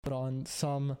put on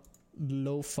some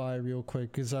lo-fi real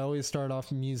quick because I always start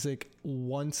off music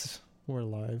once we're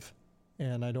live,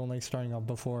 and I don't like starting off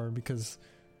before because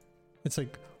it's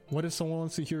like, what if someone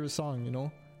wants to hear a song, you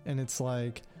know? And it's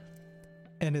like,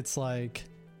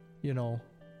 you know,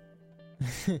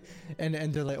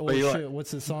 and they're like, oh shit,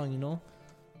 what's the song, you know?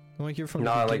 I want to hear from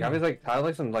no, like I was like, I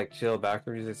like some like chill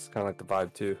background music. It's kind of like the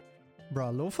vibe too.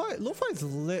 Bro, lo-fi is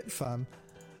lit, fam.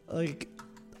 Like,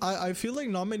 I feel like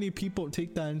not many people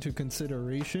take that into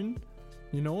consideration,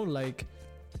 you know? Like,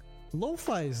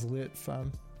 lo-fi is lit,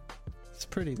 fam. It's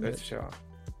pretty lit. It's chill.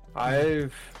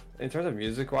 In terms of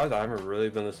music wise, I haven't really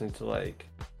been listening to like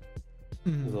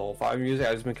lo-fi music.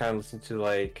 I've just been kind of listening to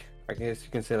like, I guess you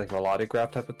can say like melodic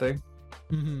rap type of thing.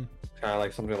 Kind of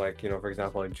like something like, you know, for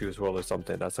example, like Juice WRLD or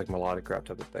something. That's like melodic rap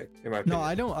type of thing. No,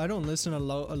 I don't listen to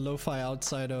lo-fi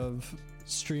outside of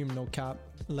stream, no cap.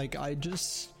 Like, I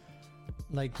just,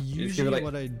 like, usually like,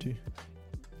 what I do,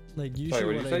 like,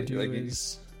 usually what I do like,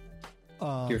 is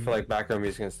you for like background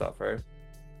music and stuff, right?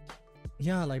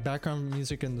 Yeah, like background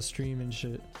music in the stream and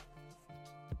shit.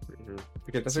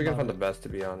 Because that's where you can find the best, to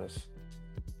be honest.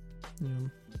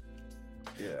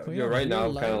 Yeah. Yeah, right now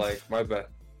I'm kind of like, my bad.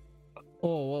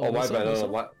 Oh, my bad.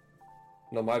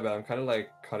 No, my bad. I'm kind of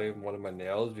like cutting one of my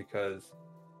nails because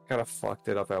I kind of fucked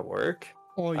it up at work.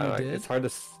 Oh, you did? It's hard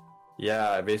to.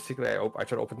 Yeah, basically, I tried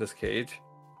to open this cage,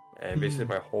 and basically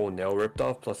my whole nail ripped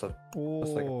off, plus like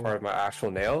a part of my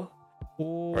actual nail,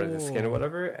 part of the skin or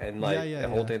whatever, and like the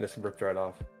whole thing just ripped right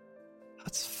off.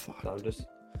 That's fucked.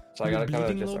 So I gotta kind of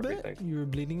adjust everything. You were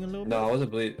bleeding a little bit? No, I wasn't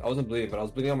bleeding, but I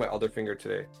was bleeding on my other finger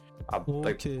today.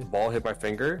 Like the ball hit my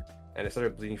finger, and it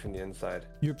started bleeding from the inside.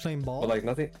 You're playing ball? But like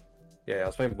nothing. Yeah, I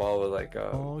was playing ball with like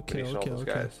all those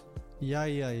guys.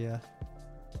 Yeah.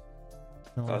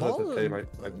 No,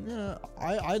 yeah,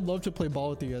 I'd love to play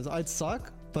ball with you guys. I'd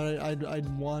suck, but I'd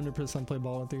 100% play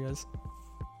ball with you guys.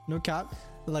 No cap.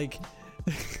 Like,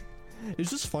 it's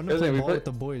just fun to play ball with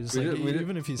the boys. Like,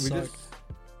 even if you suck.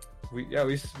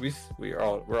 We're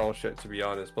all shit, to be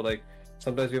honest. But like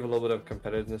sometimes we have a little bit of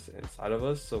competitiveness inside of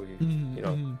us, so we you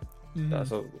know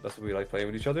that's what we like playing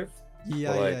with each other.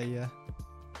 Yeah.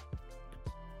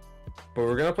 But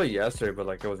we're gonna play yesterday, but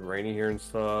like it was raining here and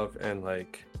stuff, and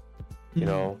like you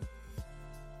know,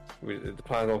 the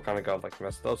plans all kind of got like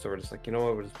messed up. So we're just like, you know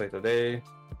what, we'll just play today.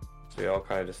 So we all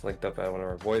kind of just linked up at one of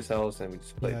our boys' house and we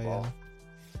just played ball.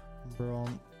 Bro,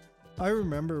 I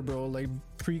remember, bro, like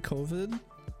pre-COVID,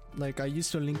 like I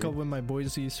used to link up with my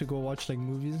boys. We used to go watch like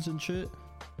movies and shit.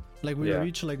 Like we would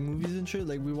reach like movies and shit.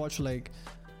 Like we watched like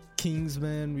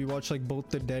Kingsman. We watched like both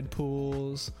the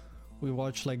Deadpools. We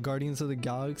watched like Guardians of the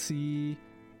Galaxy.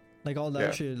 Like all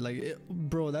that shit. Like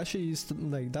bro, that shit used to,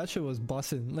 like, that shit was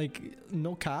bussin'. Like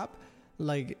no cap.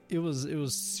 Like it was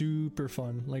super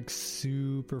fun. Like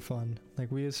super fun.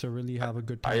 Like we used to really have a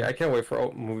good time. I can't wait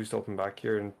for movies to open back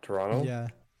here in Toronto. Yeah.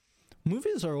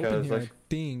 Movies are open here, like, I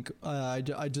think. I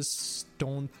just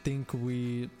don't think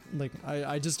we, like,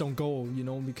 I just don't go, you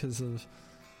know, because of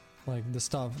like the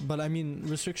stuff. But I mean,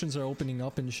 restrictions are opening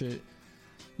up and shit.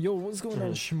 Yo, what's going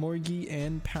on, Shmorgy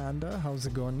and Panda? How's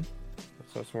it going?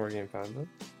 So Shmorgy and Panda?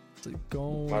 How's it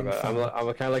going? My bad.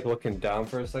 I'm kind of like looking down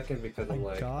for a second because I'm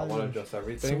like, I want to adjust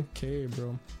everything. It's okay,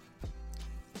 bro.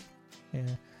 Yeah.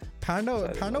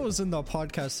 Panda was in the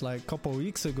podcast like a couple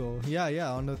weeks ago.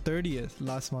 Yeah, on the 30th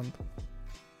last month.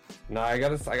 Nah, I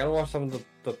gotta watch some of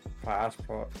the past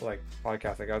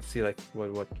podcasts. I gotta see like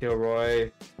what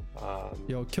Kilroy.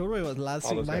 Yo, Kilroy was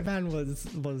last week. My man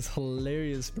was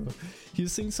hilarious, bro. He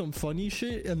was saying some funny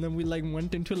shit, and then we like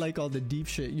went into like all the deep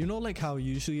shit. You know, like how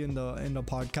usually in the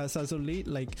podcast as of late,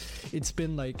 like it's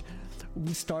been like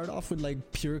we start off with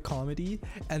like pure comedy,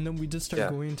 and then we just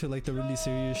start going into like the really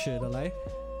serious shit. Like,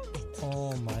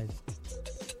 oh my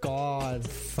god,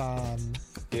 fam.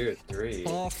 Tier 3.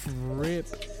 Off rip.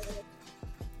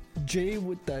 Jay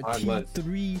with that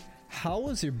T3. How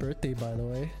was your birthday, by the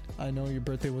way? I know your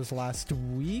birthday was last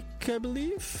week, I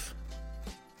believe.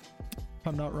 If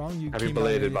I'm not wrong. Happy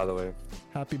belated, by the way.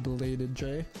 Happy belated,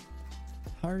 Jay.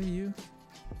 How are you?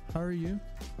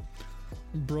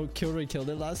 Bro, Kilroy killed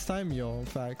it last time. Yo,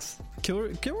 facts.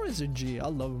 Kilroy's a G. I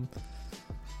love him.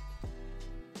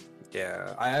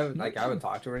 Yeah, I haven't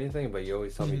talked to her or anything, but you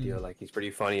always tell me, like, he's pretty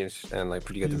funny and like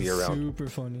pretty good to be around.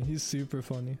 He's super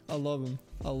funny. I love him.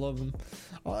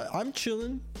 I'm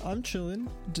chilling.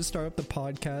 Just start up the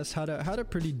podcast. Had a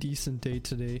pretty decent day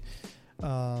today.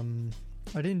 I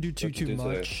didn't do too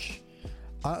much.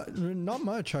 Not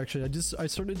much actually. I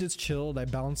sort of just chilled. I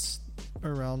bounced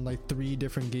around like 3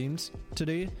 different games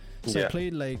today. So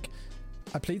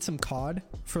I played some COD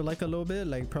for like a little bit,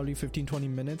 like probably 15-20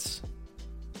 minutes.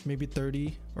 maybe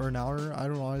 30 or an hour. I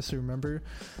don't honestly remember.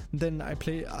 Then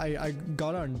I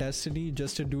got on Destiny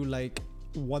just to do like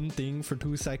one thing for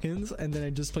 2 seconds, and then I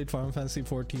just played Final Fantasy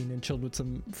 14 and chilled with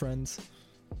some friends.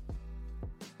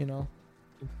 You know,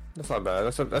 that's not bad.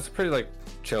 That's a pretty like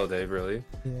chill day, really.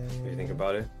 Yeah. If you think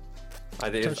about it, I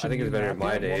think it's better than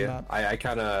my day. I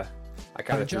kind of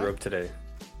threw up today.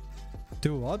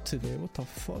 Threw up today? What the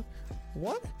fuck?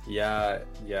 What? Yeah.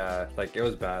 Like it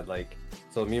was bad. Like,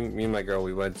 so me and my girl,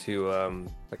 we went to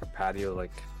like a patio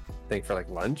like thing for like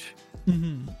lunch,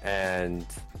 and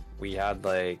we had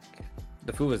like.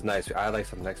 The food was nice. I had like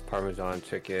some nice Parmesan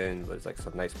chicken, was like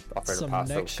some nice Alfredo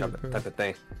pasta type of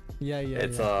thing. Yeah.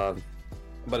 It's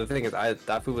but the thing is,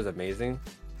 that food was amazing.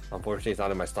 Unfortunately, it's not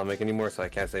in my stomach anymore, so I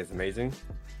can't say it's amazing.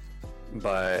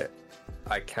 But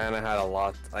I kind of had a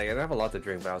lot. I didn't have a lot to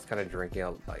drink, but I was kind of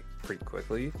drinking like pretty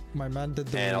quickly. My man did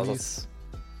the release.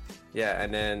 Yeah,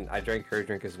 and then I drank her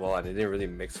drink as well, and it didn't really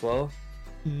mix well.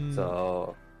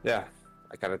 So yeah,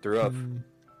 I kind of threw up.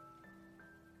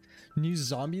 New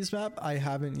zombies map? I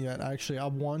haven't yet, actually. I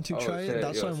want to try it.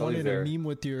 That's why I wanted to meme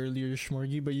with you earlier,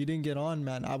 Shmorgy, but you didn't get on,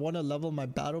 man. I want to level my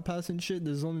battle pass and shit.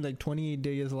 There's only like 28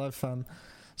 days left, fam.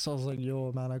 So I was like,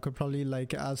 yo, man, I could probably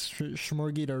like ask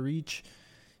Shmorgy to reach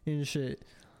and shit.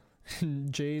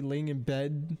 Jay laying in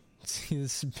bed, see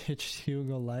this bitch, he'll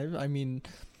go live. I mean,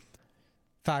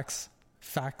 facts.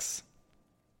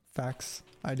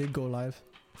 I did go live.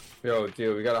 Yo,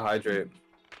 dude, we gotta hydrate.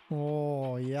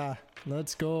 Oh, yeah.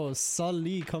 Let's go.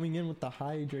 Sully coming in with the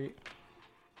hydrate.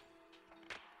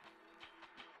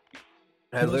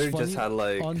 I literally just had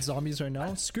like on zombies right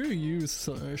now. Screw you,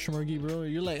 Shmorgy, bro.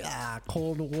 You're like,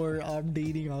 Cold War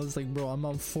updating. I was like, bro, I'm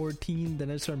on 14.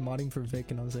 Then I started modding for Vic,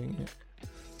 and I was like,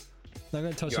 not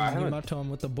gonna touch the new map till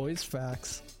I'm with the boys.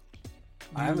 Facts.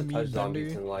 I haven't touched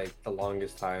zombies in like the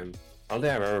longest time. I don't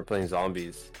think I remember playing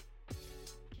zombies.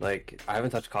 Like, I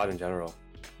haven't touched COD in general.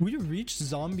 We reached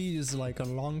zombies like a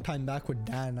long time back with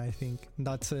Dan, I think.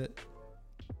 That's it.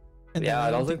 And yeah,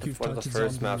 that was like one of the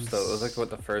first maps though. It was like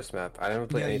the first map. I never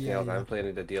played anything else. I haven't played any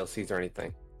of the DLCs or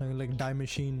anything. Like Die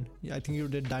Machine. Yeah, I think you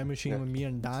did Die Machine with me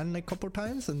and Dan like a couple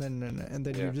times, and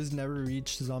then you just never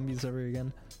reached zombies ever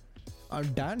again.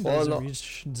 Dan doesn't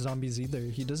reach zombies either.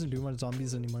 He doesn't do much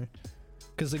zombies anymore.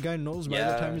 Because the guy knows by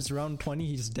the time it's round 20,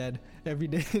 he's dead. Every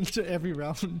day, every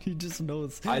round, he just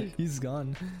knows he's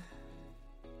gone.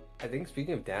 I think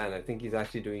speaking of Dan, I think he's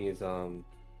actually doing his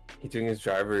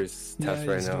driver's test right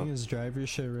now. He's doing his driver's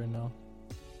shit right now.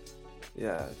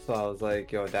 Yeah, so I was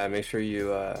like, yo, Dan, make sure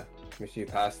you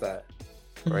pass that,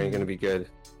 or ain't gonna be good.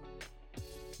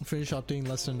 Finish updating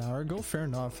less than an hour ago. Fair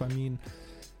enough. I mean,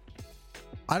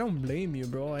 I don't blame you,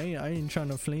 bro. I ain't trying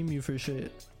to flame you for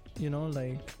shit. You know,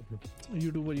 like,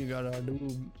 you do what you gotta do,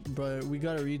 but we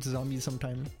gotta reach zombies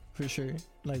sometime for sure.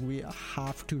 Like, we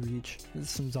have to reach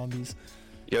some zombies.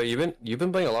 Yo, you've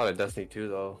been playing a lot of Destiny 2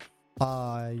 though.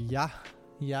 Yeah,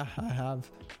 I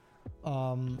have.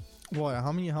 Boy,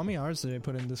 how many hours did I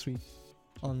put in this week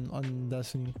on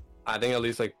Destiny? I think at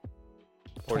least like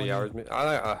 40 hours.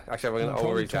 Actually, I'm gonna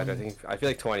overreach that. I feel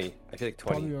like 20.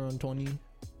 Probably around 20.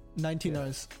 19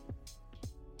 hours.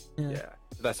 Yeah.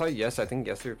 I saw I think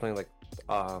yesterday we were playing like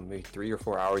maybe 3 or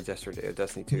 4 hours yesterday of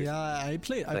Destiny 2. Yeah, I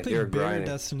played bare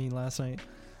Destiny last night.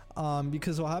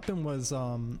 Because what happened was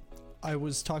I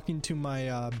was talking to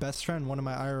my best friend, one of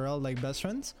my IRL like best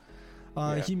friends.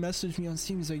 He messaged me on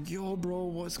Steam. He's like, yo, bro,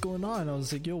 what's going on? I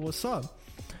was like, yo, what's up?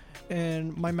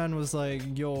 And my man was like,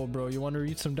 yo, bro, you want to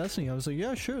read some Destiny? I was like,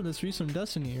 yeah, sure, let's read some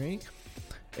Destiny, right?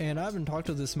 And I haven't talked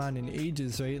to this man in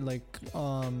ages, right? Like,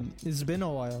 it's been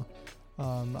a while.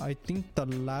 I think the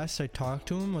last I talked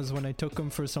to him was when I took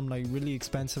him for some like really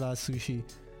expensive ass sushi.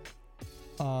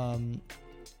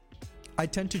 I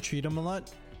tend to treat him a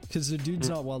lot because the dude's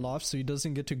not well off, so he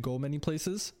doesn't get to go many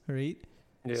places, right?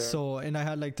 Yeah. So, and I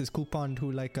had like this coupon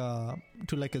to like a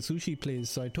sushi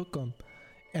place, so I took him,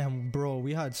 and bro,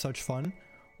 we had such fun.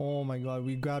 Oh my god,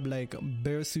 we grabbed like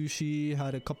bear sushi,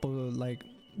 had a couple of like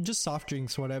just soft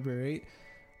drinks, whatever, right?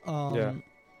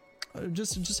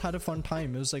 Just had a fun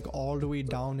time. It was like all the way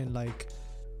down in like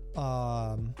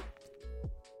I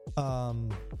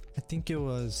think it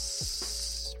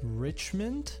was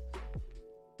Richmond,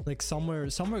 like somewhere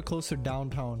closer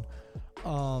downtown.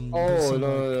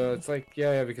 No, it's like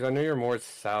because I know you're more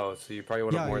south, so you probably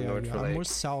want more north for like more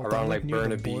south, around like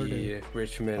Burnaby,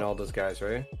 Richmond, all those guys,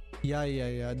 right?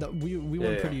 Yeah. We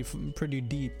went pretty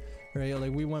deep, right?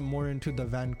 Like we went more into the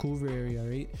Vancouver area,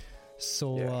 right?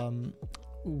 So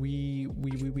we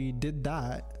did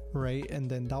that, right? And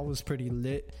then that was pretty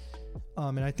lit.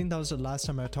 And I think that was the last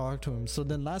time I talked to him. So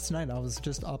then last night I was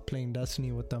just up playing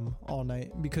Destiny with them all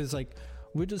night because like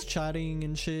we're just chatting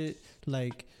and shit.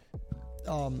 Like,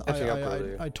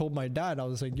 I told my dad, I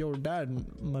was like, yo dad,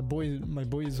 my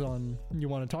boy's on, you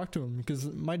want to talk to him? Because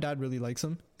my dad really likes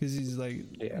him, because he's like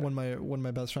one of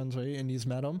my best friends, right? And he's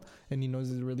met him and he knows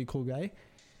he's a really cool guy.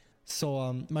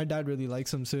 So my dad really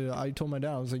likes him, so I told my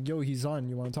dad, I was like, yo, he's on,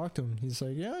 you want to talk to him? He's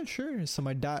like, yeah, sure. So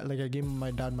my dad, like, I gave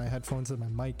my dad my headphones and my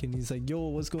mic, and he's like, yo,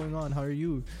 what's going on, how are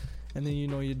you? And then, you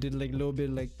know, you did like a little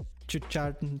bit like chit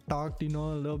chat and talked, you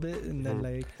know, a little bit, and then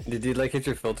like, did you like hit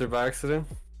your filter by accident?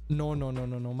 No.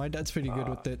 My dad's pretty good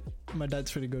with it. My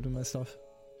dad's pretty good with my stuff.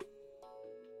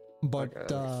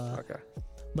 But okay.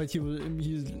 But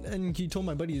he told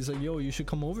my buddy, he's like, yo, you should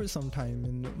come over sometime.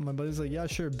 And my buddy's like, yeah,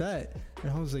 sure, bet.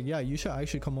 And I was like, yeah, you should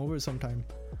actually come over sometime.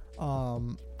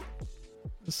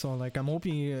 So like, I'm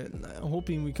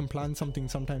hoping we can plan something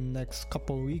sometime next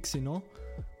couple of weeks, you know,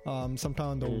 sometime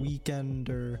on the weekend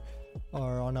or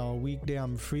on a weekday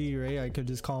I'm free, right? I could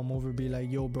just call him over, be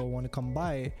like, yo bro, want to come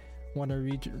by, want to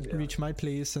reach my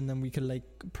place, and then we could like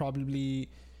probably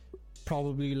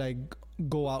like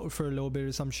go out for a little bit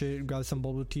or some shit, grab some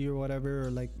bubble tea or whatever,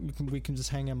 or like we can just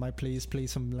hang at my place, play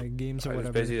some like games or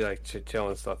whatever. Basically like chill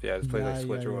and stuff. Just play like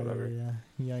Switch or whatever. Yeah.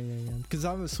 Because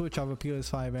I have a Switch, I have a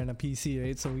PS5 and a PC,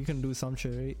 right? So we can do some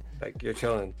shit, right? Like you're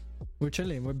chilling. We're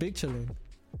chilling. We're big chilling.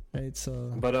 Right,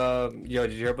 so. But yo,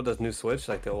 did you hear about this new Switch,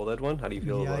 like the OLED one? How do you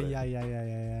feel about it?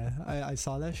 Yeah. I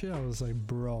saw that shit. I was like,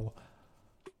 bro,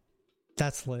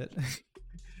 that's lit.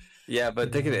 Yeah,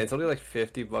 but think it's only like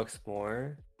 $50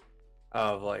 more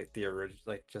of like the original,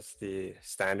 like just the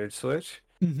standard Switch,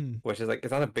 which is like,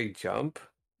 it's not a big jump,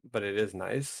 but it is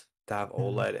nice to have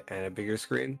OLED and a bigger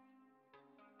screen.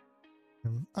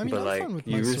 I mean, but like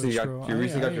you recently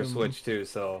got your Switch too,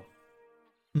 so.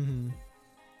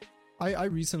 I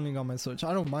recently got my Switch.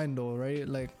 I don't mind though, right?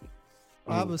 Like,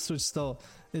 I have a Switch still.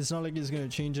 It's not like it's gonna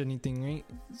change anything, right?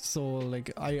 So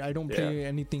like, I don't pay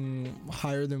anything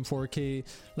higher than 4K.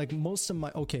 Like most of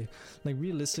my like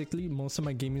realistically, most of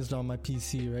my gaming is on my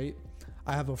PC, right?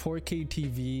 I have a 4K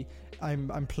TV.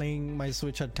 I'm playing my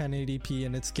Switch at 1080p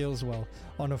and it scales well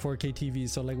on a 4K TV.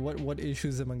 So like, what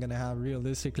issues am I gonna have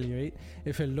realistically, right?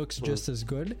 If it looks just as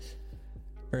good,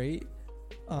 right?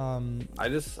 They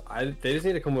just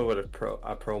need to come up with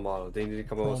a pro model. They need to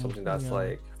come up with something that's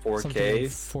like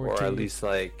 4K, or at least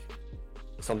like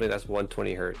something that's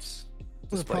 120 hertz.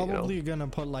 We're probably gonna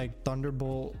put like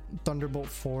Thunderbolt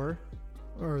 4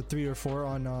 or 3 or 4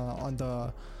 on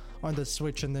the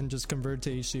Switch, and then just convert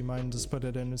to HDMI and just put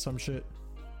it into some shit.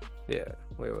 Yeah.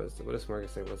 Wait, what does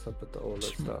Marcus say? What's up with the OLED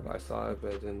stuff? I saw it,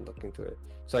 but I didn't look into it.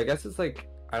 So I guess it's like,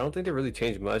 I don't think they really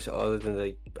changed much other than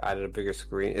they added a bigger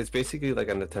screen. It's basically like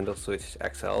a Nintendo Switch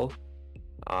XL.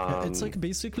 It's like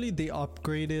basically they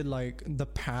upgraded like the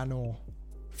panel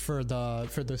for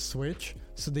the Switch,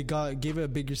 so they gave it a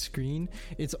bigger screen.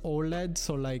 It's OLED,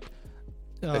 so like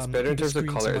it's better in terms of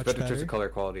color. It's better in terms of color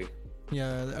quality.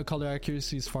 Yeah, color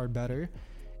accuracy is far better,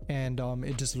 and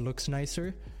it just looks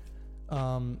nicer.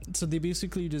 So they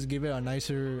basically just give it a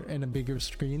nicer and a bigger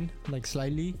screen, like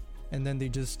slightly, and then they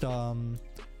just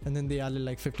and then they added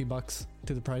like $50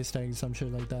 to the price tag, some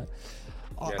shit like that.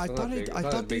 I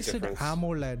thought they said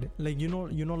AMOLED, like you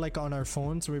know like on our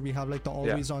phones where we have like the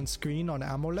always on screen on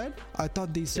AMOLED. I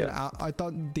thought they said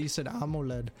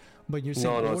AMOLED, but you're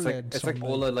saying no, OLED. It's like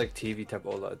OLED, like TV type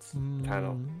OLEDs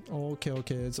panel. Okay,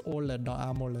 it's OLED, not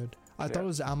AMOLED. I thought it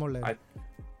was AMOLED.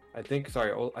 I think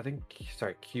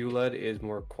QLED is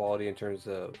more quality in terms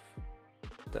of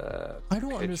the I don't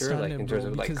picture, understand like it, in bro, terms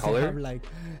of like because color.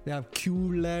 They have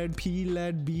QLED,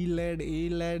 PLED, BLED,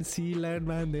 ALED, CLED,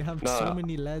 man. They have so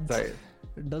many LEDs. Sorry.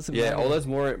 It doesn't matter. OLED's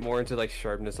more into like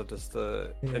sharpness of just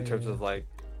in terms of like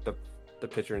the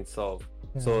picture itself.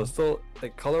 So it's still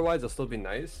like color wise, it'll still be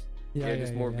nice.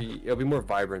 It'll be more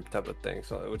vibrant type of thing.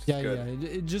 So which is good.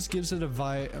 It just gives it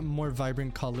a more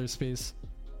vibrant color space.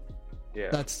 Yeah,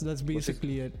 that's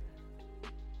basically it.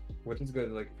 Which is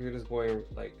good. Like if you're just going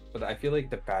like, but I feel like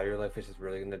the battery life is just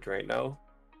really gonna drain now,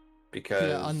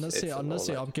 because unless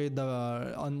they upgrade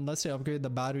the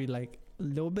battery like a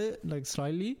little bit, like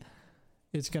slightly,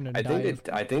 it's gonna die.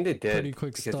 I think they did pretty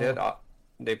quick because stuff.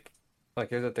 they like,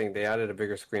 here's the thing, they added a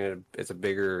bigger screen and it's a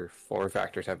bigger form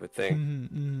factor type of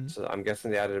thing. So I'm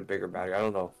guessing they added a bigger battery. I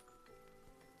don't know.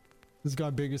 It's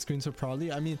got bigger screens, so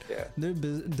probably. I mean,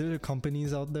 there are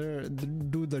companies out there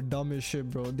that do the dumbest shit,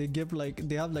 bro. They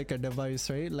have like a device,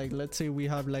 right? Like let's say we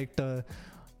have like the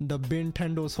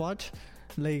Nintendo Swatch,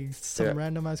 like some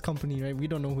random ass company, right? We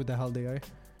don't know who the hell they are,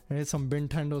 right? Some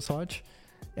Nintendo Swatch,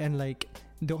 and like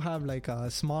they'll have like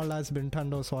a small ass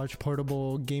Nintendo Swatch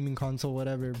portable gaming console,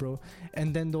 whatever, bro.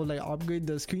 And then they'll like upgrade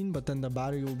the screen, but then the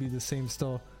battery will be the same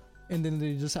still. and then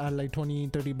they just add like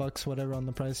 20-30 bucks whatever on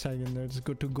the price tag, and it's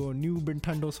good to go. New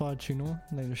Nintendo Switch, you know,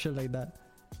 like shit like that.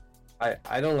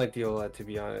 I don't like the OLED, to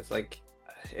be honest. Like,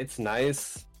 it's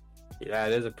nice. Yeah,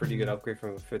 it is a pretty good upgrade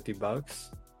from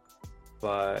 $50,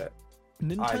 but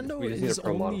Nintendo is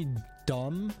only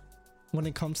dumb when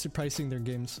it comes to pricing their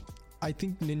games. I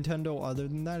think Nintendo, other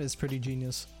than that, is pretty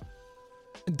genius.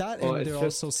 That and they're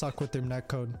also suck with their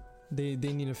netcode. They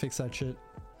need to fix that shit.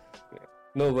 Yeah.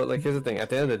 No, but like, here's the thing. At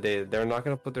the end of the day, they're not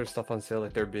gonna put their stuff on sale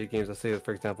like their big games. Let's say,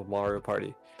 for example, Mario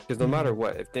Party. Because no matter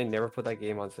what, if they never put that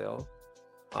game on sale,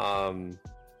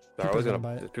 they're always gonna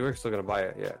buy it. People are still gonna buy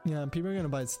it. Yeah. Yeah, people are gonna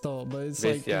buy it still, but it's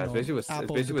like, yeah, it's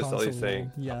basically what Sully's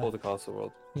saying. Yeah. Apple the console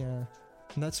world. Yeah.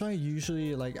 And that's why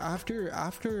usually, like, after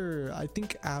I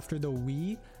think after the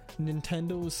Wii,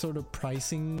 Nintendo's sort of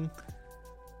pricing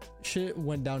shit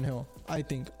went downhill. I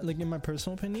think, like, in my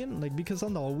personal opinion, like, because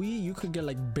on the Wii you could get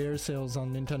like bare sales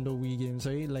on Nintendo Wii games,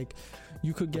 right? Like,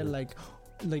 you could get like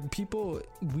people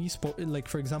Wii Sport, like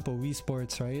for example Wii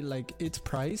Sports, right? Like, its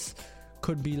price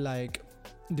could be like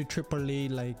the AAA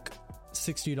like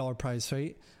 $60 price,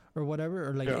 right? Or whatever,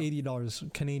 or like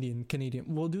 $80 Canadian.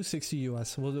 We'll do 60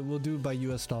 US. We'll do by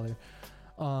US dollar.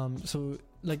 So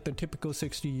like the typical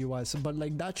 60 US, but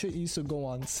like that shit used to go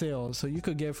on sale, so you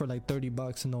could get it for like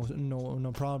 $30,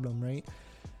 no problem, right?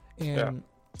 And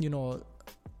you know,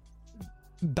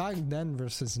 back then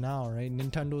versus now, right?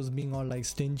 Nintendo's being all like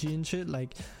stingy and shit.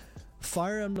 Like,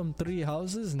 Fire Emblem 3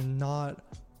 Houses not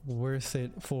worth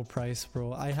it full price,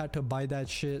 bro. I had to buy that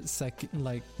shit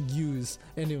like used,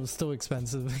 and it was still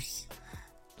expensive.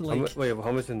 Like, wait,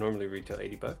 how much does it normally retail?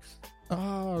 $80?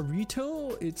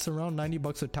 Retail, it's around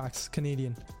 $90 with tax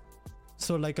Canadian.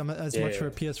 So like as much for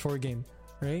a PS4 game,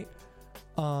 right?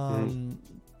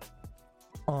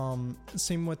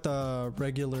 Same with the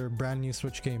regular brand new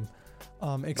Switch game.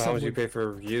 Except how much you pay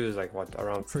for used? Like what,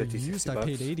 around for 50, used? 60 I bucks?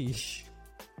 paid 80.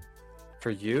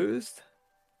 For used?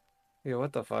 Yeah,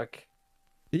 what the fuck?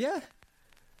 Yeah.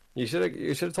 You should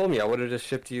have told me. I would have just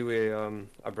shipped you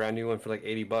a brand new one for like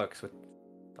 $80.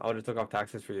 I would have took off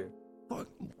taxes for you. Fuck.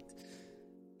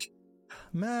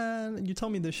 Man, you tell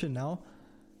me this shit now.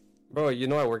 Bro, you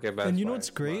know I work at Best Buy. And you know what's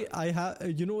great? I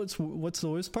have. You know what's the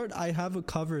worst part? I have a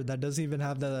cover that doesn't even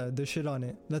have the shit on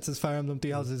it. That's his Fire Emblem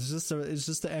 3 Houses. It's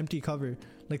just the empty cover,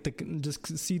 like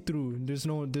just see through. There's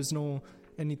no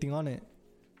anything on it.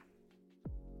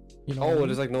 You know? Oh,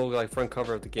 there's like no like front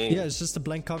cover of the game. Yeah, it's just a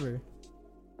blank cover.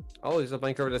 Oh, it's a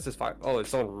blank cover. That's just fire. Oh,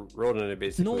 it's someone wrote on it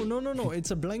basically. No.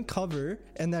 It's a blank cover,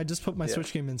 and I just put my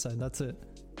Switch game inside. That's it.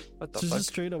 What the fuck? Just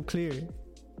straight up clear.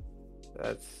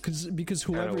 That's because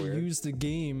whoever used the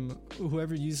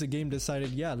game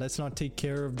decided, let's not take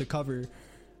care of the cover.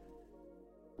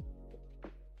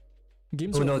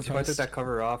 Games no, if I took that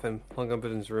cover off and hung up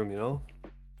in his room, you know?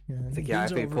 Yeah, it's like, I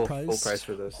paid full price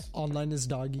for this. Online is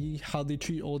doggy. How they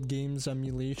treat old games,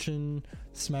 emulation,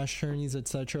 smash journeys,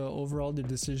 etc. Overall, their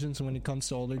decisions when it comes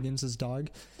to older games is dog.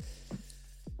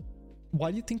 Why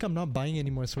do you think I'm not buying any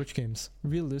more Switch games?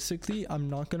 Realistically, I'm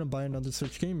not gonna buy another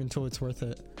Switch game until it's worth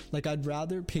it. Like, I'd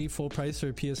rather pay full price for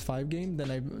a PS5 game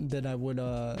than I would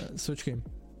a Switch game.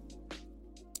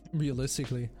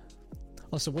 Realistically.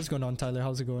 Also, what's going on, Tyler?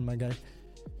 How's it going, my guy?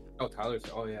 Oh, Tyler's.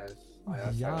 Oh yeah.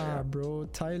 Yeah, bro,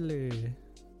 Tyler.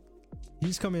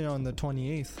 He's coming on the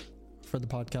 28th for the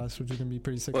podcast, which is gonna be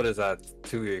pretty sick. What is that?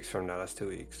 2 weeks from now. That's 2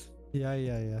 weeks.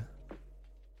 Yeah.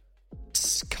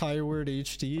 Skyward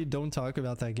HD. Don't talk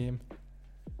about that game.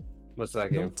 What's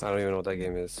that game? I don't even know what that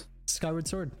game is. Skyward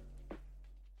Sword.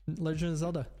 Legend of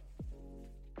Zelda.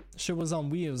 Shit was on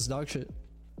Wii. It was dog shit.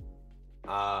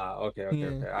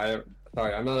 Okay.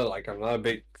 I'm not a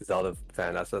big Zelda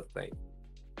fan. That's the thing.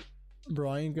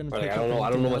 Bro, I ain't gonna. I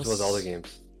don't know much about Zelda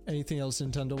games. Anything else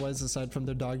Nintendo wise aside from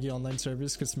their doggy online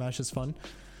service? Because Smash is fun.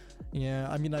 Yeah,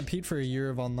 I mean, I paid for a year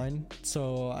of online,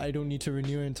 so I don't need to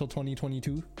renew it until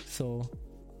 2022. So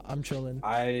I'm chilling.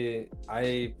 I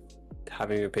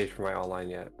haven't even paid for my online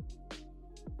yet.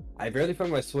 I barely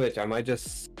found my Switch. I'm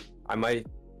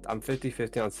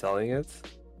 50-50 on selling it.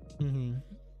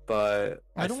 But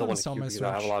I don't want to sell my Switch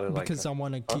because I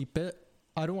want to keep it.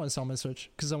 I don't want to sell my Switch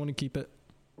because I want to keep it.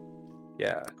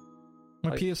 Yeah. My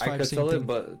PS5 I could sell it,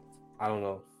 but I don't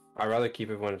know. I'd rather keep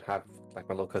it when have like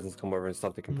my little cousins come over and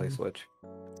stuff. They can play Switch.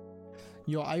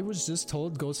 Yo, I was just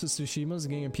told Ghost of Tsushima is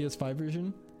getting a PS5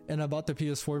 version, and I bought the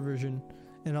PS4 version,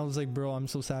 and I was like, bro, I'm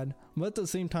so sad. But at the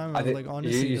same time, I was like,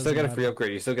 honestly, you still get a free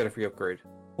upgrade. You still get a free upgrade.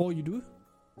 Oh, you do?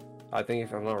 I think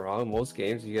if I'm not wrong, most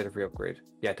games you get a free upgrade.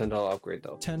 Yeah, $10 upgrade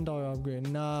though. $10 upgrade.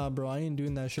 Nah, bro, I ain't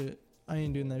doing that shit. I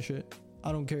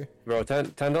don't care. Bro,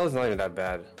 $10 is not even that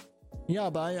bad. Yeah,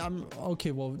 but I'm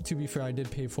okay. Well, to be fair, I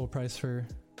did pay full price for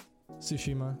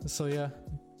Tsushima. So yeah.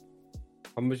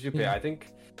 How much did you pay? Yeah. I think.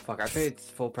 Fuck, I paid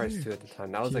full price too at the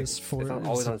time. That was like it's PS4,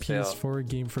 always on a sale. PS4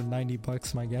 game for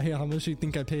 $90, my guy. How much do you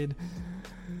think I paid?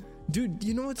 Dude,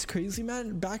 you know what's crazy,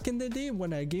 man? Back in the day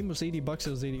when a game was $80, it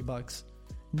was $80.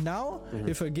 Now,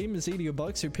 if a game is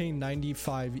 $80, you're paying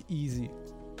 95 easy.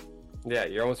 Yeah,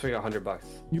 you're almost paying $100.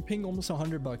 You're paying almost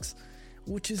 $100,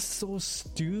 which is so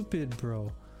stupid,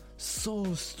 bro.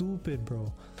 So stupid,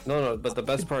 bro. No, but the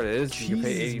best part is you can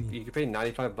pay Jesus. you can pay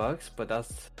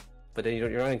 $95, but then you're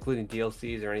not including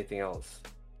DLCs or anything else.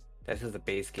 That's just the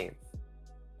base game.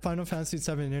 Final Fantasy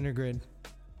VII Intergrade.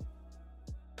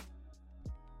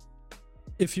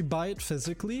 If you buy it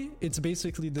physically, it's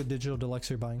basically the digital deluxe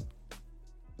you're buying.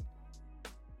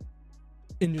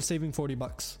 And you're saving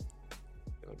 $40.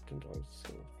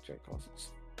 Check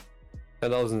costs.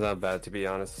 That wasn't that bad, to be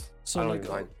honest. So I don't like,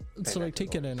 even mind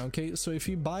take it in, okay? So if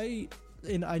you buy,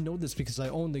 and I know this because I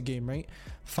own the game, right?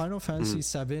 Final Fantasy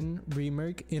VII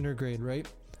Remake Intergrade, right?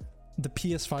 The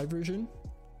PS5 version,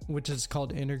 which is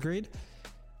called Intergrade.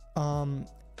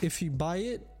 If you buy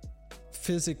it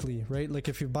physically, right? Like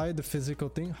if you buy the physical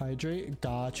thing, hydrate,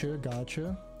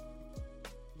 gotcha.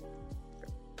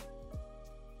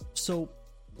 So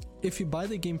if you buy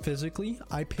the game physically,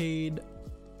 I paid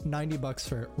 $90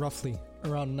 for it, roughly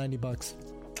around $90.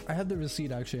 I have the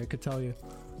receipt actually, I could tell you.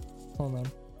 Hold on.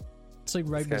 It's like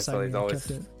right beside me. I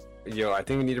kept it. Yo, I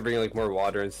think we need to bring like more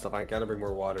water and stuff. I gotta bring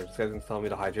more water. This guy's been telling me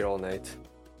to hydrate all night.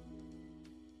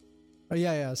 Oh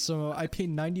yeah. So I paid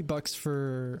 $90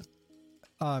 for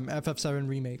FF7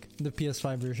 Remake, the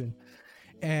PS5 version.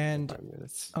 And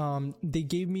they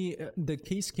gave me the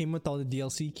case came with all the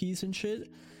DLC keys and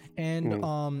shit. And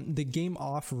the game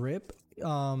off rip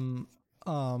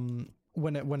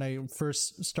when I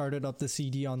first started up the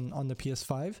CD on the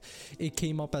PS5, it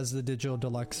came up as the digital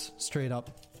deluxe straight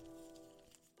up.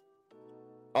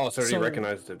 Oh, so you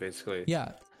recognized it basically.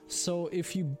 Yeah. So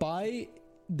if you buy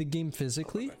the game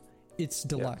physically, it's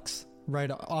deluxe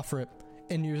right off rip,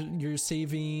 and you're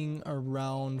saving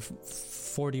around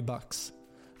 $40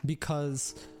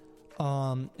 because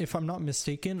if I'm not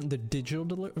mistaken, the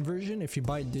digital version, if you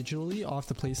buy it digitally off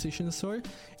the PlayStation Store,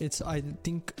 it's I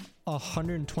think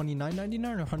 $129.99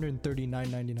 or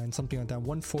 $139.99, something like that.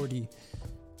 140.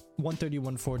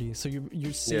 So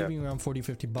you're saving around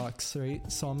 $40-$50,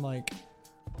 right? So I'm like,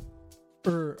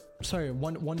 sorry,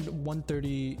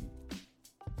 130,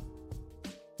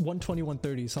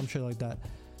 120, some shit like that.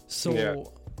 So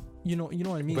you know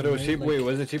what I mean. But it was right? cheap. Like, wait,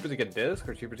 was it cheaper to get disc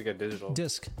or cheaper to get digital?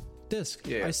 Disc.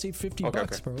 Yeah. I saved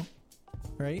 $50, bro.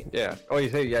 Right? Yeah. Oh, you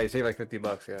save like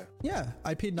 $50. Yeah. Yeah,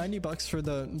 I paid $90 for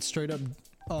the straight up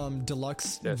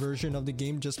deluxe version of the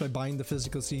game just by buying the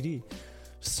physical CD.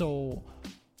 So,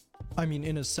 I mean,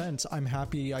 in a sense, I'm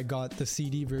happy I got the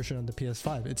CD version of the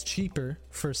PS5. It's cheaper,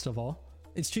 first of all.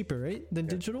 It's cheaper, right, than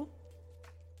digital?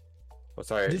 Oh,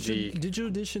 sorry. Digital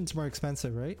edition's more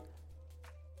expensive, right?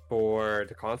 For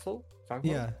the console?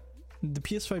 Yeah. The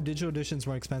PS5 digital edition's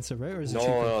more expensive, right? Or is it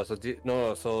cheaper?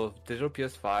 So digital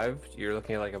PS5, you're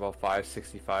looking at like about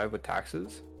 $565 with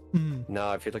taxes.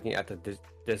 Now, if you're looking at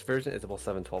this version, it's about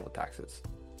 $712 with taxes.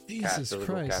 Jesus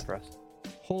Christ!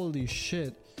 Holy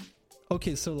shit!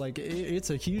 Okay, so like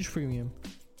it's a huge premium.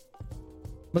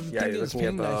 But the thing is,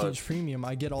 paying that huge premium,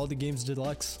 I get all the games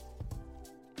deluxe.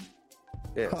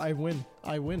 Yeah, I win.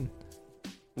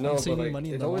 No, but like,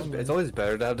 money it's always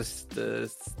better to have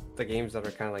the games that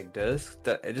are kind of like this.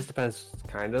 That it just depends,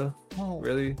 kind of.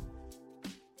 Really.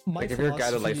 My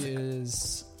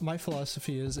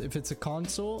philosophy is if it's a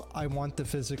console, I want the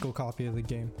physical copy of the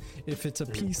game. If it's a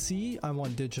PC, I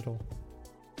want digital.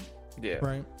 Yeah.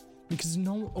 Right? Because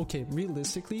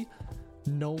realistically,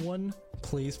 no one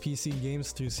plays PC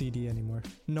games through CD anymore.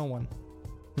 No one.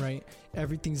 Right?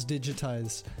 Everything's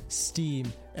digitized.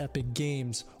 Steam, Epic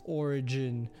Games,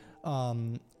 Origin,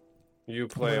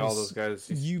 Uplay, all those guys.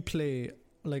 Uplay,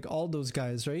 like all those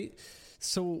guys, right?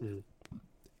 So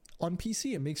on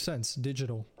PC, it makes sense,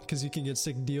 digital, because you can get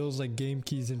sick deals like game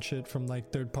keys and shit from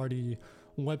like third-party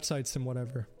websites and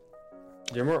whatever.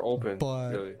 You're more open,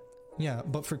 really. Yeah,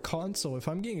 but for console, if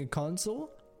I'm getting a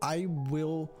console, I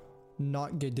will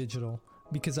not get digital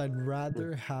because I'd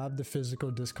rather have the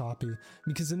physical disc copy,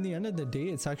 because in the end of the day,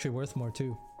 it's actually worth more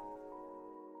too.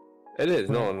 It is.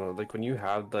 Right? No, like when you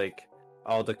have like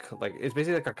all the it's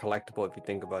basically like a collectible if you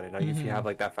think about it. Now, if you have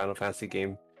like that Final Fantasy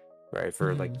game, right,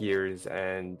 for like years,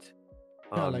 and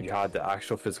you had the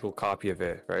actual physical copy of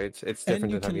it, right? It's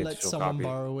different than having a digital copy. And you can let someone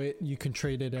borrow it. You can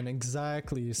trade it in.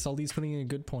 Exactly. Sully's putting in a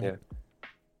good point.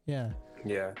 Yeah.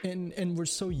 And we're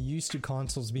so used to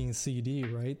consoles being CD,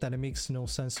 right, that it makes no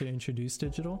sense to introduce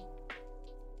digital.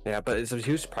 Yeah, but it's a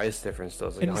huge price difference though.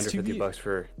 It's like $150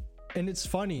 for. And it's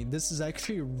funny. This is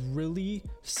actually a really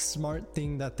smart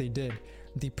thing that they did.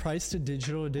 They priced the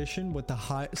digital edition with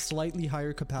the slightly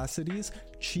higher capacities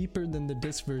cheaper than the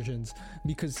disc versions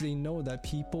because they know that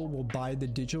people will buy the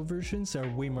digital versions that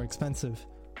are way more expensive.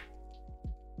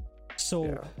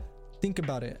 So think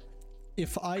about it.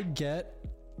 If I get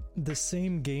the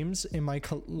same games in my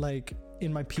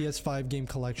in my PS5 game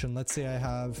collection, let's say I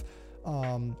have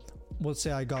let's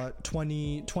say I got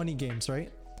 20 games,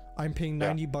 right? I'm paying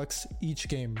 $90 each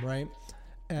game, right?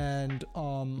 And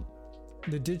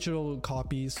the digital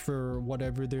copies for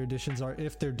whatever their editions are,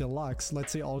 if they're deluxe,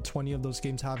 let's say all 20 of those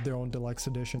games have their own deluxe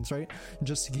editions, right?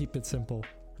 Just to keep it simple,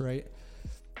 right?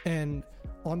 And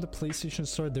on the PlayStation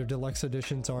Store, their deluxe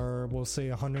editions are, we'll say,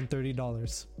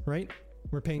 $130, right?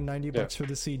 We're paying $90 for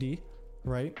the CD,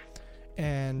 right?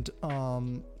 And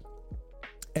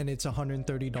it's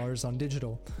 $130 on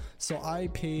digital. So I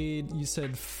paid, you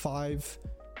said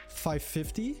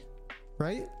 $550,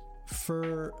 right?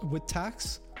 With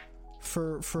tax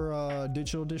for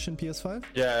digital edition PS5.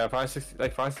 Yeah, 560,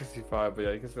 like 565, but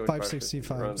yeah, you can say like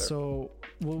 565. So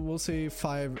we'll say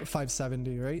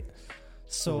 570, right?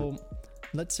 So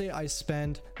let's say I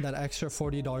spend that extra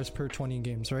 $40 per 20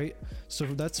 games, right? So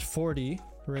that's 40,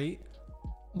 right?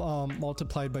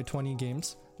 Multiplied by 20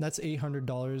 games, that's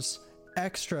 $800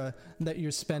 extra that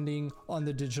you're spending on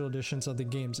the digital editions of the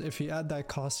games. If you add that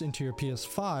cost into your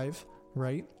PS5,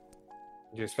 right?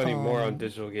 You're spending more on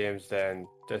digital games than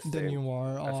you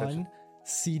are on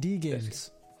CD games,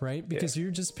 right? Because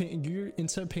you're just paying,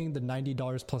 instead of paying the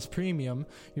 $90 plus premium,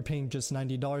 you're paying just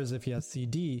 $90 if you have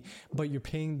CD, but you're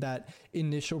paying that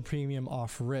initial premium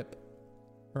off rip,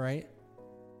 right?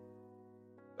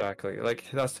 Exactly. Like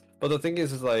but the thing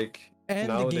is like, and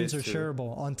the games are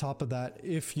shareable on top of that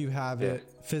if you have it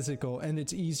physical, and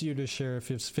it's easier to share if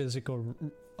it's physical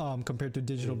compared to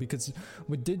digital, because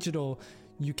with digital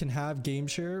you can have game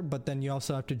share, but then you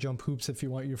also have to jump hoops if you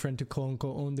want your friend to quote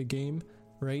unquote own the game,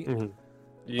 right? You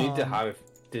need to have it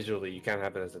digitally. You can't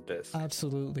have it as a disc.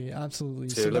 Absolutely. So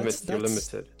you're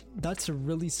limited. That's a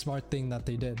really smart thing that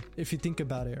they did, if you think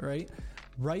about it, right?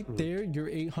 There, you're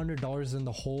 $800 in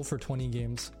the hole for 20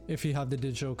 games if you have the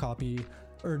digital copy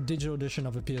or digital edition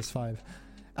of a PS5.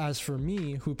 As for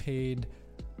me, who paid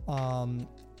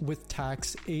with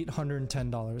tax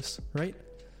 $810, right?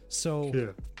 So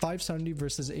 570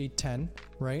 versus 810,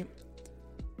 right?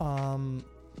 No,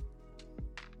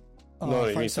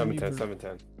 you mean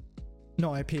 710.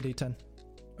 No, I paid 810.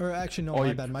 Or actually, no,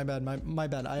 my bad. My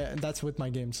bad. That's with my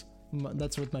games.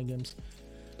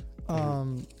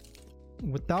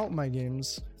 Without my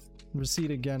games, receipt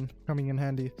again coming in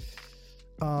handy.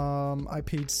 I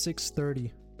paid $630.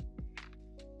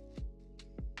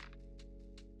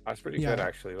 That's pretty good,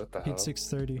 actually. What the hell? Paid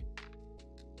 $630.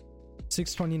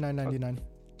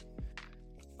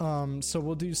 $629.99. So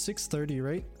we'll do $630,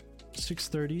 right?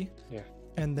 $630. Yeah.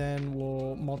 And then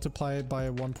we'll multiply it by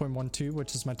 1.12,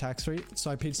 which is my tax rate.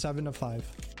 So I paid $705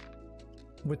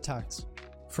 with tax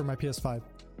for my PS5.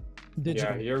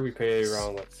 Digital. Yeah, here we pay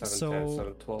around like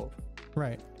 $710, $712.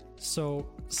 Right. So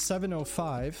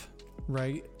 $705,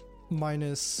 right?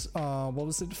 Minus what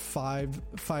was it?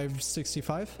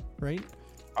 $565, right?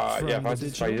 Yeah,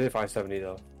 $565. You did $570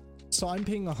 though. So I'm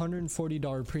paying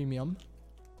 $140 premium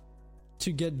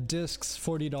to get discs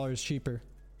 $40 cheaper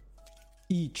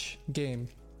each game.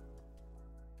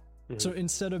 So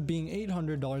instead of being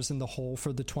 $800 in the hole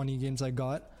for the 20 games I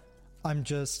got, I'm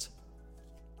just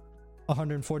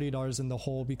 $140 in the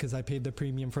hole because I paid the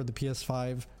premium for the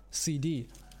PS5 CD.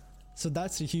 So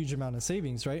that's a huge amount of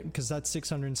savings, right? Because that's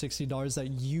 $660 that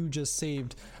you just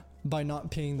saved by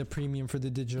not paying the premium for the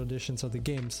digital editions of the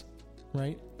games,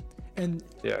 right? And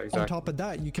on top of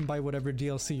that, you can buy whatever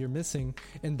DLC you're missing,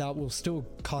 and that will still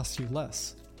cost you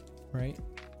less, right?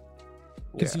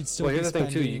 Because you'd still here's the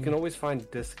thing too, you can always find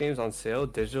disc games on sale.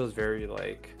 Digital is very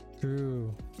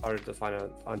harder to find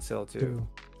on sale too.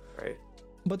 Right?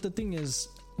 But the thing is,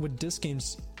 with disc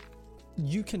games,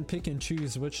 you can pick and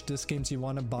choose which disc games you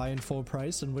want to buy in full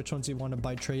price and which ones you want to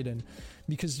buy trade-in,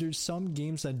 because there's some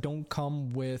games that don't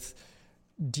come with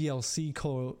DLC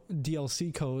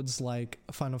codes like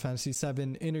Final Fantasy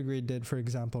VII Intergrade did, for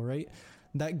example, right?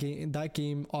 That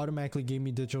game automatically gave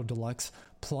me digital deluxe,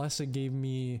 plus it gave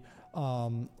me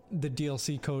the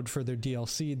DLC code for their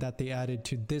DLC that they added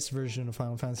to this version of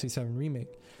Final Fantasy VII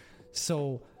Remake.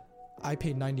 So I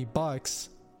paid $90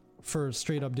 for a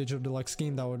straight up digital deluxe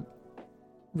game that would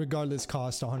regardless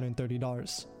cost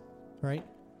 $130, right?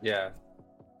 Yeah.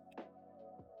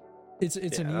 It's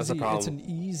an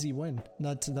easy win.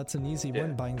 That's an easy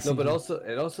win buying CD. No, but also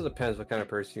it also depends what kind of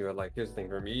person you are. Like, here's the thing,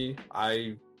 for me,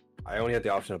 I I only had the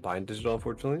option of buying digital,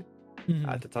 unfortunately,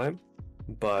 at the time.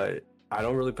 But I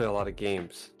don't really play a lot of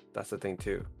games. That's the thing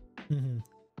too.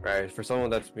 Right? For someone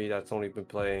that's me, that's only been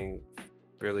playing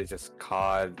really just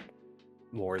COD,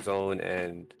 Warzone,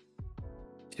 and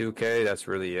 2K. That's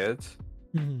really it.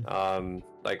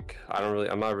 Like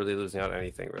I'm not really losing out on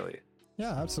anything really.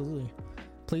 Yeah, absolutely.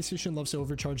 PlayStation loves to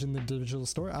overcharge in the digital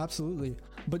store, absolutely.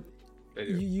 But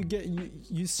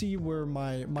you see where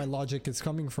my logic is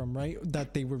coming from, right?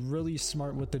 That they were really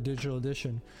smart with the digital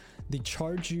edition. They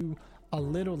charge you a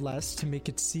little less to make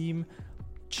it seem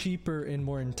cheaper and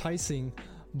more enticing,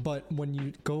 but when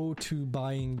you go to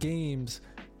buying games,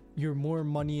 you're more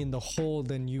money in the hole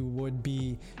than you would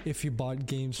be if you bought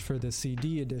games for the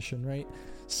CD edition, right?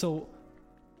 So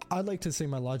I'd like to say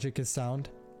my logic is sound.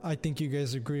 I think you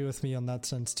guys agree with me on that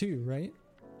sense too, right?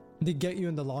 They get you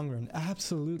in the long run.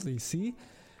 Absolutely. See?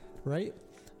 Right?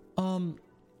 And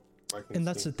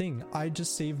that's the thing. I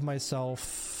just saved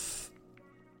myself,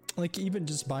 like, even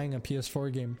just buying a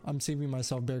PS4 game, I'm saving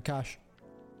myself bare cash.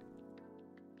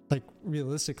 Like,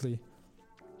 realistically.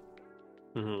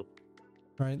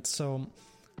 Right? So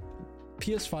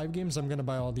PS5 games, I'm gonna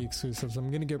buy all the exclusives.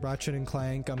 I'm gonna get Ratchet and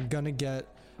Clank. I'm gonna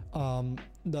get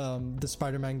the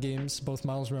Spider-Man games, both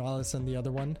Miles Morales and the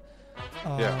other one.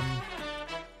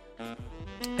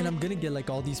 And I'm gonna get like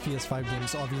all these PS5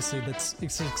 games. Obviously, it's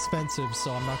expensive,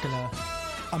 so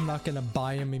I'm not gonna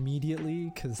buy them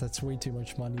immediately because that's way too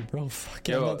much money, bro. Fuck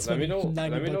it. Let me know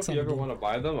if you ever want to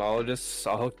buy them. I'll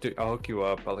hook you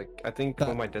up. I think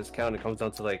with my discount, it comes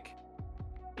down to like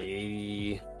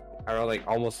 80, around like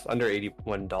almost under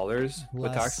 $81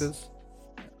 with taxes.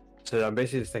 So I'm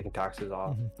basically just taking taxes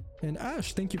off. And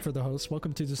Ash, thank you for the host.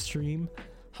 Welcome to the stream.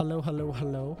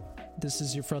 Hello. This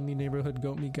is your friendly neighborhood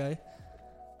goat meat guy.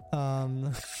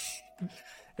 No,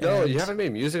 you haven't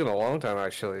made music in a long time,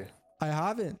 actually. I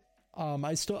haven't.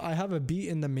 I have a beat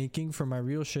in the making for my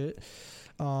real shit.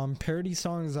 Parody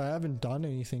songs I haven't done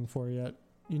anything for yet.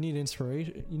 You need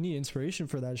inspiration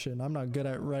for that shit, and I'm not good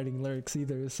at writing lyrics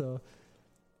either, so.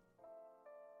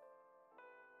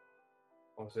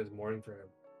 Also, it's morning for him.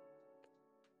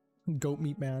 Goat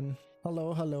meat man.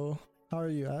 Hello. How are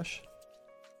you, Ash?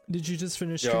 Did you just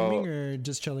finish streaming or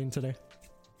just chilling today?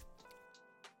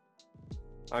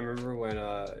 I remember when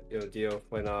Dio,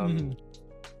 when I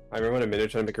remember when a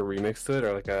minute tried to make a remix to it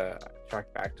or like a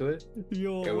track back to it.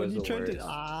 When you tried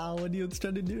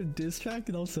to do a diss track,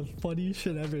 that was the funniest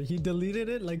shit ever. He deleted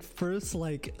it like first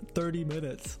 30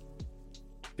 minutes.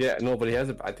 Yeah, no, but he has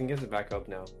it. I think he has it back up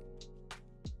now.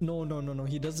 No,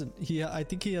 he doesn't. I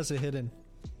think he has it hidden.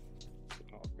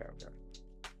 Okay.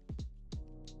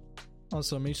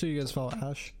 Also, make sure you guys follow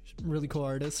Ash. Really cool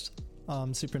artist.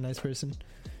 Super nice person.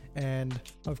 And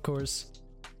of course,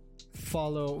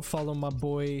 follow my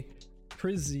boy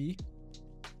Prizzy.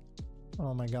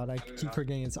 Oh my god, I keep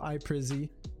forgetting it's iPrizzy.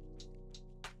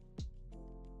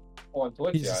 Oh, on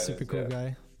Twitch, he's a super cool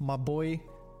guy. My boy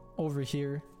over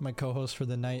here, my co-host for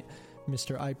the night,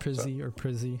 Mr. iPrizzy or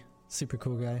Prizzy. Super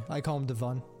cool guy. I call him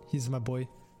Devon. He's my boy.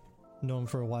 Know him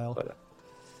for a while.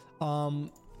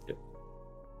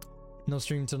 No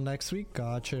stream till next week.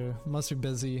 Gotcha. Must be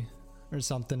busy or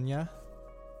something. Yeah.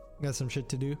 Got some shit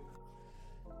to do.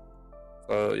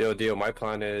 Dio, my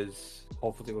plan is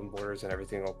hopefully when borders and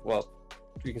everything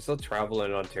we can still travel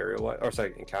in Ontario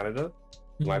in Canada.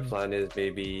 My plan is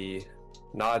maybe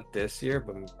not this year,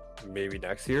 but maybe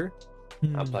next year.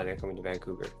 I'm planning on coming to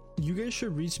Vancouver. You guys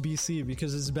should reach BC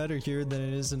because it's better here than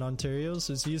it is in Ontario,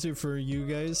 so it's easier for you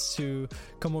guys to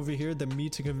come over here than me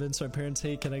to convince my parents,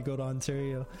 hey, can I go to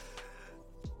Ontario?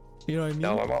 You know what I mean?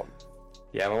 No,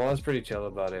 my mom's pretty chill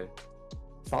about it.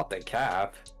 It's not the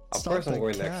cap. Of course I'm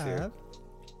going next year.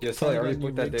 Yeah, so I already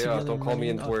booked that day off. Don't call me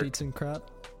into work. And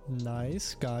crap.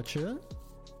 Nice, gotcha.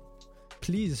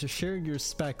 Please share your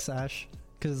specs, Ash,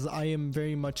 because I am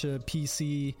very much a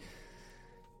PC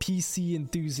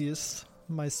enthusiast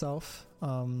myself.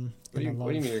 What do you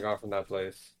mean you're gone from that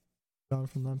place? Gone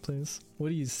from that place? What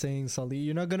are you saying, Sully?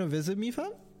 You're not gonna visit me,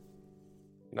 fam?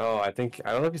 No, I don't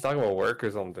know if he's talking about work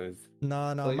or something.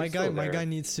 No, my guy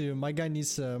needs to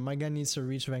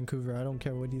reach Vancouver. I don't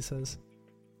care what he says.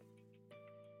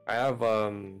 I have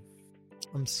I'm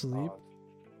asleep.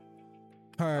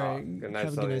 Alright. Good night,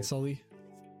 have a good night, Sully.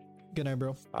 Good night,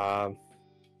 bro.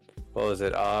 What was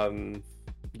it?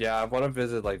 Yeah, I want to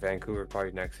visit Vancouver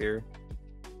probably next year.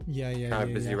 Yeah. Kind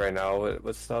of busy right now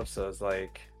with stuff, so it's I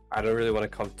don't really want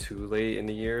to come too late in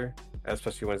the year,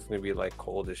 especially when it's gonna be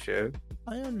cold as shit.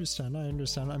 I understand.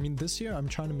 I mean, this year I'm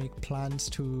trying to make plans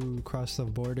to cross the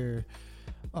border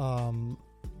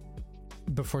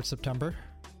before September.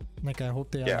 I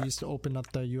hope they at least open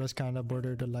up the US Canada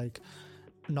border to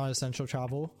non-essential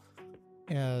travel,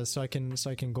 so I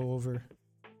can go over.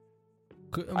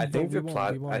 I think they're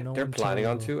planning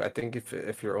on to. I think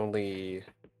if you're only,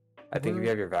 I think if you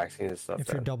have your vaccine and stuff, if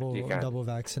you're double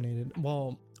vaccinated,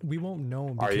 well, we won't know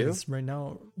because right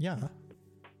now, yeah,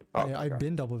 I've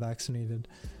been double vaccinated.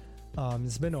 I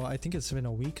think it's been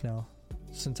a week now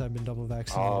since I've been double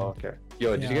vaccinated. Oh, okay.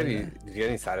 Yo, did you get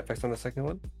any side effects on the second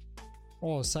one?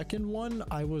 Oh, second one,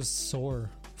 I was sore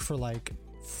for like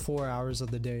 4 hours of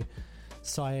the day.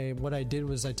 So what I did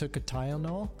was I took a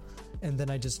Tylenol and then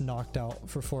I just knocked out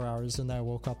for 4 hours and then I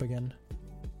woke up again.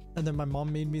 And then my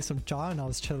mom made me some cha and I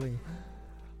was chilling.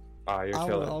 You're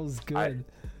chilling. I was good.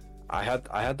 I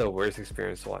had the worst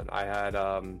experience one. I had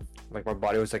like my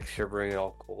body was like shivering and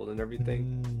all cold and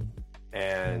everything.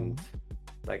 And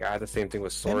like I had the same thing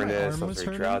with soreness. I was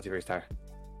very drowsy, very tired.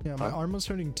 Yeah, my arm was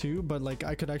hurting too, but like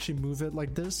I could actually move it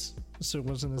like this, so it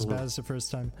wasn't as bad as the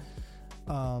first time.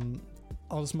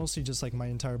 I was mostly just like my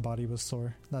entire body was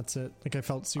sore. That's it. Like I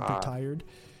felt super tired,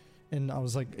 and I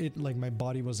was like my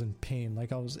body was in pain.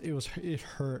 Like it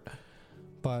hurt.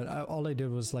 But all I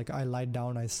did was like I lied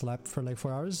down, I slept for like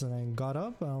 4 hours, and I got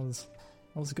up. And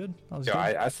I was good.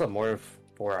 I slept more than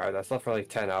 4 hours. I slept for like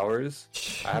 10 hours.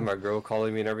 I had my girl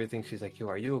calling me and everything. She's like, "Yo,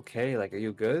 are you okay? Like, are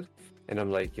you good?" And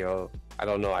I'm like, "Yo, I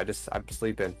don't know. I'm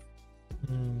sleeping.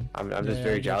 I'm just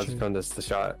very jealous from the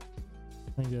shot."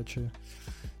 I get you.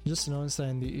 Just noticed that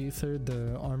in the ether,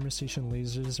 the armor station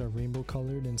lasers are rainbow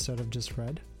colored instead of just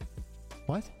red.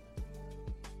 What?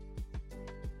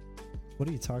 What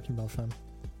are you talking about, fam?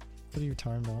 What are you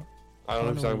talking about? I don't know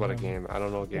if he's talking about a game. I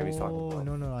don't know what game he's talking about.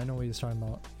 No, I know what he's talking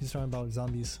about. He's talking about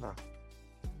zombies.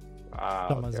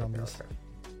 Okay, zombies. Okay.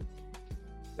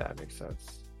 That makes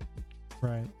sense.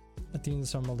 Right. I think it's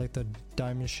something like the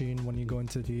die machine when you go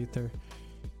into the ether.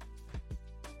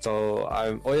 So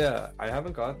I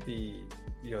haven't got the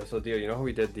so Dio, you know how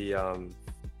we did the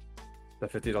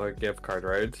 $50 gift card,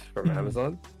 right? From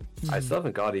Amazon? I still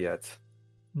haven't got it yet.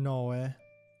 No way.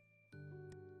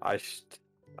 I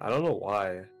don't know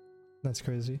why. That's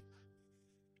crazy.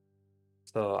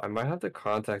 So I might have to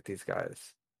contact these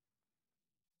guys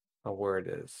on where it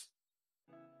is.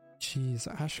 Jeez,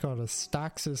 Ash got a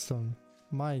stack system.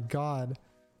 My god.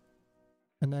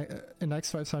 An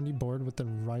X570 board with the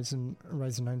Ryzen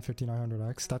 9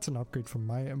 5900X. That's an upgrade from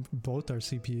both our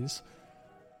CPUs.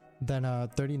 Then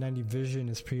 3090 Vision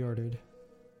is pre-ordered.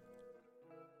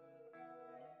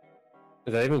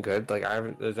 Is that even good? Like I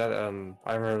haven't heard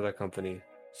of that company.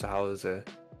 So how is it?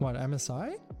 What,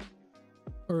 MSI?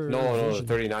 Or no, the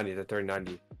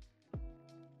 3090.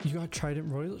 You got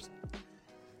Trident Royals?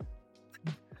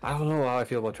 I don't know how I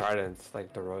feel about Tridents,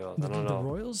 like the Royals. I don't know. The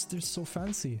Royals, they're so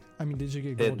fancy. I mean, did you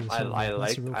get gold or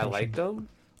silver? I like them.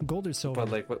 Gold or silver? But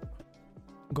like what?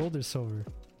 Gold or silver?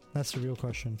 That's the real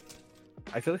question.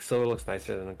 I feel like silver looks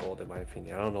nicer than a gold in my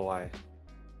opinion. I don't know why.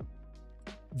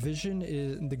 Vision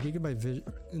is the Gigabyte.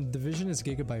 The Vision is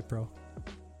Gigabyte, bro.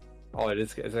 Oh, it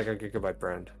is. It's like a Gigabyte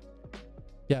brand.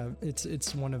 Yeah,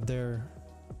 it's one of their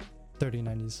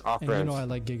 3090s. Off-brand. And you know I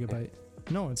like Gigabyte.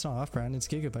 No, it's not off-brand. It's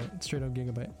Gigabyte. It's straight up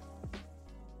Gigabyte.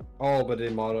 Oh, but they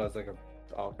model as like a.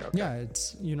 Oh, okay. Yeah,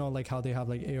 it's like how they have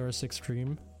like AOS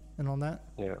Extreme and all that.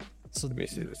 Yeah. So let me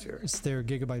see this here. It's their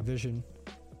Gigabyte Vision.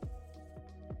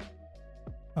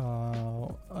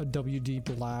 A WD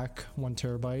Black 1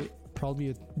 terabyte, probably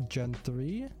a Gen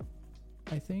 3,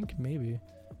 I think, maybe.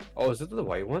 Oh, is it the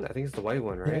white one? I think it's the white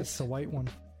one, right? Yeah, it's the white one.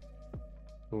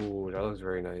 Ooh, that looks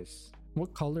very nice.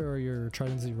 What color are your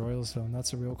Trident Z Royals though?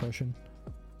 That's a real question.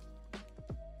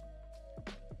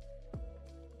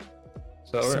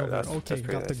 Silver. Okay,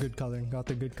 got the good color. Got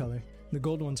the good color. The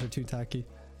gold ones are too tacky.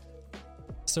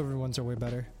 Silver ones are way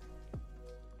better.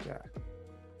 Yeah.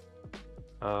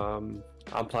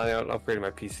 I'm planning on upgrading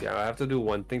my PC. I have to do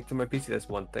one thing to my PC. That's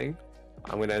one thing.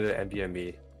 I'm gonna enter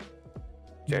NVMe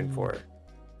Gen 4.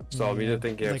 So I'm either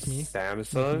thinking of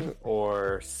Samsung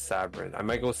or Sabrent. I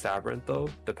might go Sabrent though,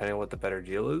 depending on what the better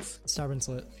deal is. Sabrent's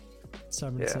lit.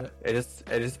 Lit. It just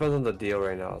depends on the deal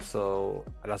right now. So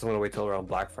that's why I'm gonna wait till around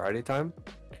Black Friday time.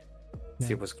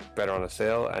 See what's better on a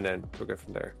sale, and then we'll go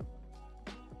from there.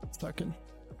 Second.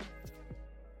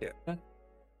 Yeah.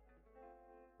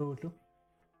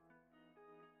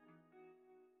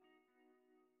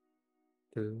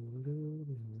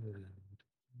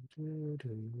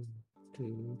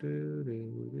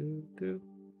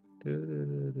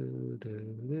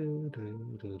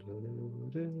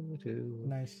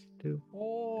 Nice.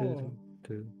 Oh.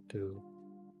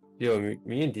 Yo,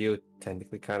 me and Dio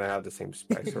technically kind of have the same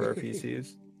specs for our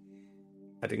PCs.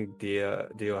 I think Dio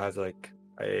has like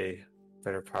a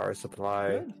better power supply.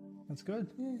 Good. That's good.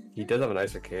 He does have a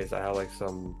nicer case. I have like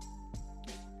some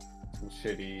some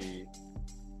shitty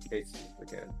cases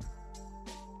again.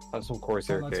 That's some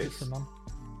Corsair case.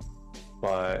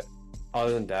 But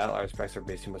other than that, our specs are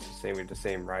basically much the same. We have the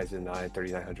same Ryzen 9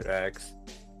 3900X.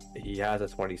 He has a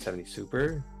 2070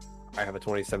 Super. I have a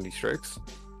 2070 Strix.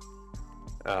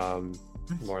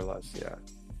 More or less, yeah.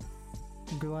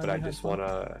 But I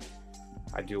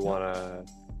do wanna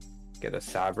get a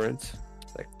Sabrent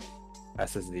like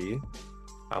SSD.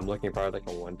 I'm looking probably like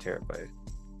a 1 terabyte.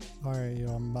 Alright, yo,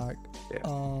 I'm back. Yeah.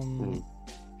 Oh,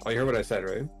 you heard what I said,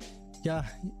 right? Yeah,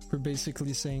 we're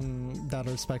basically saying that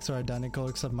our specs are identical,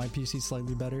 except my PC is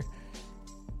slightly better.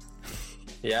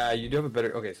 Yeah, you do have a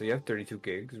better. Okay, so you have 32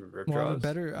 gigs. Well, I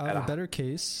have a better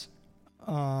case.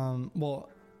 Well,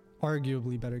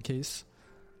 arguably better case.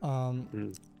 I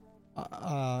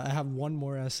have one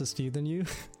more SSD than you.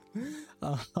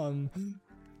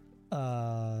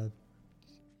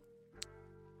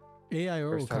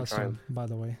 AIO custom, by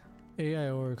the way.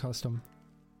 AIO custom.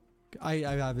 I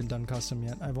haven't done custom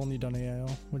yet. I've only done AIO,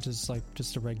 which is like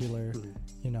just a regular,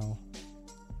 you know,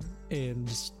 and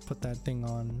just put that thing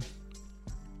on.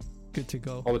 Good to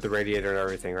go. Oh, with the radiator and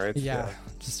everything, right? Yeah,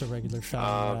 just a regular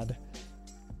fan rad.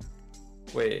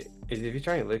 Wait, if you're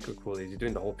trying liquid cooling, is he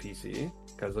doing the whole PC?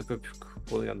 Because liquid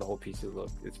cooling on the whole PC it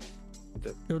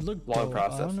would look long dope.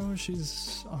 process. I don't know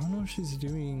if she's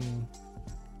doing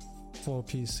full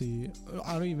PC.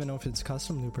 I don't even know if it's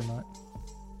custom loop or not.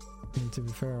 To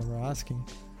be fair, we're asking.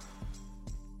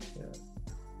 Yeah.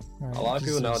 Right, a lot of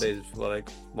people nowadays, like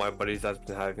my buddies that's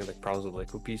been having like problems with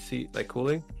liquid PC like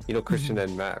cooling. You know, Christian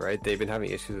and Matt, right? They've been having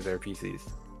issues with their PCs.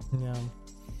 Yeah.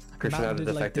 Christian had a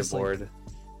defective board.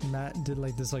 Matt did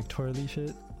like this like twirly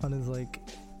shit on his loop.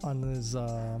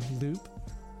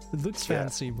 It looks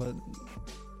fancy, but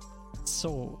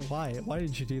so why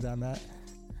did you do that, Matt?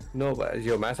 No, but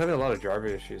Matt's having a lot of driver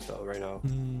issues though right now.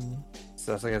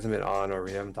 So that's like hasn't been on, or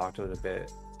we haven't talked to him in a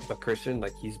bit. But Christian,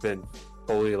 like he's been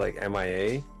fully like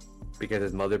MIA because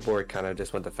his motherboard kind of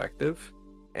just went defective,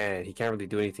 and he can't really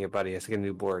do anything about it. He has to get a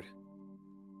new board.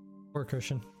 Poor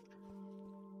Christian.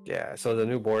 Yeah, so the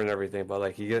new board and everything, but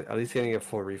like at least getting a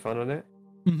full refund on it.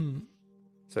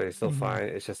 So he's still fine.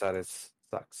 It's just that it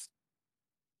sucks.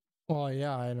 Well,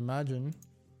 yeah, I'd imagine.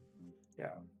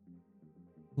 Yeah.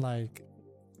 Like,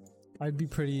 I'd be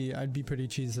pretty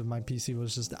cheesed if my PC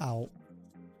was just out,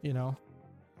 you know?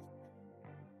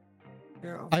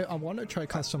 Yeah. I want to try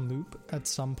custom loop at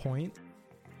some point.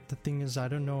 The thing is, I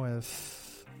don't know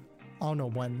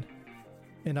when,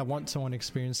 and I want someone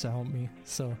experienced to help me.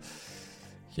 So,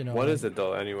 you know. What is it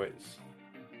though, anyways?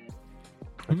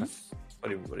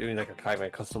 Like what do you mean, like a kind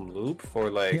of custom loop for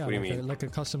like? Yeah, what do you mean? Like a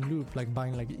custom loop, like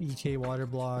buying like EK water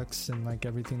blocks and like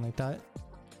everything like that.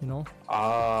 You know?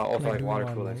 Or like for like water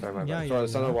cooling. Sorry, my bad.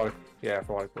 Water. Yeah,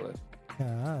 for water cooling.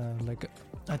 Yeah, like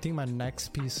I think my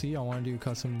next PC I want to do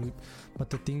custom loop, but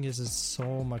the thing is, it's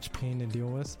so much pain to deal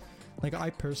with. Like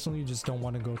I personally just don't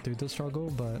want to go through the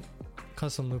struggle, but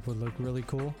custom loop would look really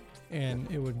cool,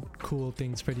 and it would cool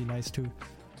things pretty nice too.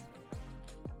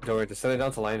 Don't worry, to send it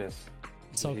down to Linus.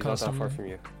 So He's custom, not that far from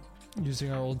you.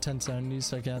 Using our old 1070s,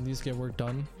 so I can at least get work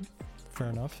done. Fair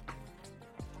enough.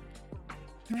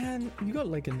 Man, you got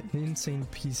like an insane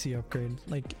PC upgrade.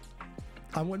 Like,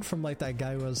 I went from like that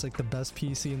guy who was like the best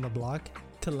PC in the block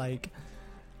to like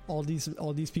all these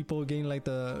people getting like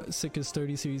the sickest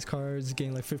 30 series cards,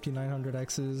 getting like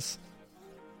 5900Xs,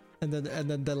 and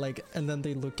then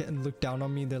they look down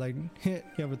on me. They're like, you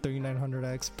have a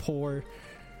 3900X, poor.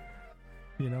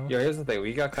 You know? Yeah, here's the thing.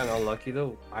 We got kind of unlucky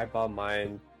though. I bought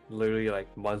mine literally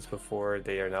like months before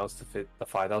they announced the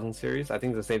 5000 series. I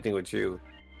think the same thing with you.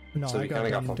 No, so I got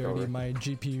done dirty. My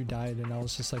GPU died, and I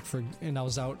was just like, and I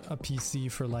was out a PC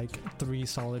for like 3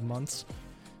 solid months.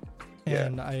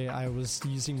 And I was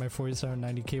using my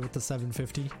 4790K with the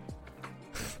 750.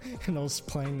 And I was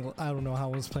playing. I don't know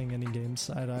how I was playing any games.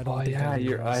 I don't think I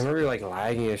remember like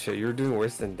lagging and shit. You were doing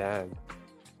worse than Dan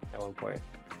at one point.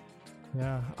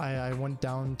 Yeah, I went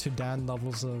down to Dan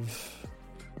levels of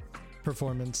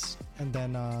performance, and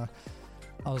then I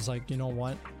was like, you know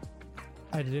what?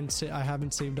 I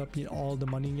haven't saved up all the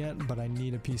money yet, but I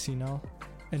need a PC now,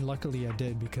 and luckily I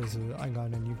did because I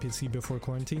got a new PC before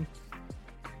quarantine,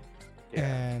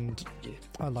 and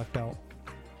I lucked out.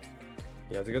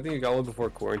 Yeah, it's a good thing you got one before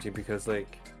quarantine because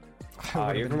like,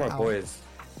 even from our boys,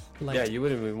 like, yeah, you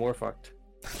would have been more fucked.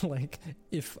 Like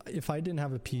if I didn't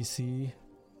have a PC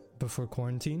before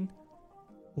quarantine,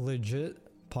 legit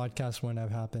podcast wouldn't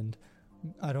have happened.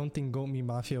 I don't think Goat Me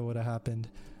Mafia would have happened.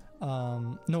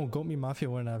 No, Goat Me Mafia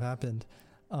wouldn't have happened.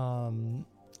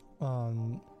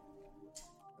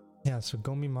 Yeah, so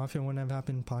Goat Me Mafia wouldn't have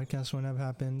happened. Podcast wouldn't have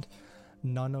happened.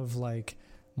 None of like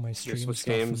My stream stuff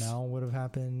games now would have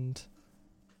happened.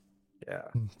 Yeah.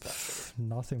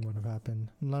 Nothing would have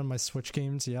happened. None of my Switch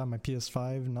games, yeah, my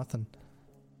PS5, nothing.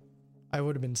 I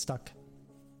would have been stuck.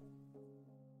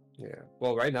 Yeah.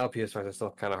 Well, right now PS5 is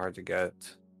still kind of hard to get.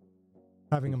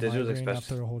 Having a migraine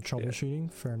after the whole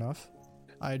troubleshooting, fair enough.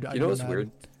 You know what's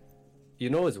weird? You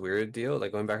know what's weird, deal?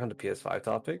 Like going back on the PS5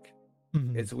 topic,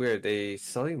 it's weird. They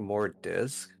selling more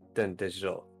disc than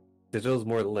digital. Digital is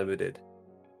more limited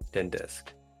than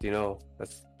disc. Do you know?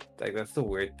 That's the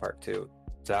weird part too.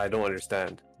 So I don't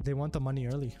understand. They want the money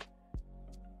early.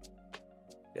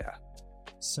 Yeah.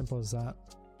 Simple as that.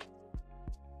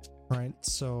 Right.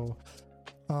 So,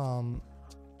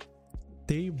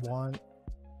 they want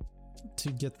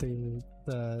to get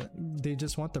they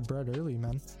just want the bread early,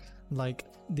 man. Like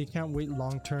they can't wait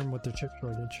long term with the chip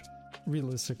shortage,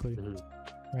 realistically,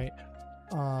 right?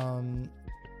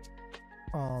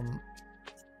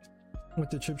 With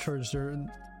the chip shortage,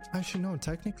 actually no.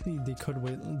 Technically, they could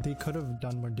wait. They could have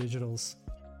done more digitals.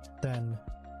 Then,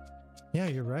 yeah,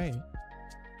 you're right.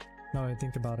 Now I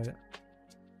think about it.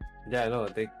 Yeah, no,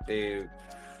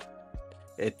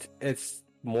 it's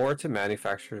more to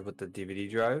manufacture with the DVD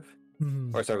drive,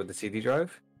 or sorry, with the CD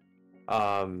drive.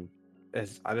 I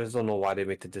just don't know why they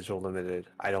make the digital limited.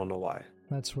 I don't know why.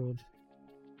 That's weird.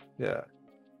 Yeah.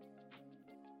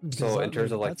 Because so in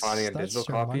terms of like finding a digital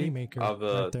copy of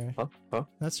the,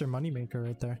 that's their moneymaker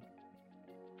right there.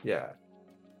 Yeah.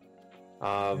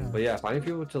 But yeah, finding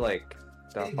people to like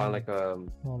find like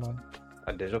hold on,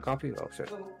 a digital copy. Oh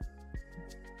shit.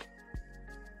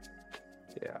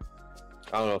 Yeah.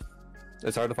 I don't know.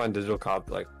 It's hard to find digital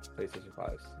copy like PlayStation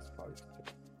 5s. It's probably...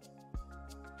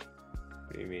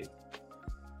 What do you mean?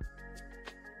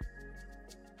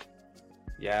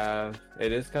 Yeah,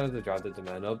 it is kind of to drive the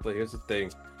demand up, but here's the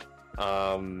thing.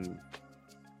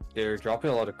 They're dropping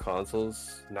a lot of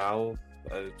consoles now,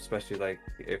 especially like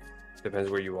if depends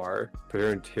where you are. But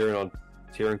here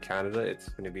in Canada, it's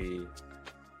going to be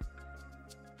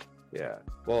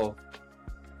Well,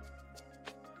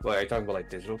 are you talking about like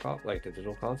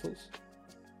digital consoles?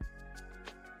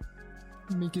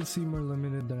 Make it seem more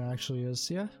limited than it actually is.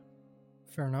 Yeah,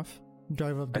 fair enough.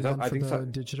 Drive up demand for the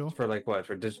digital. For like what?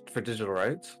 For digital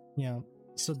rights? Yeah.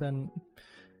 So then,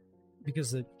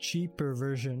 because the cheaper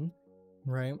version,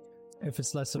 right? If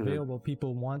it's less available,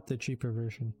 people want the cheaper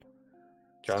version.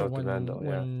 So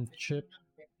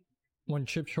when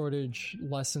chip shortage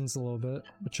lessens a little bit,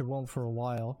 which it won't for a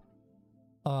while,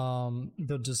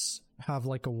 they'll just have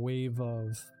like a wave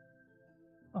of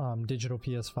digital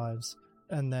PS5s,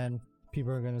 and then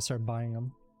people are gonna start buying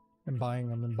them and buying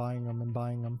them and buying them and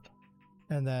buying them.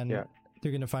 And then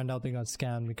they're gonna find out they got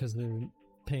scammed because they're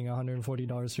paying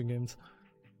 $140 for games.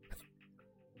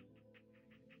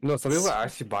 No, some people are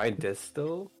actually buying discs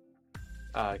though,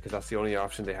 because that's the only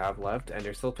option they have left, and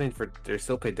they're still pay for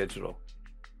digital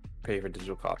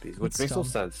copies, which makes no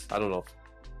sense. I don't know.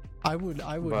 I would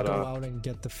go out and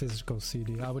get the physical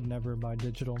CD. I would never buy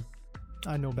digital.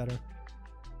 I know better.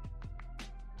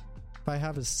 If I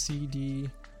have a CD,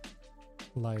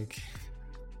 like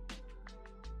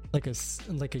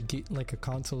a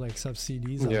console that accepts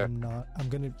CDs, I'm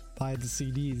gonna buy the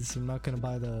CDs. I'm not gonna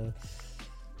buy the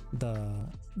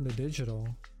digital.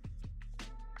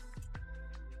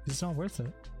 It's not worth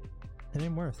it. It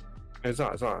ain't worth. It's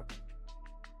not. Sorry,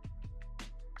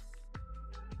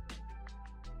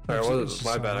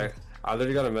 my bad. I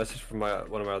literally got a message from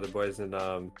one of my other boys in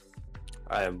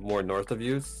I am more north of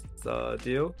you,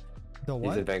 Dio. The what?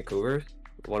 He's in Vancouver.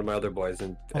 One of my other boys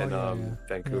in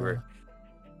Vancouver. Yeah.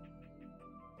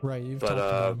 Right, you've talked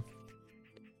about him.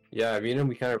 Yeah, me and him,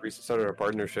 we kind of recently started a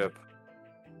partnership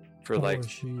for for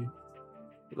shoe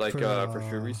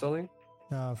reselling.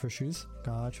 For shoes?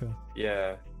 Gotcha.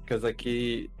 Yeah, because like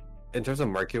in terms of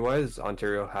market wise,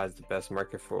 Ontario has the best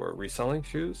market for reselling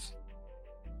shoes.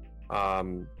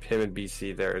 Him in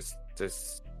BC, there's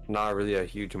not really a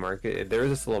huge market. There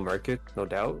is a slow market, no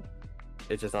doubt.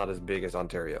 It's just not as big as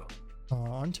Ontario.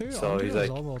 Ontario. So Ontario's he's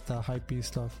like all about that hypey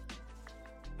stuff.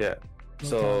 Yeah. Okay.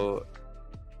 So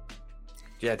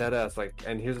yeah, that's like,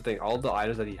 and here's the thing: all the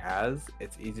items that he has,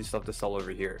 it's easy stuff to sell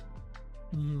over here.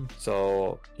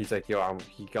 So he's like, he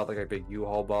got like a big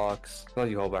U-Haul box, not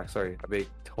U-Haul box, sorry, a big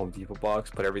Home Depot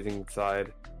box, put everything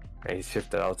inside, and he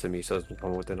shipped it out to me, so it's been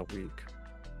coming within a week.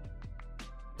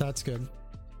 That's good.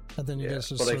 And then you guys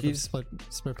just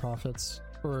split profits,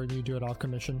 or you do it all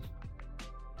commission.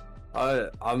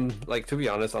 I'm like, to be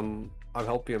honest, I'm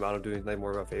helping him out. I'm doing like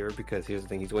more of a favor because here's the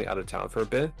thing: he's going out of town for a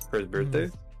bit for his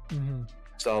birthday.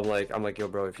 So I'm like, yo,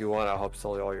 bro, if you want, I'll help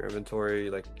sell you all your inventory.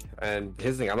 Like, and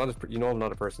his thing, I'm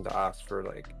not a person to ask for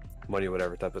like money, or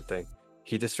whatever type of thing.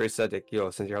 he just straight said like,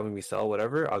 yo, since you're helping me sell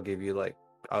whatever, I'll give you like,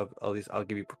 I'll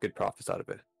give you good profits out of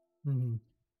it. Mm-hmm.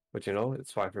 But you know,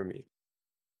 it's fine for me.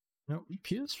 No,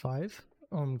 PS5.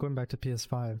 Going back to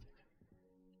PS5,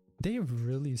 they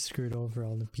really screwed over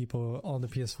all the people, all the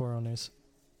PS4 owners.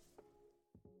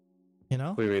 You know?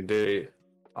 What do you mean,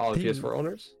 all the PS4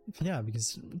 owners? Yeah,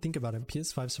 because think about it.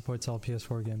 PS5 supports all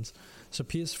PS4 games, so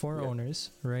PS4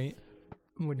 owners, right,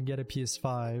 would get a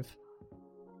PS5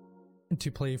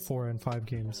 to play 4 and 5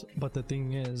 games. But the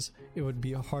thing is, it would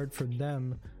be hard for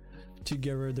them to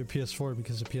get rid of their PS4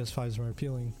 because the PS5s were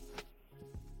appealing.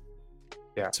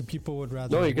 Yeah. So people would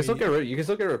rather. No, you can still get rid. You can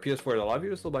still get rid of PS4. A lot of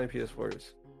people are still buying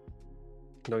PS4s.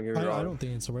 Don't get me wrong. I don't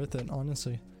think it's worth it,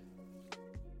 honestly.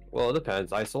 Well, it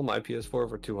depends. I sold my PS4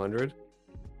 for $200.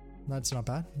 That's not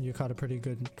bad. You got a pretty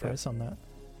good price on that.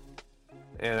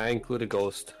 And I included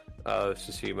Ghost of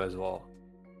Tsushima as well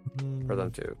for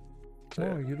them too. So,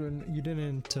 oh, you didn't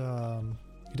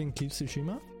keep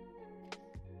Tsushima?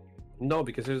 No,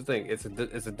 because here's the thing. It's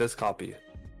a disc copy.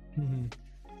 Mm-hmm.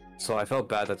 So I felt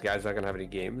bad that the guy's not gonna have any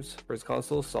games for his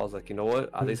console. So I was like, you know what?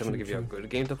 At least I'm gonna give you a good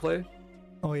game to play.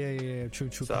 Oh yeah. True.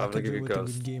 So I'm gonna give you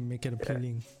Ghost. A good game, make it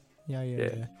appealing.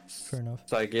 Yeah. Fair enough.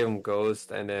 So I gave him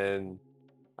Ghost, and then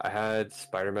I had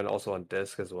Spider-Man also on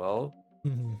disc as well.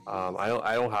 Mm-hmm.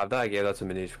 I don't have that. I gave that to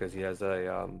Manish because he has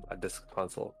a disc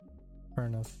console. Fair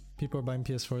enough. People are buying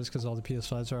PS4s because all the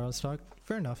PS5s are out of stock.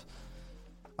 Fair enough.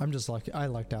 I'm just lucky. I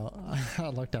lucked out. I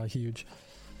lucked out huge.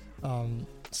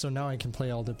 So now I can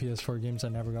play all the PS4 games I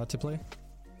never got to play.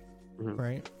 Mm-hmm.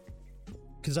 Right?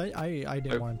 Because I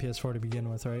didn't want a PS4 to begin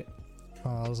with, right?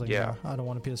 I was like, yeah, no, I don't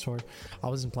want a PS4. I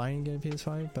wasn't planning to get a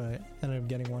PS5, but I ended up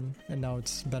getting one, and now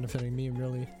it's benefiting me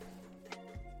really.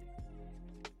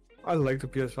 I like the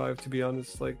PS5, to be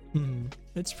honest. Like,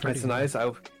 it's pretty. It's nice. I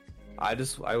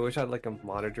wish I had like a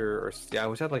monitor, I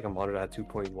wish I had like a monitor at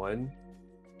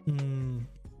 2.1.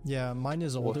 Yeah, mine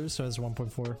is older, so it's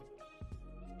 1.4.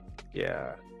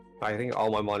 Yeah, I think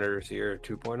all my monitors here are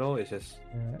 2.0. It's just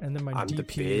and then my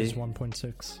DP is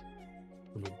 1.6.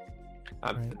 Right.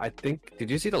 I think.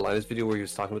 Did you see the Linus video where he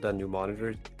was talking about that new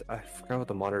monitor? I forgot what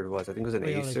the monitor was. I think it was an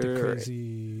Acer. Like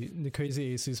the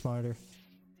crazy Asus monitor.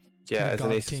 Yeah, it's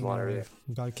an Asus monitor.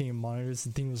 God King monitors.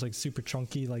 The thing was like super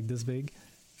chunky, like this big.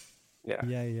 Yeah.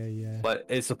 Yeah. But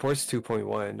it supports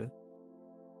 2.1.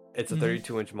 It's a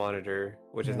 32-inch monitor,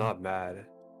 which is not bad.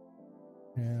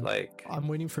 Yeah. Like, I'm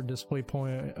waiting for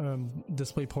DisplayPort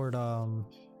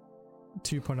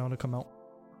 2.0 to come out.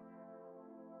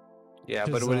 Yeah,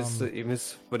 but would it even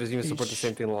support the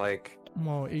same thing like?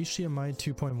 Well, HDMI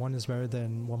 2.1 is better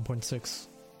than 1.6.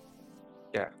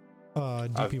 Yeah.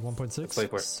 DP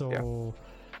 1.6. So,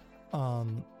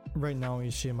 right now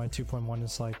HDMI 2.1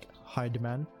 is like high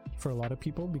demand for a lot of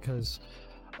people because,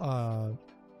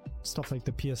 stuff like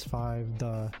the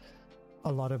PS5,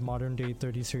 a lot of modern day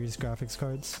 30 series graphics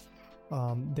cards,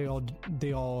 they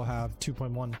all have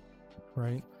 2.1,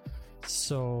 right?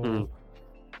 So.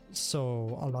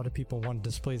 So a lot of people want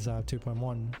displays that have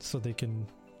 2.1 so they can,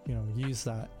 use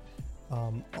that.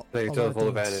 They can take full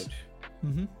advantage.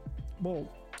 Well,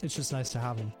 it's just nice to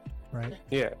have them, right?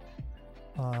 Yeah.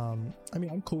 I mean,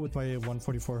 I'm cool with my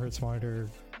 144 hertz monitor,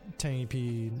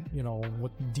 1080p,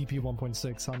 with DP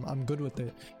 1.6. I'm good with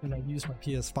it, and I use my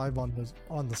PS5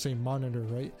 on the same monitor,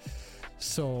 right?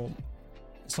 So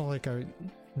it's not like I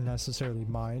necessarily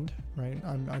mind, right?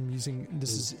 I'm using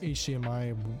this is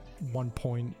HDMI 1.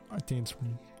 I think it's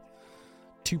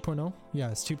 2.0.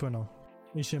 Yeah, it's 2.0.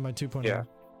 HDMI 2.0. Yeah.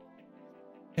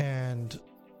 And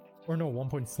or no,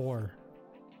 1.4. I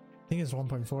think it's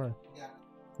 1.4. Yeah.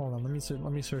 Hold on, let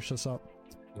me search this up.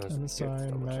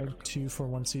 MSI Mag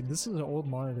 241C. This is an old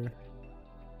monitor.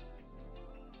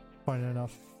 Fine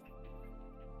enough.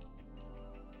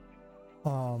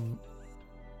 When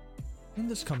did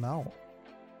this come out?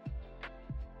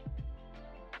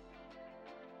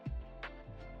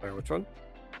 Wait, which one?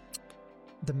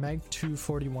 The Mag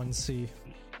 241C.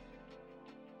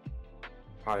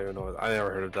 I don't even know. I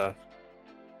never heard of that.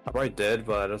 I probably did,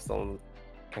 but I just don't.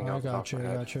 I got you.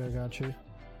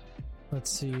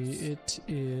 Let's see. It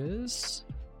is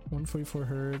 144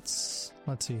 hertz.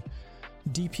 Let's see.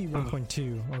 DP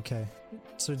 1.2. Okay,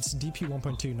 so it's DP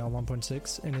 1.2, not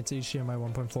 1.6, and it's HDMI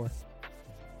 1.4.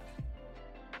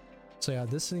 So yeah,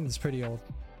 this thing is pretty old.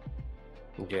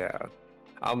 Yeah.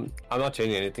 I'm not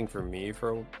changing anything for me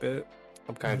for a bit.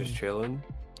 I'm kind of just chilling.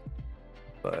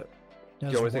 But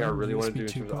the only thing I really want to do in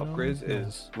terms of upgrades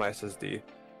is my SSD.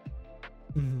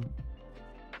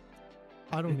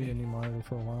 I don't need any monitor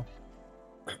for a while.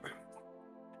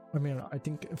 I mean, I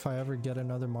think if I ever get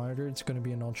another monitor, it's going to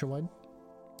be an ultra wide.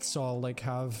 So I'll like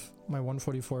have my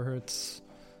 144 hertz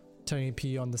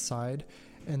 1080p on the side,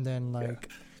 and then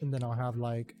and then I'll have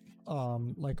like a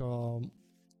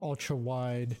ultra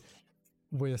wide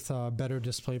with better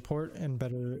display port and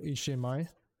better HDMI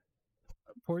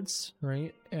ports,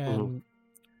 right? And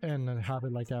and then have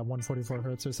it like at 144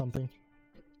 hertz or something.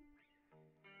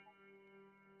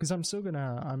 Because I'm still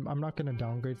gonna, I'm not gonna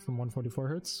downgrade from 144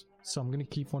 hertz, so I'm gonna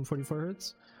keep 144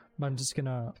 hertz, but I'm just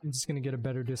gonna get a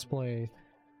better display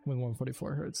with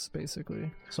 144 hertz basically.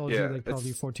 So I'll do like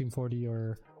probably 1440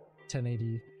 or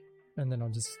 1080, and then I'll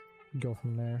just go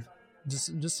from there.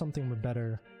 Just something with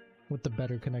the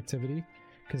better connectivity,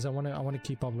 because I wanna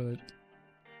keep up with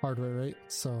hardware, right?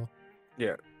 So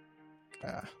yeah.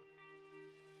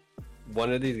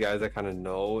 One of these guys I kind of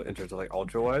know in terms of like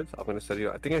ultra wides, I'm gonna send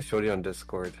you. I think I showed you on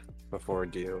Discord before,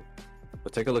 Dio.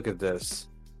 But take a look at this.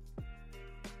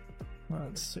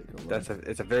 Let's take a look.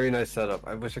 It's a very nice setup.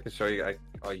 I wish I could show you.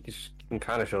 You can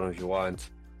kind of show them if you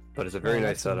want, but it's a very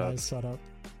nice setup. Nice setup.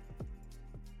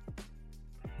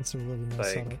 It's a really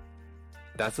nice setup.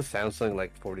 That's a Samsung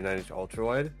like 49-inch ultra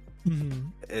wide. Mm-hmm.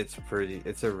 It's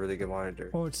a really good monitor.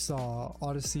 Oh, it's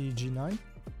Odyssey G9.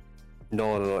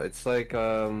 No. It's like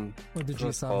or the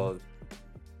G7.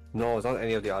 No, it's not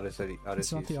any of the Odyssey.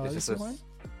 It's not the Odyssey one?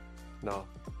 No.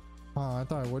 Oh, I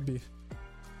thought it would be.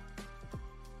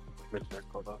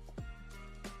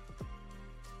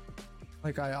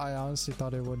 Like I honestly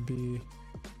thought it would be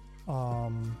I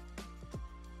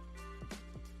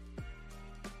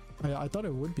thought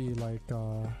it would be like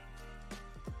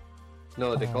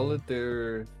no, they call it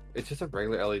it's just a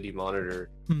regular LED monitor.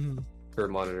 Mm-hmm. For a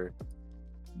monitor.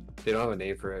 They don't have a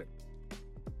name for it.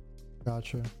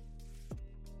 Gotcha.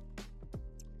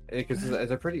 Because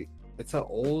it's an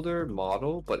older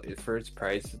model, but for its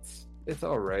price, it's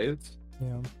alright.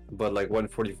 Yeah. But like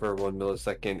 144 1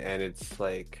 millisecond, and it's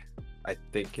like, I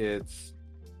think it's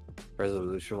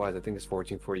resolution wise, I think it's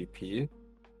 1440p.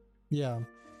 Yeah.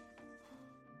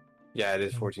 Yeah, it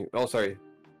is 14. Oh, sorry,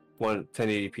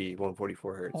 1080p,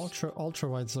 144 hertz. Ultra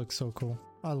wides look so cool.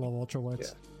 I love ultra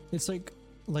wides. Yeah. It's like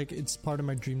it's part of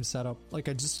my dream setup. Like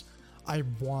I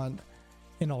want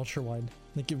an ultra wide.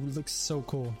 Like it looks so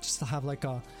cool. Just to have like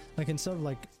instead of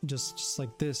like just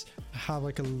like this, have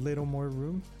like a little more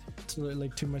room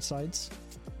to my sides,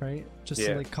 right? Just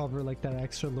to like cover like that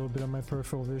extra little bit of my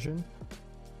peripheral vision.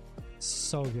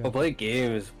 So good. But playing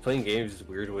games is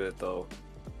weird with it though,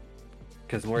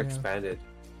 because more expanded.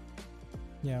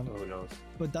 Yeah. Oh, who knows?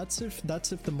 But that's if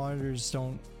the monitors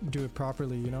don't do it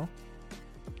properly, you know?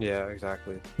 Yeah,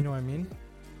 exactly. You know what I mean?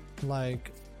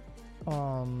 Like, it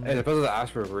depends on the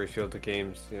aspect ratio of the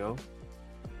games, you know,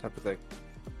 type of thing.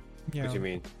 Yeah. What do you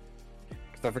mean?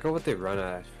 Because I forgot what they run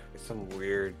at. It's some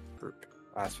weird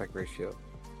aspect ratio.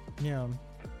 Yeah.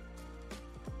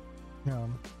 Yeah.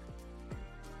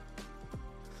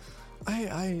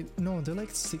 I no, they're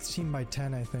like 16 by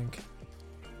 10, I think,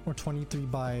 or 23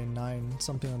 by 9,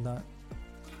 something like that.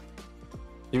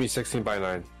 You mean 16 by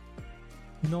 9?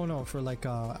 No, for like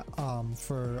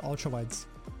for ultra wides.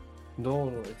 No,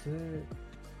 is it?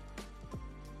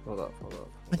 Hold up.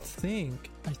 I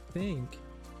think.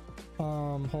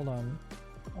 Hold on.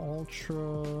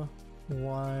 Ultra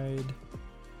wide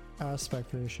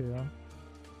aspect ratio.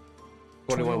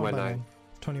 21 by 9.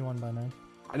 21 by 9.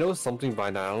 I know it was something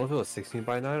by 9. I don't know if it was 16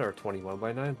 by 9 or 21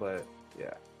 by 9, but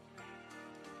yeah.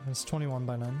 It's 21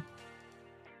 by 9.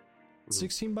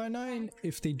 16 by 9,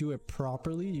 if they do it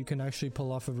properly, you can actually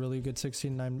pull off a really good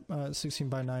 16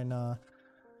 by 9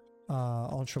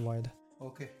 ultra wide.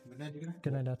 Okay. Good night.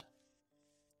 Good night, Dad.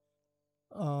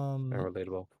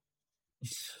 Relatable.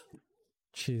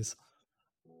 Jeez.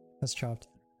 That's chopped.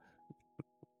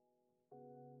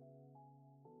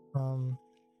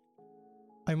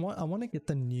 I want to get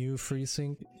the new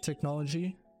FreeSync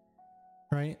technology,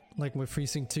 right? Like with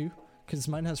FreeSync 2, because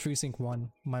mine has FreeSync 1,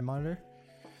 my monitor.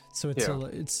 So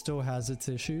it still has its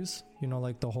issues, you know,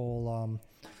 like the whole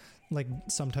like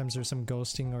sometimes there's some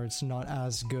ghosting, or it's not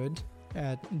as good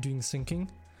at doing syncing.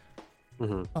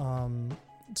 Mm-hmm.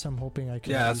 So I'm hoping I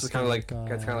can. Yeah, that's kind of like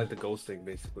it's kind of like the ghosting,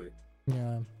 basically.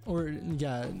 Yeah, or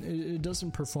it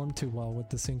doesn't perform too well with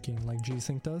the syncing like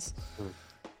G-Sync does.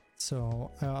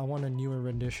 So I want a newer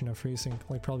rendition of FreeSync,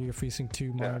 like probably a FreeSync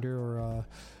 2 monitor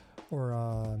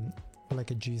or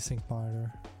like a G-Sync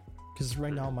monitor. Because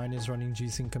right now mine is running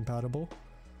G-Sync compatible.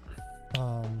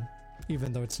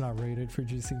 Even though it's not rated for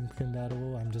G-Sync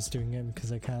compatible, I'm just doing it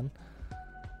because I can.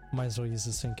 Might as well use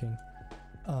the syncing.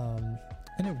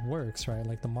 And it works, right?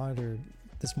 Like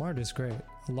this monitor is great.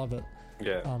 I love it.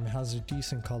 Yeah. It has a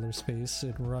decent color space.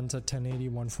 It runs at 1080,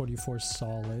 144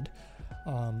 solid.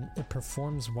 It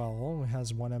performs well. It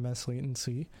has 1 ms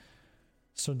latency.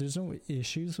 So there's no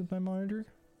issues with my monitor.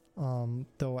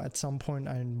 Though at some point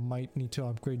I might need to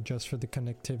upgrade just for the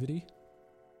connectivity.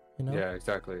 You know? Yeah,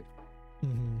 exactly.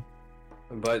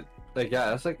 But like, yeah,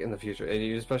 that's like in the future, and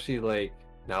you especially like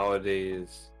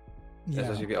nowadays. Yeah.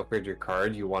 Especially if you upgrade your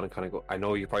card, you want to kind of go. I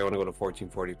know you probably want to go to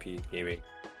 1440p gaming.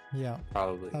 Yeah.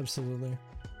 Probably. Absolutely.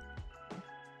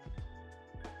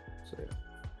 So yeah.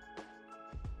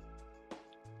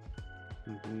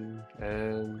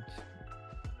 And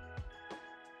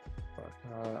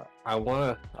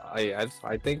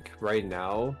I think right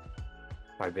now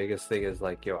my biggest thing is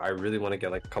like, I really want to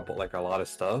get like a lot of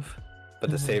stuff,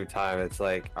 but at the same time it's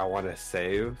like I want to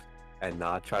save and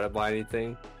not try to buy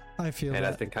anything. I feel and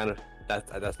that's been kind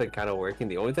of working.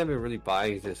 The only time I'm really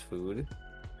buying is just food,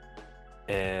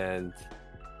 and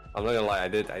I'm not gonna lie, I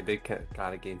did kind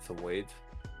of gain some weight.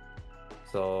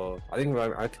 So I think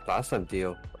last time,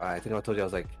 Dio, I think I told you I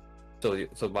was like,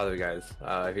 so by the way, guys,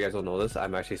 if you guys don't know this,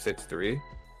 I'm actually 6'3",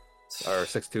 or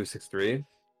 6'2", 6'3".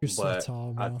 You're so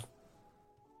tall, bro.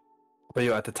 But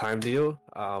at the time, Dio,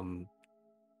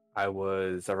 I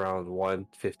was around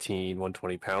 115,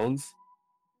 120 pounds.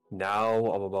 Now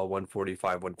I'm about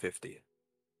 145, 150.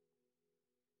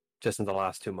 Just in the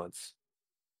last 2 months.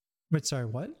 Wait, sorry,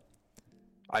 what?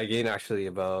 I gained actually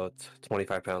about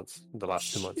 25 pounds in the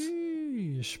last 2 months.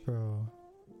 Sheesh, bro.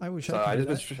 I wish I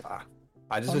just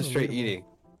been straight eating.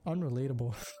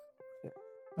 Unrelatable.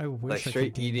 I wish like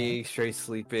straight eating, straight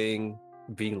sleeping,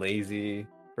 being lazy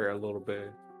for a little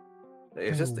bit.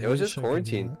 It was just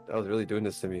quarantine that was really doing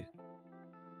this to me.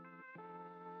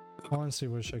 Honestly,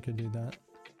 wish I could do that.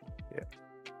 Yeah.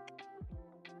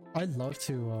 I'd love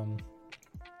to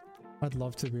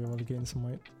be able to gain some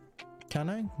weight. Can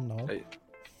I? No.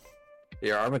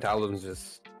 Yeah, our metabolism's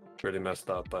just really messed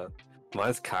up, but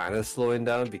mine's kind of slowing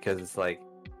down because it's like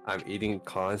I'm eating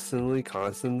constantly.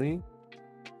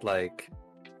 Like,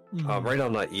 right now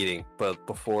I'm not eating, but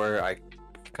before I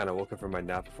kind of woke up from my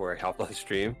nap before I hopped on the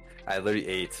stream, I literally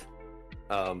ate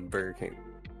Burger King.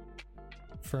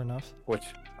 Fair enough. Which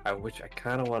I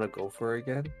kind of want to go for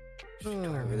again. I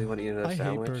really want to eat another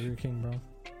sandwich. I hate Burger King, bro.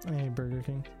 I hate Burger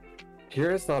King.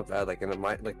 Here it's not bad. Like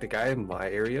the guy in my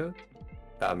area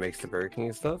that makes the Burger King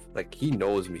and stuff, like he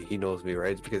knows me,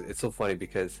 right? It's because it's so funny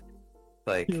because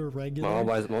like you're a regular. My mom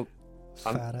buys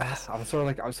I'm sort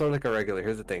of like a regular.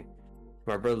 Here's the thing.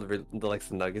 My brother really likes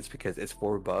the nuggets because it's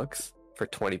 $4 for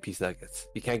 20-piece nuggets.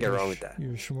 You can't get wrong with that.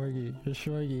 You're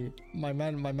schmorgy. My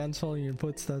man's following your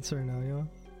footsteps right now, yo.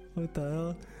 What the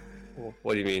hell?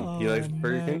 What do you mean? He likes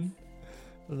Burger King?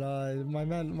 Nah, my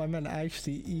man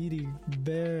actually eating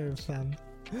bare, fam.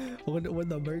 When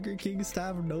the Burger King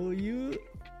staff know you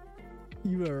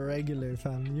a regular,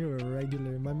 fam. You're a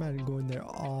regular. My man going there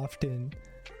often.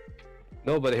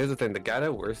 No, but here's the thing. The guy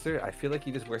that works there, I feel like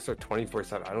he just works there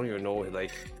 24/7. I don't even know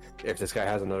like if this guy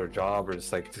has another job or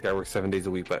just like this guy works 7 days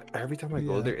a week. But every time I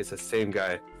go there, it's the same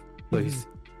guy. So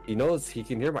he knows, he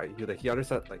can hear he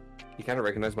understands, like he kind of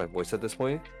recognized my voice at this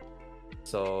point.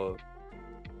 So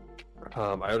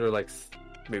I order like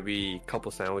maybe a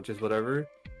couple sandwiches, whatever.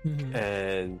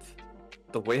 And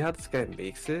the way how this guy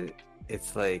makes it,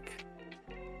 it's like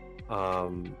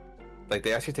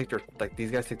they actually these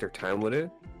guys take their time with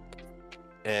it.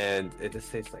 And it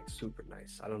just tastes like super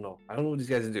nice. I don't know what these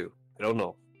guys do. I don't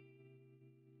know.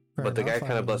 But the guy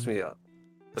kind of blessed me up.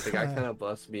 I think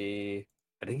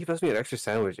he blessed me an extra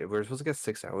sandwich. If we were supposed to get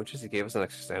 6 sandwiches, he gave us an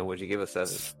extra sandwich. He gave us 7.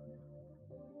 So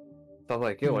I'm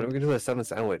like, yo, when are we gonna do a 7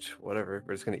 sandwich? Whatever.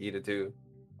 We're just gonna eat it too.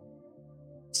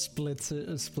 Splits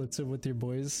it with your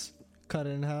boys. Cut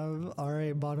it in half.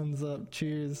 Alright, bottoms up.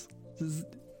 Cheers.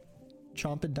 Just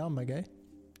chomp it down, my guy.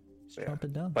 Chomp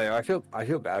it down. But I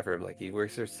feel bad for him. Like he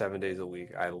works there 7 days a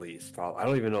week at least. I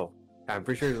don't even know. I'm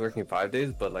pretty sure he's working 5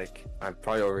 days, but like I'm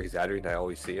probably over exaggerating. I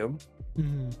always see him.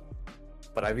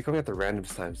 But I be coming at the random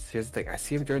times. Here's the thing: I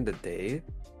see him during the day,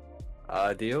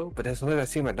 Dio. But then sometimes I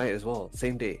see him at night as well.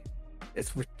 Same day.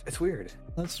 It's weird.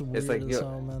 That's weird. It's like, as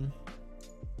hell, man.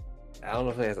 I don't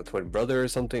know if he has a twin brother or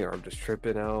something, or I'm just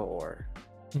tripping out, or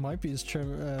it might be his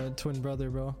twin brother,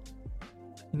 bro.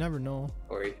 You never know.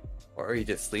 Or he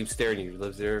just sleeps there and he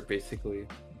lives there, basically.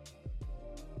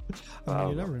 I mean,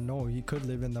 you never know. He could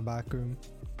live in the back room.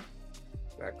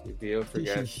 Exactly. Dio,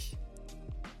 forget.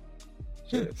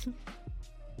 Shit.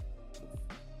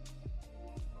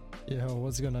 Yo,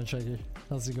 what's going on, Shaggy?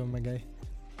 How's it going, my guy?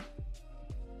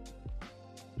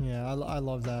 Yeah, I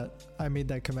love that. I made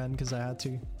that command because I had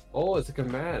to. Oh, it's a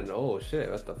command. Oh,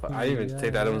 shit. What the fuck? I didn't even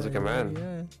take that it was a command.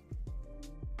 Yeah.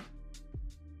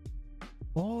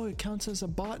 Oh, it counts as a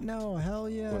bot now. Hell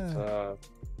yeah. What's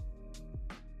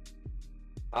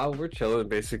up? We're chilling.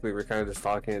 Basically, we're kind of just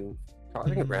talking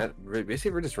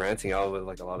Basically, we're just ranting out with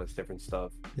like a lot of different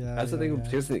stuff. Yeah, That's the thing.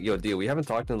 Seriously, yo, D, we haven't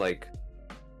talked in like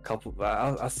a couple.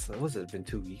 What was it? Been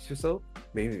 2 weeks or so?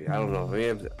 Maybe I don't know.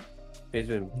 Maybe it's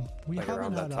been we like haven't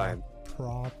around had that time. a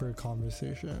proper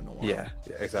conversation in a while. Yeah,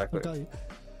 exactly. Okay.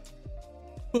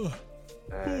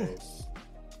 Nice.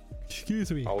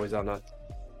 Excuse me. Always on that.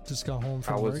 Just got home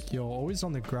from work. Yo, always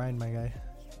on the grind, my guy.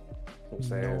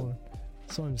 No,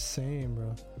 that's what I'm saying,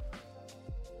 bro.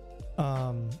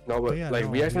 No, but yeah, like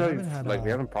no, we actually we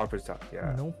haven't proper talk.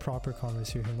 Yeah. No proper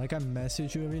conversation. Like I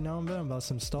message you every now and then about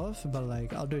some stuff, but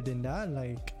like other than that,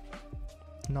 like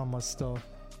not much stuff.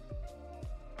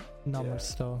 Not much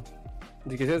stuff.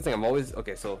 Because here's the thing, I'm always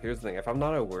okay. So here's the thing: if I'm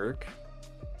not at work,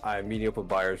 I'm meeting up with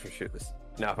buyers for shoes.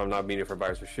 Now, if I'm not meeting for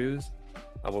buyers for shoes,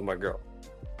 I'm with my girl,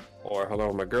 or if I'm not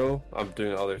with my girl, I'm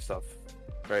doing other stuff,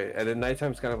 right? And then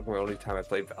nighttime is kind of like my only time I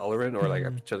play Valorant, or like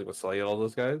I'm chilling with Sully and all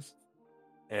those guys.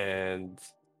 And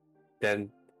then,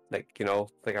 like, you know,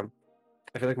 like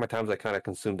I feel like my time's like kind of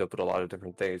consumed up with a lot of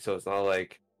different things. So it's not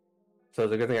like, so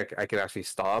it's a good thing I can actually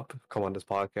stop, come on this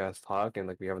podcast, talk, and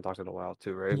like we haven't talked in a while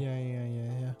too, right?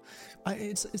 Yeah.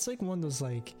 It's like one of those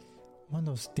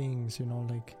things, you know,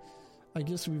 like I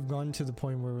guess we've gotten to the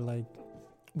point where we're like,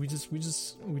 we just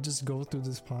go through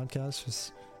this podcast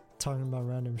just talking about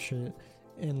random shit,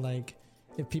 and like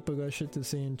if people got shit to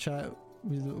say in chat,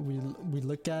 we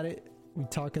look at it, we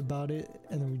talk about it,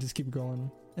 and then we just keep going.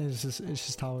 And it's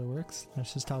just how it works.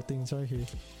 That's just how things are here.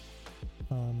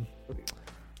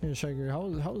 Yeah, Shiger,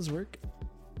 how was work?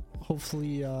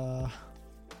 Hopefully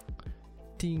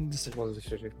things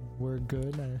were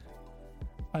good.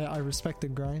 I respect the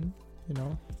grind, you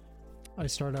know. I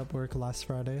started up work last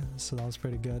Friday, so that was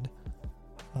pretty good.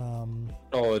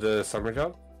 Oh, the summer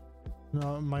job?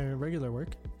 No, my regular work.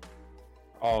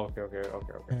 Oh, okay.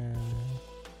 And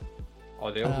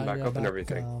oh, they opened back up and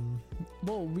everything.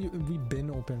 Well, we've been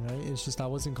open, right? It's just I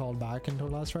wasn't called back until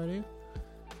last Friday.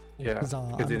 Yeah,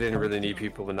 because they didn't really need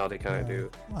people, but now they kind of do.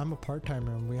 I'm a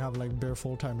part-timer, and we have like bare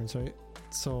full-timers, right?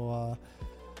 So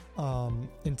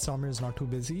in summer it's not too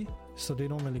busy, so they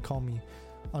don't really call me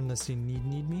unless they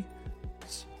need me.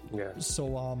 Yeah.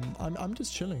 So I'm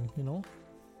just chilling, you know.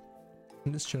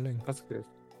 I'm just chilling. That's good.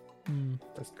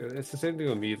 That's good. It's the same thing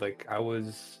with me. Like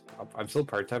I'm still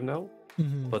part-time now,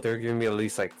 but they're giving me at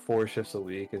least like 4 shifts a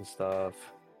week and stuff.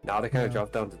 Now they kind of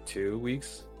dropped down to 2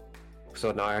 weeks,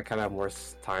 so now I kind of have more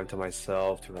time to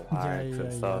myself to relax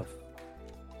and stuff.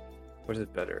 Which is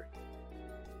better?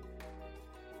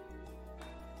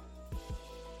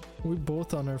 We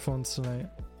both on our phones tonight.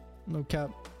 No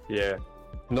cap. Yeah.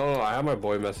 No, I have my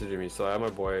boy messaging me. So I have my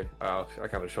boy. I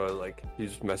kind of show it, like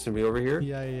he's just messaging me over here.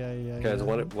 Yeah. Because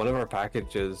one of our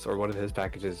packages, or one of his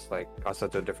packages, like got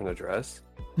sent to a different address,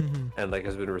 and like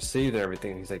has been received and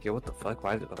everything. He's like, yo, what the fuck?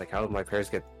 Why? Like, how did my parents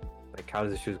get? Like, how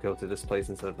does the shoes go to this place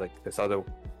instead of like this other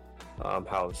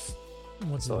house?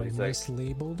 What's so it, like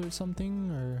mislabeled or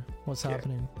something, or what's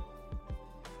happening?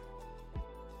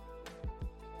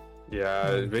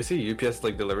 Yeah, basically UPS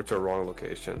like delivered to a wrong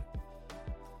location.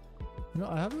 You know,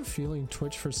 I have a feeling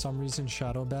Twitch for some reason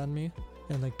shadow banned me,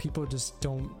 and like people just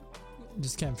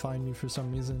can't find me for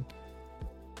some reason.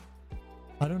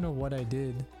 I don't know what I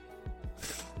did.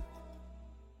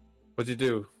 What'd you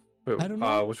do? Wait, I don't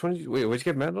know. Which one? What'd you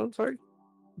get mad on? Sorry.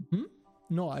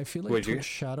 No, I feel like Twitch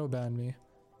shadow banned me.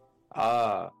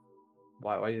 Why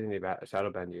do you think they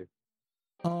shadow banned you?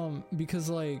 Because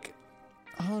like,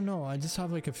 I don't know. I just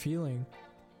have like a feeling.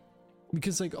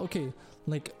 Because like, okay,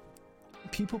 like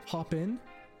people pop in,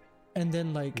 and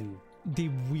then like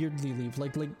they weirdly leave.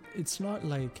 Like it's not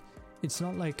like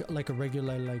a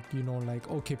regular, like, you know, like,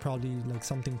 okay, probably like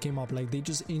something came up. Like they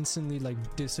just instantly like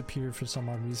disappear for some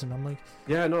odd reason. I'm like,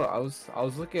 yeah, no, I was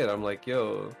looking at it, I'm like,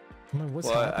 yo. I'm like, what's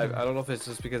happening? I don't know if it's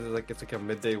just because it's like a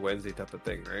midday Wednesday type of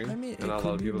thing, right? I mean, and not a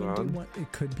lot of people around.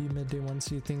 It could be midday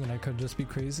Wednesday thing, and I could just be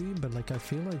crazy. But like, I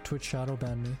feel like Twitch shadow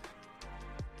banned me.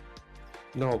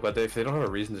 No, but if they don't have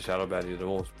a reason to shadow ban you, they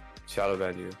won't shadow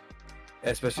ban you.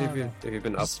 Especially if you've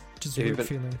been up. Just a weird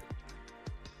feeling.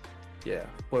 Yeah.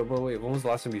 Wait, when was the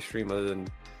last time you streamed other than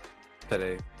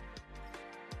today?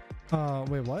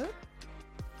 Wait, what?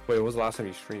 Wait, when was the last time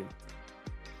you streamed?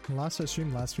 I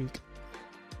streamed last week.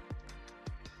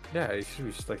 Yeah, you should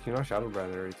be just like, you're not shadow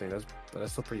banned or anything.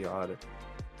 That's still pretty odd.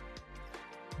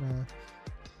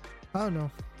 I don't know.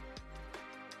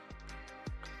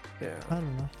 Yeah. I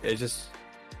don't know. It just,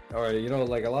 alright, you know,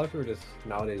 like a lot of people are just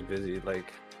nowadays busy.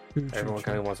 Like everyone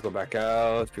kind of wants to go back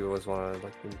out. People always want to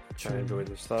like try to enjoy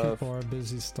their stuff. People are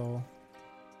busy still.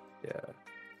 Yeah.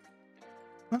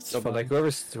 That's fine. But like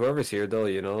whoever's here though,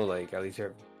 you know, like at least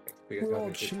you're. We're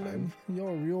all chilling.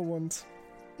 You're real ones.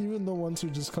 Even the ones who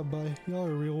just come by, y'all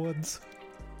are real ones.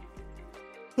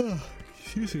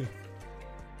 Excuse me.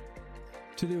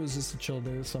 Today was just a chill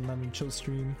day, so I'm having a chill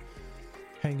stream,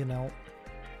 hanging out.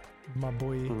 My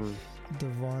boy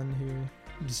Devon here,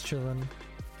 just chilling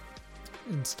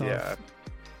and stuff. Yeah.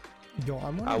 Yo, I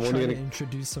want to try to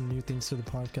introduce some new things to the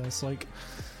podcast. Like,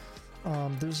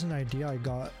 there's an idea I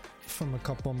got from a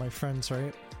couple of my friends,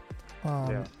 right?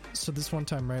 So this one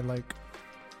time, right, like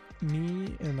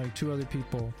me and like 2 other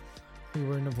people, we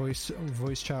were in a voice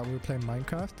chat. We were playing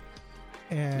Minecraft,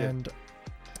 and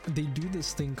they do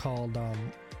this thing called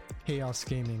chaos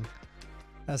gaming,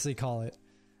 as they call it.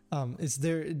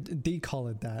 They call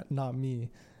it that, not me.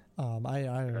 I don't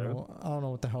know. I don't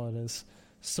know what the hell it is.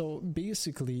 So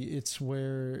basically, it's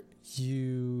where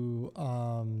you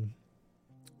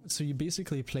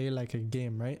basically play like a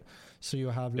game, right? So you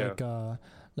have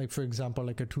like for example,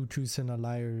 like a 2 truths and a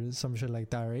lie or some shit like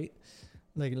that, right?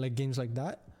 Like games like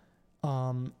that.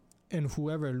 And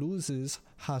whoever loses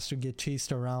has to get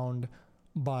chased around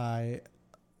by,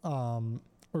 or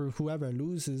whoever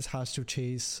loses has to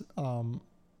chase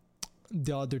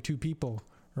the other 2 people,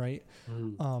 right?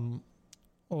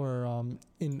 Or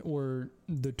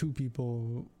the 2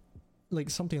 people, like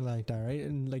something like that, right?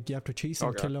 And like you have to chase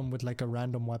and kill them with like a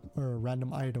random weapon or a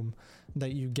random item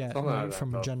that you get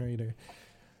from a generator.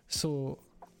 So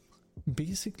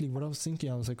basically what I was thinking,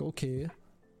 I was like, okay,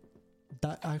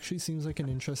 that actually seems like an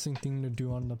interesting thing to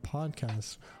do on the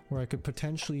podcast, where I could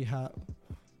potentially have...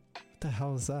 What the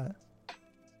hell is that?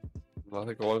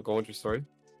 Nothing. Go on with your story.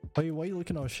 Why are you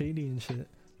looking all shady and shit?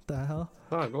 What the hell?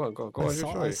 Go on your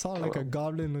story. I saw like a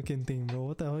goblin looking thing, bro.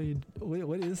 What the hell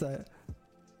what is that?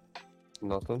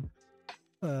 Nothing.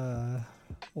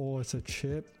 Oh, it's a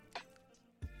chip.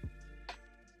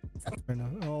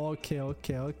 Oh, okay.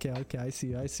 I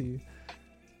see.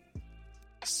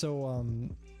 So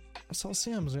I was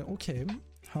saying, I was like, okay,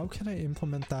 how can I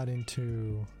implement that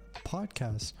into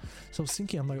podcast? So I was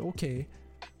thinking, I'm like, okay,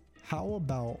 how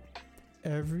about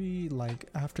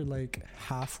after like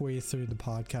halfway through the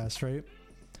podcast, right?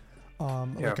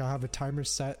 Like I have a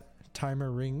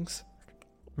timer rings,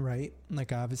 right?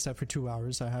 Like I have it set for 2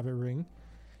 hours, I have it ring,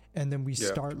 and then we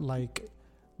start like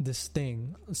this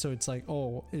thing. So it's like,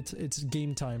 oh, it's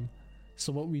game time.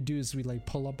 So what we do is we like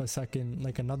pull up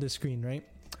another screen, right?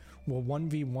 We'll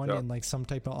 1v1 in like some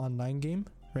type of online game,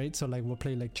 right? So like we'll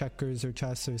play like checkers or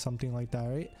chess or something like that,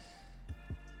 right?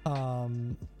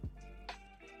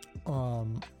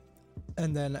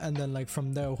 And then like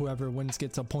from there, whoever wins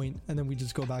gets a point, and then we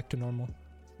just go back to normal,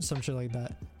 some shit like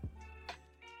that.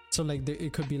 So like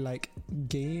it could be like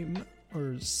game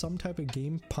or some type of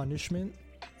game punishment,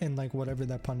 and like whatever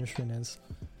that punishment is,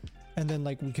 and then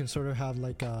like we can sort of have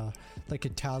like a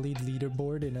tallied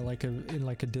leaderboard in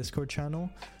a Discord channel,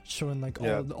 showing like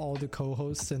all the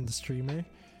co-hosts and the streamer,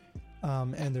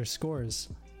 and their scores.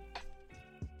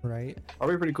 Right,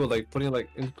 that'd be pretty cool, like putting like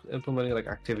implementing like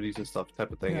activities and stuff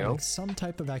type of thing, you know, like some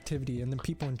type of activity, and then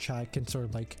people in chat can sort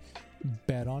of like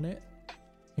bet on it,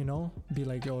 you know, be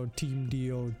like, oh, team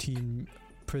Dio, team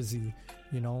Prizzy,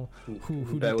 you know, who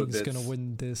do you think is gonna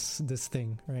win this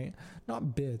thing, right?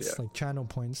 Not bits, like channel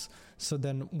points. So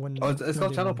then when it's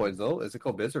called channel points though. Is it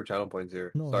called bits or channel points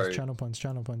here? No, it's channel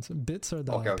points. Bits are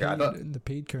the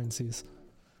paid currencies.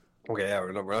 Okay, yeah,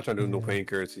 we're not trying to do no paying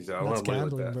currencies. That's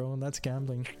gambling, bro. That's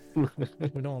gambling. We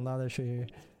don't allow that shit here.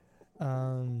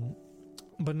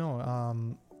 But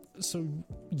no, so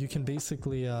you can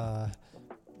basically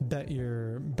bet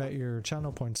your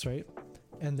channel points, right?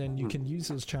 And then you can use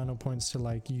those channel points to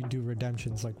like you do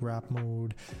redemptions like rap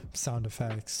mode, sound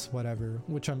effects, whatever.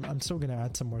 Which I'm still gonna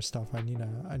add some more stuff. I need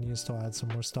to still add some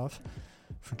more stuff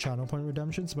for channel point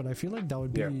redemptions. But I feel like that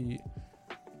would be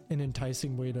an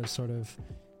enticing way to sort of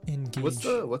engage.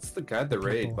 What's the guide the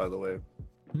raid, by the way?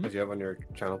 That you have on your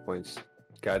channel points?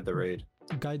 Guide the raid.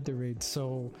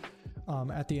 So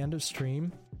at the end of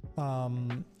stream,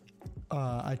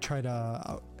 I try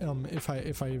to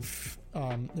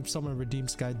if someone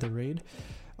redeems guide the raid,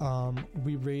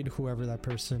 we raid whoever that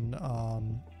person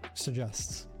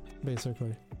suggests,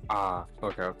 basically.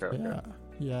 Okay.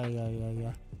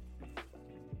 Yeah.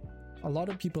 A lot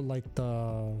of people like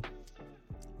the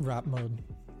rap mode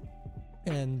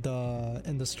and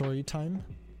the story time,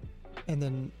 and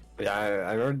then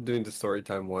I remember doing the story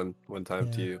time one time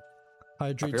to you.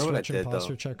 Hydrate, switch, and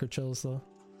posture checker chills though.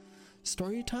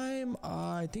 Story time,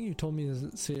 I think you told me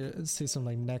to say some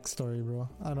like next story, bro.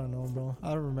 I don't know, bro. I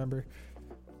don't remember.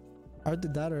 I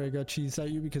did that, or I got cheese at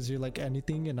you because you're like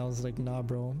anything, and I was like, nah,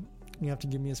 bro. You have to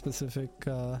give me a specific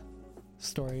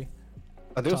story.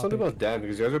 I think it was something about Dan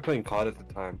because you guys were playing COD at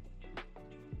the time.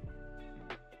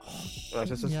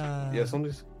 Yeah,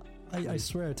 somebody's. I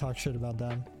swear I talk shit about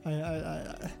that.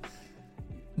 I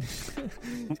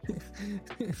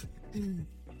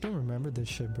don't remember this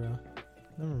shit, bro.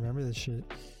 I don't remember this shit.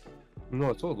 No,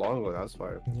 it's so long ago. That's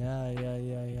why.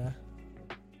 Yeah.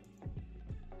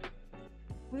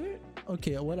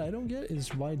 Okay, what I don't get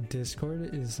is why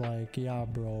Discord is like, yeah,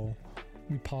 bro,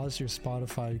 we pause your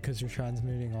Spotify because you're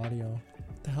transmitting audio.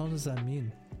 What the hell does that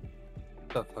mean?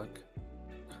 The fuck?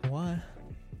 Why?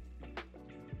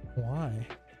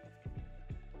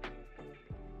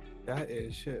 That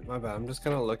is shit. My bad. I'm just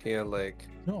kind of looking at like.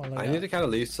 No, like I need to kind of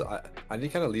lease. I need to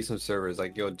kind of lease some servers.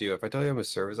 Like, yo, dude, if I tell you how many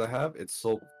servers I have, it's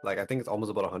so like I think it's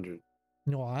almost about 100.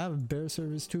 No, I have bare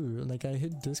servers too. Like I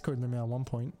hit Discord limit at one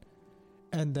point,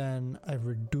 and then I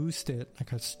reduced it.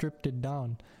 Like I stripped it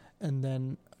down, and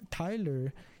then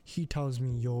Tyler, he tells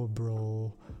me, "Yo,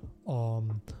 bro,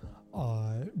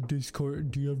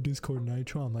 Discord, do you have Discord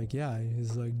Nitro?" I'm like, yeah.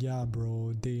 He's like, yeah,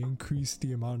 bro, they increased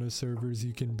the amount of servers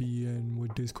you can be in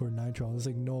with Discord Nitro. I was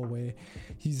like, no way.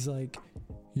 He's like,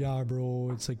 yeah,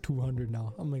 bro, it's like 200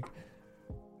 now. I'm like,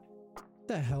 what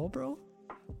the hell, bro?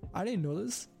 I didn't know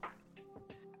this.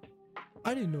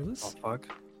 Oh fuck.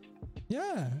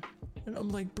 Yeah. And I'm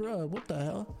like, bro, what the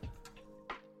hell?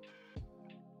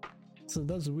 So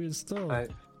that's weird stuff.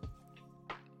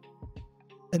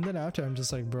 And then after, I'm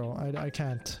just like, bro, I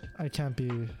can't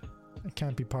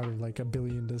be part of like a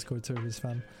billion Discord servers,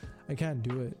 fam. I can't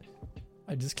do it.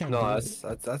 I just can't. No, that's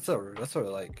sort of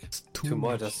like it's too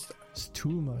much. It's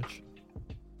too much.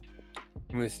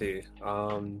 Let me see.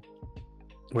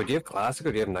 Wait, do you have classic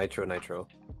or do you have nitro?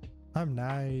 I'm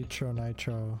nitro. I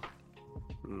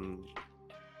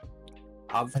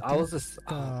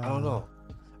don't know.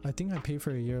 I think I pay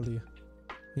for a yearly.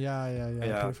 Yeah.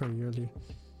 I pay for a yearly.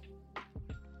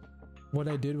 What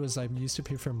I did was I used to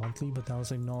pay for monthly, but then I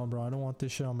was like, no, bro, I don't want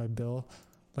this shit on my bill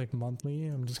like monthly.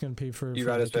 I'm just gonna pay for. You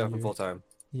rather stay for full time.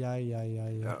 Yeah.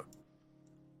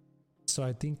 So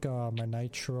I think my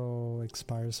nitro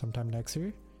expires sometime next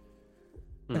year,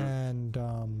 and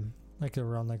like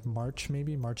around like March,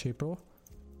 April.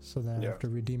 So then I have to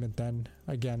redeem it then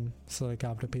again. So like I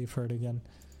have to pay for it again.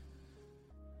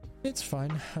 It's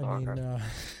fine. I mean,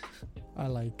 I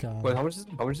like. Wait, how much is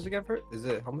it again for it? Is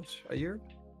it how much a year?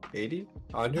 80?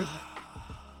 100?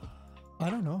 I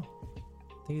don't know.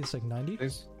 I think it's like 90.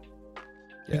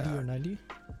 80 or 90.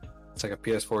 It's like a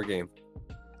PS4 game.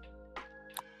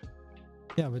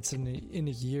 Yeah, but it's in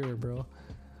a year, bro.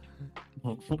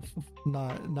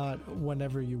 not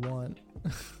whenever you want.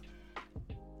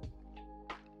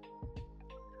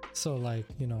 So like,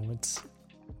 you know, it's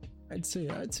I'd say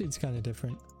it's kind of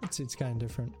different. It's kind of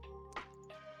different.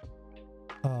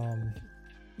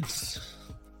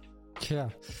 Yeah.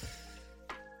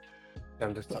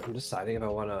 I'm just deciding if I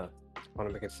wanna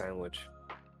make a sandwich.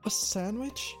 A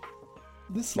sandwich?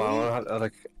 This well,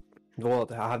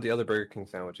 I have the other Burger King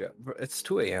sandwich. Yeah, it's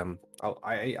 2 a.m.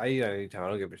 I eat at any time. I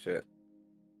don't give a shit.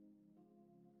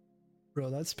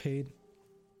 Bro, that's paid.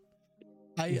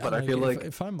 I feel like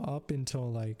if I'm up until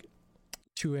like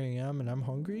 2 a.m. and I'm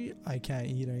hungry, I can't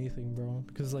eat anything, bro.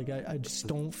 Because like I just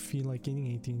don't feel like eating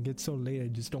anything. It gets so late, I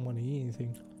just don't want to eat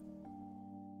anything.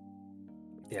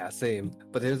 Yeah, same.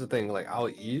 But here's the thing, like I'll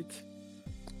eat,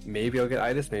 maybe I'll get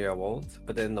itis, maybe I won't.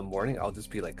 But then in the morning, I'll just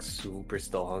be like super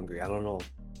still hungry. I don't know.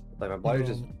 Like my body's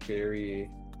just very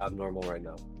abnormal right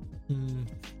now.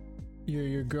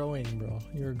 You're growing, bro.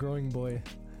 You're a growing boy.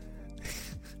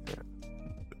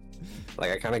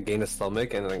 Like I kind of gained a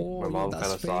stomach, and like my mom kind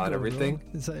of saw it and everything.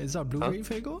 Bro. Is that blueberry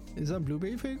Faygo? Is that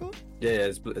blueberry Faygo? Yeah,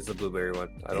 it's a blueberry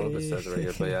one. I don't know if it says it right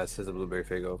here, but yeah, it says a blueberry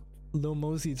Faygo. Lil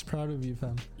Mosey's proud of you,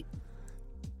 fam.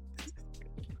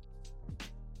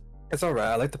 It's alright.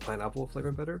 I like the pineapple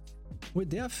flavor better. Wait,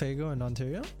 they have Faygo in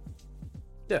Ontario?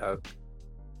 Yeah.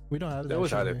 We don't have that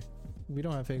here. We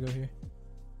don't have Faygo here.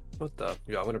 What the?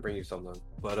 Yeah, I'm gonna bring you some then.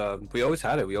 But we always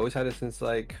had it. We always had it since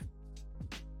like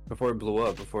before it blew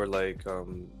up. Before like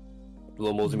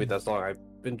Lil Mosey made that song. I've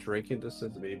been drinking this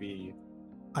since maybe.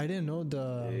 I didn't know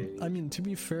I mean, to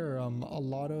be fair, a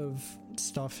lot of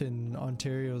stuff in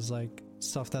Ontario is like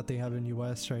stuff that they have in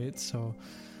US, right? So.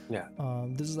 Yeah.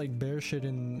 This is like bear shit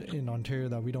in Ontario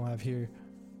that we don't have here,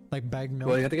 like bag milk.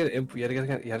 Well, you have to get it.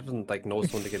 You have to like know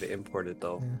someone to get it imported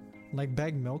though. Yeah. Like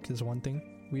bag milk is one thing.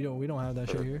 We don't have that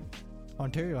shit here.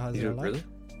 Ontario has it. Really?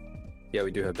 Yeah,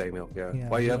 we do have bag milk. Yeah.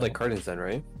 Why you have like cartons then,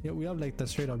 right? Yeah, we have like the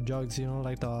straight up jugs. You know,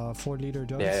 like the 4-liter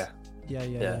jugs.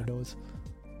 Yeah. Those.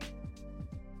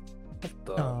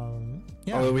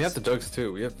 Yeah. Oh, we have the jugs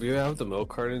too. We have the milk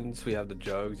cartons. We have the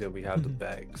jugs, and we have the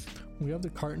bags. We have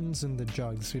the cartons and the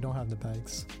jugs. We don't have the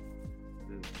bags.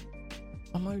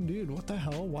 I'm like, dude, what the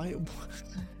hell? Why?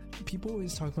 People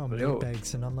always talk about milk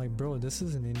bags, and I'm like, bro, this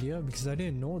is in India, because I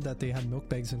didn't know that they had milk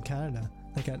bags in Canada.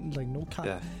 Like no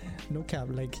cap, no cap,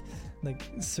 like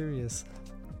serious.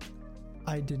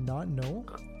 I did not know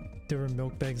there were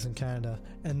milk bags in Canada,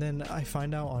 and then I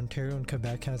find out Ontario and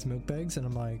Quebec has milk bags, and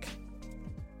I'm like,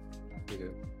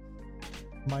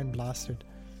 mind blasted.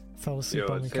 Fell asleep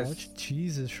on the couch.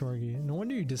 Jesus, Shorgy, no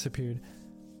wonder you disappeared.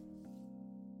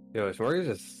 Yo,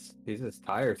 Shorgy's he's just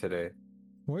tired today.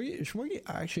 Shmorgy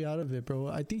actually out of it, bro.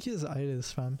 I think he has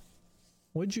itis, fam.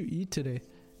 What'd you eat today?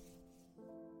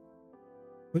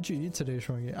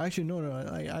 Shmorgy? Actually, no.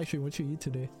 Actually, what'd you eat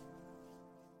today?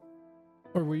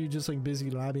 Or were you just like busy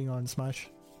labbing on Smash,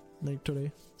 like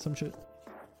today? Some shit.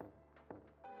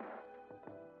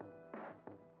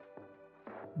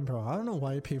 Bro, I don't know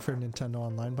why I pay for Nintendo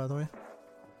Online, by the way.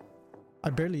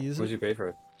 I barely use it. What'd you pay for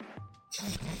it?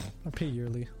 I pay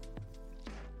yearly.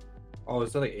 Oh,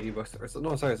 is that like $80 or so?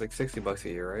 No, sorry, it's like $60 a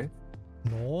year, right?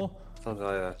 No. Something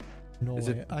like that. No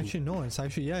way. Actually, no. It's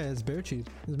actually, yeah, it's bare cheap.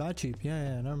 It's not cheap.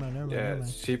 Yeah, never mind. Yeah,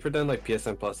 it's cheaper than like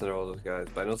PSN Plus and all those guys,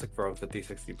 but I know it's like for around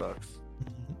 $50-$60.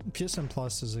 PSN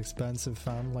Plus is expensive,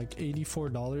 fam. Like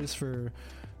 $84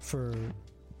 for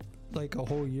like a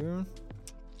whole year.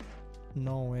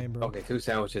 No way, bro. Okay, 2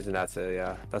 sandwiches and that's it.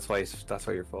 Yeah, that's why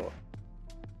you're full.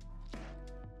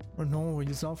 Oh, no,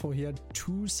 he's not full. He had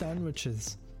 2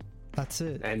 sandwiches. That's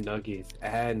it. And nuggies.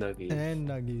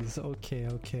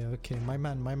 Okay. My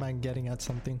man getting at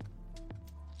something.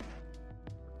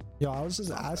 Yo, I was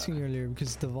just asking earlier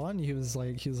because Devon, he was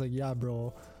like, yeah,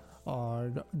 bro.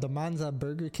 The man's at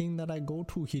Burger King that I go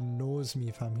to, he knows me,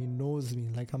 fam. He knows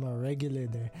me. Like, I'm a regular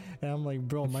there. And I'm like,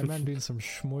 bro, my man doing some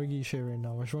Shmorgy shit right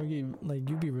now. Shmorgy, like,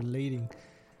 you be relating.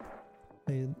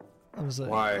 Like, I was like,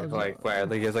 why?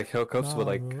 Like, he has like hookups with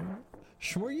like. Bro.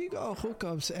 Shmorgy got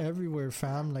hookups everywhere,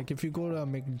 fam. Like, if you go to a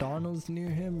McDonald's near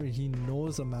him, he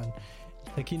knows a man.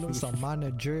 Like, he knows a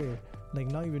manager. Like,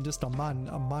 not even just a man,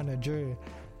 a manager.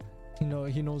 You know,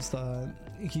 he knows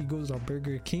he goes to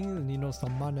Burger King and he knows the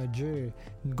manager.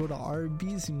 You go to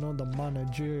Arby's, you know the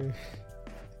manager.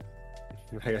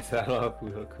 Like I said, I don't have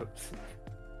food hookups.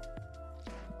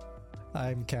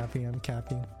 I'm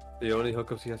capping. The only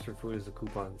hookups he has for food is the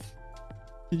coupons.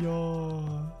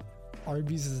 Yo,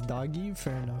 Arby's is doggy?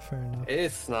 Fair enough.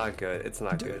 It's not good.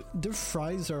 Good. Their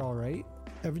fries are alright.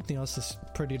 Everything else is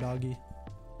pretty doggy.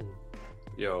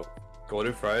 Yo,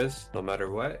 golden fries, no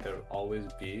matter what, it'll always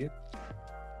be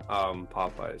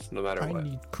Popeyes, no matter what. I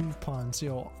need coupons.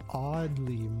 Yo,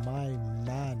 Oddly, my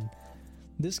man.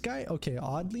 This guy, okay,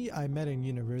 Oddly, I met in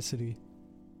university.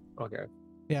 Okay.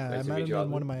 Yeah, nice I met him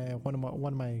in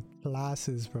one of my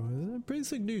classes, bro. Pretty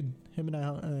sick dude. Him and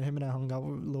I hung out a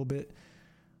little bit.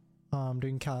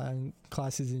 Doing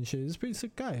classes and shit. He's a pretty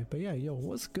sick guy. But yeah, yo,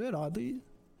 what's good, Oddly?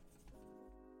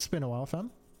 It's been a while,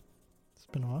 fam. It's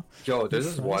been a while. Yo, there's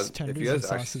this one. Tenders if you guys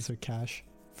and sauces are cash.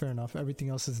 Fair enough. Everything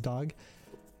else is dog.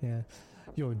 Yeah.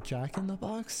 Yo, Jack in the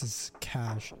Box is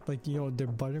cash. Like, yo, their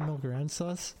buttermilk ranch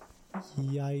sauce.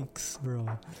 Yikes, bro.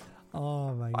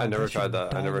 Oh my god. I never tried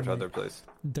that. I never tried their place.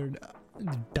 They're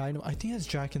dino. I think it's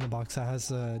Jack in the Box that has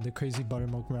the crazy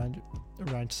buttermilk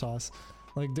ranch sauce.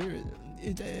 Like,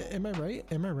 am I right?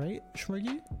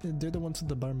 Shmorgy? They're the ones with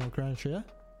the buttermilk ranch, yeah?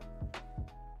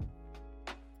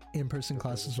 In-person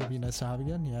classes would be nice to have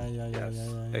again.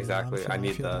 Yeah. Exactly. I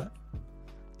need that.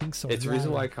 I think so. It's the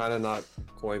reason why I kind of not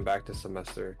going back to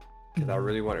semester, because I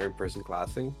really want in-person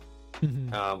classing. I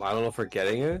don't know if we're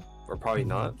getting it or probably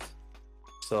not.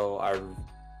 So I'm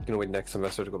gonna wait next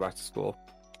semester to go back to school.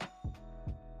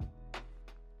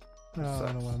 I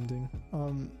don't know what I'm doing.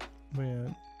 But yeah,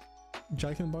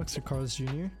 Jack in the Box or Carl's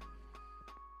Jr.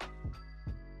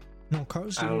 No,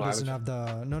 Carl's Jr. doesn't have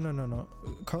the no.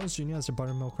 Carl's Jr. has the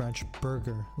buttermilk ranch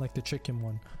burger, like the chicken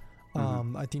one.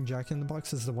 I think Jack in the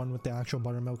Box is the one with the actual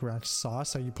buttermilk ranch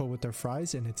sauce that you put with their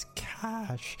fries, and it's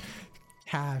cash,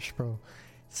 bro,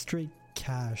 straight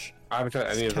cash. I haven't tried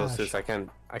any of those since I can't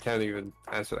even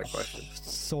answer that question.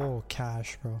 So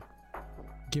cash, bro.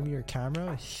 Give me your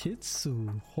camera,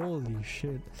 Hitsu. Holy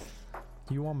shit!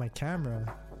 You want my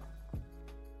camera?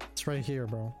 It's right here,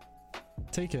 bro.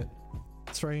 Take it.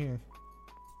 It's right here.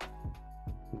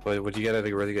 But would you get a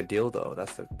really good deal though?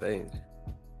 That's the thing.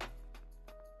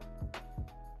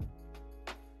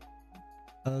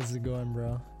 How's it going,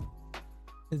 bro?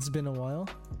 It's been a while.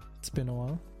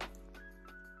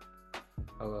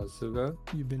 Hello, Suga.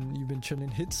 You've been chilling.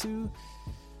 Hitsu.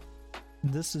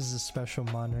 This is a special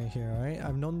man right here, alright?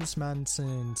 I've known this man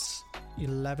since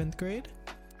 11th grade.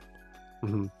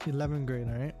 11th grade,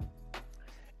 alright?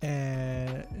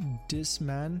 And this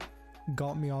man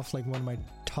got me off like one of my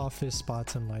toughest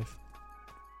spots in life.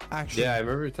 Actually, yeah, I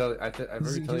remember telling. I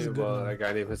remember telling you about a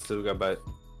guy named Hisuga, but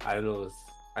I don't know.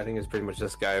 I think it's pretty much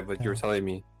this guy. But you were telling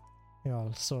me.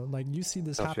 Yeah. So like, you see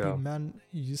this happy man.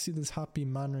 You see this happy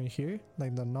man right here,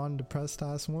 like the non-depressed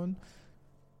ass one,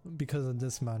 because of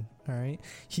this man. All right.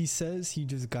 He says he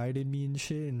just guided me and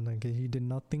shit, and like he did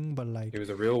nothing, but like he was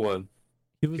a real one.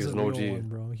 He was a real one,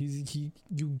 bro. You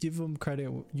give him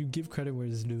credit. You give credit where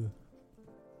it's due.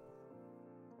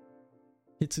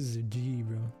 Hitsu's a G,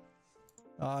 bro.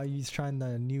 He's trying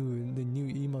the new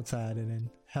emotes I added in.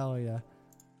 Hell yeah.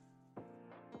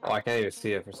 Oh, I can't even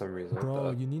see it for some reason.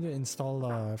 Bro, you need to install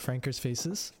Franker's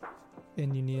Faces,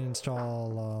 and you need to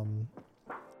install.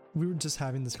 We were just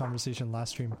having this conversation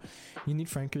last stream. You need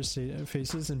Franker's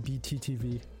Faces and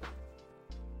BTTV.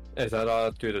 Is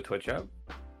that through the Twitch app?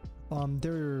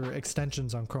 There are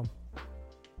extensions on Chrome.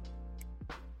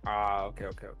 Okay.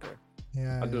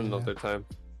 Yeah. I'll do it another time.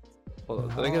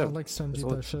 Hold on. I'll like send you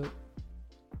that shit.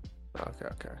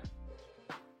 Okay.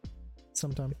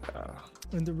 Sometime.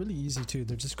 And they're really easy too.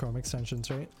 They're just Chrome extensions,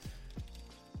 right?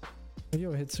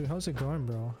 Yo, Hitsu, how's it going,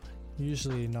 bro?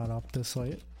 Usually not up this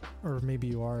late, or maybe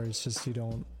you are. It's just you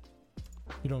don't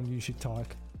usually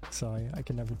talk, so I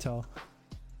can never tell.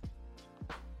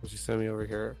 Would you send me over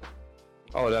here?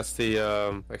 Oh, that's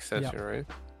the extension, right?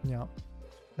 Yeah.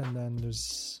 And then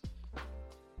there's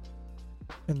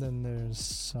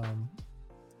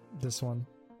this one.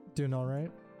 Doing all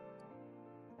right?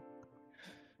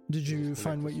 Did you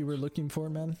find what you were looking for,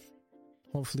 man?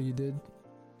 Hopefully you did.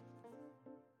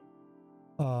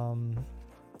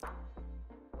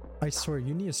 I swear,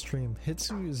 you need a stream.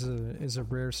 Hitsu is a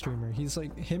rare streamer. He's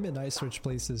like, him and I switch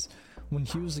places. When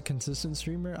he was a consistent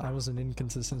streamer, I was an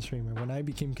inconsistent streamer. When I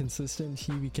became consistent,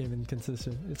 he became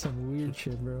inconsistent. It's some weird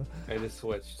shit, bro. I just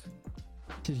switched.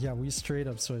 Yeah, we straight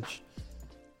up switched.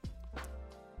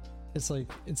 It's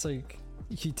like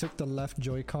he took the left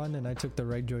Joy-Con and I took the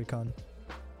right Joy-Con.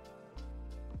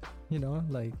 You know,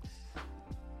 like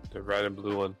the red and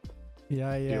blue one.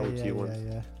 Yeah.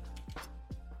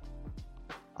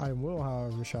 I will,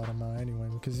 however, shout him out anyway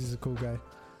because he's a cool guy.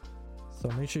 So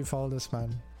make sure you follow this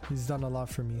man. He's done a lot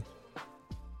for me.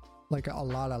 Like a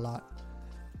lot.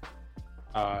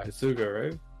 Hitsuga,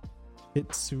 right?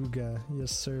 Hitsuga,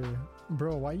 yes sir.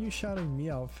 Bro, why are you shouting me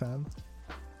out, fam?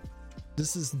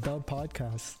 This is the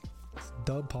podcast. It's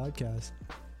the podcast.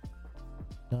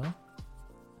 No?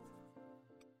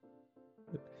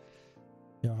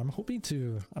 Yeah, I'm hoping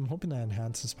to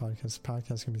enhance this podcast. This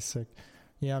podcast can be sick.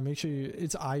 Yeah, make sure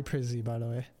it's iPrizzy, by the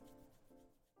way.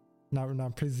 Not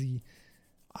Prizzy.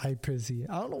 iPrizzy.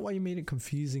 I don't know why you made it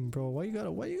confusing, bro. Why you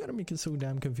gotta make it so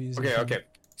damn confusing? Okay.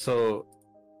 So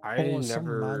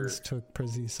some mans took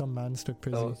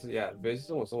Prizzy. Oh, yeah,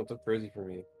 basically someone took Prizzy from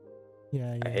me.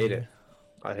 Yeah. I hate it.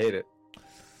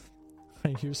 I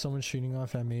hear someone shooting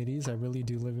off M80s. I really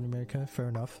do live in America. Fair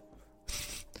enough.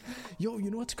 Yo, you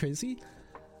know what's crazy?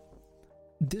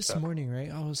 This morning,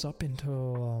 right? I was up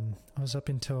until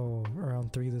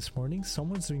around 3 this morning.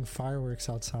 Someone's doing fireworks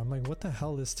outside. I'm like, what the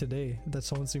hell is today that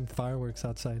someone's doing fireworks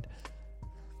outside?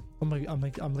 I'm like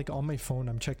on my phone.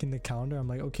 I'm checking the calendar. I'm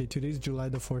like, okay, today's July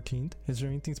the 14th. Is there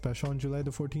anything special on July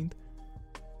the 14th?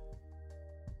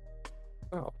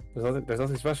 Oh, there's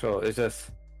nothing special. It's just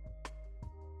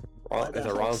it's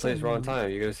a wrong place, wrong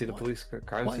time. You're gonna see the police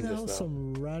crime scene. Why the hell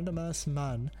some random ass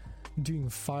man doing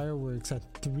fireworks at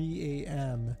 3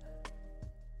 a.m.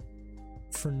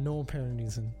 for no apparent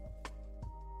reason?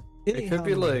 It could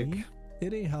be like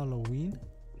it ain't Halloween.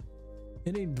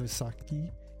 It ain't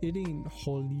Vaisakhi. It ain't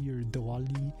Holi or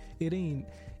Diwali. It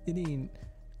ain't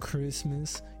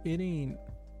Christmas. It ain't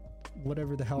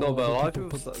whatever the hell. No, but a lot of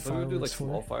people do like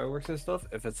small fireworks and stuff.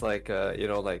 If it's like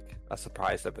like a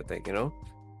surprise type of thing, you know.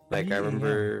 Like I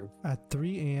remember at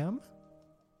 3 a.m.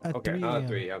 Okay, not at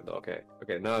 3 a.m. though. Okay,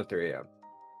 not at 3 a.m.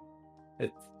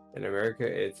 It's in America.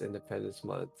 It's Independence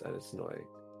Month, and it's annoying.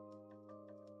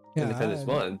 Yeah, Independence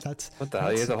Month. What the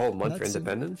hell? You have a whole month for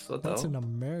Independence? What the hell? That's in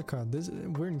America.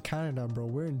 We're in Canada, bro.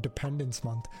 We're in Independence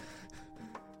Month.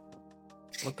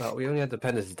 What the hell? We only have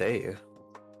Independence Day.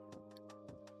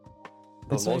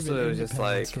 But most of it was just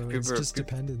like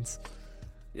dependence.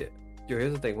 Yeah. Yo,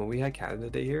 here's the thing. When we had Canada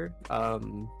Day here,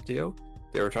 Gio,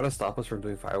 they were trying to stop us from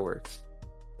doing fireworks.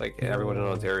 Like everyone in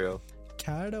Ontario.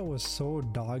 Canada was so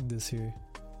dog this year.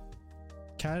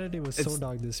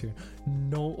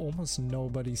 Almost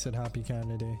nobody said Happy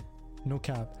Canada Day. No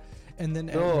cap. And then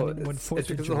when 4th it's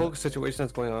because of the whole situation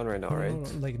that's going on right now, right?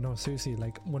 No, seriously.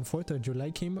 Like when 4th of July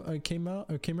came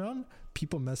around,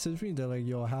 people messaged me. They're like,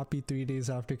 "Yo, happy 3 days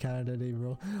after Canada Day,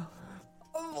 bro."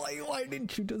 Why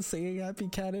didn't you just say Happy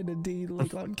Canada Day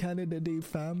like on Canada Day,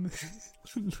 fam?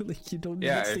 Like you don't.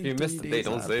 Yeah, if you missed the day,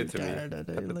 don't say it to me.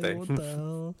 Like, what the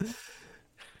hell?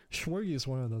 Schwargy is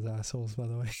one of those assholes, by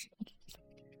the way.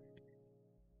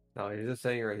 No, you're just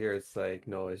saying right here. It's like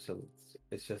no, it's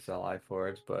just a lie for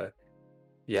it. But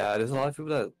yeah, there's a lot of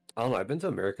people that I don't know. I've been to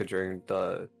America during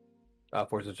the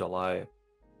 4th of July,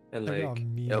 and like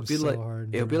it'll be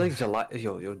like July.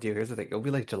 Yo, dear, here's the thing. It'll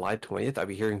be like July 20th. I'll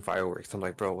be hearing fireworks. I'm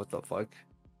like, bro, what the fuck?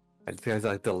 I think it's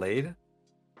like delayed.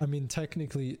 I mean,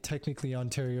 technically,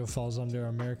 Ontario falls under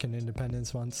American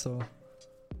Independence Month, so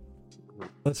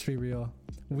let's be real.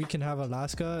 We can have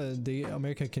Alaska.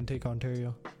 America can take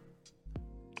Ontario.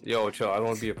 Yo, chill. I don't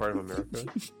want to be a part of America.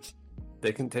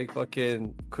 They can take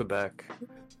fucking Quebec.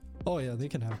 Oh yeah, they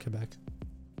can have Quebec.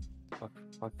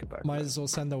 Fuck Quebec. Might as well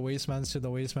send the wastemans to the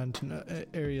wasteman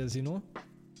areas, you know?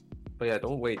 But yeah,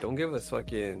 don't give us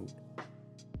fucking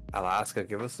Alaska.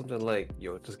 Give us something like,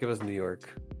 just give us New York.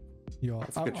 Yo,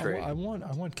 that's a good trade. I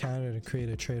want Canada to create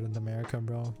a trade with America,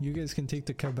 bro. You guys can take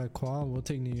the Quebecois, we'll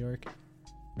take New York.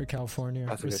 Or California.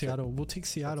 Or Seattle. Trade. We'll take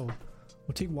Seattle.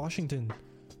 We'll take Washington.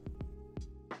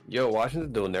 Yo,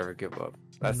 Washington will never give up.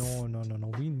 No.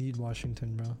 We need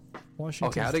Washington, bro. Washington.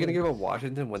 Okay, how are they gonna give up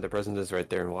Washington when the president is right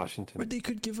there in Washington? But they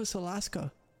could give us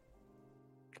Alaska.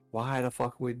 Why the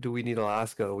fuck do we need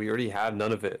Alaska? We already have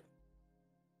none of it.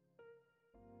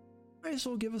 Might as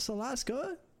well give us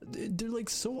Alaska. They're like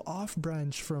so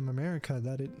off-branch from America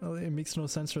that it makes no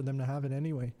sense for them to have it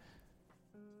anyway.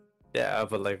 Yeah,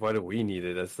 but like, why do we need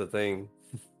it? That's the thing.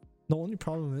 The only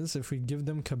problem is if we give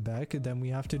them Quebec, then we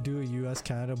have to do a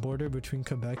US-Canada border between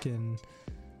Quebec and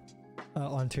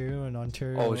Ontario and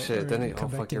Ontario. Oh shit! Then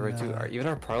fuck, you're right too. Even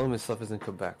our parliament stuff is in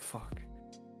Quebec. Fuck.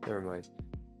 Never mind.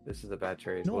 This is a bad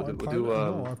trade. No,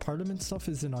 our parliament stuff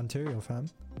is in Ontario, fam.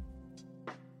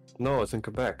 No, it's in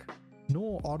Quebec.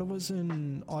 No, Ottawa's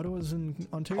in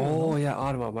Ontario. Oh yeah,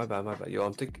 Ottawa. My bad. Yo,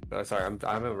 I'm thinking. Sorry, I'm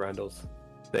at Randall's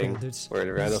thing.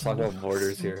 We're Randall's talking about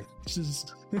borders here.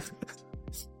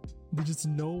 There's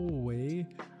no way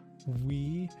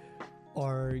we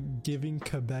are giving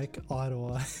Quebec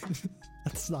Ottawa.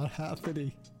 That's not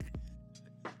happening.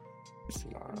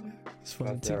 It's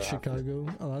fine. Take Chicago,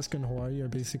 Alaska, and Hawaii are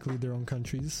basically their own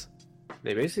countries.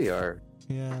 They basically are.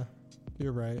 Yeah,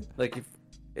 you're right. Like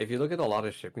if you look at a lot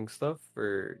of shipping stuff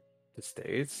for the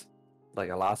States, like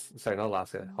not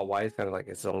Alaska, Hawaii is kind of like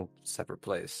its own separate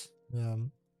place. Yeah,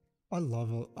 I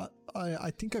love it.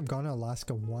 I think I've gone to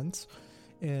Alaska once.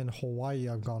 In Hawaii,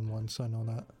 I've gone once. I know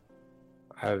that.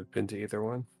 I've been to either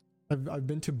one. I've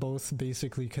been to both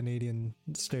basically Canadian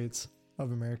states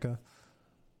of America.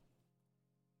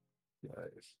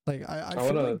 Nice. Like I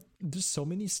feel like there's so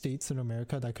many states in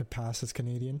America that could pass as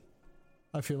Canadian.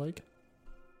 I feel like.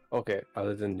 Okay,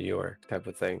 other than New York type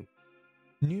of thing.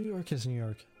 New York is New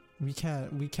York. We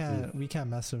can't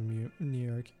mess with New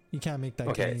York. You can't make that.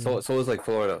 Okay, so it's like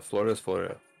Florida. Florida's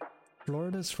Florida.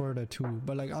 Florida's Florida too,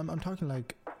 but like I'm talking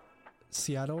like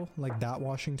Seattle, like that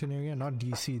Washington area, not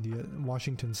DC, the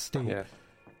Washington State. Yeah.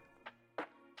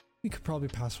 We could probably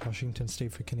pass Washington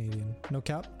State for Canadian. No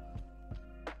cap.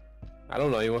 I don't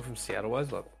know anyone from Seattle was,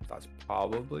 but that's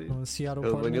probably Seattle.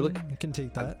 Portland, you can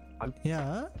take that.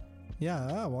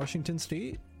 Yeah, Washington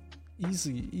State,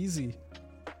 easy.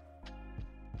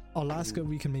 Alaska,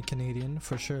 we can make Canadian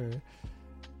for sure.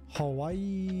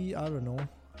 Hawaii, I don't know.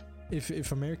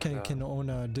 If America can own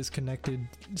a disconnected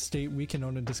state, we can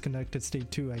own a disconnected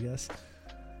state too, I guess.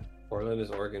 Portland is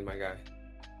Oregon, my guy.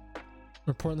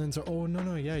 Or Portland's... Oh,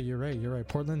 no, yeah, you're right.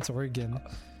 Portland's Oregon.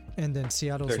 And then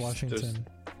Seattle's Washington.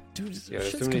 Dude,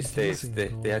 there's too many states.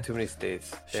 They have too many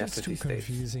states. They have 50 too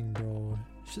confusing, bro.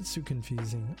 Shit's too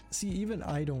confusing. See, even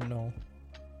I don't know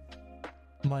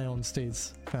my own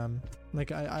states, fam.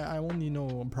 Like, I only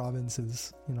know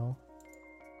provinces, you know?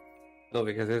 No,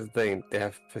 because here's the thing, they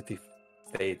have 50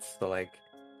 states, so like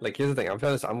here's the thing, I'm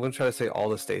gonna try to say all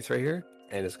the states right here,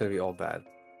 and it's gonna be all bad.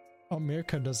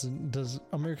 America's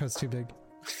too big.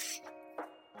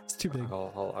 It's too big.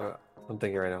 I'm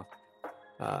thinking right now.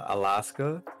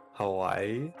 Alaska,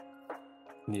 Hawaii,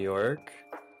 New York,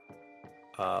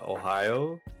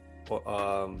 Ohio,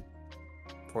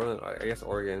 Portland, I guess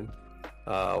Oregon,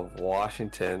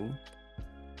 Washington.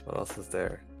 What else is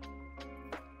there?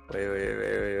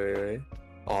 Wait.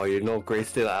 Oh, you know, great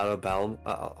state of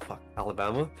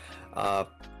Alabama,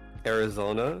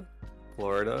 Arizona,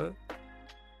 Florida.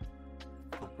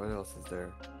 What else is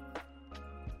there?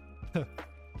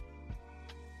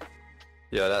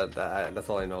 Yeah, that's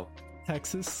all I know.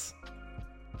 Texas.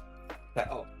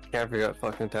 Can't forget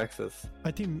fucking Texas.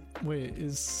 I think. Wait,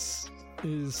 is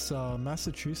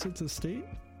Massachusetts a state?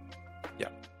 Yeah.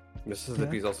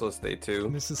 Mississippi's also a state too.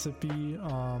 Mississippi,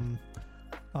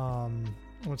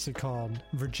 what's it called?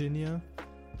 Virginia.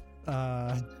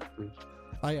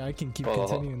 I can keep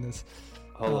continuing this.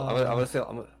 Hold on,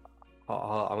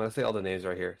 I'm gonna say all the names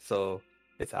right here. So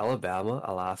it's Alabama,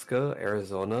 Alaska,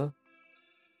 Arizona.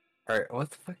 All right, what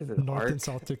the fuck is it? North and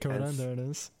South Dakota. There it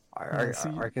is.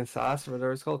 Arkansas,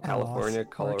 whatever it's called. California,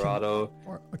 Colorado,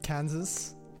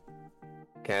 Kansas.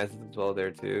 Kansas as well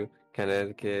there too.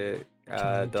 Connecticut,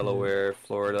 Delaware,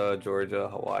 Florida, Georgia,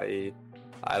 Hawaii,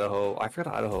 Idaho. I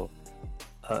forgot Idaho.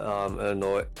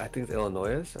 Illinois. I think it's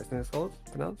Illinois. I think it's called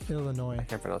pronounced. Illinois. I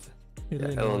can't pronounce it.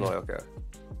 Illinois. Yeah, Illinois. Okay.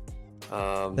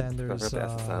 Then there's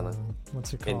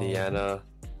what's it called? Indiana.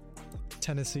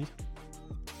 Tennessee.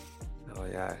 Oh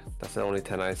yeah, that's the only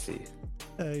 10 I see.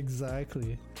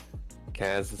 Exactly.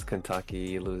 Kansas,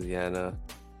 Kentucky, Louisiana,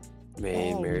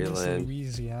 Maine, Maryland.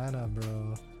 Louisiana,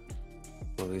 bro.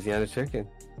 Louisiana chicken.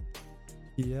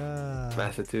 Yeah.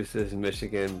 Massachusetts,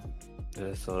 Michigan,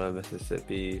 Minnesota,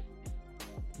 Mississippi,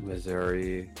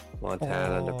 Missouri,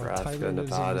 Montana, Nebraska, Tyler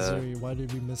Nevada. lives in Missouri. Why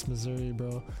did we miss Missouri,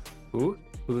 bro? Who?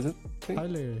 Who is it?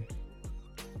 Tyler.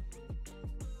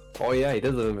 Oh yeah, he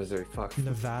does live in Missouri. Fuck.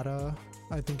 Nevada,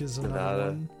 I think is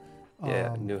another one.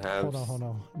 Yeah, New Hampshire. Hold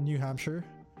on. New Hampshire.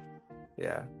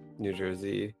 Yeah, New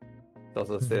Jersey. It's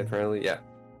also a state apparently. Yeah.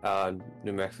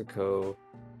 New Mexico,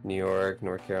 New York,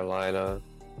 North Carolina,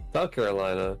 South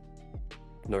Carolina,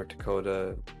 North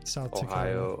Dakota,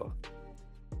 Ohio,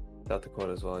 South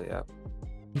Dakota as well. Yeah.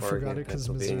 You forgot it because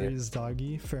Missouri is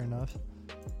doggy. Fair enough.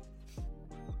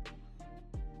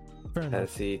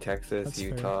 Tennessee, Texas,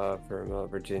 Utah, Vermont,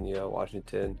 Virginia,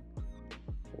 Washington,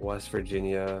 West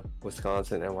Virginia,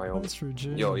 Wisconsin, and Wyoming. West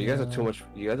Virginia. Yo, you guys have too much.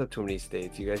 You guys have too many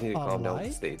states. You guys need to calm down with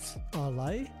the states.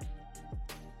 Lie?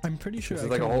 I'm pretty sure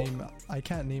I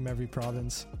can't name every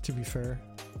province. To be fair.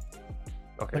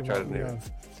 Okay, try to name it. We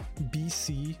have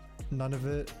BC, none of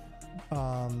it.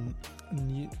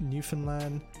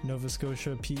 Newfoundland, Nova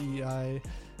Scotia, PEI,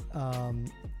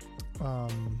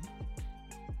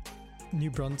 New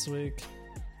Brunswick.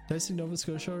 Did I say Nova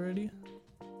Scotia already?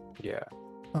 Yeah.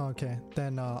 Oh, okay.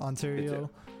 Then Ontario,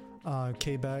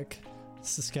 Quebec,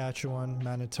 Saskatchewan,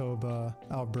 Manitoba,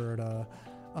 Alberta.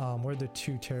 We're the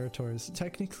 2 territories.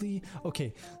 Technically,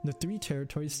 okay, the 3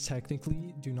 territories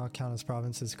technically do not count as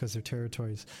provinces because they're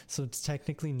territories. So it's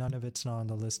technically none of it's not on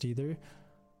the list either.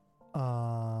 But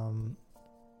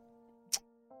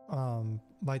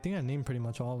I think I named pretty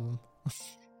much all of them.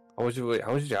 How much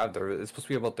did you have there? It's supposed to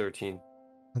be about 13.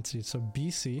 Let's see. So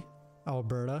BC,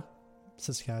 Alberta,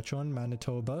 Saskatchewan,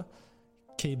 Manitoba,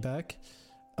 Quebec,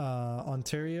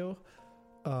 Ontario,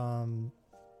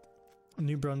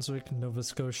 New Brunswick, Nova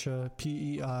Scotia,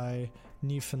 PEI,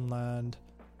 Newfoundland.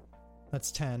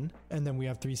 That's 10, and then we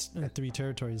have three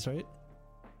territories, right?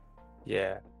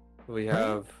 Yeah, we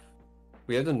have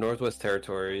the Northwest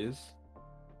Territories.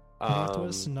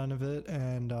 Northwest, none of it,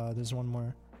 and there's one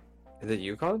more. Is it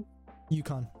Yukon?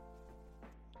 Yukon.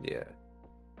 Yeah.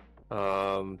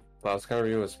 But I was kind of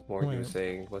reading what Morgan was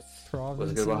saying. What's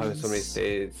good about having so many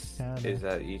states is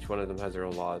that each one of them has their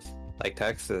own laws. Like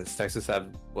Texas have,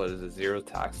 what is it, 0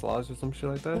 tax laws or some shit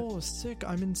like that? Oh, sick.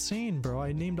 I'm insane, bro.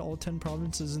 I named all 10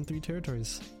 provinces and 3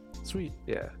 territories. Sweet.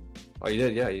 Yeah. Oh, you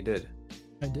did? Yeah, you did.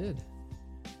 I did.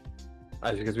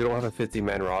 Because we don't have a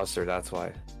 50-man roster, that's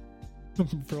why.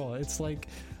 Bro, it's like,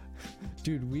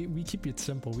 dude, we keep it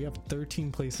simple. We have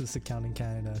 13 places to count in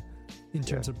Canada in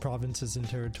terms of provinces and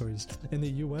territories. In the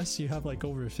US, you have like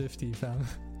over 50, fam.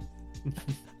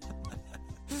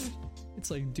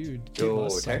 It's like, dude, yo,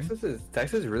 Texas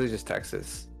is really just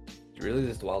Texas. It's really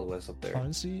just Wild West up there.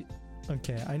 Honestly,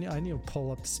 okay, I need to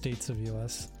pull up the states of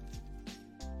US.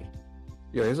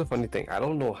 Yo, here's a funny thing. I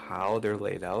don't know how they're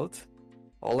laid out.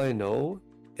 All I know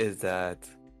is that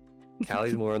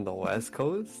Cali's more on the West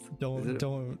Coast.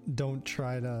 Don't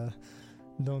try to.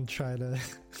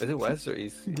 Is it West or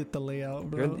East? Get the layout,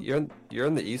 bro. You're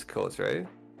on the East Coast, right?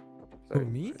 Sorry.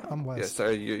 Who, me? I'm West. Yeah,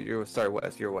 sorry, you're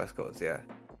West. You're West Coast, yeah.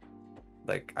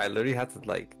 Like I literally had to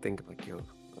like think like, yo,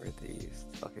 we're at the East.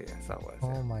 Okay, yeah, it's not West.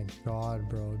 Oh my god,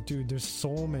 bro, dude, there's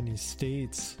so many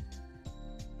states.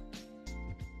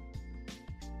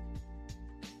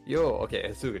 Yo, okay,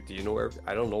 Asuka, do you know where?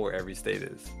 I don't know where every state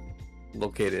is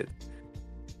located.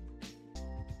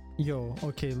 Yo,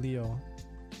 okay, Leo.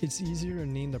 It's easier to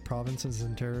name the provinces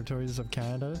and territories of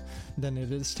Canada than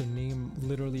it is to name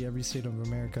literally every state of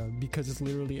America, because it's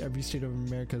literally every state of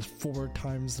America is 4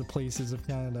 times the places of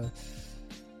Canada.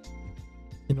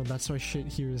 You know, that's why shit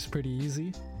here is pretty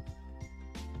easy.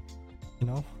 You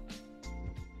know? I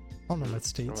don't know about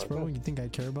states, bro. You think I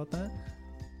care about that?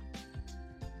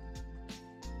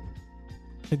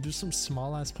 Like, there's some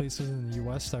small ass places in the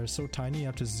US that are so tiny you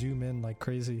have to zoom in like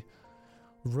crazy.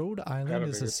 Rhode Island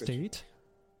is a state?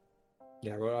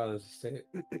 Yeah, Rhode Island is a state.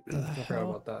 I forgot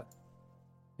about that.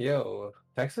 Yo,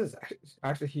 Texas is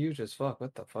actually huge as fuck.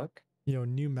 What the fuck? Yo,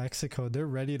 New Mexico. They're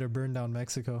ready to burn down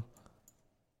Mexico.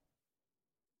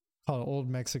 Call it Old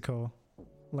Mexico.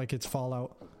 Like it's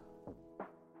Fallout.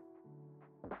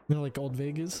 You know, like Old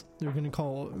Vegas? They're gonna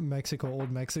call Mexico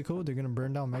Old Mexico. They're gonna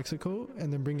burn down Mexico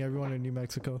and then bring everyone to New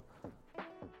Mexico.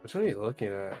 Which one are you looking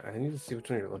at? I need to see which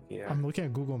one you're looking at. I'm looking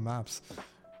at Google Maps.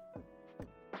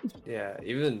 Yeah,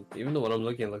 even the one I'm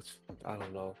looking at looks, I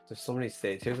don't know. There's so many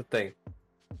states. Here's the thing.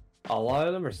 A lot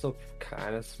of them are still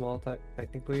kind of small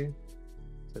technically.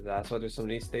 So that's why there's so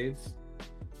many states.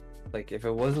 Like if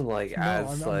it wasn't like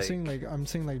I'm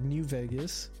saying like New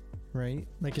Vegas, right?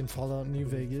 Like in Fallout New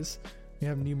Vegas, we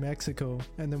have New Mexico,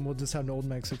 and then we'll just have Old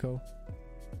Mexico.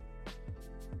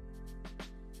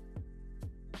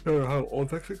 How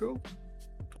Old Mexico?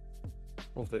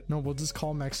 No, we'll just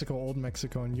call Mexico Old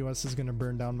Mexico, and US is gonna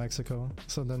burn down Mexico.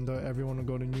 So then everyone will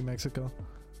go to New Mexico.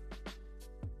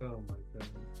 Oh my god.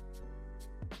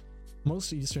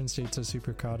 Most eastern states are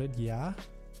super crowded. Yeah.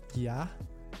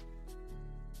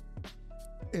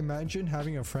 Imagine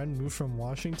having a friend move from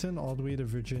Washington all the way to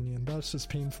Virginia. That's just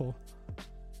painful.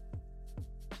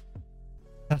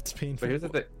 That's painful.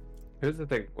 But here's the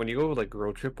thing. When you go like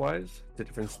road trip wise to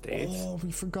different states. Oh,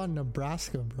 we forgot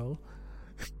Nebraska, bro.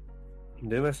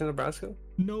 Didn't I say Nebraska?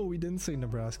 No, we didn't say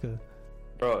Nebraska.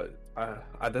 Bro,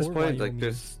 at this point, like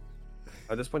there's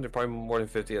probably more than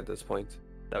 50 at this point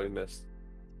that we missed.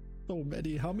 So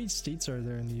many. How many states are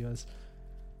there in the US?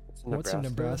 What's in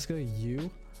Nebraska?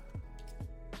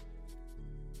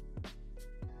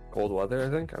 Cold weather, I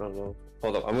think. I don't know.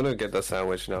 Hold up, I'm gonna get the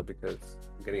sandwich now because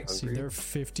I'm getting hungry. See, there are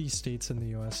 50 states in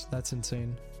the US. That's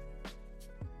insane.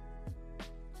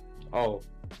 Oh.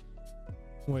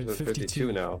 Wait, so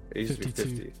 52 now. It used to be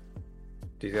 50.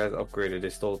 These guys upgraded.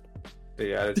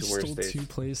 They added two more states. 2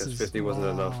 places. 50 wasn't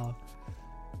enough.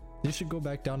 They should go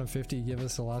back down to 50. Give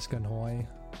us Alaska and Hawaii.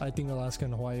 I think Alaska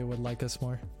and Hawaii would like us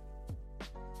more.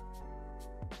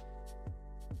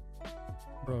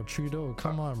 Bro, Trudeau,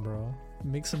 come on, bro.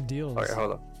 Make some deals. Alright,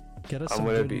 hold up. Get us I'm some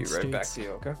gonna good be right states. back to you,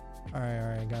 okay?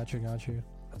 Alright, got you.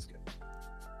 That's good.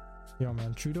 Yo,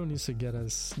 man, Trudeau needs to get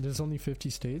us. There's only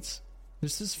 50 states.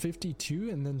 This is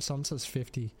 52, and then some says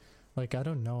 50. Like, I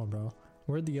don't know, bro.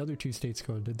 Where'd the other 2 states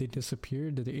go? Did they disappear?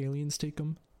 Did the aliens take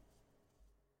them?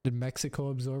 Did Mexico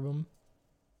absorb them?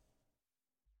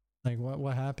 Like,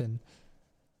 what happened?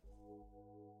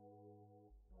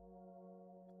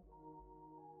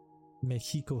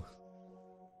 Mexico.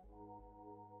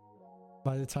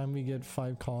 By the time we get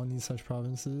 5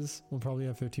 colonies/provinces, we'll probably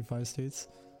have 55 states.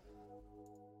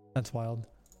 That's wild.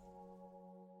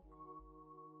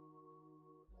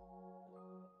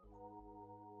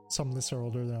 Some lists are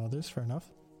older than others, fair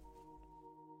enough.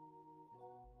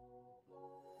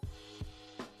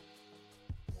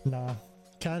 Nah,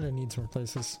 Canada needs more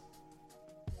places.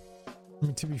 I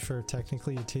mean, to be fair,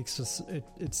 technically it takes us,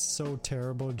 it's so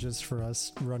terrible just for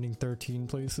us running 13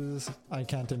 places. I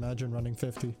can't imagine running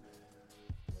 50.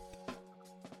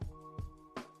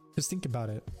 Just think about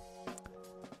it.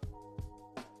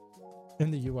 In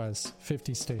the US,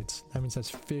 50 states. That means that's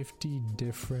 50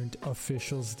 different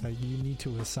officials that you need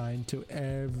to assign to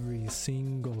every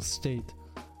single state.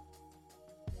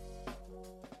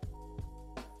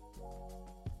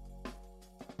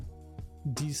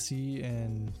 DC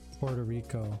and Puerto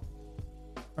Rico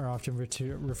are often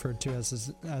referred to as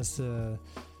the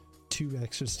 2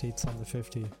 extra states on the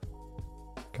 50.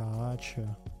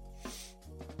 Gotcha.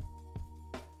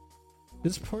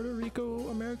 Is Puerto Rico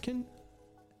American?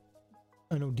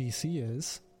 I know DC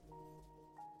is.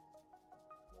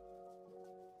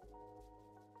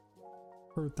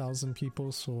 Per 1,000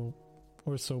 people,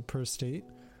 or so per state.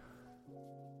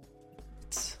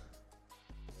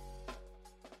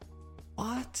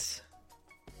 What?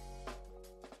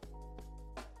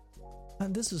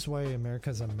 And this is why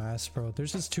America's a mess, bro.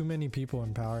 There's just too many people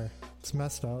in power. It's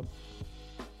messed up.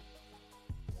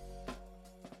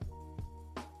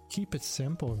 Keep it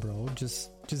simple, bro.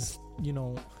 Just you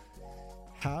know,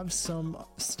 have some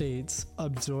states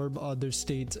absorb other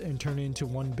states and turn it into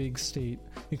one big state,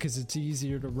 because it's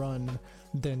easier to run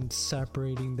than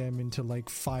separating them into like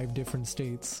 5 different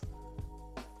states.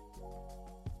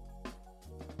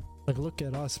 Like, look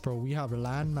at us, bro. We have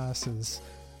land masses.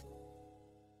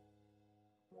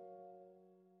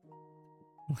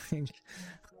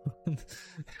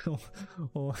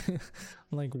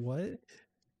 Like what?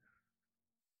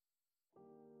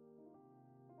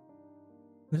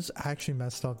 This is actually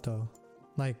messed up though.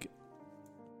 Like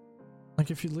Like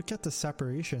if you look at the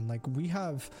separation, like we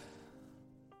have,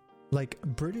 like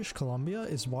British Columbia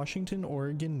is Washington,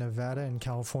 Oregon, Nevada, and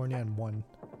California in one.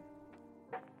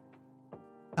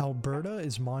 Alberta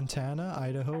is Montana,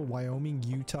 Idaho, Wyoming,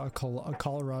 Utah,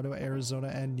 Colorado, Arizona,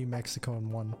 and New Mexico in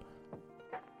one.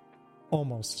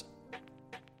 Almost.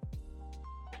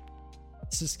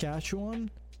 Saskatchewan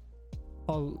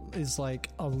is like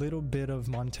a little bit of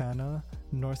Montana,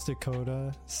 North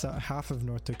Dakota, half of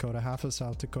North Dakota, half of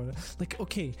South Dakota. Like,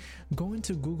 okay, go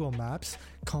into Google Maps,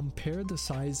 compare the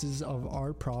sizes of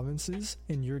our provinces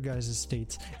in your guys'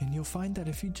 states, and you'll find that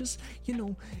if you just, you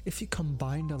know, if you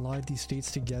combined a lot of these states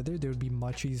together, they would be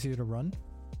much easier to run.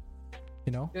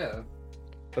 You know? Yeah.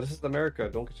 But this is America.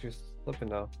 Don't get you slipping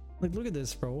now. Like, look at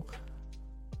this, bro.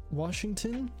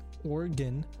 Washington,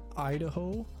 Oregon,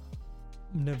 Idaho,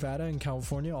 Nevada, and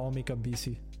California all make up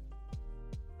BC.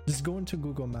 Just go into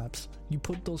Google Maps. You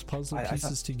put those puzzle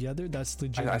pieces together, that's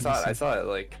legit. I saw it.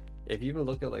 Like, if you even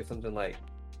look at like something like,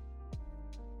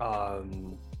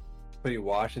 putting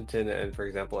Washington and, for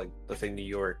example, like let's say New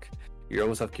York, you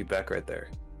almost have Quebec right there.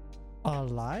 A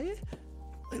lie?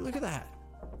 Like, look at that.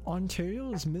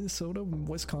 Ontario is Minnesota,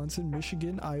 Wisconsin,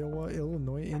 Michigan, Iowa,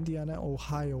 Illinois, Indiana,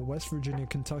 Ohio, West Virginia,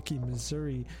 Kentucky,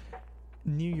 Missouri,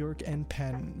 New York, and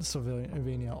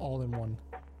Pennsylvania all in one.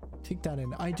 Take that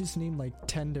in. I just named like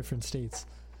 10 different states.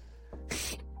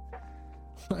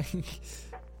 Like,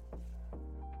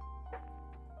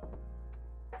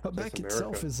 Quebec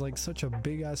itself is like such a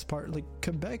big ass part. Like,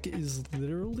 Quebec is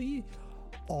literally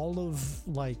all of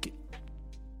like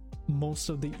most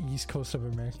of the east coast of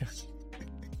America.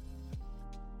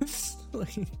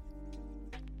 Like,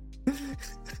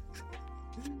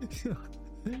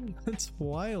 that's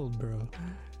wild, bro.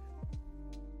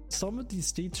 Some of these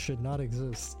states should not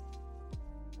exist.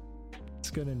 It's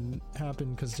gonna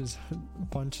happen because there's a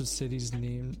bunch of cities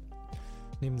named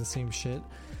the same shit.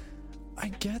 I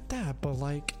get that, but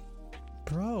like,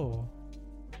 bro,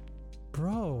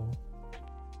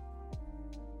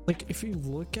 like if you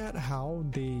look at how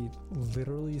they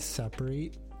literally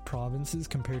separate provinces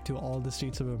compared to all the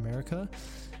states of America,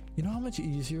 you know how much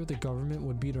easier the government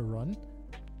would be to run?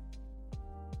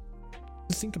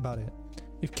 Just think about it.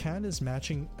 If Canada's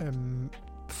managing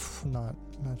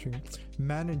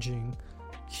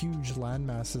huge land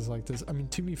masses like this, I mean,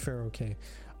 to be fair, okay,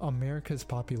 America's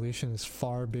population is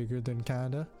far bigger than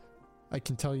Canada, I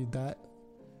can tell you that,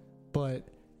 but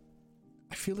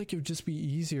I feel like it would just be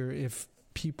easier if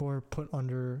people are put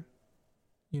under,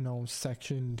 you know,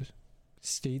 sectioned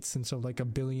states, and so like a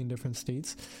billion different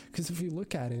states, because if you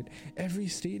look at it, every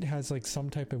state has like some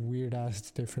type of weird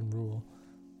ass different rule.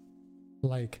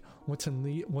 Like, what's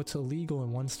illegal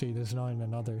in one state is not in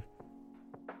another.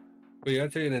 But you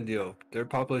gotta take in a deal. Their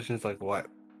population is like what?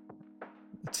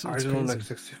 Ours is only like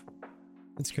 60.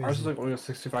 It's crazy. Ours is like only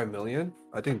 65 million.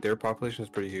 I think their population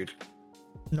is pretty huge.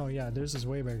 No, yeah, theirs is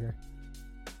way bigger.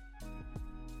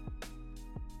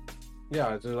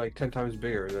 Yeah, they're like 10 times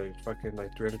bigger. They're fucking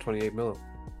like 328 mil.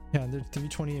 Yeah, they're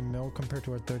 328 mil compared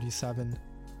to our 37.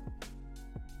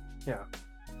 Yeah.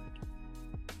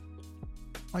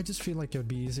 I just feel like it would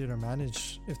be easier to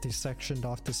manage if they sectioned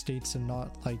off the states and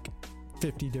not like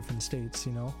 50 different states,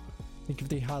 you know? Like if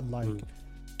they had like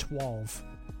 12,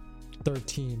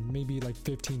 13, maybe like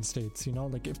 15 states, you know?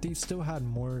 Like if they still had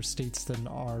more states than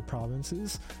our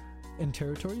provinces and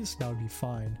territories, that would be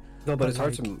fine. No, but it's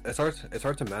hard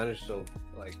to manage though,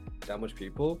 like that much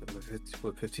people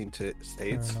with 15 states. Fair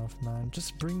enough, man.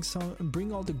 Just bring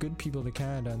all the good people to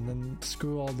Canada, and then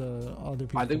screw all the other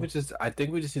people. I think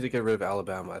we just need to get rid of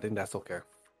Alabama. I think that's okay.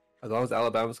 As long as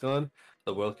Alabama's gone,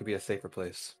 the world could be a safer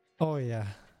place. Oh yeah,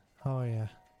 I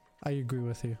agree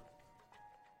with you.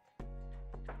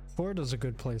 Florida's a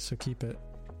good place, so keep it.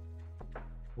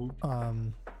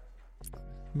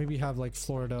 Maybe have like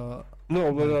Florida.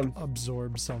 No, but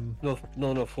absorb some. No.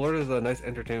 Florida's a nice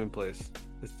entertainment place.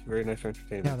 It's very nice for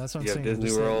entertainment. Yeah, that's what I'm saying. You have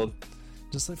Disney World.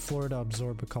 Just let Florida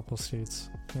absorb a couple states,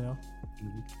 you know.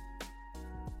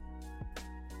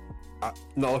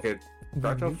 No, okay.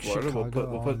 Back to Florida.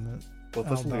 We'll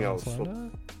put something else.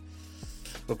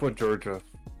 We'll put Georgia.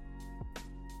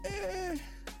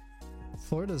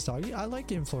 Florida's doggy. I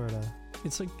like it in Florida.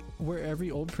 It's like where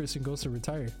every old person goes to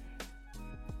retire.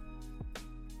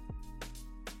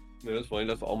 Yeah, that's funny.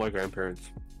 That's all my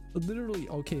grandparents. Literally,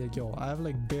 okay, yo, I have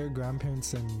like bare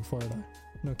grandparents in Florida.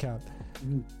 No cap.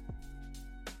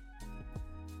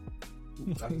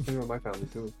 That's the thing with my family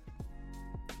too.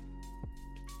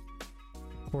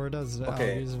 Florida's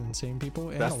alligators are insane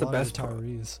people, and that's a the lot best of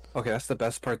retirees. Okay, that's the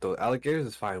best part though. Alligators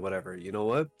is fine, whatever. You know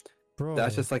what? Bro,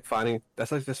 that's like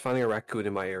just finding a raccoon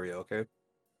in my area. Okay.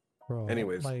 Bro,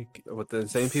 anyways, like with the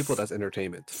insane people, that's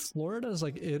entertainment. Florida's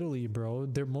like Italy, bro.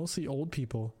 They're mostly old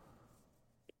people.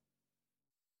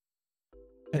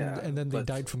 And then they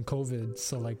died from COVID,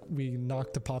 so like we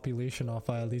knocked the population off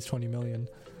by at least 20 million.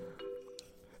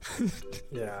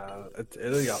 Yeah,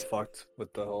 Italy got fucked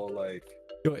with the whole like.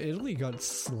 Yo, Italy got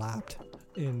slapped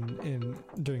in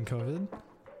during COVID.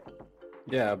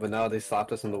 Yeah, but now they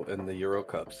slapped us in the Euro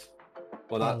Cups.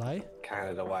 Well, not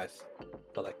Canada wise,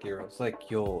 but like Euros.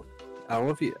 Like, yo, I don't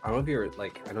know if you're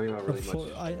like, I know you're not really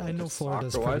much. I know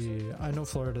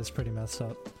Florida's pretty messed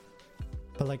up.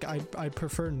 But like I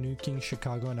prefer nuking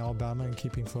Chicago and Alabama and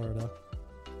keeping Florida.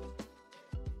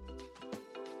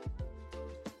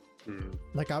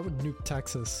 Like I would nuke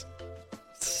Texas.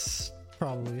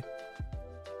 Probably.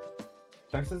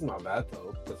 Texas is not bad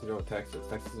though. Let's go with Texas.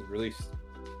 Texas is really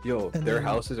their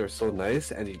houses are so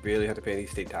nice and you barely have to pay any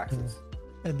state taxes.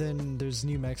 And then there's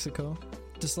New Mexico.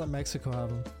 Just let Mexico have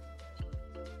them.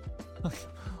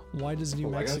 Why does New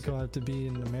Mexico have to be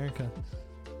in America?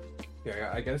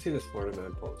 Yeah, I gotta see this Florida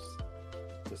man post.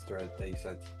 This thread that he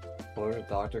sent. Florida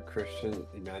doctor Christian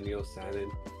Emmanuel Sanin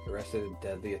arrested in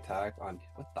deadly attack on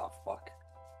what the fuck?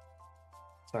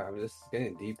 Sorry, I'm just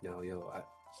getting deep now, yo. Are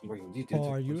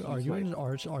you an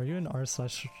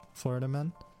r/Florida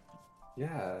man?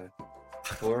 Yeah.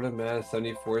 Florida man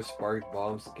 74 sparked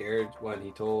bomb scared when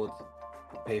he told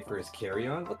to pay for his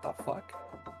carry-on? What the fuck?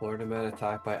 Florida man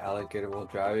attacked by alligator while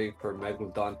driving for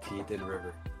Megalodon teeth in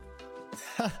river.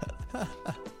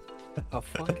 The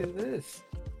fuck is this?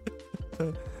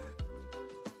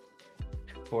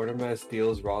 Florida man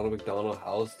steals Ronald McDonald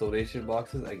House donation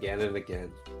boxes again and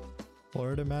again.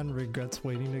 Florida man regrets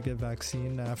waiting to get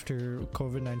vaccine after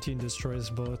COVID-19 destroys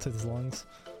both his lungs.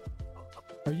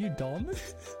 Are you dumb?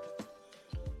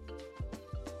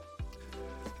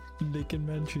 Naked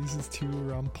man chases 2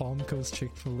 around Palm Coast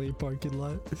Chick-fil-A parking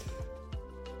lot.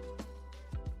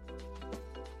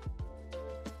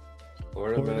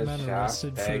 Florida man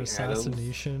arrested for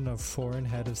assassination of foreign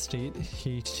head of state,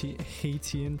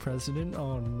 Haitian president.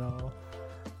 Oh no.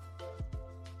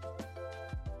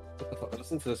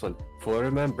 Listen to this one.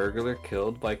 Florida man burglar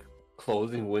killed by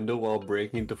closing window while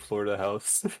breaking into Florida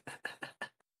house.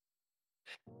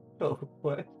 Oh,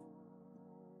 what?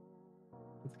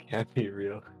 This can't be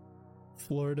real.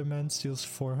 Florida man steals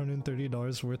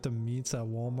 $430 worth of meats at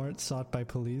Walmart, sought by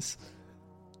police.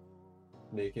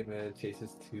 Naked man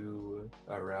chases 2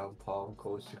 around Palm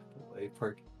Coast Chick-fil-A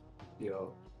park.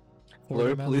 Yo,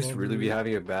 Florida police really be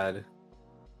having it bad.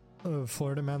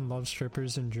 Florida man loves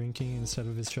strippers and drinking instead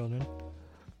of his children.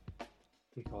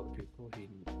 He called people he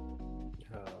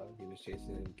was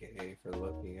chasing gay for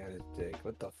looking at his dick.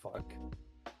 What the fuck?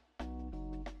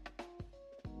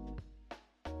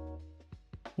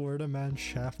 Florida man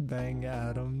shaft bang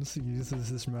Adams uses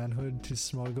his manhood to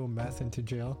smuggle meth into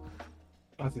jail.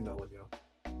 I've seen that one, yo.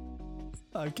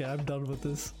 Okay, I'm done with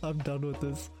this.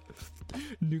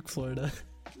 Nuke Florida.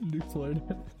 Nuke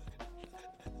Florida.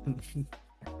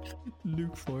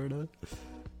 Nuke Florida.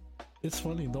 It's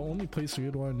funny, the only place we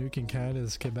would want to nuke in Canada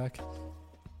is Quebec.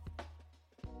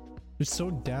 They're so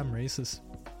damn racist.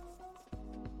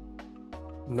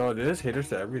 No, they're just haters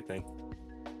to everything.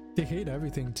 They hate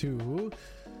everything too.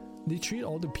 They treat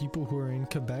all the people who are in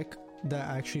Quebec that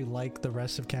actually like the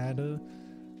rest of Canada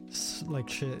like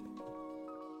shit.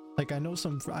 Like I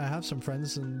have some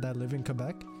friends that live in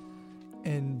Quebec,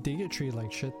 and they get treated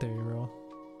like shit there, bro.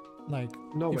 Like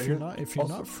no, if you're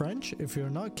not French, if you're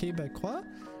not Quebecois,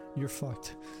 you're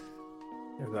fucked.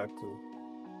 Exactly.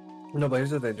 No, but here's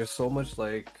the thing: there's so much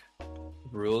like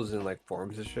rules and like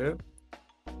forms and shit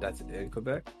that's in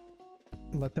Quebec.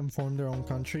 Let them form their own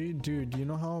country, dude. You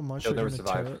know how much they'll never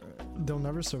survive. They'll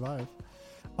never survive.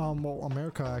 Well,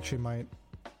 America actually might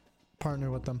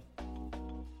partner with them.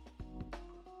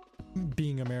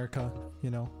 Being America,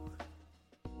 you know.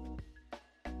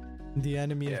 The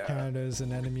enemy of Canada is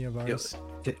an enemy of ours.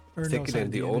 The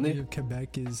enemy of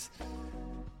Quebec is,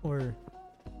 or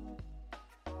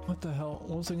what the hell?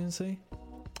 What was I gonna say?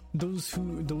 Those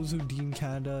who deem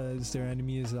Canada as their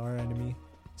enemy is our enemy.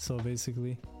 So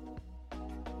basically.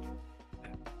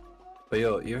 But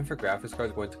yo, even for graphics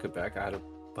cards going to Quebec, I had a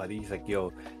buddy. He's like,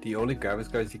 yo, the only graphics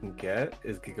cards you can get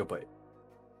is Gigabyte.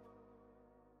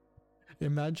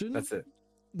 Imagine. That's it.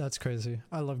 That's crazy.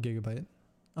 I love Gigabyte.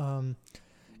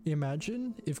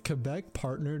 Imagine if Quebec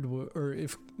partnered or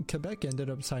if Quebec ended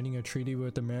up signing a treaty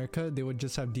with America, they would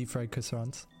just have deep fried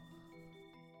croissants.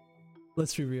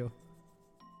 Let's be real.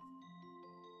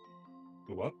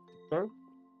 What? Sorry?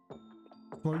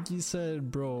 Marky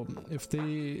said, bro, if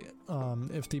they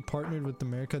partnered with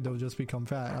America, they'll just become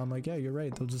fat. And I'm like, yeah, you're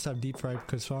right. They'll just have deep fried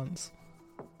croissants.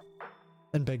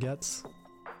 And baguettes.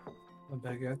 And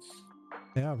baguettes.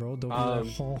 Yeah, bro. They'll be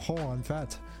like, ho on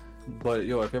fat. But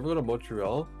yo, if you ever go to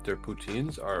Montreal, their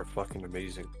poutines are fucking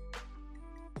amazing.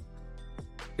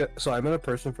 Yeah, so I met a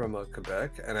person from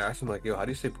Quebec, and I asked him like, "Yo, how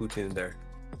do you say poutine in there?"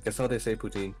 Guess how they say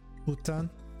poutine? Putain.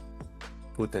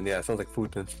 Putin, yeah, it sounds like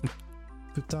Putin.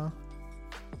 Putain.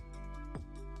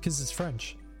 Because it's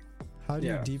French. How do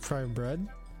you deep fry bread?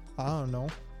 I don't know.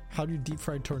 How do you deep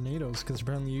fry tornadoes? Because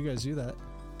apparently you guys do that.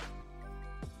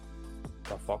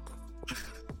 The fuck?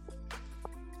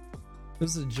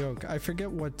 This is a joke. I forget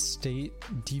what state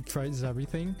deep fries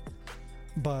everything,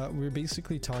 but we're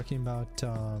basically talking about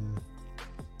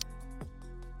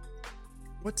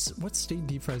what state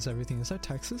deep fries everything? Is that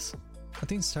Texas? I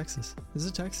think it's Texas. Is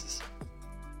it Texas?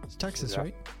 It's Texas,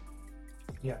 right?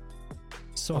 Yeah.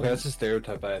 So okay, that's a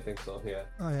stereotype, but I think so. Yeah.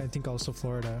 I think also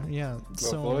Florida. Yeah. Bro,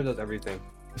 so Florida does everything.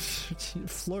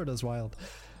 Florida's wild.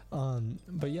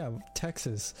 But yeah,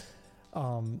 Texas.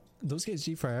 Those guys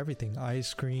deep fry everything.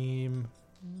 Ice cream,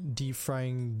 deep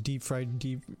fried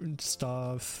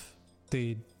stuff.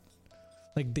 They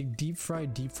deep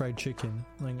fried chicken.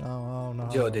 Like, I don't know.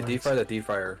 Yo, they deep fry the deep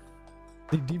fryer.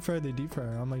 They deep fry.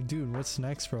 I'm like, dude, what's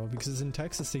next, bro? Because in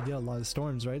Texas they get a lot of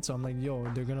storms, right? So I'm like, yo,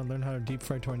 they're gonna learn how to deep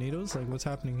fry tornadoes. Like, what's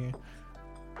happening here?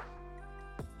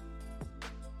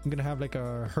 I'm gonna have like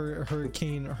a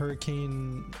hurricane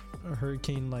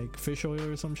like fish oil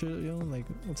or some shit, you know? Like,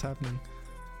 what's happening?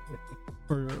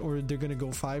 Or they're gonna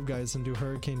go Five Guys and do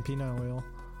hurricane peanut oil.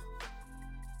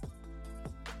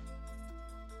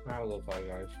 I love Five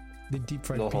Guys. They deep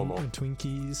fry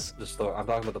Twinkies. The store. I'm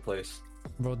talking about the place.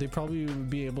 Bro, they probably would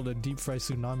be able to deep fry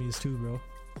tsunamis too, bro.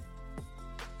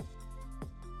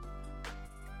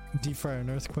 Deep fry an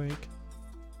earthquake.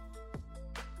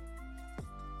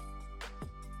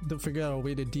 They'll figure out a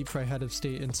way to deep fry head of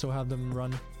state and still have them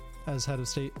run as head of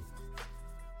state.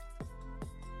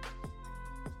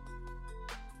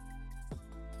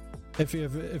 If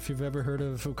you've ever heard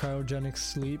of cryogenic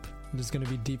sleep, there's gonna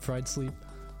be deep fried sleep.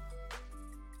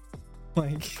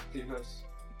 Like,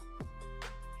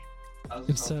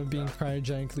 instead of being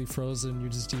cryogenically frozen, you're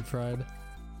just deep fried.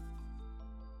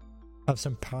 Have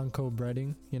some panko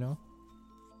breading, you know?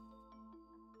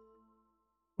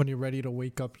 When you're ready to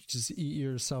wake up, you just eat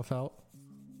yourself out.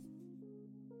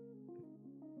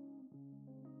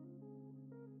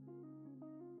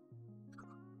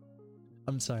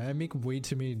 I'm sorry, I make way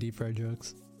too many deep fried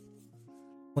jokes.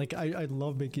 Like, I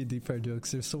love making deep fried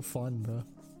jokes. They're so fun, bro.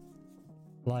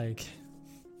 Like,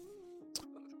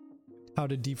 how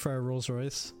to deep fry a Rolls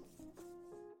Royce.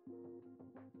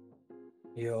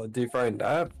 Yo, deep frying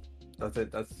that? That's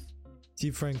it. That's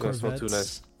deep frying Corvettes. Too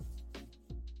nice.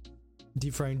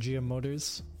 Deep frying GM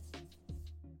motors.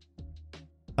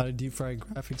 How to deep fry a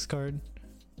graphics card.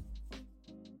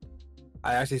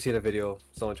 I actually seen a video of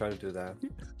someone trying to do that.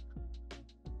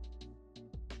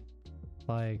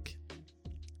 Like,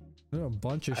 there's a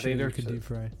bunch of shit you could deep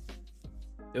fry.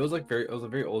 It was a very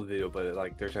old video, but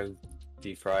they're trying to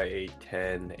deep fry a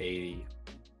 1080.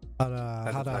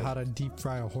 How to deep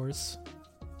fry a horse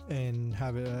and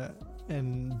have it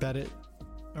and bet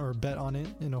on it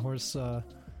in a horse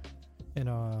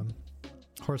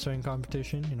horse riding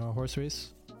competition, you know, a horse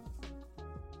race.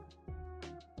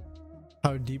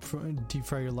 How to deep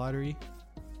fry your lottery.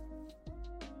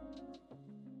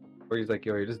 Or he's like,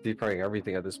 yo, you're just deep frying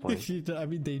everything at this point. I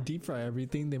mean, they deep fry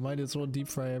everything. They might as well deep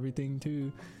fry everything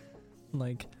too.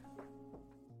 Like,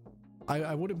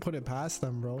 I wouldn't put it past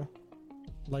them, bro.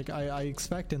 Like, I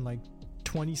expect in like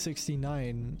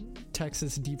 2069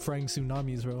 Texas deep frying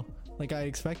tsunamis, bro. Like, I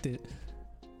expect it.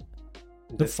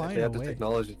 They'll find a way.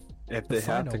 Technology. If they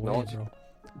have technology, bro.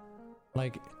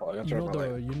 Like, you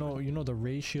know the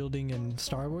ray shielding in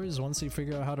Star Wars. Once they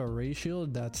figure out how to ray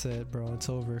shield, that's it, bro. It's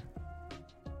over.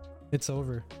 It's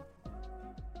over.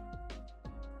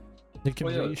 They can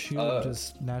ray shield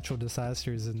just natural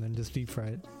disasters and then just deep fry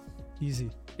it. Easy.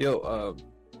 Yo,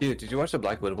 dude, did you watch the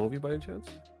Black Widow movie by any chance?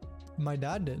 My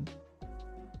dad did.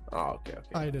 Oh, okay.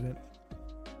 I didn't.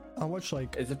 I watched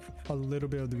like a little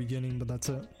bit of the beginning, but that's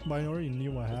it. But I already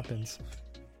knew what happens.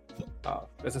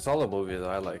 It's a solid movie though.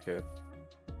 I like it.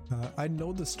 I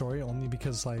know the story only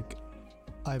because like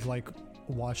I've like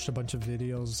watched a bunch of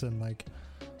videos and like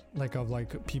of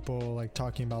like people like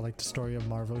talking about like the story of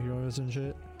Marvel heroes and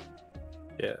shit.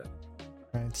 Yeah.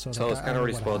 Right. So it's kind of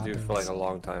already spoiled you for like a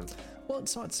long time. Well,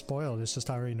 it's not spoiled. It's just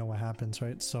I already know what happens,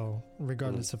 right? So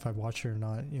regardless if I watch it or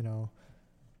not, you know.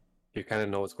 You kind of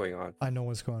know what's going on. I know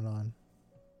what's going on.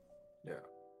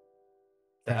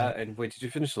 Yeah. And wait, did you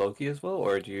finish Loki as well,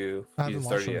 or do you? I haven't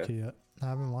watched Loki yet. I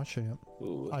haven't watched it yet.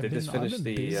 Ooh, they just finished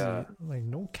the like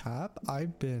no cap.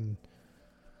 I've been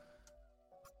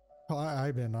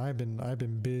I've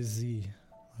been busy.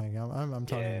 Like I'm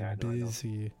talking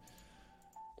busy.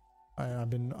 I've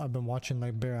been watching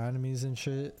like bare animes and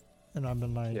shit, and I've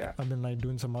been like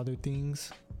doing some other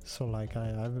things. So like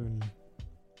I've been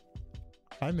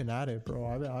at it, bro.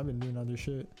 I've been doing other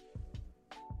shit.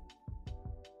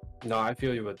 No, I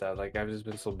feel you with that. Like I've just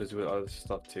been so busy with other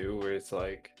stuff too, where it's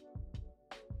like,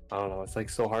 I don't know, it's like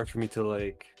so hard for me to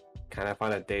like kind of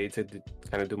find a day to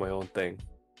kind of do my own thing.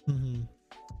 Mm-hmm.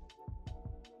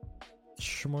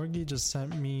 Shmorgy just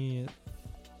sent me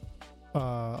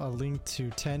a link to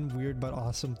 10 weird but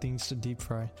awesome things to deep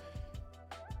fry.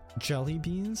 Jelly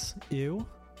beans, ew.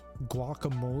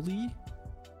 Guacamole,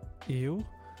 ew.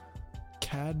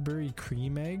 Cadbury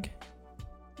cream egg,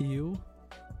 ew.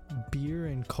 Beer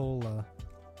and cola,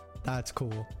 that's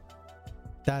cool.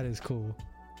 That is cool.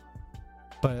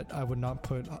 But I would not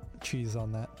put cheese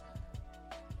on that.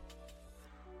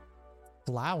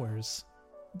 Flowers.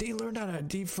 They learned how to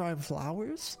deep fry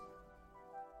flowers?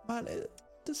 Man,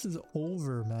 this is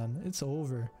over, man. It's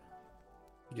over.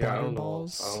 Yeah, I don't know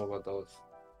about those.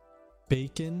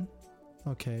 Bacon.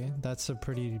 Okay, that's a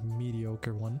pretty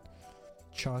mediocre one.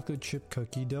 Chocolate chip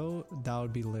cookie dough. That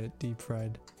would be lit, deep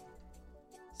fried.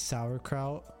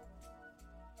 Sauerkraut.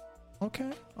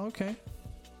 Okay.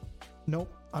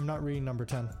 Nope, I'm not reading number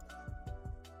 10.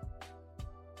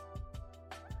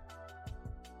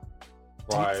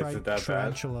 Why is it that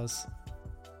tarantulas.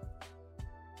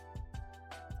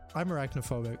 I'm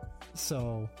arachnophobic,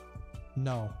 so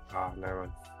no. Ah, never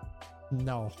mind.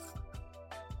 No.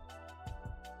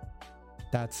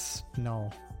 No.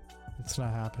 It's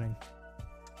not happening.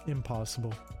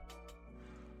 Impossible.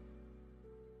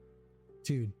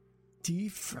 Dude,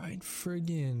 deep fried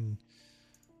friggin'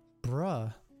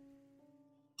 bruh.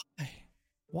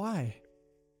 Why?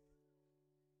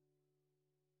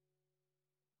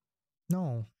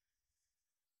 No.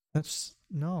 That's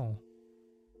no.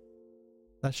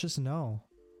 That's just no.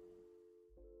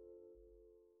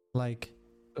 Like,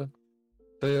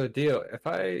 so Dio, if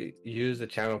I use the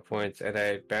channel points and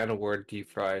I ban a word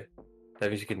deep fry, that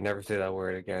means you can never say that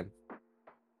word again.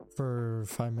 For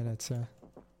 5 minutes, yeah.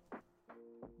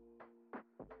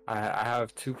 I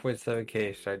have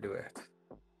 2.7k. Should I do it?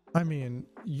 I mean,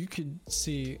 you could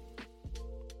see.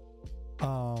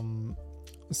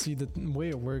 See, the way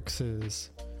it works is,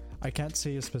 I can't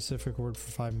say a specific word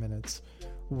for 5 minutes.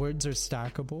 Words are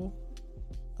stackable.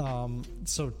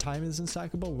 So time isn't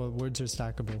stackable, but words are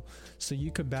stackable. So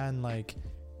you could ban like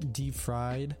deep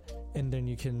fried, and then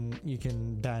you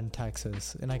can ban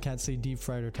Texas, and I can't say deep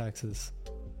fried or Texas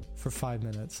for 5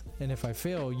 minutes. And if I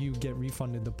fail, you get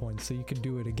refunded the points. So you could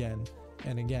do it again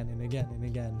and again and again and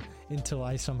again until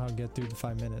I somehow get through the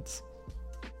 5 minutes.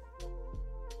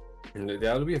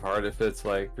 That would be hard if it's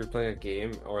like you're playing a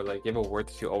game or like you have a word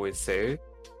that you always say,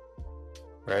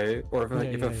 right? Or if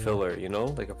like a filler, you know,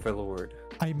 like a filler word.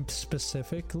 I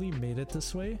specifically made it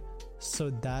this way so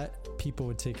that people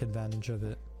would take advantage of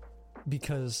it,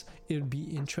 because it would be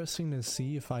interesting to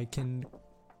see if I can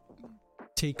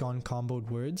take on comboed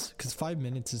words, because 5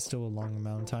 minutes is still a long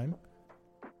amount of time.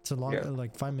 It's a long,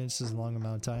 like 5 minutes is a long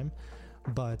amount of time,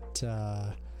 but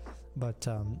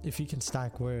if you can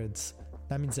stack words,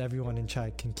 that means everyone in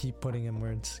chat can keep putting in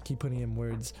words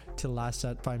to last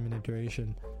that 5 minute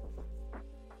duration.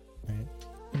 Right.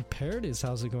 And Paradise,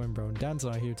 how's it going, bro? Dan's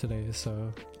not here today,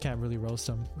 so can't really roast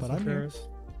him. But I'm here.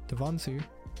 Devon's here,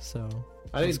 so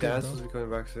I think Dan's supposed to be coming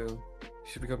back soon.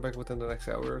 He should be coming back within the next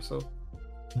hour or so.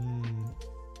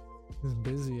 He's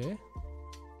busy, eh?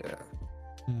 Yeah.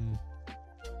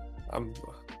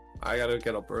 I gotta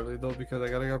get up early though, because I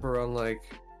gotta get up around like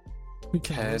we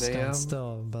can 10 a.m.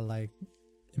 still, but like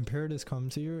Imperatus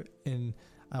comes here, and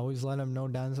I always let him know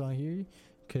Dan's not here,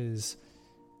 because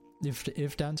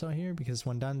if Dan's not here, because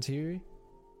when Dan's here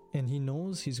and he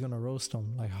knows, he's gonna roast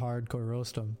him, like hardcore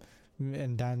roast him,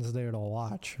 and Dan's there to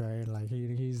watch, right? Like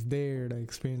he's there to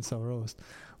experience the roast.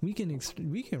 We can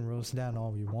roast Dan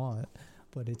all we want,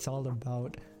 but it's all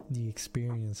about the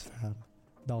experience, fam.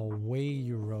 The way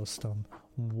you roast him,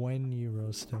 when you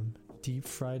roast him. Deep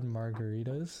fried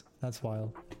margaritas, that's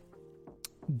wild.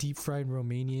 Deep fried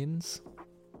Romanians.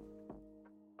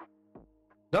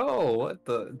 No, what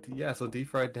the? Yeah, so deep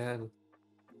fried Dan.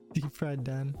 Deep fried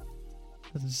Dan.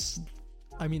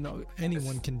 I mean,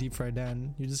 anyone can deep fry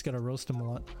Dan. You just gotta roast him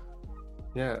a lot.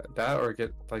 Yeah, that or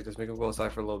just make him go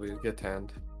outside for a little bit and get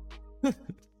tanned.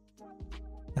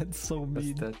 That's so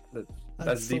mean.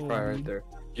 That's deep fry right there.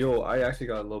 Yo, I actually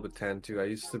got a little bit tanned too. I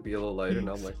used to be a little lighter,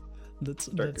 now I'm like. That's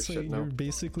like, you're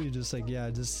basically just like, yeah,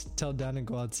 just tell Dan to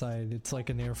go outside. It's like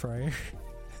an air fryer.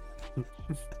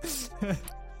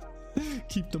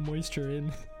 Keep the moisture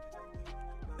in.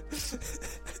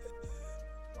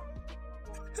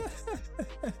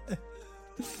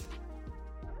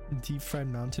 Deep fried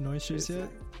mountain oysters yet?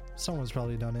 Someone's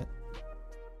probably done it.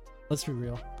 Let's be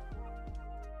real.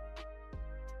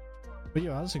 But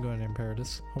yo, how's it going in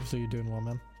Paradise? Hopefully you're doing well,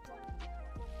 man.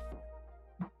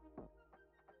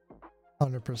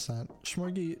 100%.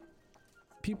 Shmorgy,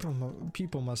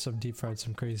 people must have deep fried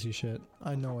some crazy shit.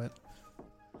 I know it.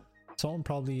 Someone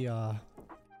probably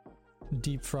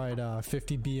deep fried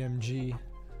 50 BMG,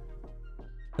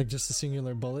 like just a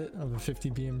singular bullet of a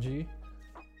 50 BMG.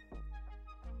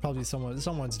 Probably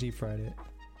someone's deep fried it.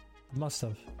 Must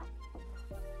have.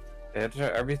 They had to try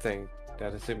everything. They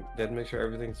had to make sure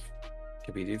everything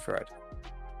can be deep fried.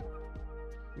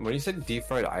 When you said deep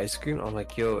fried ice cream, I'm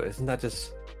like, yo, isn't that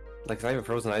just like, it's not even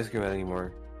frozen ice cream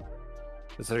anymore?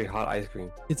 It's already hot ice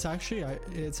cream. It's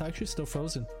actually still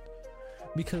frozen,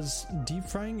 because deep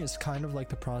frying is kind of like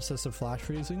the process of flash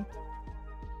freezing.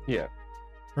 Yeah.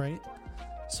 Right.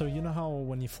 So you know how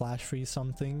when you flash freeze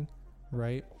something,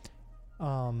 right?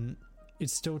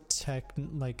 It's still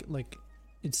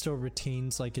it still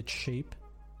retains like its shape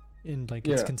and like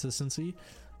its consistency.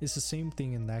 It's the same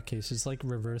thing in that case. It's like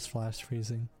reverse flash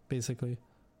freezing, basically.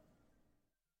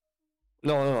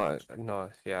 No,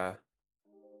 yeah,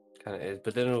 kind of is,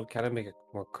 but then it'll kind of make it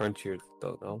more crunchier,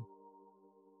 though. No.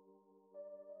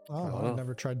 Oh, I've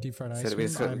never tried deep fried ice cream.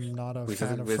 I'm not a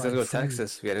fan of fried food. We had to go to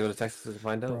Texas. We had to go to Texas to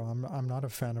find out. Bro, I'm not a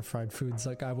fan of fried foods.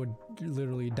 Like, I would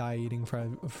literally die eating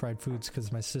fried foods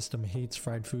because my system hates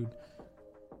fried food.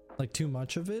 Like, too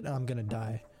much of it, I'm gonna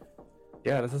die.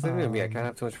 Yeah, that's the same thing with me. I can't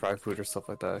have too much fried food or stuff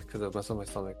like that because it'll mess up my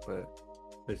stomach. But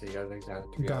basically,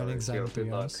 you got an exam. Good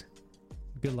luck.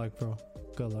 Good luck, bro.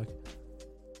 Good luck.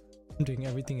 I'm doing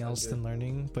everything else than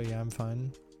learning, but yeah, I'm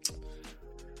fine.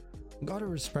 Gotta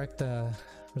respect the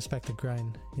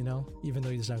grind, you know, even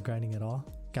though he's not grinding at all.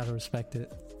 Gotta respect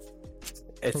it.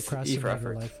 It's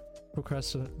procrastinator life.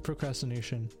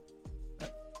 Procrastination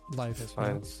life. It's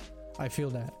fine. I feel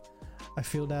that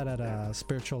at a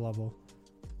spiritual level,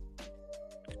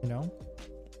 you know.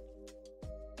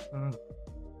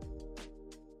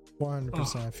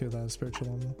 100%. I feel that at a spiritual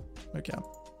level. Okay.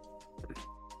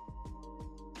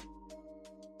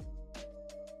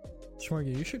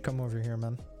 Shmorgy, you should come over here,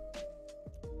 man.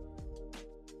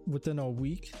 Within a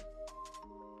week,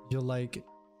 you'll like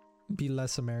be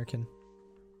less American.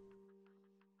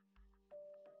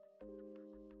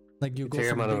 Like you go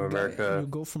from big guy, you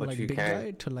go from like big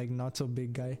guy to like not so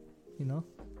big guy, you know?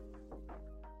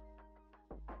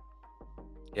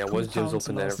 Yeah, once gyms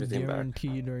open and everything back.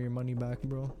 Guaranteed or your money back,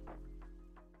 bro.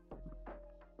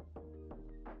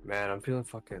 Man, I'm feeling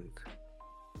fucking.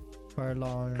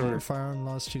 Firearm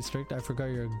laws too strict. I forgot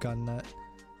you're a gun nut.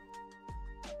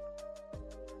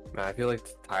 Man, I feel like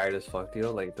tired as fuck,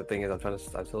 deal. Like the thing is, I'm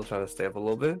still trying to stay up a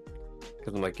little bit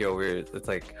because I'm like, yo, it's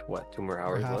like what, 2 more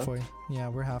hours left? Halfway. Yeah,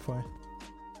 we're halfway.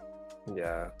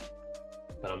 Yeah,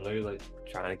 but I'm literally like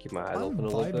trying to keep my eyes open a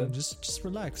little bit. Just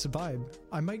relax, vibe.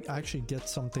 I might actually get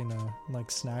something to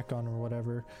like snack on or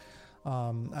whatever.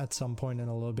 At some point in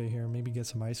a little bit here, maybe get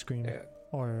some ice cream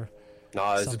or.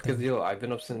 No, it's because I've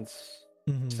been up since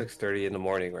 6:30 in the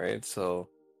morning, right? So.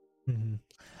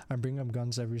 I bring up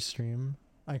guns every stream.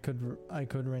 I could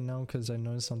right now because I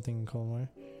noticed something in Cold War.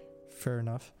 Fair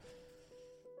enough.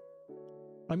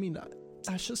 I mean,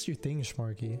 that's just your thing,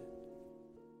 Shmarky.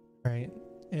 Right?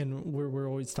 And we're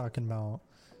always talking about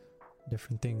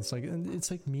different things. Like,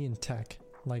 it's like me and tech.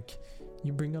 Like,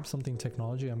 you bring up something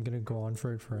technology, I'm gonna go on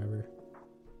for it forever.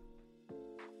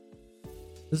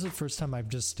 This is the first time I've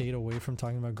just stayed away from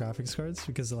talking about graphics cards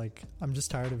because, like, I'm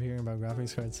just tired of hearing about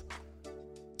graphics cards.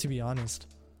 To be honest.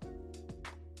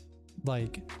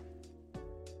 Like,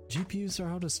 GPUs are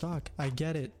out of stock. I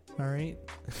get it. Alright?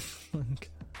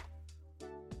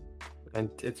 And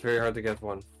it's very hard to get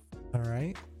one.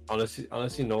 Alright? Honestly,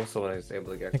 know someone is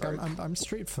able to get like, cards. I'm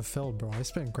straight fulfilled, bro. I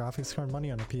spent graphics card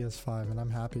money on a PS5 and I'm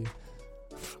happy.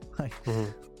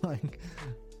 like,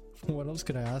 what else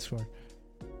could I ask for?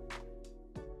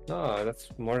 No, that's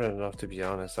more than enough, to be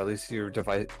honest. At least you're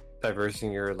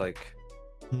diversing your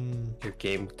your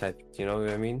game type, you know what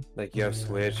I mean? Like you have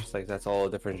Switch, like that's all a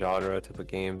different genre type of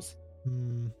games.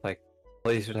 Like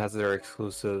PlayStation has their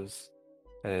exclusives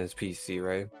and it's PC,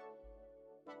 right?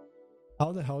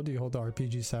 How the hell do you hold the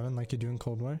RPG 7 like you do in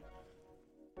Cold War?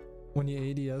 When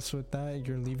you ADS with that,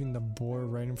 you're leaving the bore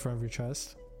right in front of your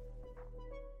chest.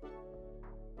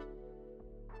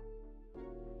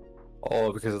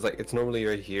 Oh, because it's normally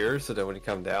right here, so that when you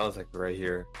come down, it's like right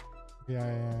here.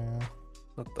 Yeah.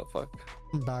 What the fuck?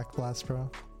 Back blast,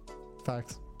 bro.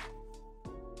 Facts.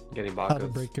 Getting bakas. How to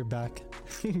break your back.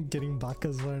 Getting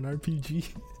bakas for an RPG.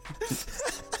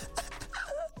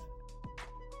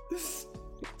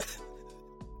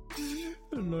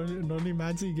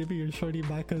 Manzi giving your shorty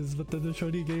Macas, but then the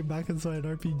shorty gave Macas on an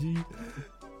RPG.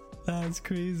 That's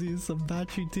crazy. It's some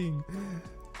battery thing.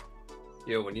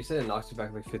 Yo, when you said it knocks you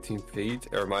back like 15 feet,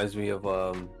 it reminds me of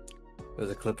there's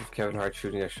a clip of Kevin Hart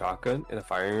shooting a shotgun in a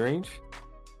firing range,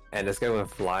 and this guy went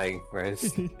flying right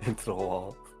into the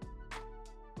wall.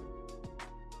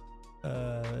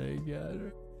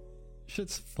 God,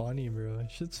 shit's funny, bro.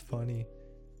 Shit's funny.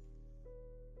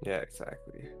 Yeah,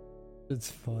 exactly. It's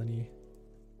funny.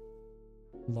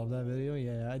 Love that video.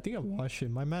 Yeah, I think I watched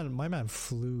it. My man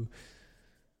flew.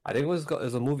 I think it was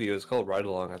a movie. It was called Ride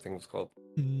Along. I think it's called.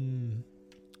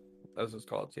 That's what it's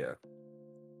called. Yeah.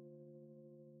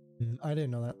 I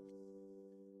didn't know that.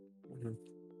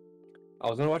 I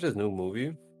was gonna watch his new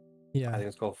movie. Yeah. I think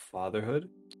it's called Fatherhood.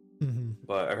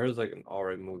 But I heard it's like an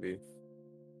alright movie.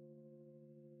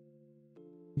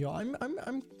 Yo,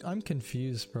 I'm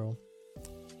confused, bro.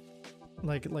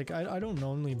 Like I don't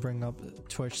normally bring up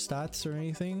Twitch stats or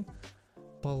anything,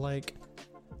 but like,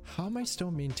 how am I still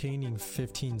maintaining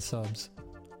 15 subs?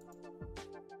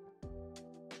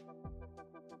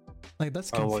 Like, that's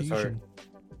confusion.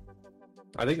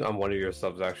 I think I'm one of your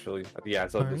subs actually. Yeah,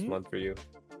 it's up this month for you.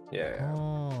 Yeah.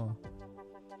 Oh.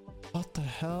 What the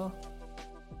hell?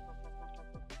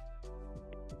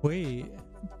 Wait,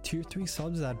 tier 3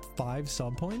 subs at 5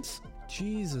 sub points?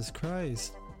 Jesus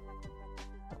Christ.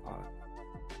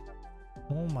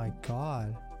 Oh my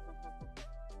god.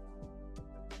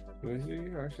 Let me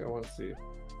see. Actually, I want to see.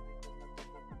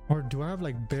 Or do I have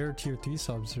like bare tier 3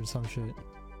 subs or some shit?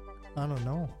 I don't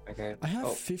know. Okay. I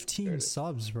have 15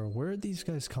 subs, bro. Where are these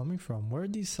guys coming from? Where are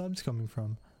these subs coming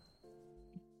from?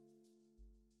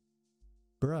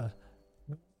 Bruh.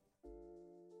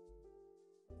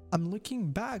 I'm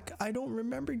looking back. I don't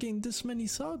remember getting this many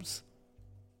subs.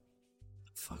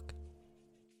 Fuck.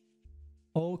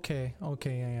 Okay,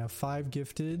 yeah. 5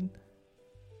 gifted.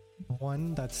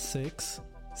 1, that's 6.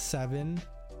 7,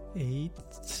 8.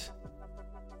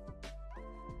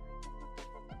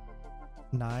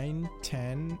 9,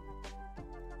 10.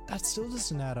 That still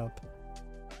doesn't add up.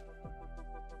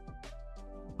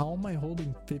 How am I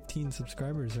holding 15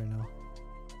 subscribers right now?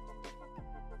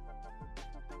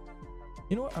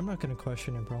 You know what? I'm not gonna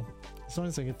question it, bro. As long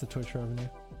as I get the Twitch revenue.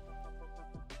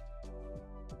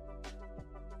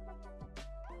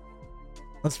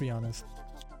 Let's be honest.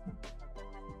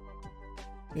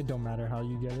 It don't matter how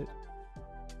you get it.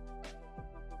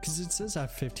 Because it says I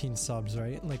have 15 subs,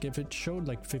 right? Like, if it showed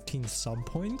like 15 sub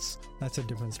points, that's a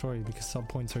different story, because sub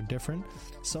points are different.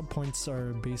 Sub points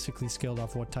are basically scaled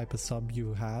off what type of sub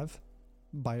you have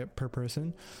per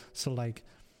person. So like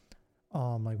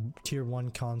tier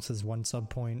 1 counts as 1 sub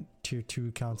point, tier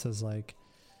 2 counts as like,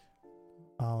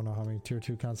 I don't know how many tier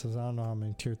 2 counts as, I don't know how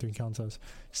many tier 3 counts as.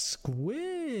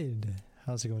 Squid!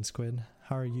 How's it going, Squid?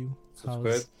 How are you?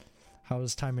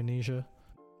 How's time in Asia?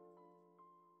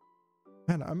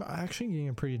 Man, I'm actually getting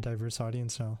a pretty diverse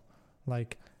audience now.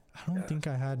 Like, I don't think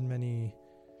I had many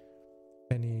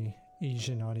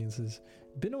Asian audiences.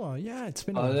 Been a while. Yeah, it's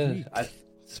been a week.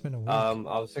 It's been a week. I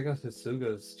was checking out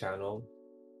Suga's channel.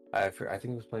 I think he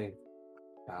was playing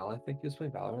Val. I think he was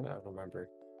playing Valorant. I don't remember.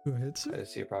 Who hits it? I didn't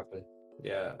see it properly.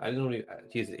 Yeah, I didn't know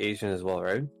he's Asian as well,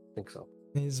 right? I think so.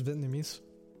 He's Vietnamese.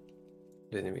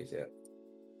 Vietnamese, yeah.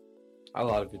 I have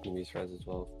a lot of Vietnamese friends as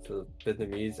well.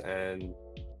 Vietnamese and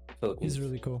Philippines. He's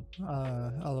really cool.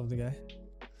 I love the guy.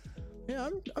 Yeah,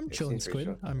 I'm chilling,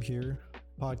 Squid. I'm here,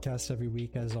 podcast every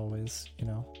week as always. You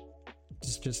know,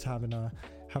 just having a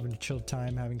chill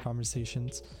time, having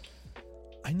conversations.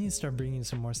 I need to start bringing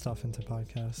some more stuff into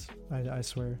podcasts. I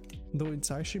swear. Though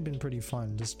it's actually been pretty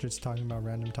fun, just talking about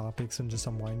random topics and just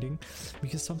unwinding,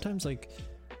 because sometimes like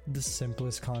the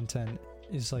simplest content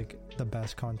is like the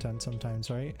best content sometimes,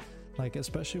 right? Like,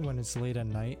 especially when it's late at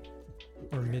night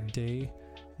or midday,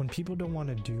 when people don't want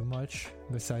to do much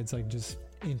besides like just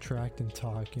interact and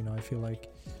talk. You know, I feel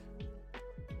like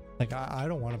I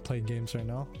don't want to play games right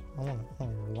now. I want to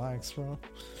relax, bro.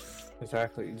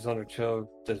 Exactly. You just want to chill,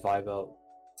 just vibe out.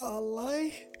 I'll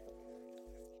lie.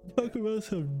 Talk about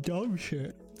some dumb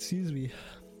shit. Excuse me.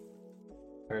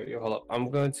 Alright, yo, hold up. I'm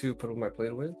going to put my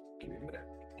plate away. Give me a minute.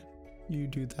 You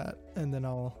do that, and then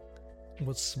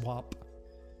we'll swap.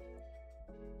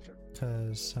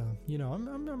 Cause you know,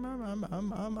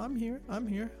 I'm here. I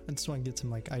just want to get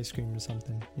some like ice cream or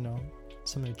something. You know,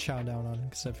 something to chow down on,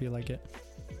 because I feel like it.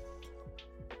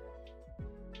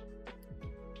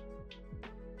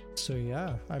 So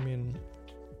yeah, I mean,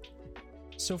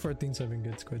 so far things have been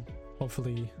good, Squid.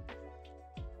 Hopefully,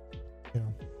 you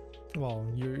know, well,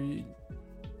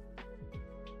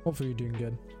 hopefully you're doing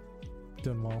good,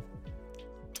 doing well.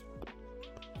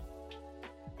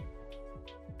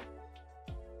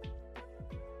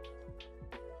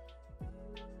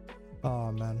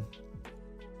 Oh man,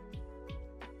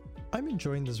 I'm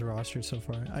enjoying this roster so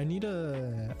far. I need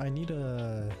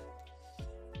a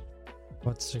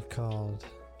what's it called?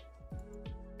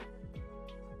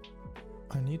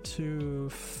 I need to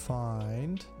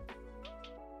find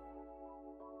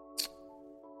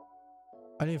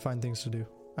things to do.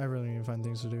 I really need to find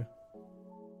things to do.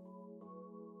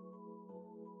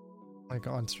 Like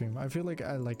on stream. I feel like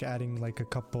I like adding like a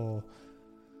couple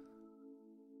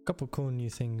cool new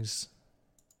things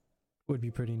would be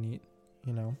pretty neat,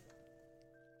 you know.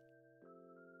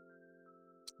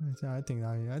 I think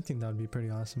that would be pretty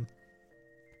awesome.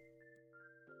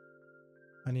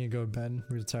 I need to go to bed,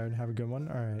 retired, have a good one.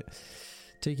 Alright.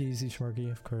 Take it easy,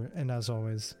 Schmarky, of course. And as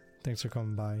always, thanks for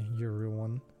coming by. You're a real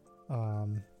one.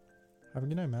 Have a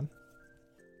good night, man.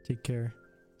 Take care.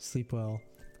 Sleep well.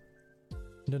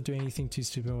 Don't do anything too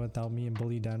stupid without me and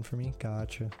bully Dan for me.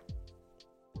 Gotcha.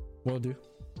 Will do.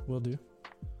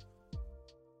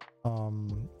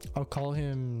 I'll call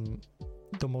him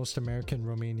the most American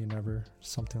Romanian ever.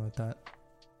 Something like that.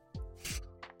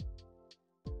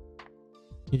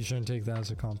 You shouldn't take that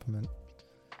as a compliment.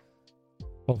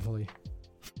 Hopefully.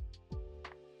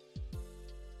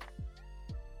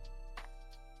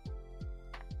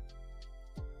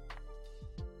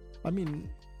 I mean,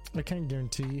 I can't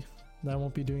guarantee that I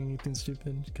won't be doing anything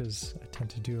stupid because I tend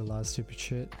to do a lot of stupid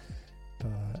shit.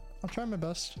 But I'll try my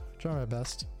best.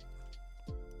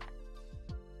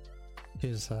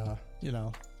 Because, you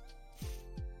know,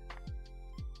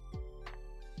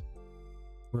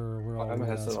 we're all. I'm a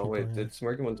headset. Oh wait, did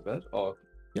Smarky went to bed? Oh,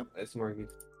 yep. It's Smarky.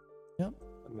 Yep.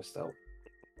 I missed out.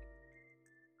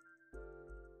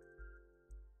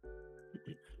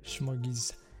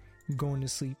 Schmuggy's going to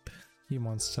sleep. He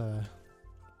wants to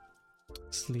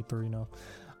sleeper, you know.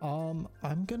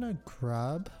 I'm gonna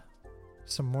grab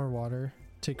some more water,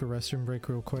 take a restroom break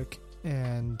real quick,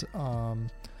 and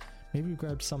maybe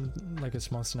grab some like a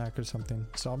small snack or something.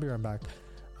 So I'll be right back.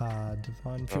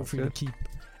 Devon, feel free to keep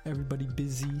everybody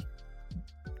busy.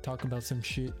 Talk about some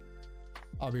shit.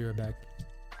 I'll be right back.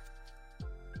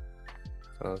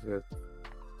 Sounds good.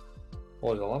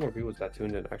 Well, there's a lot more people that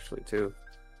tuned in actually too.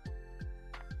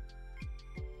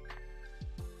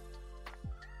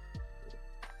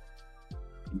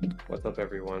 What's up,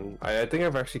 everyone? I think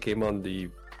I've actually came on the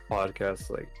podcast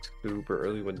like super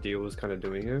early when Dio was kind of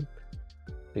doing it.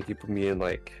 I think he put me in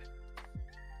like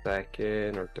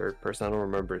second or third person. I don't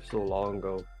remember. It's so long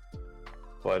ago.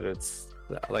 But it's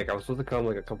like I was supposed to come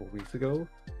like a couple weeks ago.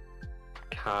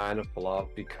 Kind of fell off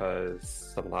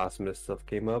because some last minute stuff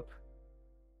came up,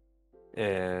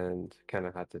 and kind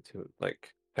of had to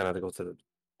go to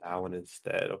that one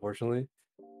instead, unfortunately.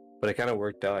 But it kind of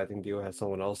worked out. I think Dio had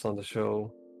someone else on the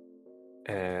show,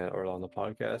 or on the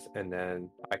podcast, and then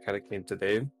I kind of came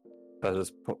today. That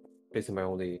was basically my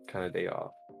only kind of day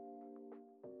off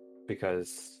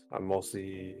because I'm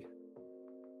mostly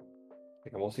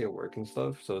at work and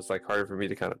stuff, so it's like harder for me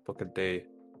to kind of book a day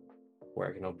where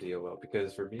I can help Dio out,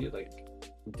 because for me, like,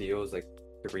 Dio is like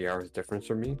 3 hours difference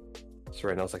from me. So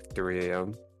right now it's like 3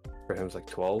 a.m. For him it's like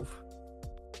 12.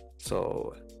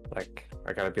 So like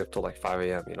I gotta be up till like 5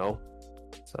 a.m., you know?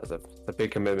 So it's a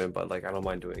big commitment, but like I don't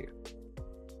mind doing it.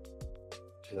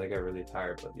 Just I get really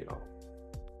tired, but you know,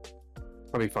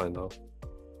 I'll be fine though.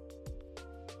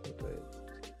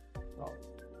 Oh,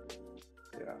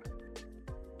 yeah.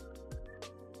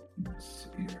 Let's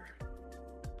see here.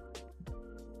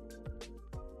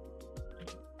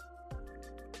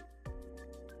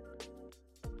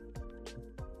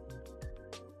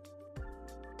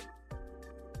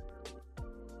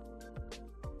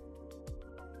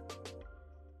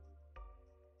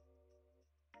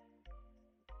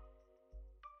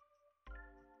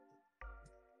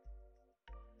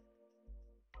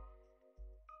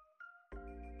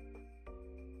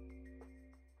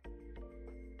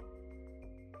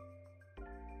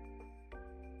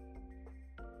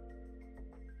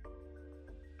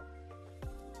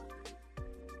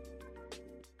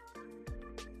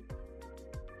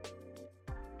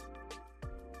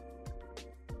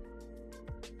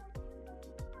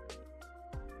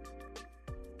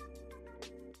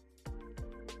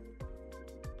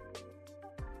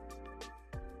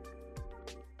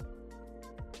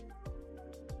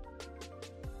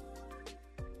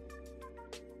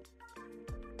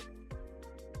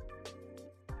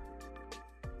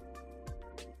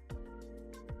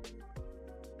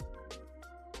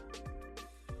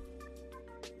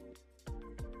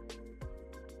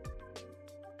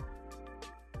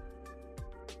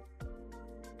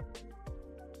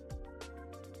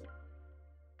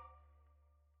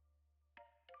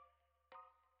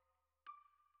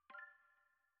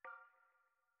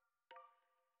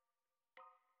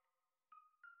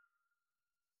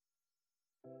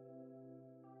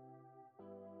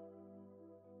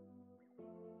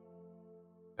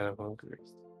 And I'm hungry.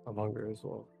 I'm hungry as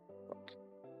well. Fuck.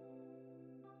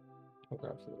 I'll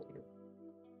grab some later.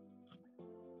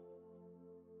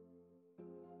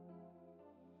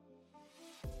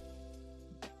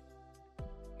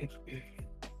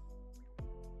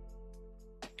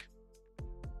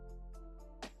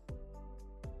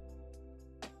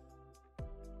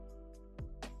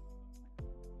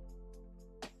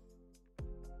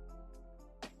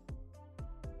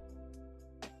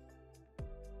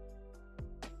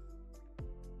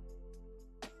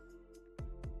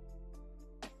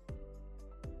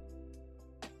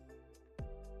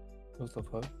 What the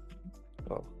fuck?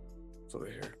 Oh, it's over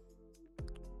here.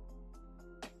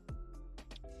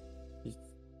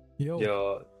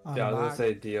 Yo, I was gonna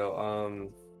say,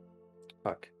 Dio,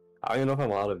 fuck. I don't even know if I'm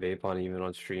allowed to vape on even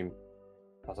on stream.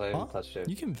 That's why I haven't touched it.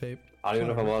 You can vape. I don't even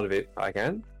know if I'm allowed to vape. I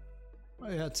can? Oh,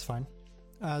 yeah, it's fine.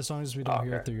 As long as we don't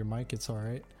hear it through your mic, it's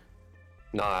alright.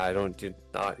 Nah, I don't do.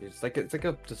 Nah, it's like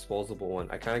a disposable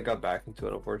one. I kind of got back into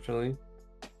it, unfortunately.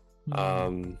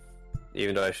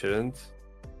 Even though I shouldn't.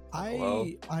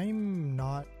 I'm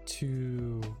not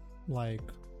too like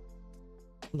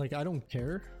I don't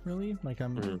care really. Like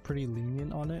I'm pretty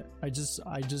lenient on it. I just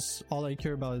all I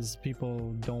care about is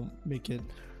people don't make it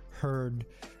heard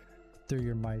through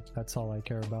your mic. That's all I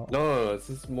care about. No, it's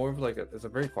just more of like it's a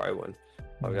very quiet one.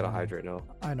 I've got to hydrate now.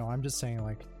 I know. I'm just saying,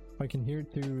 like, if I can hear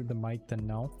it through the mic, then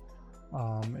no.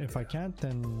 If I can't,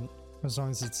 then as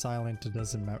long as it's silent, it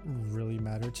doesn't really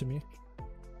matter to me.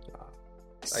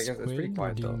 I guess it's pretty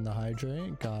quiet though. The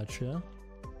hydrate, gotcha.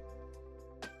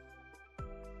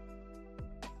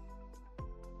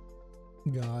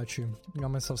 Got you. Got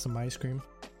myself some ice cream,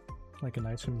 like an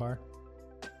ice cream bar.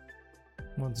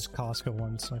 One of those Costco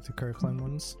ones, like the Kirkland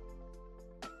ones.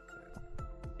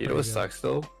 You know what sucks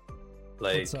though?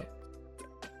 Like,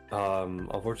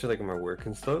 unfortunately, like in my work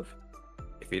and stuff,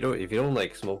 if you don't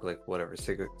like smoke like whatever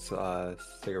cigarettes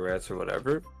or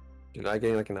whatever, you're not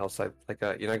getting like an outside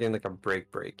you're not getting like a break,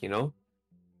 you know?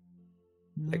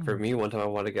 Like for me, one time I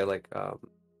wanted to get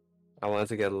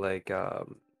like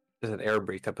just an air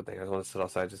break type of thing. I just want to sit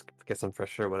outside, just get some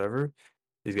fresh air or whatever.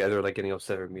 These guys are like getting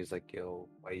upset with me. It's like, yo,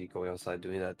 why are you going outside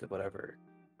doing that? Whatever,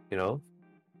 you know?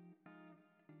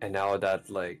 And now that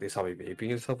like they saw me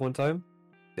vaping and stuff one time,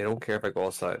 they don't care if I go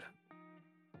outside.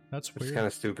 That's weird. It's kind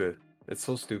of stupid. It's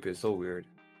so stupid, so weird.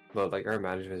 But like our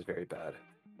management is very bad.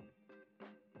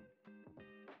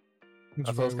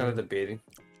 That's what I was kind of debating.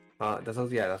 That's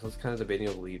what I was kind of debating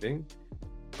of leaving.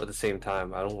 But at the same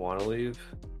time, I don't want to leave.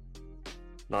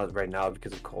 Not right now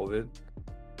because of COVID.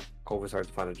 COVID's hard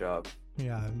to find a job.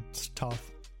 Yeah, it's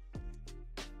tough.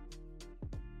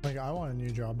 Like I want a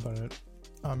new job, but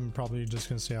I'm probably just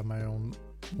gonna stay at my own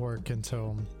work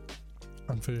until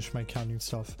I'm finished my accounting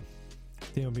stuff. I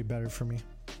think it'll be better for me.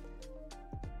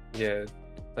 Yeah,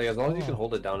 like as long as you can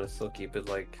hold it down and still keep it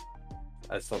like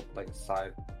as some like a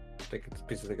side, like it's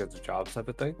basically like a job type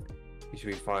of thing, you should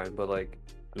be fine. But like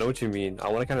I know what you mean. I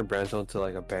want to kind of branch onto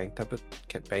like a bank type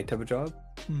of job.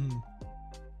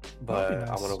 But nice.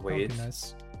 I want to wait.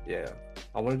 Nice. Yeah,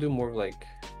 I want to do more like.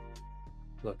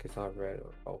 Look, it's not red.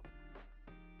 What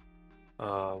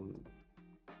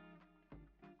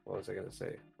was I gonna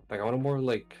say? Like I want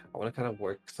to kind of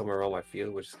work somewhere around my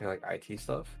field, which is kind of like IT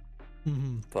stuff.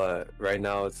 But right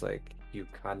now it's like you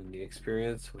kind of need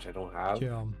experience, which I don't have.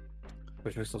 Yeah.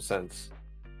 Which makes no sense.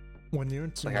 When you're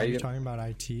talking about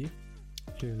IT, dude,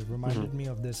 it reminded me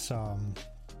of this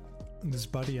this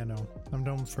buddy I know. I've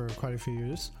known him for quite a few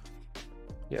years.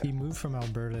 Yeah. He moved from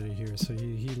Alberta to here, so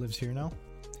he lives here now.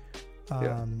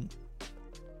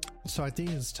 So I think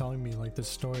he was telling me like this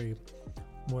story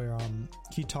where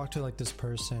he talked to like this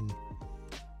person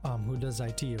who does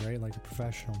IT, right? Like a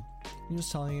professional. He was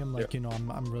telling him like, you know,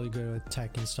 I'm really good with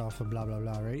tech and stuff and blah blah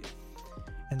blah, right?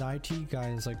 And the IT guy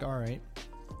is like, all right,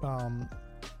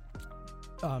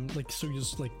 like so he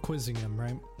was like quizzing him,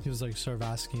 right? He was like sort of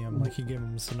asking him, like he gave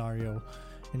him a scenario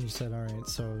and he said, all right,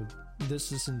 so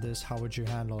this and this, how would you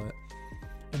handle it?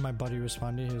 And my buddy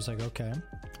responded, he was like, okay,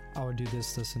 I would do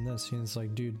this and this. He was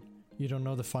like, dude, you don't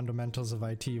know the fundamentals of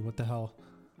IT, what the hell?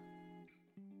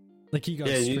 Like he got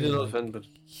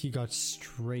he got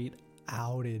straight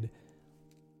outed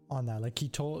on that. Like he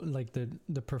told, like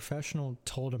the professional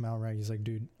told him outright, he's like,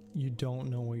 dude, you don't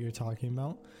know what you're talking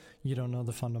about. You don't know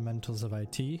the fundamentals of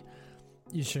IT.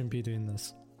 You shouldn't be doing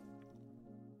this.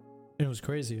 And it was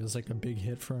crazy. It was like a big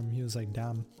hit for him. He was like,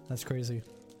 damn, that's crazy.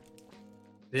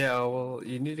 Yeah, well,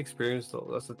 you need experience though.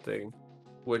 That's the thing.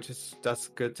 That's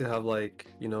good to have, like,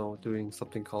 you know, doing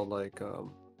something called like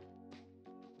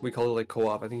we call it like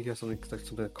co-op. I think you have something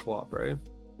like co-op, right?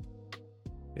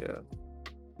 Yeah.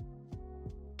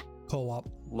 Co-op.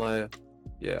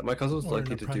 Yeah, my cousin was Or an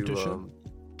lucky to apprenticeship?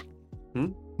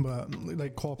 do But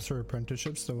like co-ops or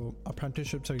apprenticeships. So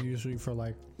apprenticeships are usually for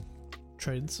like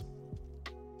trades.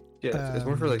 yeah, it's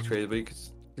more for like trade, but you can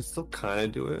still kind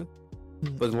of do it.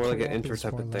 But it's more like an Co-op intern is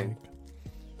type more of thing.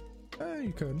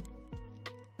 You could.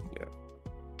 Yeah.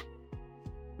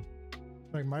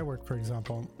 Like my work, for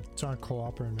example, it's not a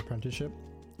co-op or an apprenticeship,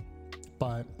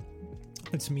 but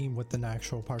it's me with an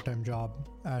actual part-time job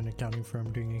at an accounting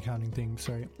firm doing accounting things,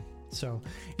 right? So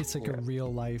it's like a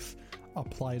real life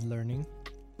applied learning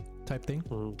type thing.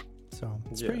 So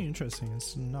it's pretty interesting.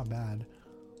 It's not bad.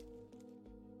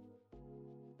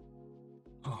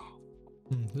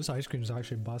 This ice cream is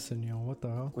actually busting, yo. What the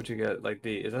hell? What'd you get? Like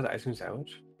is that an ice cream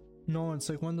sandwich? No, it's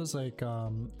like one of those like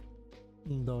ice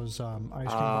cream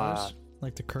bars,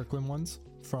 like the Kirkland ones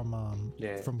from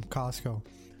Costco,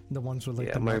 the ones with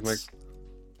like the nuts.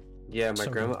 My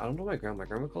grandma. I don't know my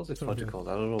grandma calls it fudgicles.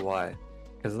 I don't know why.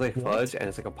 Because it's like fudge and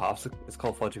it's like a popsicle. It's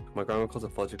called fudgicles. My grandma calls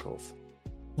it fudgicles.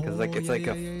 Because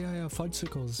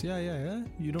fudgicles. Yeah.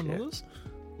 You don't know those?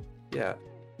 Yeah.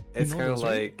 It's kind of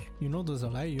like you know those,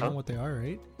 right? You know what they are,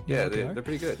 right? They're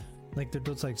pretty good. Like they're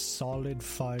those like solid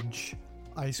fudge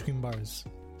ice cream bars.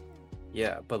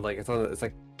 Yeah, but like it's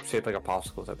like shaped like a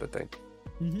popsicle type of thing.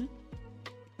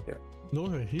 Yeah.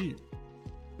 Those are heat.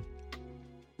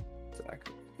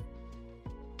 Exactly.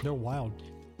 They're wild.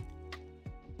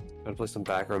 I'm gonna play some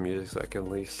background music so I can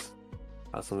at least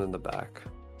have something in the back.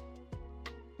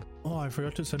 Oh, I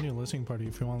forgot to send you a listening party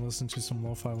if you want to listen to some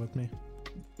lo-fi with me.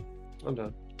 I'm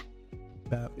done.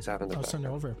 He's having the I'll send it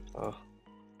over. Oh.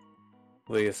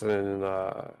 Listen in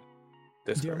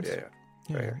Discord. DMs?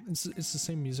 Yeah. Right here. It's the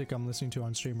same music I'm listening to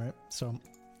on stream, right? So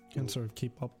you can sort of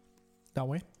keep up that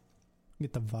way.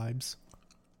 Get the vibes.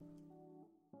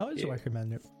 I always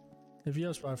recommend it. If you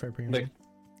have Spotify Premium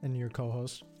and you're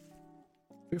co-host,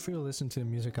 feel free to listen to the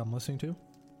music I'm listening to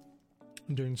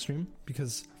during stream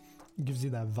because it gives you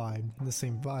that vibe, the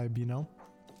same vibe, you know?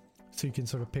 So you can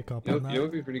sort of pick up on that. It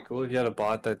would be pretty cool if you had a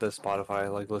bot that does Spotify,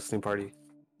 like listening party.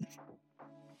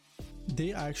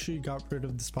 They actually got rid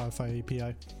of the Spotify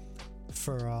API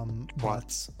for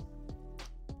bots.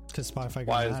 Because Spotify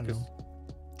got mad at them.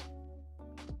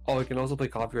 Oh, it can also play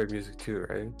copyright music too,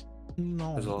 right?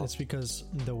 No, it's because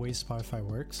the way Spotify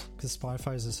works, because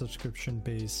Spotify is a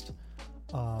subscription-based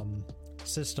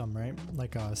system, right?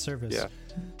 Like a service. Yeah.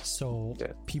 So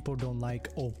people don't like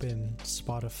open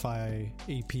Spotify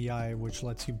API, which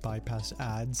lets you bypass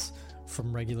ads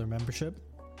from regular membership.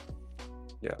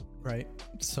 Yeah. Right.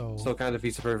 So it kind of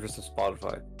defeats the purpose of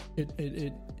Spotify.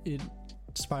 It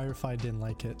Spotify didn't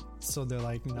like it, so they're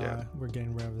like, nah, we're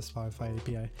getting rid of the Spotify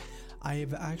API. I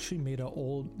have actually made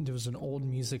there was an old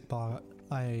music bot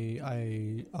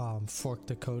I forked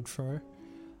the code for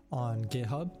on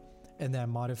GitHub, and then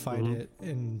modified it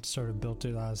and sort of built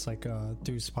it as like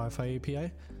through Spotify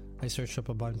API. I searched up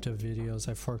a bunch of videos,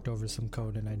 I forked over some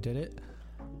code, and I did it.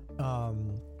 I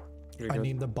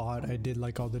named the bot, I did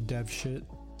like all the dev shit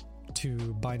to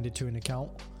bind it to an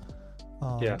account.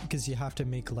 Because you have to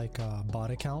make like a bot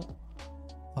account.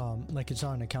 Like it's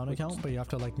not an account, but you have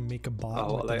to like make a bot.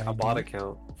 Oh, like a bot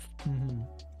account.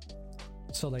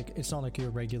 So like it's not like your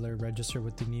regular register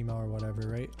with an email or whatever,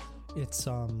 right? It's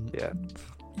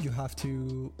you have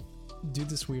to do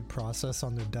this weird process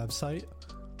on the dev site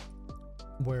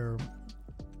where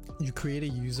you create a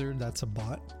user that's a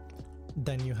bot,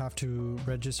 then you have to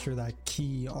register that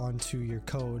key onto your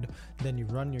code, then you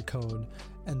run your code,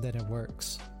 and then it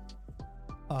works.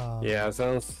 It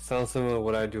sounds similar to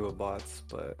what I do with bots,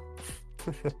 but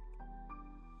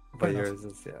but yours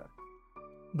is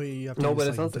But you have to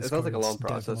it sounds like a long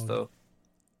process though.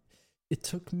 It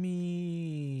took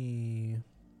me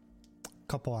a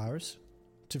couple hours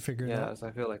to figure it out. So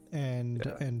I feel like and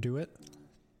do it.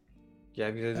 Yeah,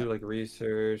 you gotta do like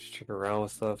research, check around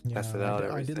with stuff, test it out.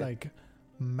 I did like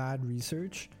mad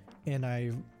research, and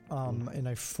I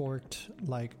forked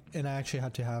and I actually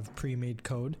had to have pre-made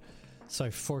code. So I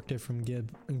forked it from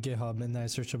GitHub, and then I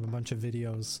searched up a bunch of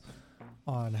videos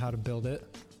on how to build it,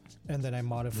 and then I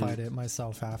modified it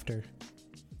myself after.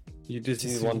 You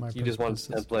just want a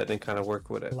template and kind of work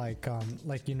with it. Like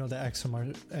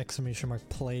the exclamation mark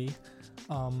play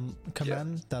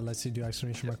command that lets you do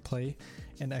exclamation mark play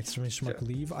and exclamation mark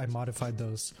leave. I modified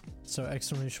those. So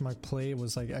exclamation mark play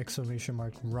was like exclamation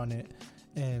mark run it,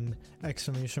 and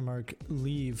exclamation mark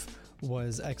leave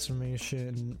was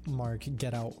exclamation mark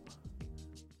get out.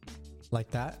 Like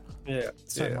that.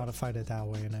 So I modified it that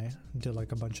way, and I did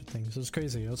like a bunch of things. It was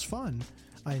crazy. It was fun.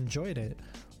 I enjoyed it.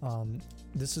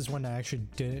 This is when I actually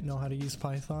didn't know how to use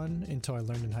Python until I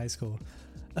learned in high school.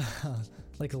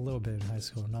 Like a little bit in high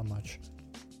school, not much.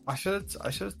 I should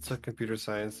have took computer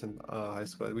science in high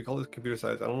school. We call it computer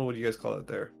science. I don't know what you guys call it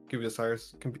there. Computer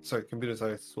science. Computer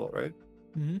science as well, right?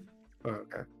 Mm-hmm. Oh,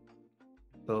 okay.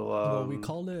 So well, we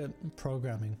called it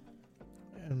programming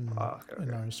in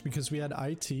okay. ours because we had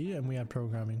IT and we had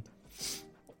programming.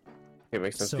 It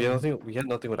makes sense. So, we had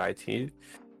nothing with IT. It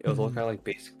was all kind of like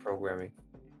basic programming.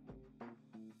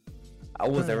 I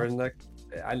was never in that.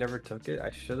 I never took it. I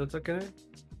should have taken it.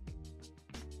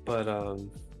 But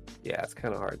yeah, it's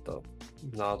kind of hard though.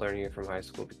 Not learning it from high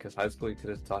school, because high school you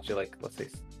could have taught you, like, let's say,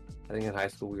 I think in high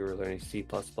school we were learning C++.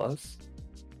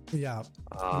 Yeah,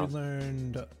 we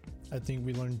learned. I think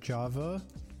we learned Java,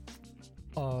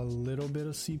 a little bit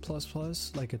of C++,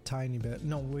 like a tiny bit.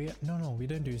 No, we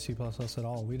didn't do C++ at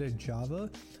all. We did Java,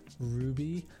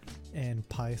 Ruby, and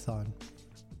Python.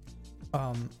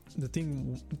 The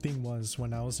thing was,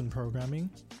 when I was in programming,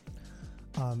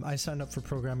 I signed up for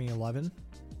programming 11,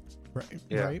 right?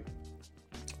 Yeah. Right.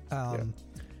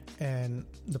 And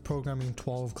the programming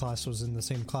 12 class was in the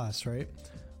same class, right?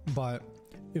 But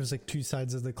it was like two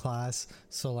sides of the class.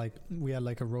 So like we had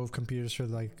like a row of computers for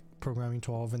like programming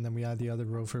 12, and then we had the other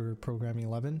row for programming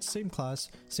 11. Same class,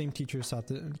 same teachers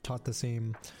taught the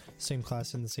same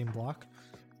class in the same block.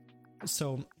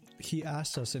 So he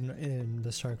asked us in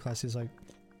the start class, he's like,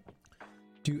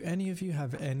 do any of you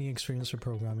have any experience with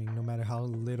programming, no matter how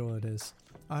little it is?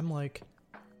 I'm like,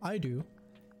 I do.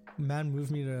 Man moved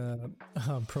me to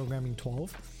programming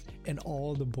 12, and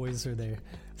all the boys are there.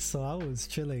 So I was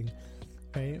chilling,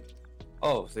 right?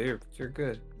 Oh, so you're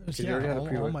good. Yeah, all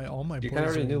my you boys kind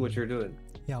of already knew what you're doing.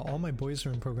 Yeah, all my boys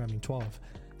are in programming 12.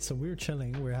 So we were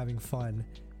chilling, we were having fun.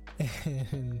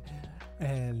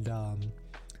 And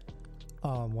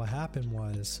what happened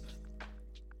was,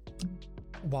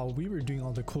 while we were doing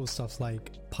all the cool stuff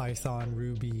like Python,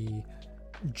 Ruby,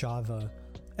 Java,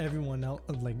 everyone else,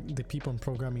 like the people in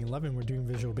programming 11, were doing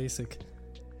Visual Basic.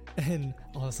 And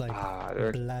I was like,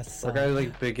 bless they're kind of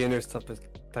like beginner type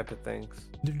of things.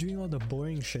 They're doing all the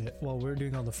boring shit while we're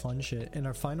doing all the fun shit. And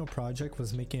our final project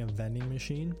was making a vending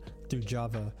machine through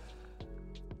Java.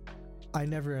 I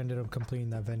never ended up completing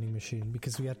that vending machine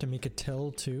because we had to make a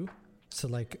till too. So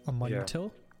like a money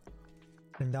till.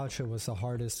 And that shit was the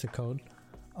hardest to code.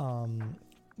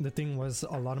 The thing was,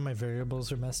 a lot of my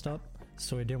variables are messed up,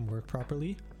 so it didn't work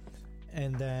properly.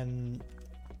 And then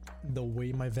the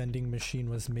way my vending machine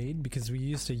was made, because we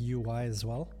used a UI as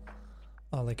well,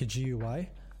 like a GUI.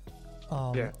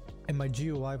 And my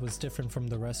GUI was different from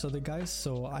the rest of the guys,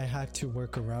 so I had to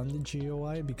work around the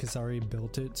GUI because I already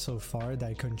built it so far that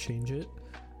I couldn't change it.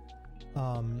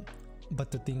 But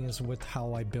the thing is, with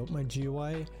how I built my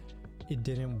GUI, it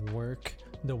didn't work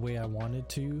the way I wanted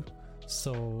to.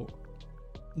 So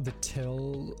the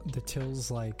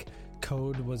till's like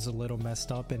code was a little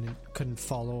messed up, and it couldn't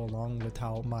follow along with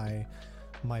how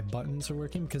my buttons are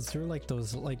working, because they're like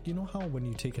those, like, you know how when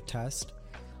you take a test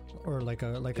or like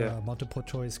a multiple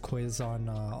choice quiz on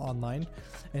online,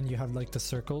 and you have like the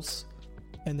circles,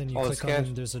 and then you click on it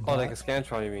and there's a dot. Like a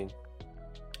Scantron, you mean?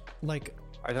 Like,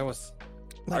 are you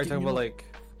talking about like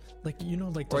you know,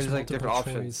 like there's those like different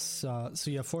choice, options? so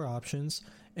you have 4 options,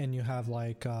 and you have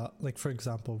like for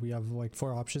example, we have like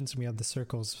 4 options, and we have the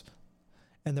circles.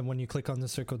 And then when you click on the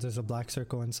circle, there's a black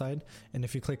circle inside. And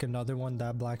if you click another one,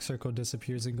 that black circle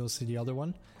disappears and goes to the other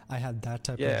one. I had that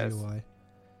type of GUI.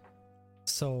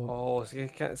 So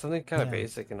something kind of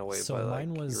basic in a way. So but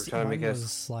mine like,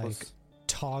 was like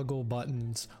toggle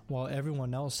buttons, while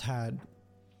everyone else had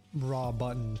raw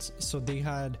buttons. So they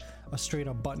had a straight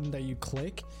up button that you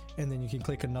click, and then you can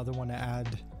click another one to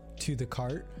add to the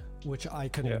cart, which I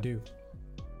couldn't do.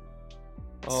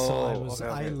 So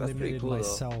I limited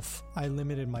myself. I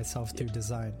limited myself through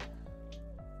design.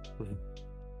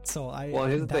 So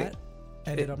here's the thing.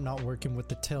 Ended up not working with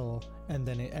the till, and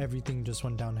then everything just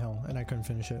went downhill, and I couldn't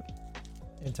finish it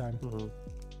in time.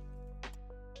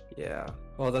 Yeah.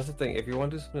 Well, that's the thing. If you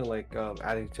want to do something like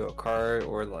adding to a cart,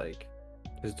 or like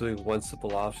just doing one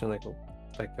simple option, like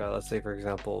let's say for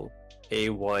example,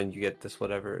 A1, you get this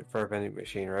whatever for a vending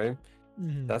machine, right?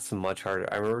 That's much harder.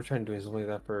 I remember trying to do something like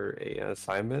that for an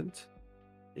assignment.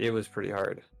 It was pretty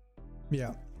hard.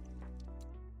 Yeah.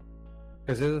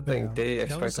 Because here's the thing, they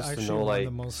expect us to know, like, one of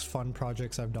the most fun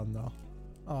projects I've done though.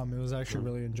 It was actually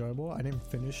really enjoyable. I didn't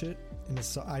finish it, and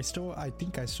I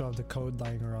think I still have the code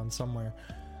lying around somewhere.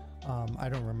 I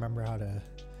don't remember how to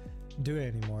do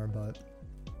it anymore, but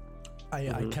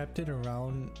I kept it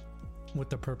around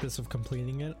with the purpose of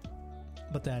completing it.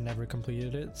 But then I never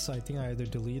completed it, so I think I either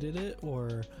deleted it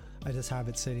or I just have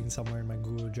it sitting somewhere in my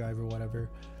Google Drive or whatever.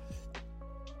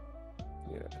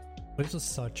 Yeah. But it was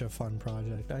such a fun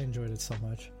project. I enjoyed it so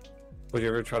much. Would you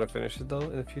ever try to finish it though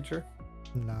in the future?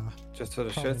 Nah. Just for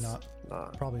the Probably shits? not. Nah.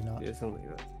 Probably not. He doesn't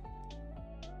leave it.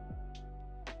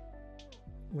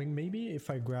 Like maybe if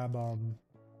I grab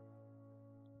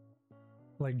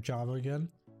like Java again,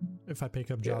 if I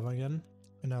pick up Java again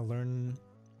and I learn,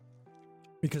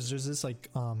 because there's this like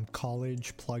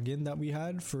college plugin that we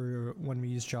had for when we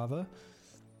use Java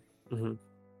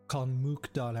called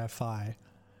Mook.fi,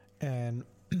 and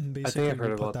basically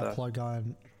we put that plug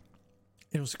on.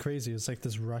 It was crazy. It's like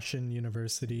this Russian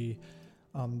university,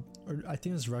 or I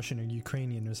think it's Russian or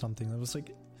Ukrainian or something. It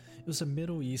was a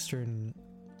Middle Eastern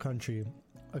country,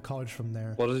 a college from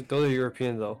there. Well, those are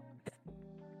European though.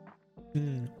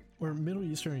 Or Middle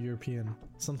Eastern or European,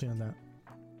 something like that.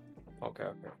 Okay.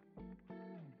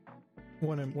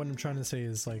 What I'm trying to say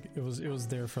is like it was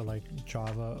there for like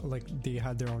Java, like they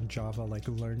had their own Java like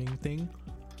learning thing.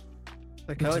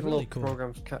 Like kind of like really little cool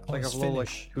programs, like a little like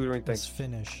tutoring thing. It's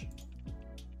Finnish.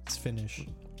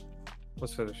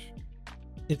 What's Finnish?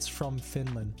 It's from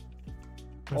Finland.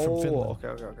 From Finland.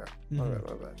 Okay. My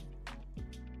bad.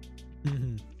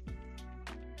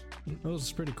 It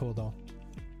was pretty cool though.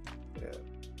 Yeah.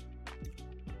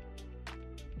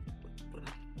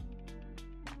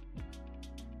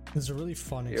 It's a really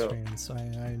fun experience. I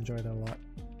enjoyed it a lot.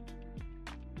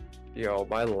 Yo,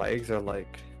 my legs are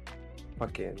like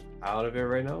fucking out of it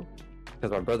right now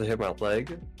because my brother hit my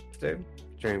leg today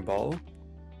during ball.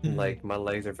 Like my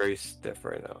legs are very stiff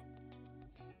right now.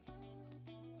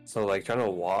 So like trying to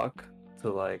walk to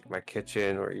like my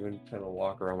kitchen or even trying to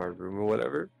walk around my room or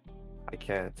whatever, I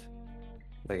can't.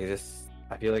 Like I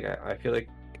feel like I don't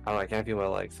know, I can't feel my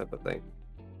legs type of thing.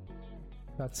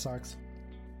 That sucks.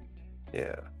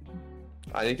 Yeah.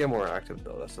 I need to get more active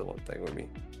though, that's the one thing with me.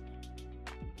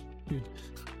 Dude,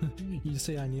 you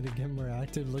say I need to get more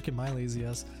active, look at my lazy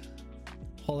ass.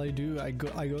 All I do, I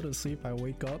go to sleep, I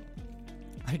wake up,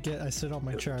 I sit on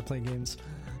my chair, I play games.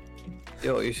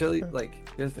 Yo, you should like,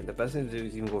 here's the thing, the best thing to do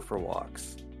is even go for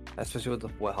walks. Especially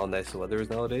with how nice the weather is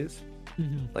nowadays.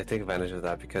 Like take advantage of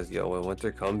that because when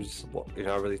winter comes, you're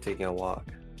not really taking a walk.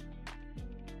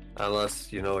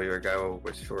 Unless, you're a guy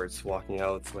with shorts walking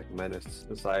out, it's like a menace to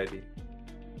society.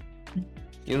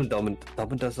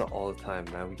 Dumbin does that all the time,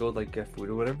 man. We go like get food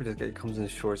or whatever, this guy comes in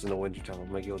shorts in the winter time.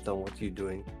 I'm like, yo, Dumb, what are you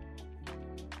doing?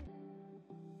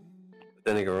 But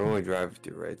then again, we're only drive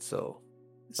through, right? So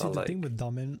see, the thing with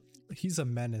Dummin, he's a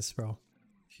menace, bro.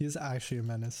 He's actually a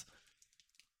menace.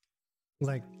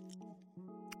 Like,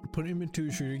 put him into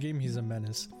a shooter game, he's a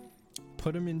menace.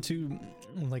 Put him into,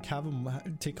 like, have him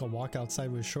take a walk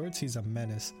outside with shorts, he's a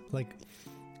menace. Like,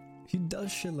 he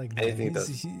does shit like that.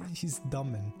 He's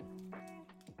Dummin.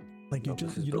 Like, you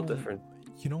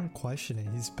don't question it.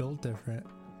 He's built different.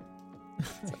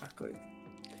 Exactly.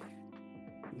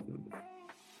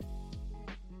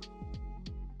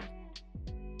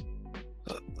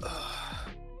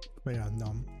 But yeah,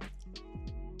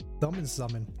 Dummin's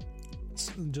Dummin.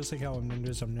 Just like how I'm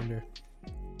Ninder.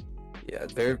 Yeah, I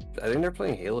think they're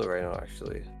playing Halo right now,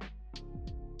 actually.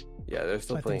 Yeah, they're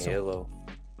still playing Halo.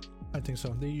 I think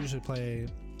so. They usually play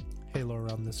Halo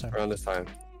around this time.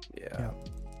 Yeah.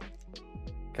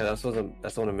 Okay, that's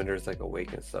when Minder's like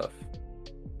awake and stuff.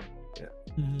 Yeah.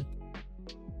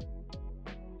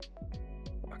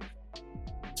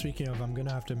 Speaking of, I'm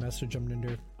gonna have to message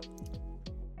Ninder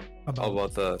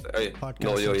about the podcast.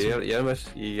 No,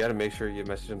 you gotta make sure you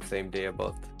message him same day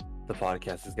about the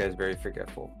podcast. This guy's very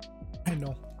forgetful. I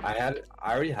know. I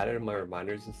already had it in my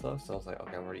reminders and stuff, so I was like,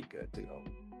 okay, I'm already good to go.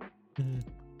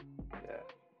 Yeah.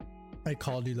 I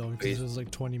called you though because there was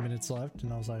like 20 minutes left,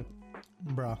 and I was like,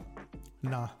 bruh,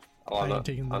 nah. I ain't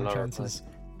taking no chances.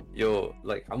 Yo,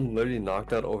 like I'm literally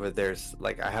knocked out over there.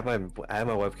 Like I have my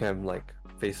webcam like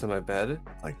facing my bed,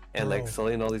 and like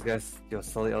Sully and all these guys,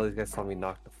 all these guys saw me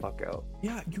knock the fuck out.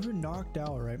 Yeah, you were knocked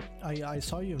out, right? I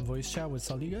saw you in voice chat with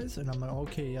Sully guys, and I'm like,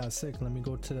 okay, yeah, sick. Let me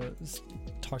go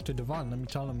talk to Devon. Let me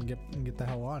tell him get the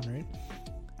hell on, right?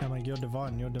 I'm like, yo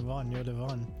Devon. You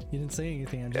didn't say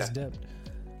anything. I just dipped.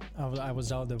 I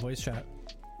was out of the voice chat,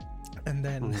 and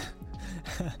then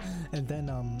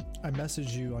I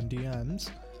messaged you on DMs,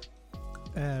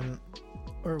 I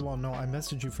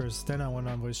messaged you first, then I went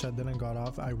on voice chat, then I got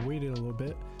off. I waited a little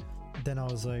bit, then I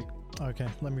was like, okay,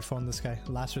 let me phone this guy.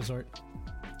 Last resort.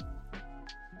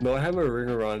 No, I have my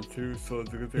ringer on too, so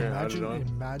it's a good thing I had it on.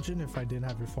 Imagine if I didn't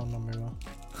have your phone number though.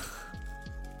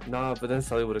 Nah, but then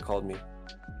Sully would have called me.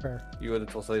 Fair. You would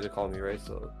have told Sully to call me, right?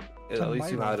 So at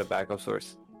least you had a backup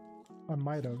source. I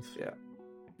might have.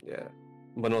 Yeah.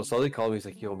 But no, Sully called me. He's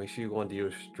like, yo, make sure you go on to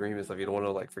your stream and stuff. You don't want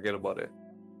to like forget about it.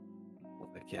 I was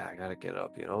like, yeah, I gotta get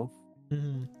up, Yeah.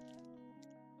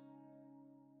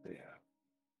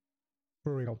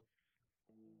 For real.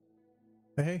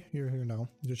 Hey, you're here now.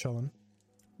 You're chilling.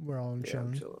 We're all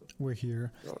chilling. We're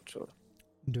here. We're all chilling.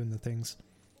 Doing the things.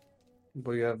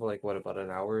 But you have like what, about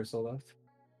an hour or so left?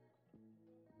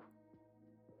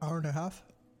 Hour and a half?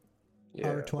 Yeah,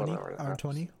 hour 20? Hour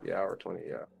 20? Yeah, hour 20,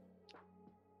 yeah.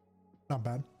 Not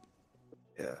bad.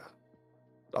 Yeah.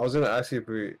 I was gonna ask you if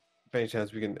we, by any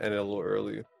chance we can end it a little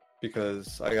early,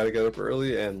 because I gotta get up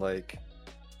early and like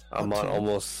I'm on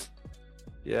almost.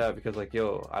 Yeah, because like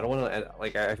yo, I don't want to end,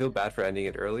 like I feel bad for ending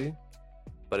it early,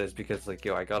 but it's because like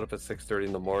yo, I got up at 6:30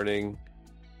 in the morning.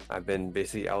 I've been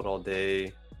basically out all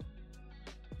day.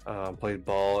 Played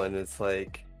ball, and it's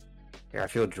like I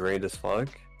feel drained as fuck.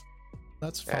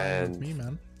 That's fine with me,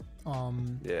 man.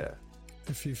 Yeah.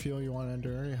 If you feel you want to end it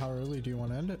early, how early do you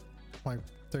want to end it? Like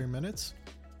 30 minutes?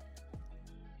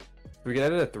 We can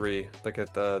end it at 3, like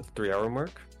at the 3-hour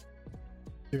mark.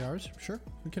 3 hours? Sure.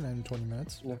 We can end in 20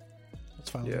 minutes. Yeah. That's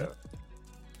fine. Yeah.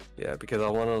 Yeah, because I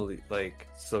want to like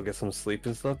still get some sleep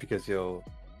and stuff, because yo,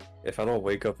 if I don't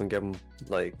wake up and get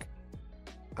like,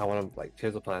 I want to like,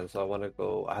 here's the plan. So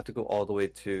I have to go all the way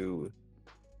to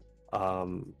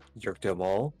Yorkdale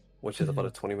Mall, which is about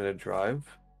a 20-minute drive.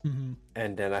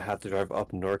 And then I have to drive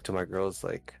up north to my girl's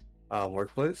like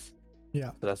workplace.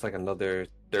 Yeah. So that's like another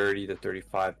 30 to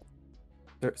 35.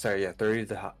 30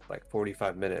 to like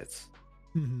 45 minutes.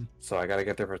 So I gotta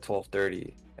get there for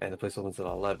 12:30, and the place opens at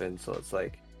 11. So it's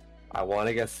like I want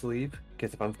to get sleep,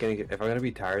 because if I'm gonna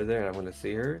be tired there and I'm gonna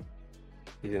see her,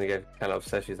 she's gonna get kind of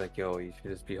upset. She's like, "Yo, you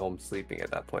should just be home sleeping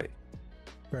at that point."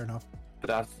 Fair enough.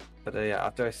 But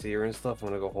after I see her and stuff, I'm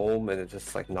gonna go home and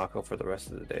just like knock out for the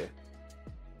rest of the day.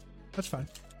 That's fine.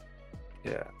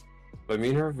 Yeah, but me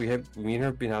and her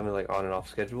been having like on and off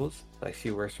schedules. Like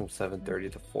she works from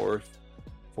 7:30 to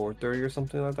 4:30 or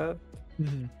something like that.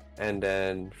 And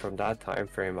then from that time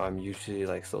frame, I'm usually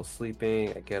like still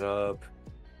sleeping. I get up,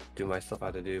 do my stuff I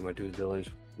have to do, my due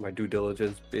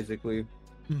diligence basically.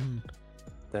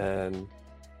 Then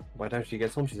by the time she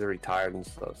gets home, she's already tired and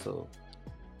stuff. So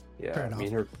yeah, me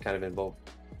and her kind of been both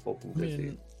been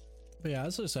busy. But yeah,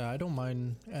 as I said, I don't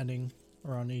mind ending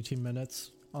around 18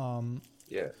 minutes.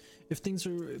 Yeah. If things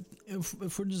are,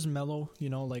 if we're just mellow, you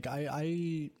know, like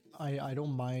I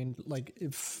don't mind, like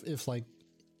if like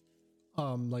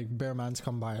Bear Man's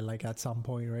come by like at some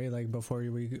point, right? Like before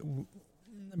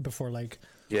like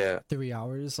 3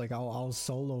 hours, like I'll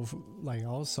solo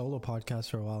podcast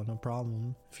for a while, no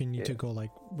problem. If you need to go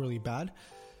like really bad,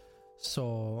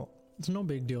 so it's no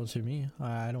big deal to me.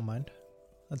 I don't mind.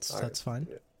 That's fine.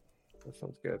 Yeah. That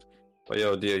sounds good. But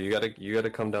yo, Dio, you gotta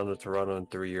come down to Toronto in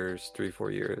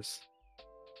 3-4 years.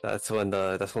 That's when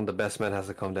the best man has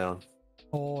to come down.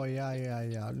 Oh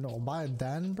yeah. No, by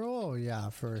then, bro. Yeah,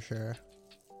 for sure.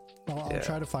 I'll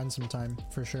try to find some time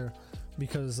for sure,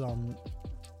 because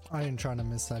I ain't trying to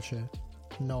miss that shit.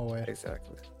 No way.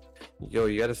 Exactly. Yo,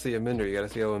 you gotta see Aminder. You gotta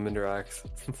see how Aminder acts.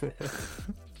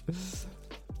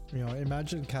 You know,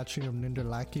 imagine catching Aminder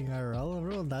lacking IRL,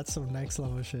 bro. That's some next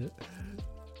level shit.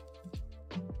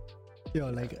 Yo,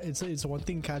 like it's one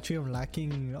thing catching him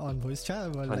lacking on voice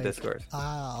chat, but on like Discord.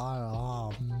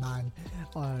 Oh man,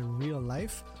 on real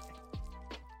life,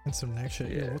 it's some next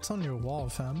shit. Yeah. Yo, what's on your wall,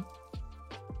 fam?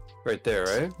 Right there,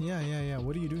 right? Yeah.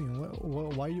 What are you doing?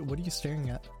 What are you staring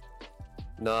at?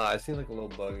 Nah, I seen like a little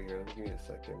bug here. Give me a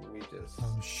second. Let me just.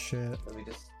 Oh shit. Let me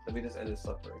just end this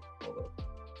suffering. Hold up.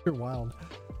 You're wild.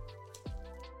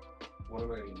 What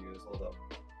am I gonna use? Hold up.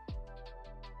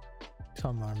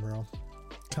 Come on, bro.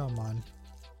 Come on.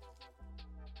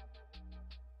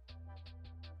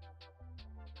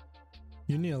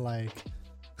 You need to like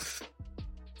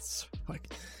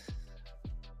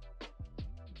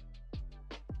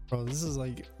bro, this is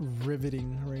like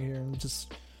riveting right here. I'm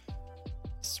just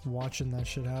watching that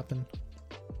shit happen.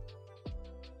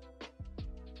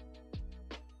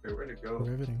 Wait, where'd it go?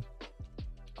 Riveting.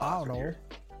 I don't know. Here.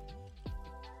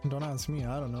 Don't ask me,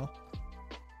 I don't know.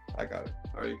 I got it.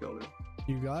 I already got it.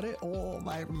 You got it? Oh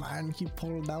my man, he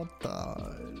pulled out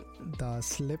the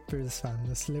slippers, fam.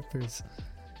 The slippers.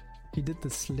 He did the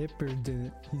slipper. He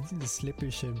did the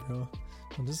slipper shit, bro.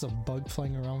 Oh, there's a bug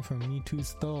flying around from me too,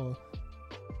 still.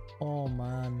 Oh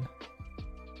man.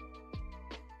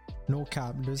 No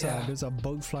cap. There's a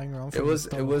bug flying around from me.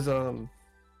 It was a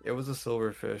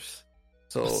silverfish.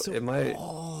 So it might.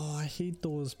 Oh, I hate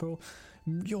those, bro.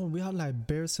 Yo, we had like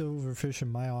bare silverfish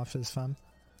in my office, fam.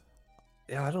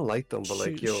 Yeah, I don't like them, but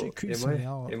like, yo,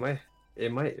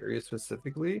 in my area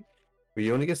specifically, we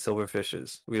only get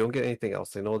silverfishes. We don't get anything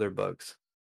else. They know they're bugs,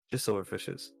 just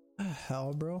silverfishes.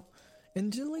 Hell, bro.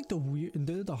 And they're like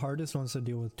they're the hardest ones to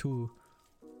deal with too.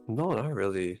 No, not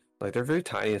really. Like they're very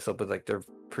tiny and stuff, but like they're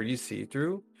pretty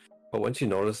see-through. But once you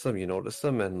notice them,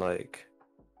 and like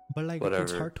But like whatever.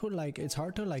 it's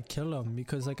hard to like kill them,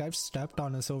 because like I've stepped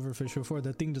on a silverfish before.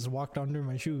 The thing just walked under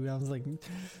my shoe. I was like,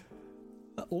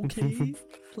 okay,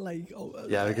 like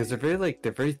yeah, because they're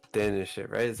very thin and shit,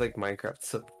 right? It's like Minecraft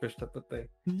silverfish type of thing.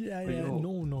 Yeah, But yeah.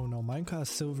 No. Minecraft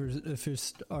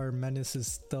silverfish are menaces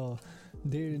still.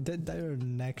 They're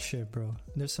neck shit, bro.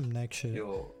 There's some neck shit.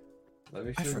 Yo, let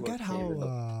me show I you forgot what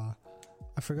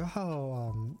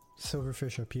how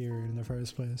silverfish appear in the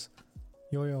first place.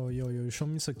 Yo, show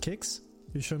me some kicks.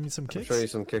 You show me some kicks. I'll show you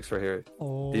some kicks right here.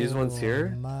 Oh, These ones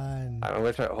here. Man. I'm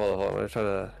gonna try. Hold on. I'm gonna try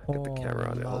to get the camera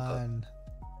on it. Hold on.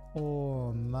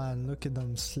 Oh man, look at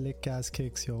them slick ass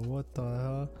kicks, yo. What the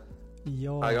hell?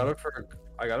 Yo. I got it for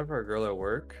a girl at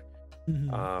work.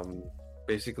 Mhm.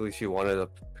 Basically she wanted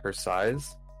her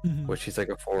size, Mhm. which she's like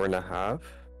a 4.5.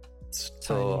 It's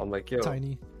So tiny, I'm like, yo,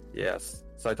 tiny. yes.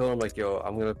 So I told her, I'm like, yo,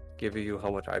 I'm gonna give you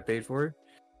how much I paid for it.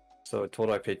 So I told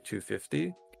her I paid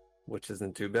 $250, which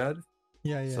isn't too bad.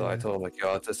 Yeah. So I told him like, yo,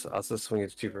 I'll just swing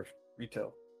it cheaper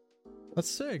retail. That's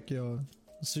sick, yo.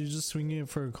 So you just swinging it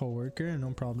for a coworker,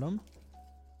 no problem.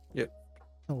 Yep.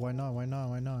 Oh, why not?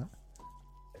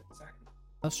 Exactly.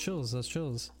 That's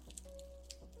chills.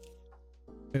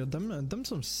 Yo, them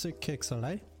some sick kicks,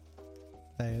 alright?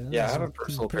 Yeah, I have a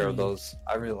personal pair of those.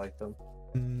 I really like them.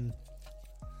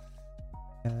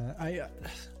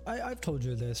 I've told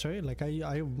you this, right? Like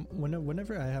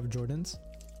whenever I have Jordans,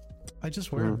 I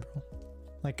just wear them, bro.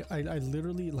 Like I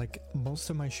literally, like, most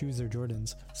of my shoes are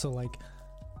Jordans, so like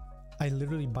I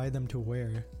literally buy them to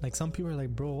wear. Like some people are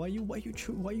like, bro, why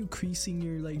you creasing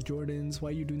your like Jordans?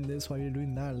 Why you doing this? Why you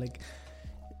doing that? Like,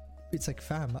 it's like,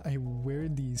 fam, I wear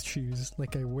these shoes.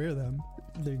 Like I wear them.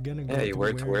 They're gonna go. Yeah, you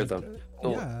wear to wear them.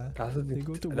 No, yeah, that's the they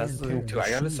go to that's the wear thing and too. tear. I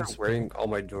gotta Shoes, start wearing all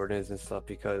my Jordans and stuff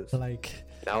because like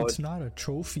now it's not a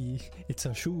trophy. It's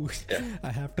a shoe. Yeah.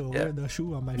 I have to wear the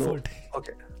shoe on my foot.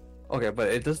 Okay, but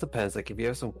it just depends. Like if you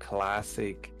have some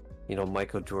classic,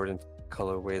 Michael Jordan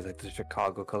colorways, like the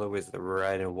Chicago colorways, the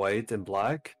red and white and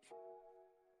black,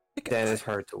 then it's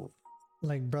hard to.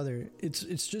 Like, brother,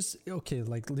 it's just okay.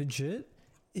 Like legit,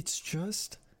 it's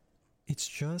just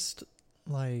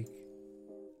like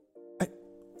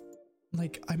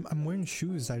I'm wearing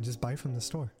shoes I just buy from the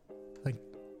store. Like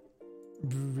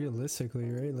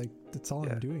realistically, right? Like that's all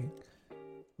I'm doing.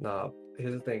 No,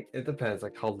 here's the thing. It depends,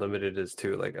 like how limited it is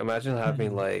too. Like imagine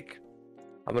having like,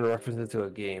 I'm gonna reference it to a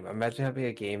game. Imagine having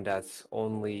a game that's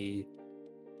only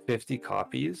 50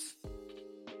 copies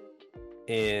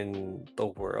in the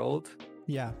world.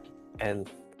 Yeah. And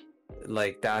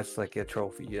like that's like a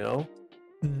trophy,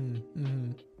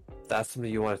 That's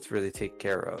something you want to really take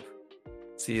care of.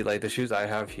 See, like the shoes I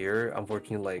have here,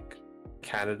 unfortunately, like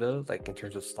Canada, like in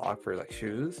terms of stock for like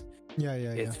shoes,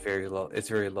 it's very low. It's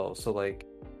very low. So like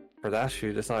for that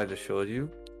shoe, that's not I just showed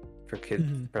you, for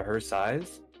for her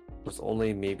size, was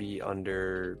only maybe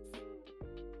under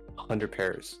 100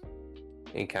 pairs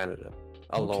in Canada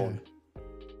alone.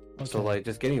 Okay. So like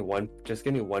just getting one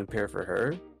pair for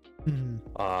her,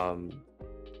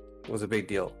 was a big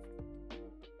deal.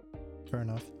 Fair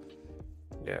enough.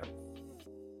 Yeah.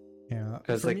 Yeah,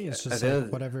 for like, me it's just like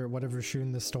whatever shoe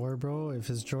in the store, bro. If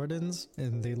it's Jordans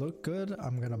and they look good,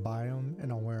 I'm gonna buy them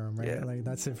and I'll wear them, right? Yeah. Like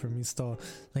that's it for me still.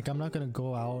 Like I'm not gonna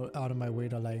go out of my way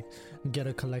to like get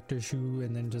a collector shoe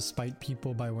and then just spite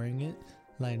people by wearing it.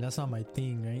 Like that's not my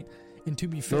thing, right? And to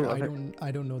be fair,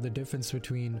 I don't know the difference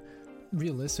between,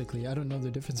 realistically, I don't know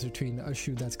the difference between a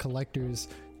shoe that's collector's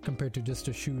compared to just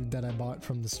a shoe that I bought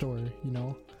from the store,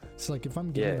 So like if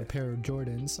I'm getting a pair of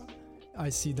Jordans, I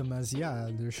see them as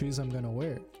they're shoes I'm gonna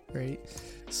wear, right?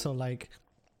 So like,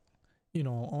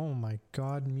 oh my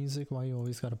god, music, why you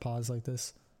always gotta pause like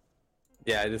this?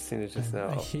 Yeah, I just seen it just now.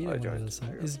 I hate it when it's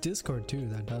like, it's Discord too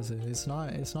that does it. It's not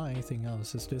anything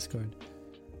else, it's Discord.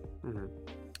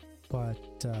 But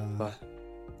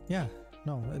yeah,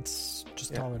 no, it's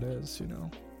just how it is,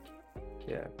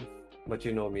 Yeah, but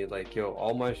you know me, like, yo,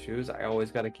 all my shoes, I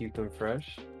always gotta keep them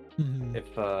fresh.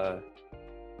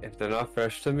 If they're not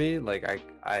fresh to me, like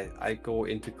I go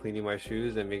into cleaning my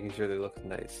shoes and making sure they look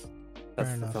nice.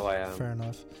 That's how I am. Fair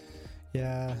enough.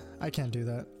 Yeah, I can't do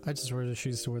that. I just wear the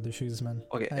shoes to wear the shoes, man.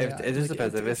 Okay, it just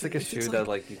depends. If it's like a shoe that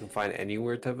like you can find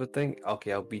anywhere type of thing,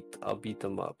 okay, I'll beat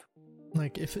them up.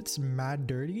 Like if it's mad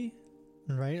dirty,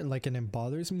 right? Like and it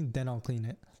bothers me, then I'll clean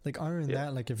it. Like other than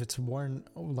that, like if it's worn,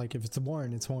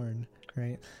 it's worn,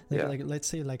 right? Like let's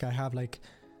say like I have like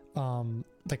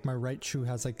my right shoe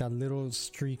has like that little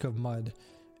streak of mud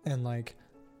and like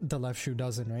the left shoe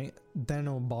doesn't, right? Then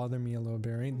it'll bother me a little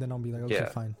bit, right? Then I'll be like, okay,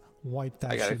 fine, wipe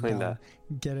that shit down,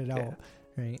 get it out,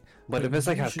 right? But if it's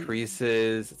like have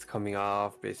creases, it's coming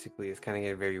off, basically it's kind of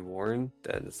getting very worn,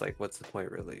 then it's like, what's the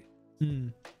point really?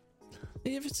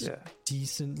 If it's a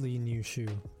decently new shoe,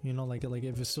 you know, like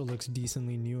if it still looks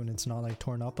decently new and it's not like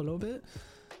torn up a little bit,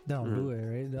 then I'll do it,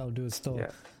 right? I'll do it still. Yeah.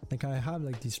 Like I have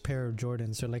like these pair of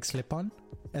Jordans, they're like slip on,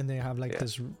 and they have like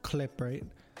this clip, right?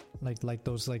 Like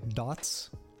those like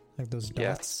dots, like those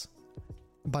dots.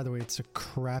 By the way, it's a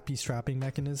crappy strapping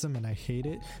mechanism, and I hate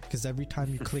it because every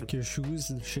time you click your shoes,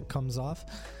 the shit comes off.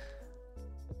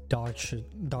 Dog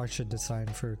shit design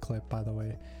for a clip, by the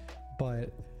way,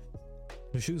 but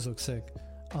the shoes look sick.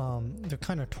 They're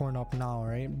kind of torn up now,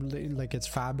 right? Like it's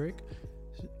fabric,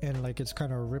 and like it's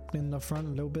kind of ripped in the front a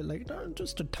little bit, like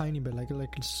just a tiny bit, like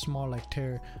a small like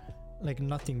tear, like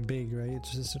nothing big, right?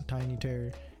 It's just a tiny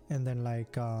tear, and then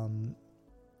like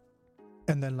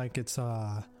it's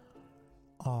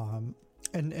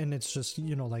and it's just,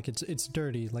 you know, like it's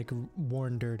dirty, like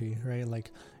worn dirty, right?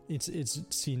 Like it's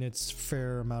seen its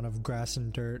fair amount of grass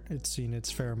and dirt, it's seen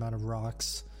its fair amount of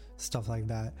rocks, stuff like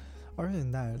that. Other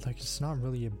than that, like it's not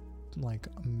really a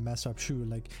mess up shoe.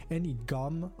 Like any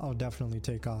gum I'll definitely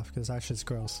take off because that shit's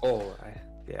gross.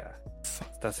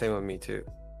 That's same with me too.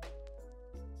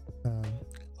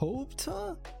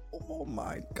 Hopta? Oh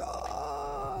my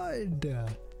god,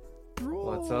 bro,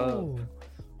 what's up?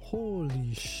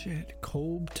 Holy shit,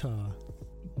 Cobta.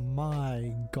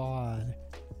 My god.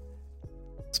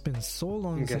 It's been so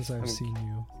long since I've seen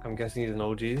you. I'm guessing he's an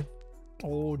OG?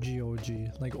 OG.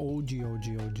 Like OG.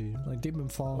 Like they've been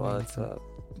following me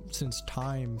since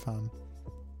time, fam.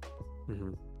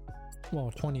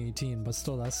 Well, 2018, but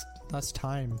still that's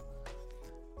time.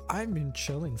 I've been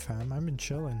chilling, fam. I've been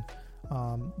chilling.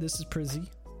 This is Prizzy.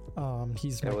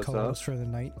 He's my co-host for the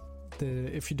night.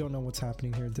 If you don't know what's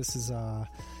happening here, this is a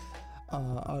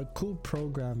cool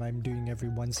program I'm doing every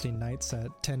Wednesday nights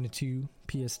at 10 to 2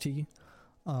 PST,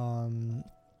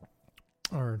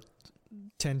 or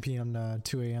 10 p.m. to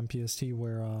 2 a.m. PST,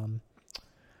 where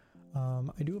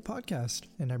I do a podcast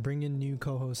and I bring in new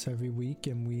co-hosts every week,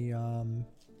 and we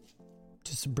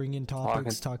just bring in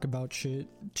topics, talk about shit,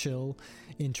 chill,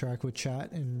 interact with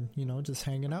chat, and you know, just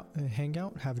hang out,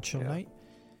 have a chill night.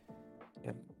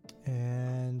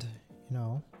 And you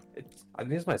know, I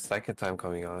think it's my second time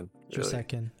coming on. It's your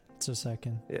second.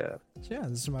 Yeah. So yeah,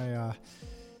 this is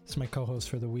my co-host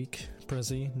for the week,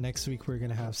 Prizzy. Next week we're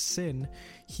gonna have Sin.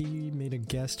 He made a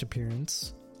guest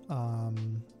appearance a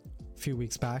few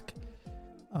weeks back.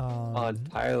 On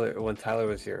Tyler, when Tyler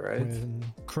was here, right? When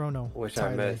Chrono, which Tyler,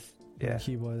 I missed. Yeah,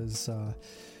 he was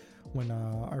when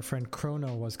our friend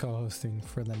Chrono was co-hosting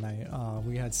for the night.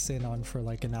 We had Sin on for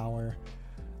like an hour,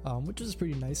 which was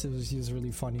pretty nice. He was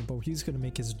really funny. But he's gonna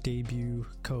make his debut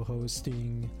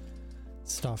co-hosting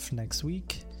stuff next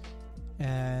week,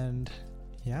 and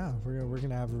yeah, we're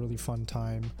gonna have a really fun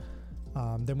time.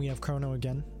 Then we have Chrono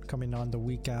again coming on the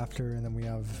week after, and then we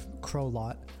have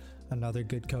Crowlot, another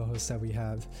good co-host that we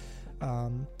have.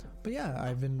 But yeah,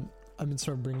 I've been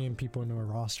sort of bringing people into a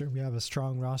roster. We have a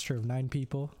strong roster of 9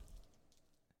 people.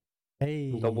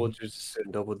 Hey, double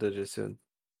digits soon.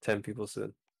 10 people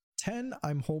soon. 10.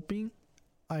 I'm hoping.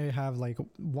 I have like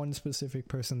one specific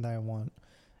person that I want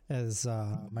as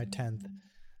my 10th.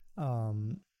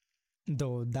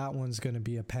 Though that one's gonna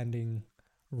be a pending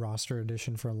roster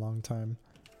addition for a long time.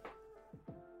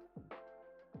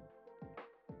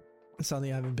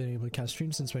 Sadly, I haven't been able to catch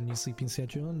stream since my new sleeping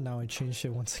schedule, and now I changed it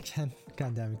once again.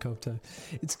 God damn it, Copta.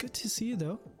 It's good to see you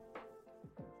though.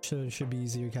 Should be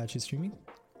easier to catch you streaming.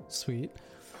 Sweet.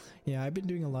 Yeah, I've been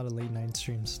doing a lot of late night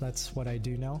streams. That's what I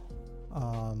do now.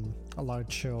 A lot of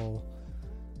chill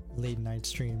late night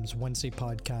streams, Wednesday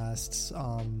podcasts.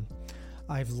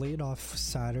 I've laid off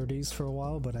Saturdays for a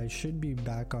while, but I should be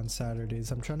back on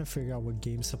Saturdays. I'm trying to figure out what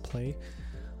games to play.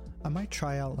 I might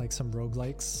try out like some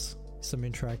roguelikes, some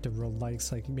interactive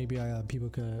roguelikes. Like maybe people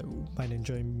might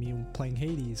enjoy me playing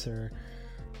Hades or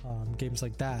games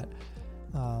like that.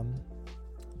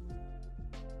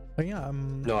 But yeah,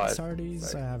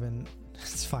 Saturdays I haven't.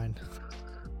 It's fine.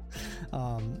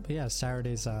 But yeah,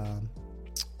 Saturdays.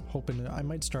 Hoping I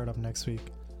might start up next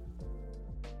week.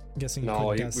 Guessing we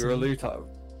were literally talking.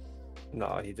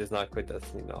 No, he does not quit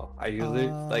Destiny. No, I usually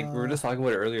we were just talking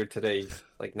about it earlier today.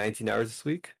 Like 19 hours this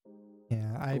week.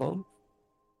 Yeah, I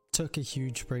took a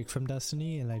huge break from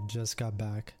Destiny and I just got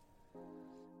back.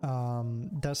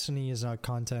 Destiny is not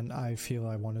content I feel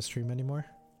I want to stream anymore,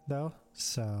 though.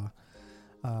 So,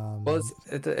 well,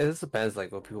 it just depends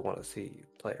like what people want to see you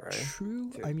play, right?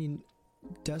 True. I mean,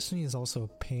 Destiny is also a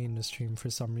pain to stream for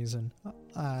some reason.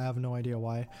 I have no idea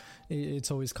why.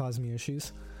 It's always caused me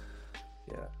issues.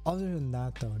 Yeah. Other than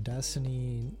that, though,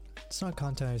 Destiny, it's not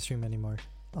content I stream anymore.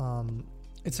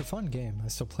 It's a fun game. I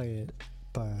still play it,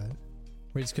 but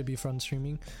Raids could be fun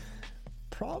streaming.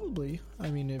 Probably. I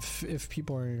mean, if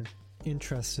people are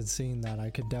interested seeing that,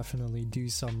 I could definitely do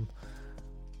some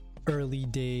early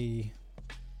day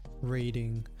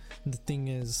rating. The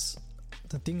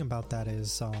thing about that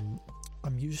is I'm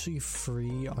usually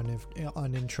free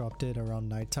uninterrupted around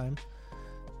nighttime,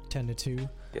 10 to 2.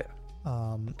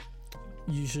 Yeah.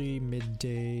 Usually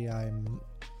midday I'm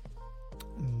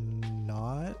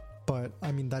not, but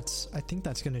I mean I think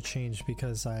that's gonna change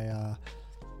because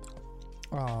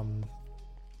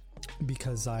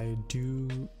I do,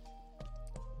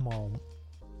 well,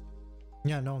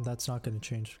 yeah, no, that's not gonna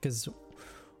change because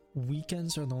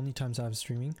weekends are the only times I have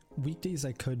streaming. Weekdays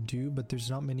I could do, but there's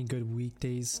not many good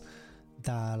weekdays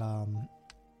that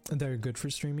are good for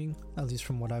streaming, at least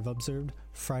from what I've observed.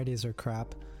 Fridays are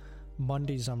crap.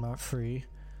 Mondays I'm not free,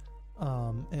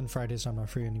 and Fridays I'm not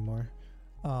free anymore.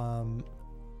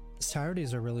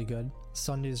 Saturdays are really good.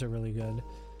 Sundays are really good,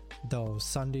 though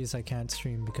Sundays I can't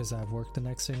stream because I have work the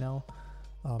next day now.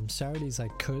 Saturdays I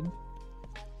could.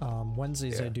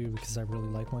 Wednesdays I do because I really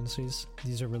like Wednesdays.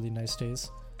 These are really nice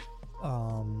days.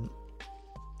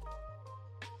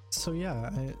 So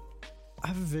yeah, I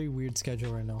have a very weird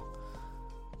schedule right now.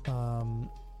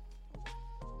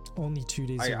 Only 2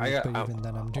 days a week, but even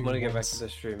then I'm doing. I'm gonna get back to the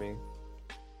streaming.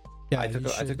 Yeah, I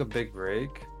took a big break,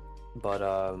 but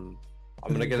I'm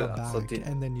gonna get it back,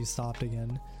 and then you stopped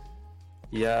again.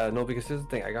 Yeah, no, because here's the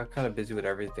thing, I got kind of busy with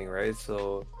everything, right?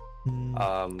 So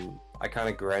I kind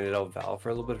of grinded out Val for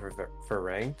a little bit for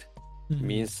ranked.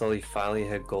 Me and Sully finally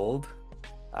hit gold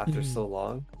after so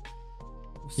long.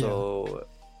 So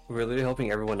we're literally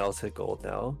helping everyone else hit gold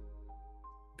now,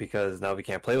 because now we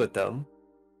can't play with them.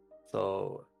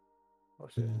 So I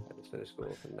just finished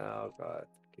school for now. Got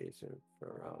vacation for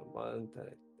around a month, and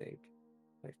I think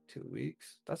like 2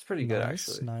 weeks. That's pretty good,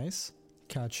 actually. Nice.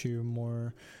 Catch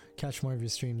more of your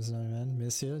streams now, man.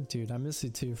 Miss you, dude. I miss you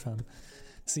too, fam.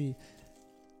 See,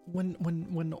 when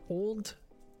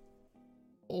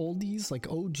oldies like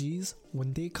OGs,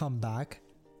 when they come back,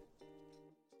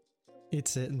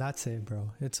 it's it, and that's it,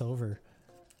 bro. It's over.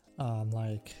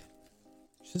 Like,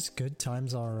 just good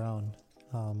times all around.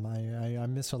 I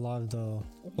miss a lot of the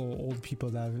old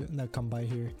people that come by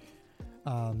here.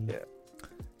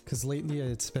 Because lately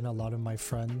it's been a lot of my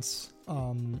friends.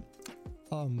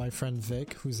 My friend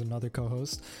Vic, who's another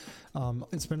co-host,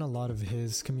 it's been a lot of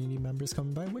his community members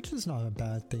coming by, which is not a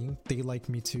bad thing. They like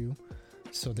me too,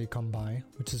 so they come by,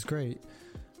 which is great.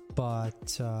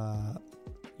 But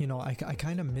you know, I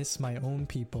kind of miss my own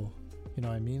people. You know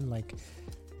what I mean? Like,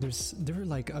 there were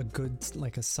like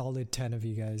a solid 10 of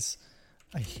you guys.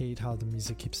 I hate how the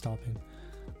music keeps stopping.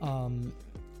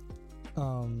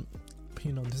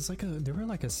 You know, there were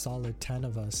like a solid 10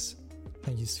 of us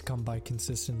that used to come by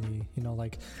consistently. You know,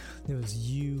 like there was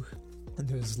you, and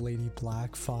there was Lady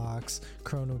Black Fox.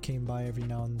 Chrono came by every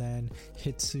now and then.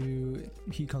 Hitsu,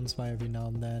 he comes by every now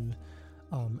and then.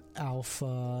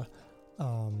 Alpha,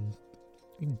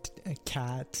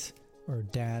 Cat, or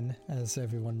Dan, as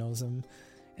everyone knows him,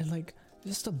 and like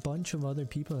just a bunch of other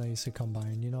people that used to come by.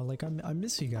 And you know, like I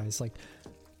miss you guys. Like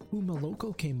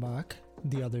Umaloko came back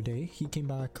the other day. He came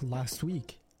back last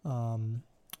week.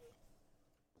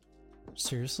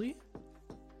 Seriously?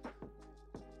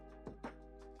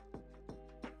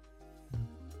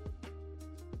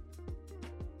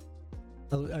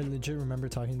 I legit remember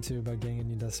talking to you about getting a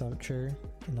new desktop chair,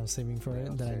 and I was saving for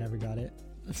it, then I never got it.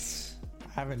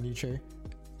 I have a new chair.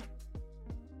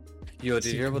 Yo,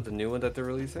 did you hear about the new one that they're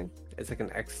releasing? It's like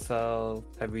an XL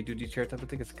heavy duty chair type of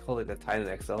thing. It's called like the Titan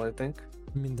XL, I think.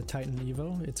 You mean the Titan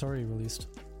Evo? It's already released.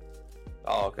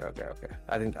 Oh, okay.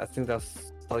 I think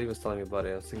that's Sully was telling me about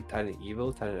it. I was thinking Titan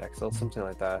Evo, Titan XL, something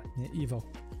like that. Yeah, Evo.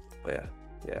 But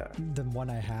yeah. The one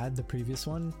I had, the previous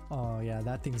one, oh yeah,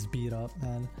 that thing's beat up,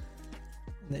 man.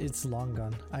 It's long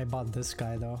gone. I bought this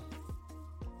guy though.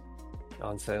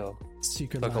 On sale.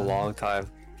 Secret Took Lab. a long time.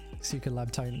 Secret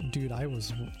Lab Titan. Dude, that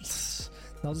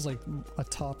was like a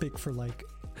topic for like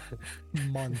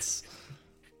months.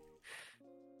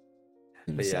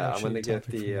 But yeah, I'm gonna get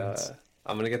the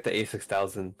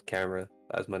A6000 camera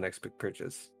as my next big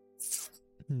purchase.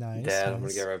 Nice. Then I'm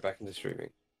gonna get right back into streaming.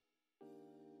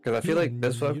 Because I feel like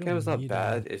this webcam is not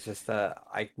bad. It's just that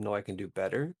I know I can do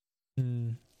better.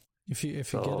 If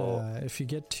you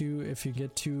get two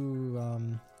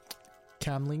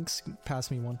cam links,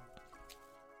 pass me one.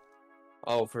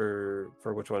 Oh, for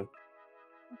which one?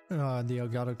 The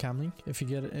Elgato cam link. If you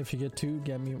get two,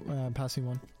 get me pass me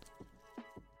one.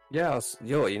 Yeah,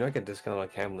 yo, you know I get discount on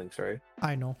cam links, right?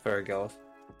 I know. For Gauss.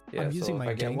 Yeah, I'm using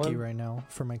my Genki right now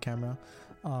for my camera.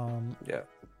 Yeah.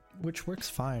 Which works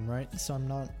fine, right? So I'm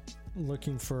not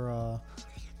looking for a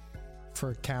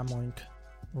cam link.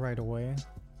 right away,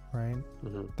 right?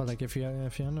 Mm-hmm. But like if you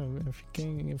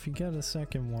get a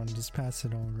second one, just pass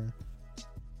it over.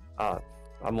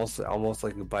 I'll most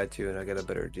likely buy two and I get a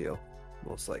better deal,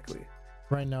 most likely.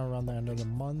 Right now, around the end of the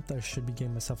month, I should be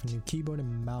getting myself a new keyboard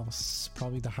and mouse.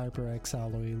 Probably the HyperX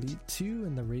Alloy Elite 2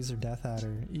 and the Razer Death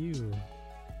Adder. Ew,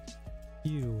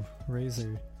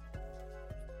 Razer.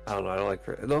 I don't know. I don't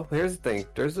like. No, here's the thing.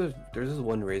 There's this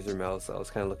one Razer mouse I was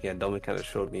kind of looking at. Delman kind of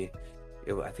showed me.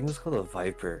 I think it was called a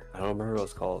Viper. I don't remember what it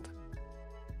was called.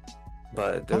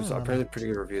 But there's apparently pretty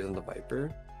good reviews on the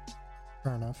Viper.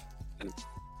 Fair enough.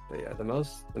 But yeah, the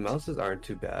mouses aren't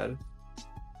too bad.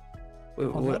 Wait,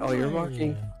 what? Oh, you're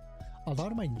rocking. A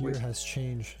lot of my gear has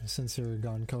changed since you were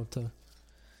gone, Kota.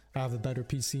 I have a better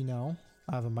PC now.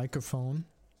 I have a microphone.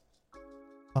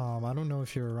 I don't know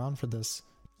if you're around for this.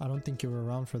 I don't think you were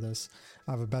around for this.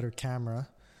 I have a better camera,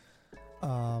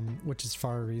 which is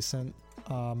far recent.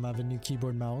 I have a new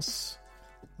keyboard, mouse.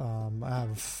 I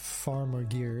have far more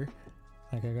gear.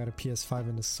 Like I got a PS5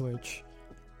 and a Switch.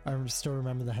 I still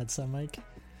remember the headset mic.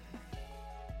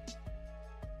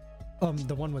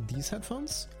 The one with these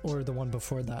headphones, or the one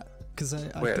before that? Because I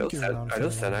think you're around. Are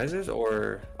those Sennheisers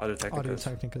or Audio Technicas? Audio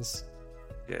Technicas.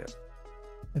 Yeah.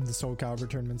 And the Soul Calibur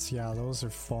tournaments, yeah, those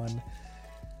are fun.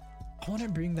 I want to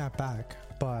bring that back,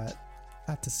 but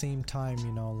at the same time,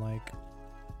 you know, like,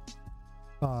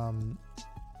 I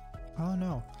don't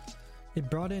know.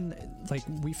 It brought in, like,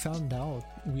 we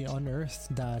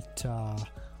unearthed that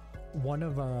one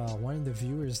of the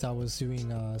viewers that was doing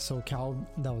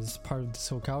that was part of the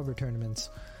Soul Calibur tournaments,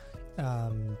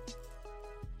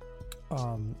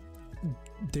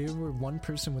 they were one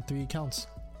person with 3 accounts.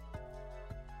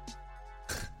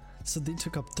 So they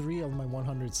took up 3 of my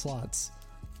 100 slots.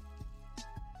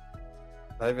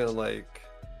 Not even like,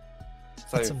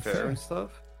 it's not even fair and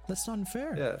stuff. That's not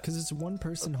unfair. Yeah, because it's one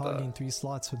person hogging 3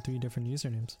 slots with 3 different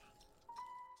usernames.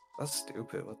 That's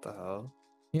stupid. What the hell?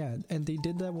 Yeah, and they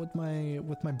did that with my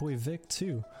boy Vic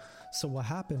too. So what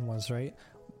happened was, right,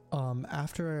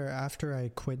 after I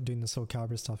quit doing the Soul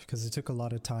Calibur stuff because it took a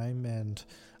lot of time and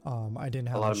I didn't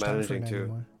have much time for it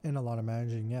anymore. And a lot of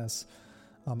managing, yes.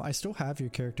 I still have your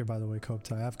character, by the way,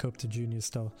 Copta. I have Copta Jr.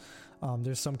 still.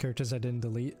 There's some characters I didn't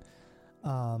delete.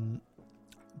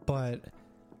 But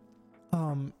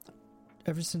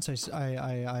ever since I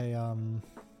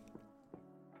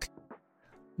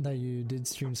that you did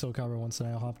stream Soul Calibur once and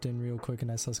I hopped in real quick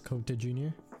and I saw Copta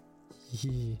Jr.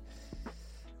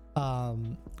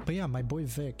 But yeah, my boy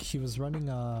Vic, he was running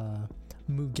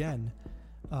Mugen,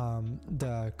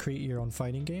 the create your own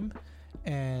fighting game,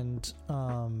 and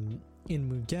in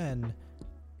Mugen,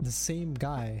 the same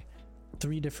guy,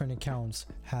 3 different accounts,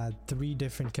 had 3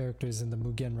 different characters in the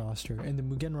Mugen roster, and the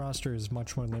Mugen roster is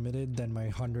much more limited than my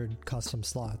 100 custom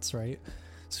slots, right?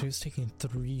 So he was taking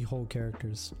 3 whole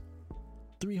characters,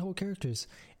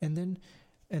 and then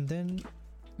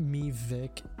me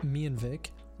and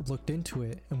Vic looked into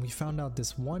it, and we found out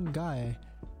this one guy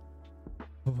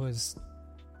was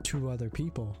 2 other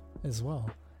people as well,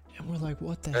 and we're like,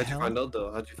 what the hell? How'd you find out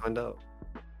though? How'd you find out?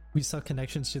 We saw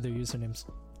connections to their usernames.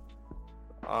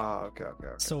 Okay.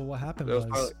 So what happened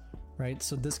was right,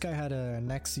 so this guy had a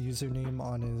next username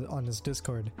on his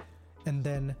Discord, and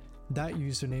then that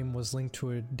username was linked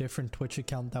to a different Twitch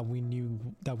account that we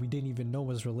didn't even know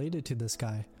was related to this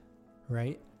guy,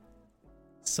 right?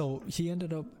 So he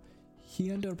ended up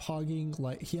hogging,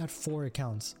 like, he had 4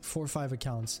 or 5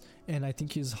 accounts, and I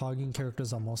think he was hogging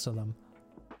characters on most of them.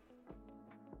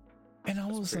 And I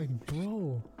was like,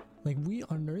 bro, like, we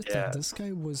unearthed that this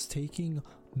guy was taking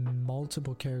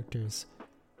multiple characters,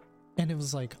 and it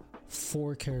was like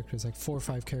 4 characters, like 4 or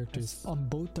 5 characters on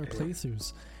both their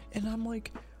playthroughs, and I'm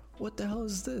like, what the hell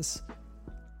is this?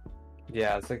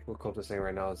 Yeah, it's like what Cope's saying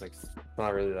right now. It's like, it's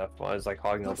not really that fun. It's like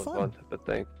hogging all the fun type of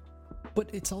thing.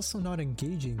 But it's also not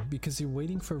engaging because you're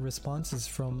waiting for responses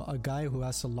from a guy who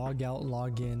has to log out,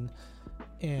 log in,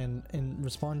 and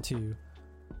respond to you.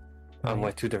 Right? On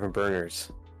like 2 different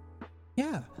burners.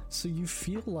 Yeah, so you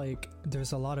feel like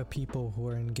there's a lot of people who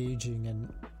are engaging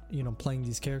and, you know, playing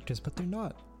these characters, but they're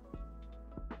not.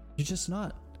 You're just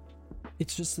not.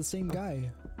 It's just the same guy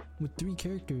with 3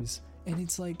 characters, and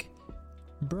it's like,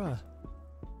 bruh,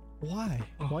 why?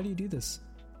 Why do you do this?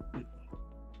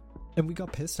 And we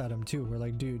got pissed at him too. We're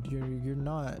like, dude, you're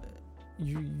not,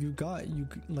 you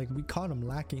like, we caught him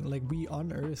lacking, like, we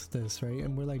unearthed this, right?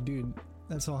 And we're like, dude,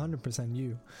 that's 100%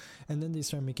 you. And then they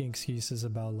start making excuses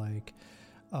about like,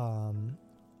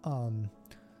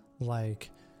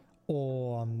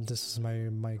 this is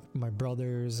my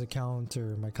brother's account,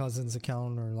 or my cousin's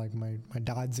account, or like my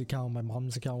dad's account, my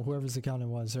mom's account, whoever's account it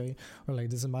was, right? Or like,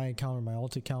 this is my account or my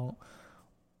alt account.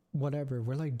 whatever.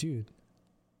 We're like, dude,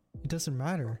 it doesn't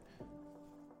matter,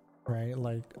 right?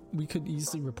 Like, we could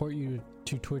easily report you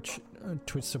to Twitch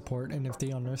support, and if they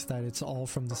unearth that it's all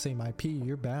from the same IP,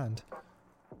 you're banned,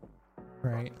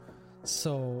 right?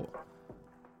 So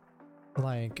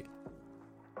like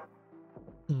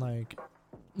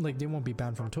they won't be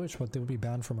banned from Twitch, but they'll be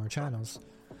banned from our channels.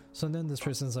 So then this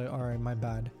person's like, all right, my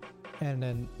bad. And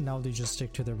then now they just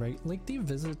stick to the right, like they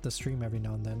visit the stream every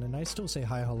now and then, and I still say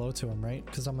hi, hello to them, right?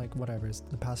 Because I'm like, whatever, it's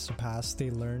the past to past. They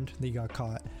learned, they got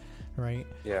caught, right?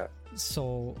 Yeah.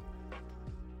 So,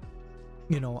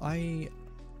 you know, I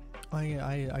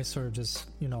sort of just,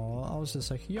 you know, I was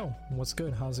just like, yo, what's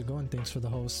good? How's it going? Thanks for the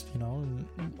host, you know, and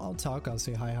I'll talk. I'll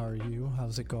say, hi, how are you?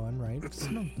 How's it going, right? It's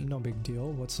no big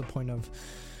deal. What's the point of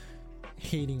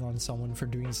hating on someone for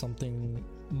doing something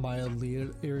mildly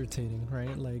irritating,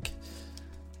 right? Like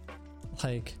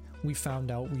we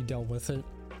found out, we dealt with it,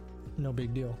 no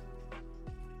big deal.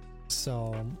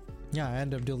 So yeah, I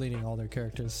end up deleting all their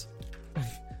characters.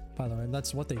 By the way,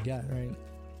 that's what they get, right?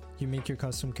 You make your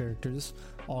custom characters,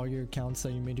 all your accounts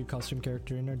that you made your custom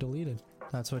character in are deleted.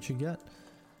 That's what you get.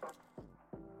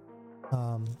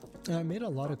 And I made a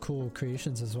lot of cool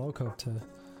creations as well, Copta.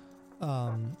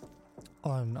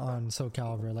 On Soul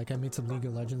Calibur, like I made some League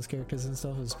of Legends characters and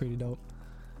stuff. It was pretty dope.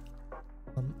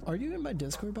 Are you in my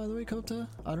Discord, by the way, Copta?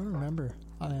 I don't remember.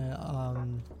 I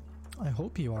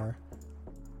hope you are.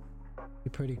 It'd be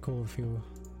pretty cool if you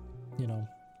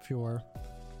are.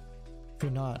 If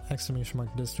you're not, exclamation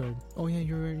mark Discord. Oh yeah,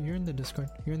 you're in the Discord.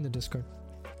 You're in the Discord.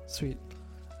 Sweet.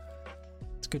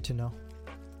 It's good to know.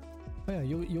 Oh yeah,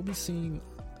 you'll be seeing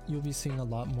a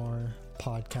lot more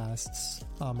podcasts.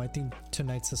 I think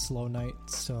tonight's a slow night,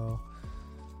 so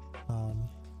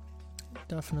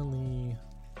definitely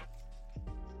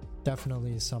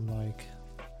some like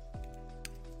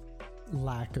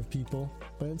lack of people,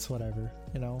 but it's whatever,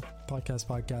 you know.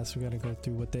 Podcast, we gotta go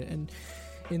through with it, and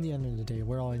in the end of the day,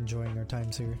 we're all enjoying our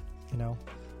times here, you know.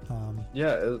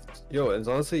 It's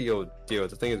honestly, Dio,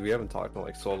 the thing is, we haven't talked in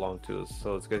like so long too,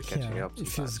 so it's good catching up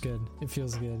sometimes. It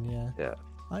feels good. Yeah,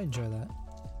 I enjoy that.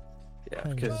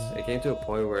 Yeah, because it came to a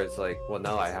point where it's like, well,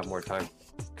 now I have more time,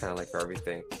 kind of like for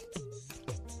everything.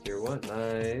 Tier 1,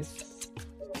 nice.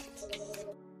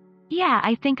 Yeah,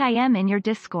 I think I am in your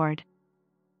Discord.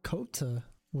 Kota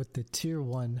with the tier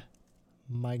 1,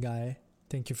 my guy.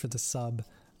 Thank you for the sub.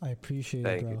 I appreciate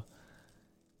it, bro. You.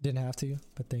 Didn't have to,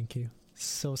 but thank you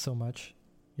so much.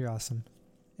 You're awesome.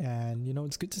 And, you know,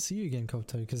 it's good to see you again,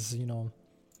 Kota, because, you know,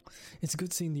 it's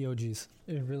good seeing the OGs.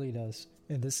 It really does.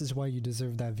 And this is why you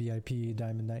deserve that VIP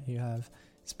diamond that you have.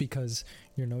 It's because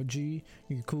you're an OG,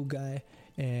 you're a cool guy,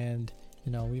 and,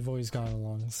 you know, we've always gone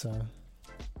along, so...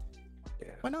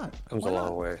 Yeah. Why not? Comes a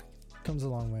long way. Comes a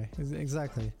long way.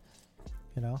 Exactly.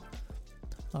 You know?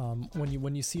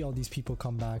 When you see all these people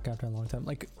come back after a long time,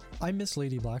 like I miss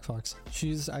Lady Black Fox.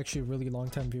 She's actually a really long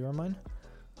time viewer of mine,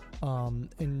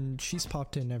 and she's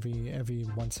popped in every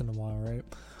once in a while, right?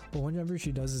 But whenever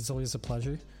she does, it's always a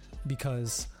pleasure,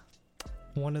 because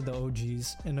one of the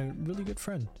OGs and a really good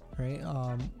friend, right?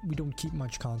 We don't keep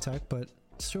much contact, but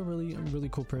still really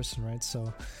cool person, right?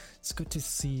 So it's good to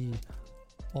see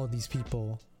all these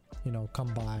people, you know,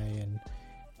 come by and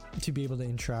to be able to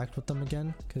interact with them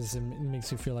again, because it makes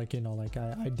you feel like, you know, like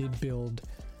I did build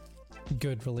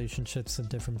good relationships with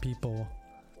different people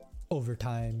over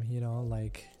time, you know,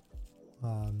 like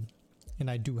and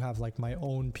I do have like my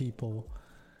own people.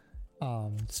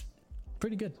 It's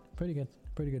pretty good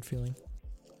feeling.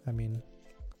 I mean,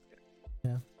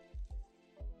 yeah.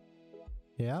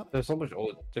 There's so much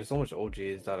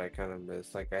OGs that I kind of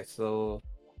miss. Like I still,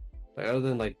 like, other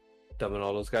than like Dumb and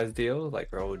all those guys deal,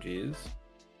 like are OGs.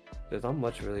 There's not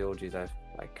much really OGs I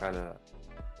kind of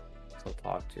still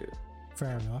talk to.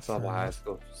 Fair enough. Still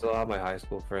have my high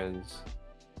school friends.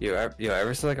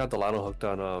 Ever since I got Delano hooked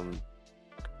on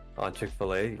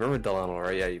Chick-fil-A. You remember Delano,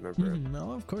 right? Yeah, you remember.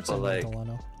 No, of course I know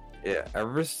Delano. Yeah,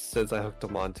 ever since I hooked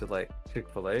him on to like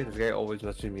Chick-fil-A, this guy always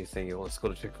messaging me saying, "Yo, let's go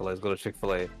to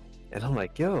Chick-fil-A," and I'm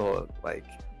like, "Yo, like,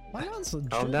 my man's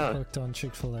legit hooked on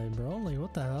Chick-fil-A, bro. Like,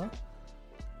 what the hell?"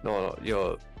 No,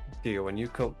 yo, when you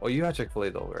come, you had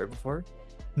Chick-fil-A though, right? Before?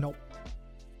 Nope.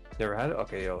 Never had it?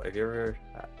 Okay, yo, if you ever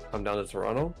come down to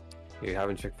Toronto, you're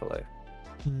having Chick-fil-A.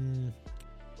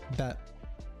 Bet.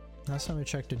 Last time I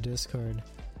checked the Discord,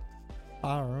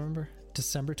 I don't remember.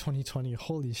 December 2020.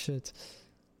 Holy shit.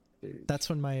 Dude. That's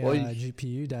when my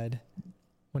GPU died.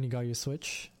 When you got your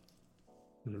Switch.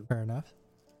 Mm-hmm. Fair enough.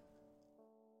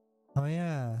 Oh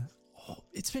yeah. Oh,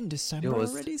 it's been December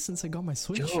already since I got my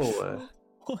Switch.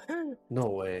 No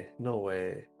way.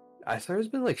 I swear it's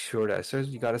been like shorter. I swear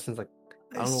you got it since like,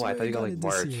 I don't know why. I thought you got like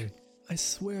March. I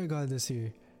swear I got it this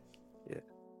year.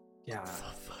 Yeah. Oh,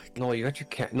 fuck. No, you got your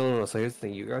no. So here's the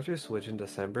thing: you got your Switch in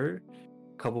December.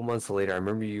 A couple months later, I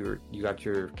remember you got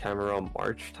your camera on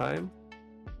March time.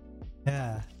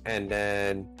 Yeah. And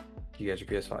then you got your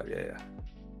PS5. Yeah.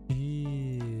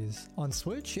 Jeez. On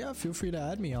Switch, yeah. Feel free to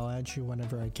add me. I'll add you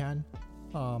whenever I can.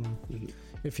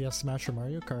 If you have Smash or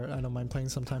Mario Kart, I don't mind playing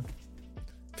sometime.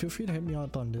 Feel free to hit me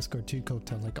up on Discord too,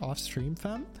 Kota. Like off stream,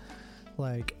 fam.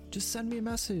 Like, just send me a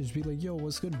message. Be like, yo,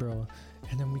 what's good, bro?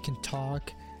 And then we can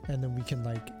talk. And then we can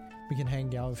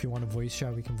hang out. If you want to voice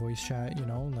chat, we can voice chat, you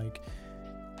know, like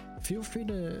feel free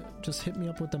to just hit me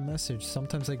up with a message.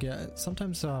 Sometimes I don't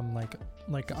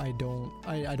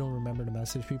remember to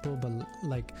message people, but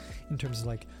like in terms of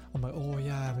like I'm like, oh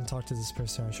yeah, I haven't talked to this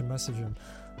person, I should message him.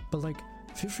 But like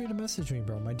feel free to message me,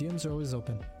 bro. My DMs are always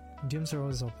open.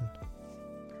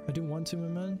 I do want to, my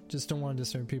man. Just don't want to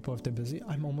disturb people if they're busy.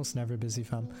 I'm almost never busy,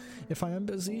 fam. If I am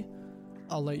busy,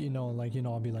 I'll let you know, like, you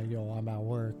know, I'll be like, yo, I'm at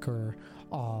work, or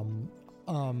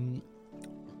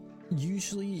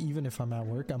usually even if I'm at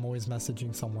work, I'm always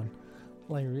messaging someone.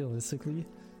 Like, realistically,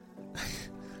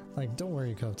 like, don't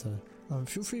worry, Kota.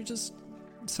 Feel free to just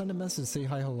send a message, say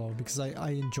hi, hello, because I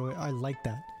like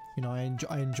that, you know. I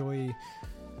enjoy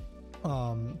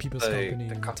people's company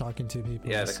and talking to people.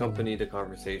 Yeah, the company, the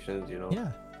conversations, you know.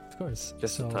 Yeah, of course.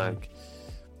 Just the time. Like,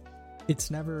 it's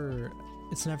never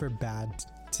bad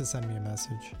to send me a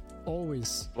message.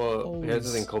 Always. Well, here's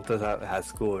the thing: Kota has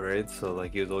school, right? So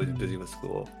like he was always busy with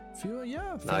school. Fair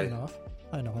enough.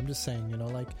 I know. I'm just saying, you know,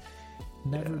 like,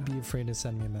 never be afraid to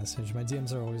send me a message. My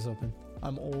DMs are always open.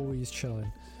 I'm always chilling.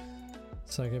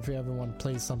 So like, if you ever want to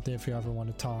play something, if you ever want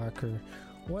to talk or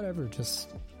whatever, just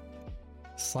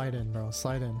slide in, bro.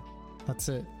 Slide in. That's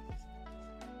it.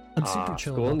 I'm super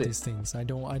chill about these things. I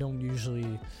don't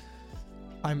usually.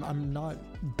 I'm not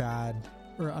bad.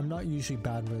 Or I'm not usually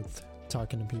bad with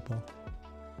talking to people.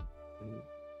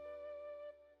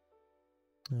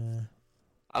 Yeah.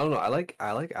 I don't know. I like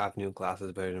afternoon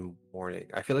classes better than morning.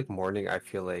 I feel like morning. I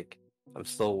feel like I'm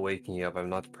still waking up. I'm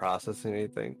not processing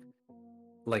anything.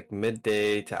 Like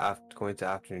midday to going to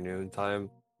afternoon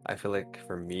time. I feel like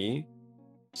for me,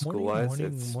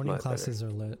 school-wise, morning classes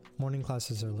are lit. Morning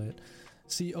classes are lit.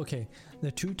 See, okay, the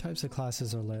two types of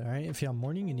classes are lit. All right, if you have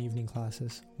morning and evening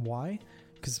classes, why?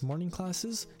 Because morning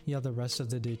classes, you have the rest of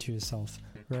the day to yourself,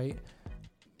 right?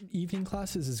 Evening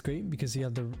classes is great because you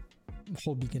have the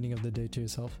whole beginning of the day to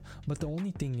yourself. But the only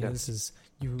thing is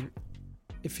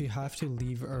if you have to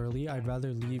leave early, I'd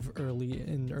rather leave early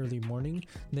in early morning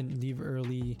than leave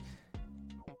early,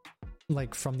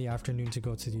 like from the afternoon to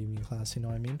go to the evening class. You know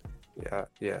what I mean?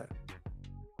 Yeah.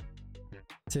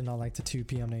 To not like the 2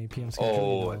 p.m. to 8 p.m.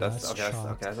 schedule. Oh, that's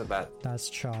a bad. That's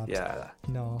chopped. Yeah.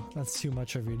 No, that's too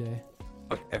much every day.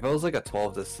 If it was like a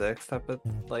 12 to 6 type of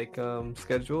like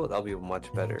schedule, that'll be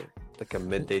much better. Like a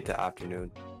midday to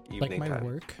afternoon, evening like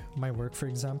time. My work, for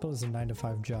example, is a 9 to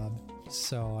 5 job.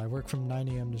 So I work from 9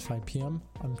 a.m. to 5 p.m.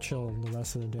 I'm chill the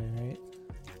rest of the day, right?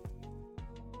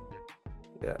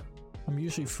 Yeah. I'm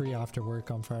usually free after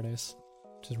work on Fridays,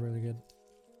 which is really good.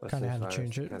 Kind of had to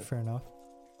change it. Fair enough.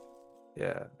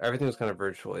 Yeah, everything was kind of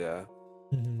virtual. Yeah.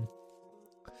 Mm-hmm.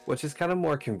 Which is kind of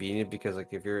more convenient because like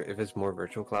if it's more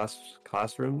virtual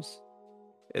classrooms,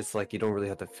 it's like you don't really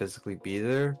have to physically be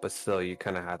there, but still you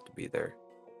kind of have to be there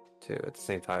too at the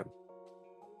same time.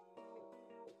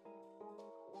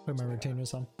 Put my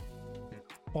retainers on.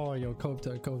 Oh, yo,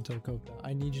 Kota.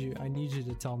 I need you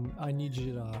to tell me. I need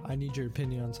your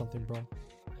opinion on something, bro.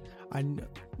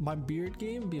 My beard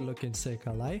game be looking sick.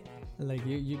 I lie. Like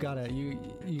you gotta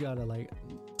like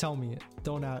tell me it.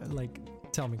 Don't like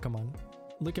tell me. Come on.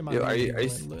 Look at my. Yo, look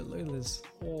at this.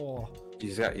 Oh. You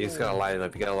just gotta line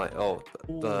up. You gotta line. Oh,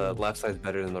 the left side's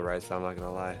better than the right side. I'm not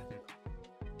gonna lie.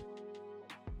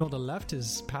 No, the left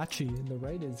is patchy and the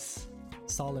right is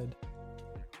solid.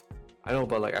 I know,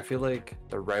 but like I feel like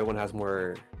the right one has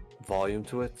more volume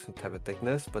to it, some type of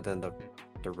thickness, but then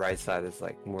the right side is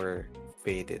like more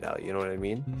faded out. You know what I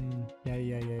mean?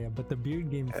 Yeah. But the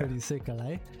beard game pretty sick, I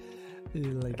lie.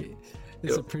 Like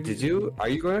it's a pretty. Are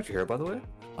you going after hair, by the way?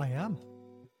 I am.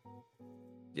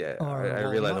 Yeah, I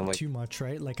realize I'm like too much,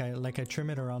 right? Like I trim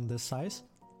it around this size,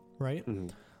 right? Mm-hmm.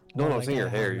 No, I'm saying your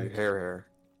hair, hair.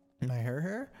 My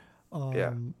hair.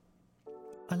 Yeah.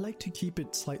 I like to keep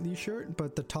it slightly short,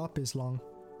 but the top is long.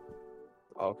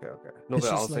 Okay. No, but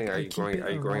I was saying, are you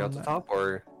growing out the top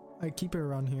or? I keep it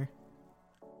around here.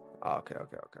 Okay.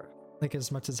 Like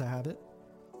as much as I have it.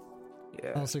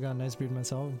 Yeah. I also got a nice beard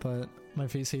myself, but my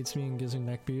face hates me and gives me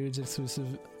neck beards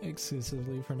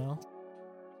exclusively for now.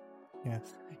 Yeah.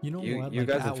 You know what? You like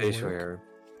guys have facial hair.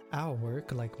 at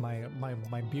work, like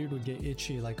my beard would get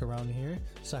itchy like around here,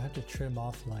 so I had to trim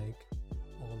off like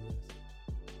all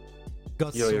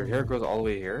this. Yo, your hair goes all the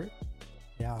way here?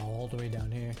 Yeah, all the way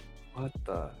down here. What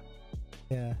the?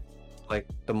 Yeah. Like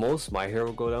the most my hair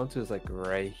will go down to is like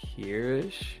right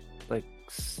here-ish, like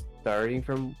starting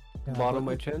from bottom of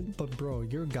my chin. But bro,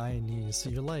 you're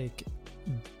Guyanese. You're like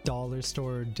dollar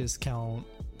store discount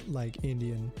like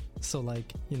Indian. So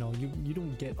like, you know, you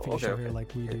don't get facial hair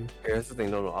like we do. Here's the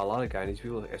thing, no, a lot of Guyanese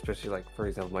people, especially like for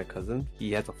example my cousin,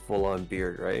 he has a full-on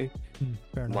beard, right?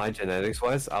 My genetics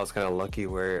wise, I was kind of lucky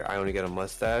where I only get a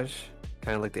mustache,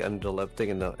 kind of like the under the lip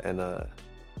thing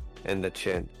and the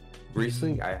chin.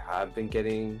 Recently, I have been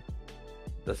getting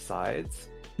the sides,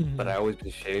 but I always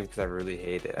been shaving because I really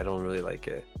hate it. I don't really like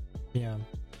it. Yeah,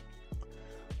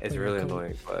 it's really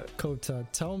annoying. But Kota,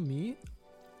 tell me,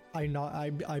 I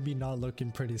be not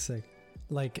looking pretty sick.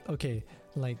 Like, okay,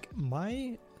 like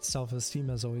my self-esteem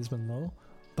has always been low,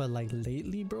 but like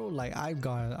lately, bro, like I've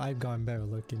gone better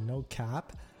looking. No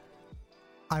cap.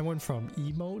 I went from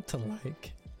emo to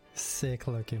like sick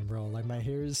looking, bro. Like my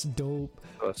hair is dope.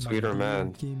 A sweeter man.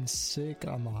 Looking sick.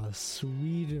 I'm a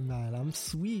sweeter man. I'm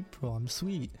sweet, bro. I'm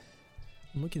sweet.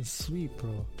 I'm looking sweet,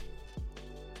 bro.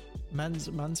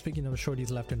 Man's picking up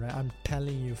shorties left and right. I'm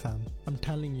telling you, fam.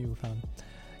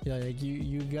 Yeah, like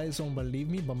you guys don't believe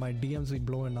me, but my DMs be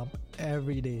blowing up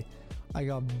every day. I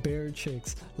got bare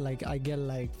chicks. Like I get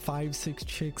like 5-6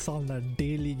 chicks on the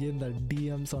daily in the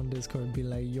DMs on Discord. Be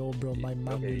like, yo, bro, my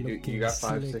man be looking. You got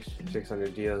slick. 5-6 chicks on your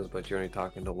DMs, but you're only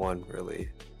talking to one, really.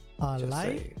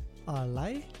 Lie?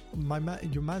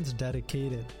 Your man's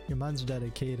dedicated.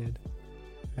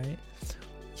 Right?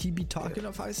 He be talking to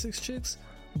 5-6 chicks,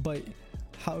 but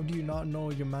how do you not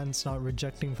know your man's not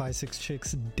rejecting 5-6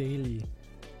 chicks daily?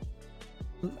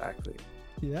 Exactly.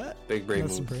 Yeah. Big brain.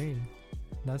 That's brain.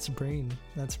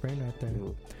 That's brain right there.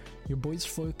 Your boy's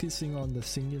focusing on the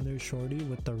singular shorty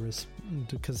with the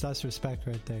because that's respect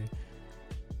right there.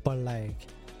 But like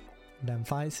them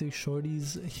 5-6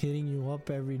 shorties hitting you up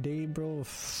every day, bro.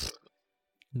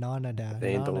 None of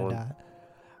that.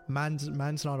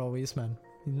 Man's not a waste man.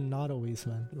 He's not a waste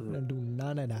man. Don't do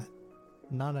none of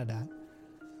that.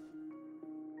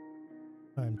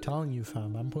 I'm telling you,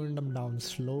 fam. I'm putting them down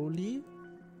slowly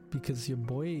because your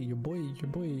boy.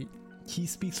 He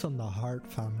speaks from the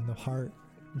heart, fam. The heart.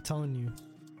 I'm telling you.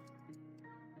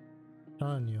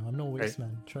 I'm no waste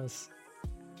man. Trust.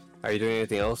 Are you doing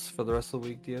anything else for the rest of the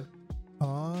week, Dia?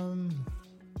 Not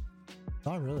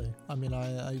really. I mean,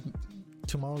 I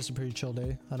tomorrow's a pretty chill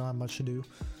day. I don't have much to do.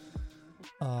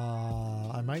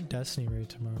 I might Destiny raid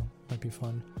tomorrow. Might be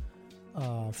fun.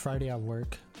 Friday at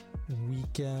work.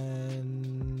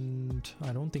 Weekend.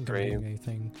 I don't think I'm doing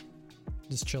anything.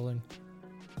 Just chilling.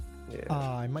 Yeah.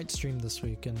 I might stream this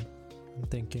weekend. I'm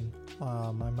thinking.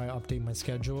 I might update my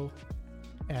schedule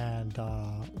and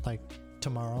like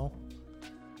tomorrow,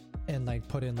 and like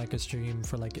put in like a stream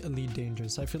for like Elite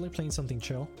Dangerous. I feel like playing something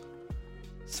chill.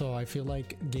 So I feel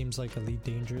like games like Elite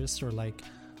Dangerous or like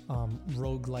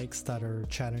roguelikes that are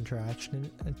chat interactive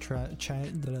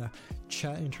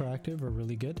are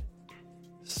really good.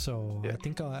 So yeah. I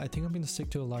think I'm gonna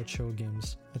stick to a lot of chill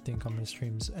games. I think on my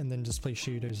streams, and then just play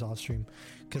shooters off stream,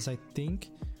 because I think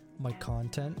my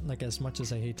content, like as much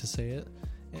as I hate to say it,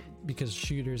 because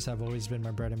shooters have always been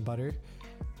my bread and butter,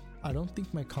 I don't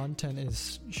think my content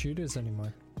is shooters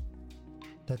anymore.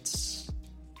 It's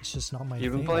just not my thing.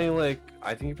 You've been playing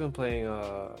I think you've been playing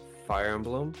Fire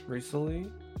Emblem recently.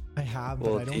 I have,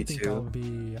 but I don't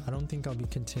think I'll be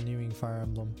continuing Fire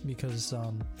Emblem because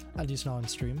at least not on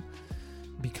stream.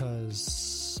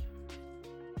 Because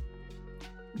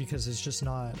it's just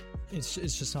not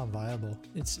viable.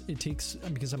 It takes,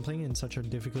 because I'm playing in such a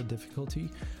difficulty,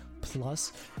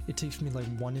 plus it takes me like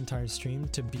one entire stream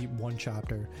to beat one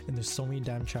chapter, and there's so many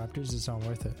damn chapters, it's not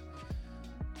worth it.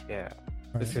 Yeah,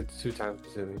 right? It's 2 times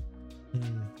consuming.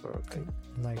 Okay.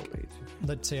 Like,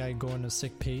 let's say I go in a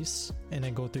sick pace and I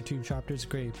go through 2 chapters,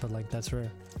 great, but like that's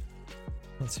rare.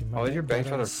 Let's see. Is your bank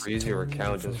trying to freeze your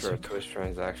account just for a Twitch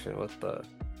transaction? What the?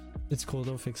 It's cool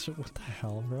though, fix it. What the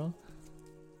hell, bro?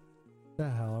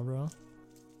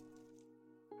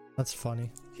 That's funny.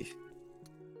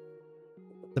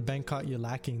 The bank caught you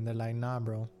lacking. They're like, nah,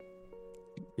 bro.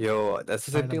 Yo, that's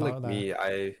the same thing like me.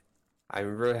 I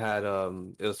remember I had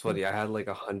it was funny. I had like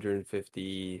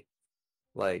 150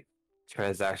 like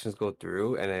transactions go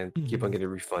through and then keep on getting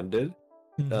refunded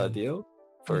deal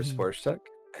for sports tech,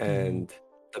 and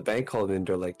the bank called in.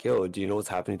 They're like, yo, do you know what's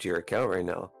happening to your account right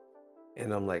now?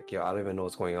 And I'm like, yo, I don't even know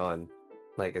what's going on.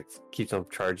 Like, it keeps on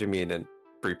charging me and then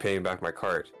repaying back my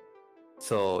card.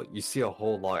 So you see a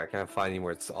whole log. I can't find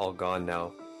anywhere. It's all gone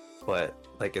now. but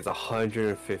like it's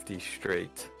 150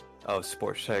 straight of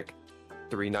Sports Check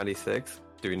 396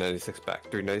 back,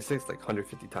 396 like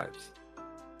 150 times.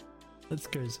 That's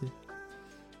crazy.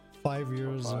 5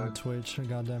 years on Twitch, a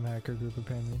goddamn hacker group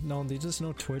apparently. No, they just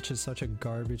know Twitch is such a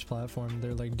garbage platform.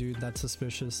 They're like, dude, that's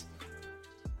suspicious.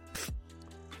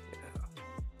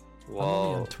 Well, I'm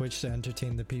only on Twitch to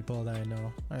entertain the people that I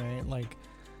know. Alright, like.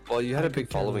 Well, you had a big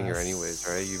following here, anyways,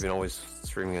 right? You've been always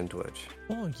streaming on Twitch.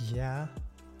 Oh yeah,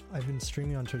 I've been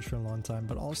streaming on Twitch for a long time,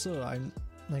 but also I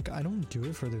don't do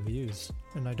it for the views,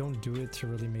 and I don't do it to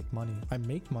really make money. I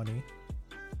make money,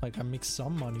 like I make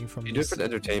some money from. You do it for the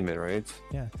entertainment, right?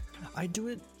 Yeah, I do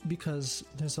it because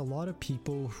there's a lot of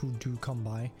people who do come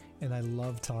by, and I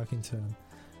love talking to them.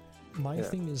 My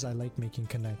thing is I like making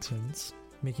connections,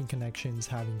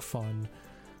 having fun.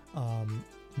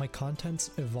 My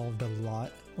content's evolved a lot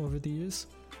over the years.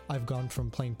 I've gone from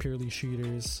playing purely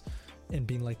shooters and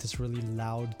being like this really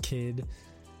loud kid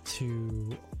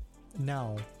to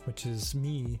now, which is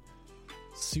me,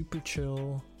 super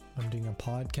chill. I'm doing a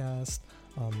podcast.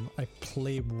 I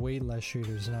play way less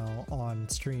shooters now on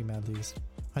stream, at least.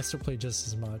 I still play just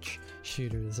as much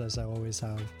shooters as I always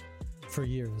have for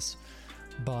years,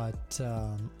 but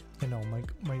you know,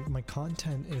 my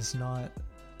content is not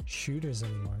shooters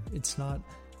anymore. It's not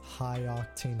high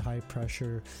octane, high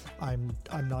pressure, I'm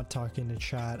not talking to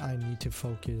chat, I need to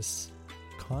focus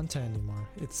content anymore.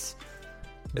 It's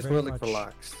more like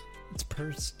relaxed.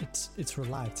 It's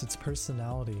relaxed. It's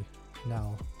personality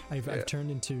now. I've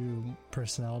turned into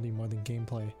personality more than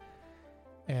gameplay,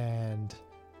 and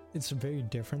it's a very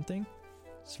different thing.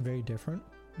 It's very different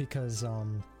because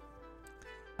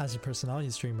as a personality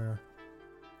streamer,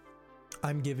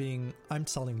 I'm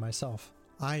selling myself.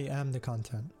 I am the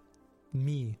content.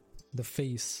 Me, the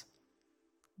face,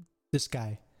 this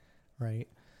guy, right?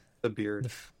 The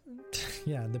beard.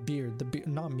 The beard,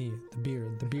 not me, the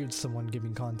beard. The beard's the one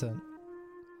giving content.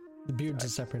 The beard's a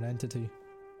separate entity.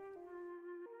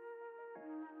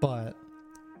 But,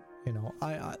 you know,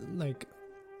 I like,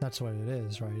 that's what it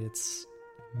is, right? It's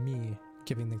me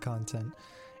giving the content.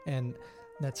 And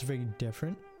that's very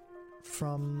different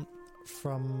from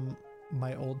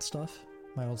my old stuff.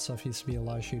 My old stuff used to be a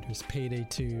lot of shooters. Payday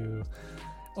 2,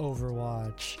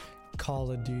 Overwatch, Call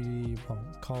of Duty. Well,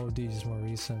 Call of Duty is more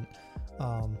recent.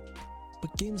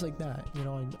 But games like that, you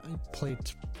know, I played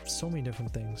so many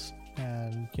different things.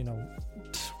 And, you know,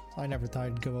 I never thought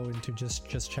I'd go into just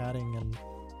chatting and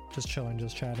just chilling,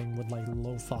 just chatting with like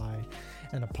lo-fi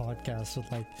and a podcast with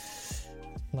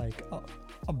like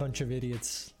a bunch of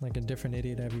idiots, like a different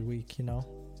idiot every week, you know?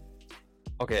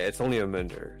 Okay, it's only a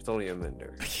Minder. I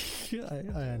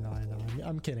know.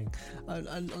 I'm kidding.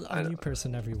 A new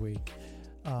person every week,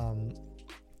 in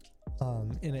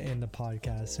the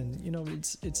podcast, and you know,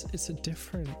 it's a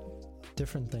different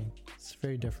thing. It's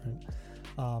very different.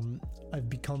 I've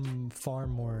become far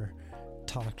more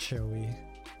talk showy,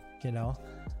 you know.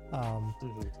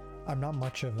 I'm not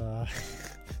much of a.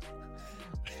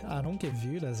 I don't get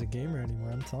viewed as a gamer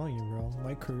anymore. I'm telling you, bro.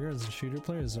 My career as a shooter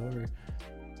player is over.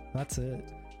 That's it.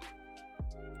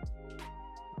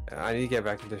 I need to get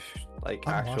back into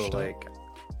actual like.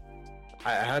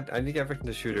 I need to get back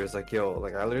into shooters. Like, yo,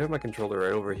 like I literally have my controller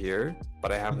right over here,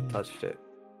 but I haven't touched it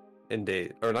in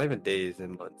days, or not even days,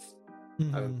 in months.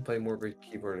 I've been playing more with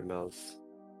keyboard and mouse.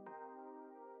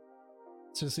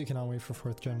 Seriously, cannot wait for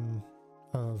 4th gen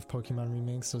of Pokemon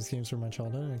remakes. Those games were my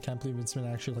childhood. I can't believe it's been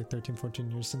actually like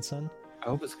 13-14 years since then. I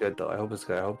hope it's good though. I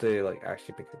hope they like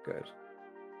actually make it good.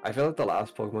 I feel like the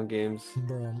last Pokemon games,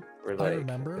 bro, were like, I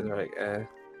remember they're like, eh.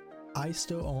 I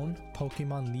still own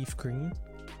Pokemon Leaf Green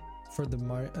for the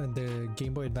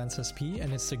Game Boy Advance SP,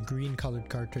 and it's a green colored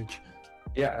cartridge.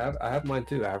 Yeah, I have mine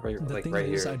too. I have right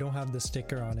here. I don't have the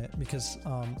sticker on it because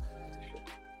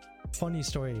funny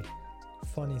story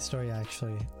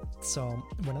actually. So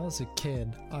when I was a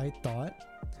kid, I thought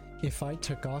if I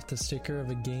took off the sticker of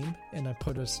a game and I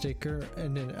put a sticker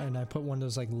and I put one of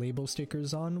those like label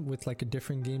stickers on with like a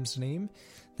different game's name,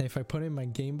 then if I put it in my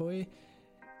Game Boy,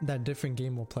 that different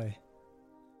game will play.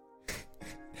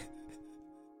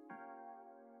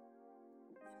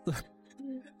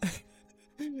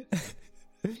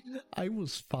 I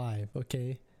was 5,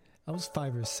 okay? I was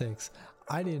 5 or 6.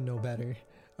 I didn't know better,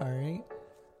 alright?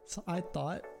 So I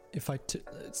thought if I took,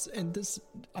 and this,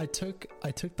 I took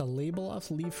the label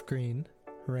off Leaf Green,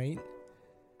 right?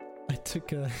 I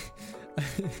took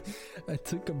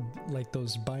like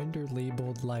those binder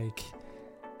labeled like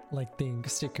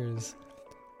stickers.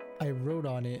 I wrote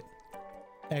on it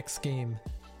X game,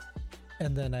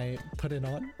 and then I put it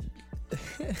on.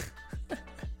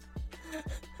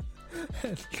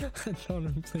 I thought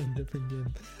I'm playing a different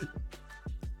game.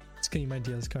 Just clean my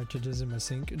DS cartridges in my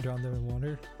sink, drown them in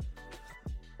water.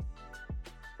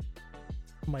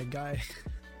 My guy.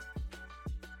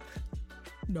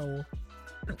 No.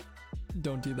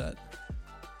 Don't do that.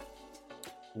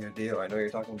 Your deal. I know you're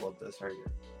talking about this, right?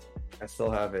 I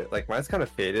still have it. Like mine's kind of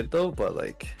faded though, but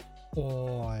like.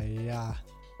 Oh yeah.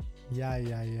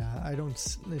 I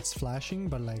don't. It's flashing,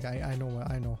 but like I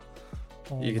know.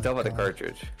 Oh, you can tell by the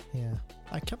cartridge. Yeah,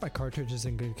 I kept my cartridges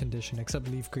in good condition, except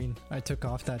leaf green. I took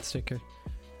off that sticker.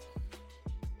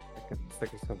 The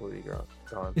sticker's completely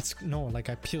gone. It's no, like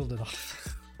I peeled it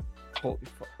off. Holy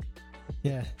fuck.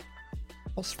 Yeah,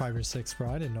 I was 5 or 6,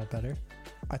 bro. I didn't know better.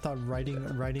 I thought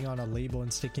writing on a label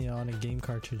and sticking it on a game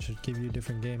cartridge would give you a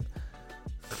different game.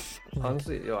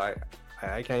 Honestly, yo, I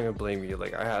can't even blame you.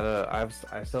 Like I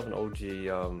still have an OG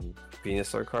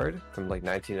Venusaur card from like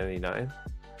 1999.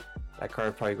 That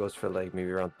card probably goes for like maybe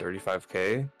around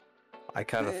 35k. I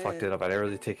kind of fucked it up. I didn't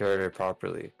really take care of it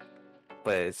properly,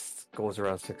 but it goes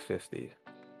around 650.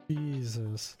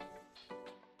 Jesus.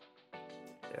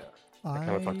 Yeah, I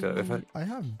kind of fucked it up. I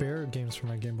have bare games for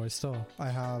my Game Boy still. I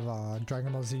have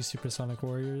Dragon Ball Z Supersonic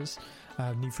Warriors. I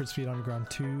have Need for Speed Underground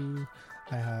 2.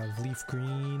 I have Leaf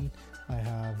Green. I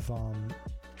have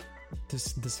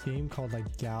this game called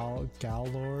like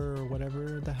Galore or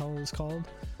whatever the hell it's called.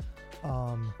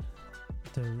 I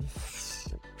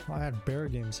had bare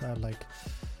games. I had like,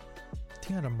 I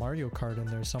think I had a Mario Kart in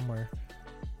there somewhere.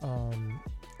 I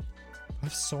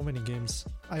have so many games.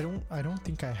 I don't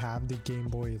think I have the Game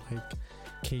Boy like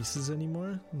cases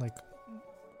anymore. Like,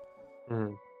 yeah.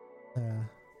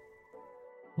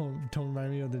 Well, don't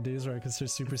remind me of the days where I could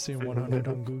search Super Saiyan 100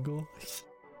 on Google.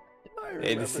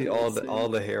 And to see all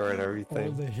the hair and everything.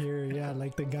 All the hair, yeah.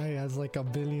 Like the guy has like a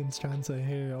billion strands of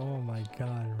hair. Oh my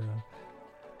god, bro.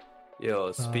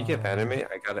 Yo, speaking of anime,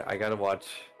 I gotta watch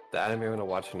the anime. I'm gonna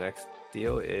watch next.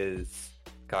 Deal is,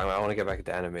 God, I want to get back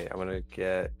into anime. I'm gonna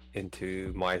get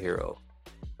into My Hero.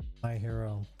 My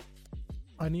Hero.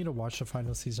 I need to watch the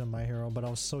final season of My Hero, but I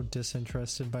was so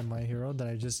disinterested by My Hero that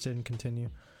I just didn't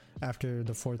continue after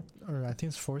the 4th, or I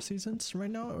think it's 4 seasons right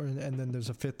now, and then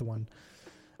there's a 5th one.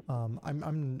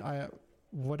 I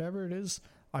whatever it is,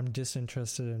 I'm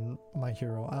disinterested in My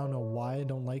Hero. I don't know why I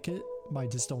don't like it, but I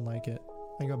just don't like it.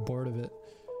 I got bored of it.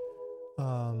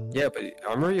 Yeah, but I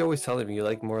remember you always telling me you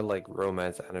like more like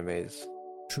romance animes.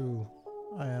 True,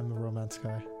 I am a romance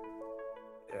guy.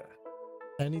 Yeah.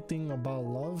 Anything about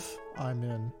love, I'm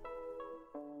in.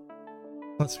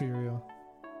 Let's be real.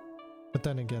 But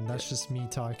then again, that's just me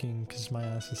talking because my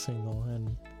ass is single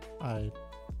and I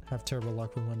have terrible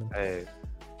luck with women. Hey,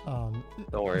 don't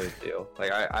worry, Deal.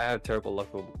 Like I have terrible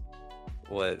luck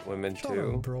with women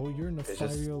too. Up, bro, you're in a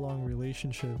 5-year-long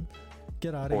relationship.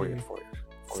 Get out of here.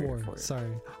 4.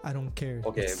 Sorry, I don't care.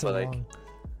 Okay, it's so but like, long.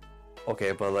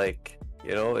 okay, but like,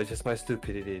 you know, it's just my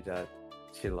stupidity that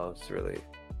she loves. Really,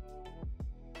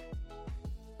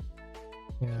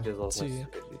 yeah. She just loves my See,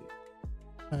 stupidity.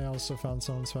 I also found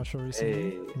someone special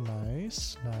recently. Hey.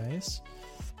 Nice.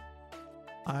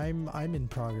 I'm in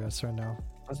progress right now.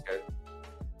 That's good.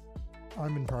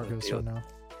 I'm in progress right now.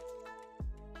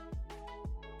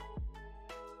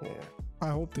 Yeah. I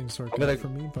hope things work out for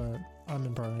me, but I'm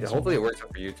in progress. Yeah, hopefully it works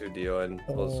out for you too, Dio, and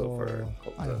also for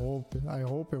Copta. I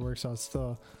hope it works out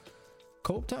still.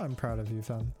 Copta, I'm proud of you,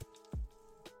 fam.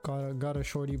 Got a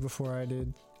shorty before I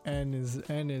did, and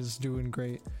is doing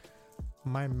great.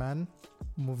 My man,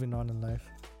 moving on in life.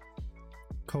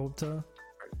 Copta.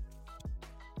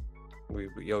 We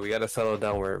gotta settle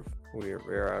down. We're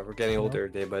getting older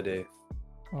day by day.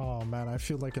 Oh man, I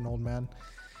feel like an old man.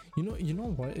 You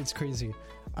know what? It's crazy.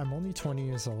 I'm only 20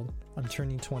 years old. I'm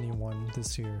turning 21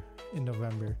 this year in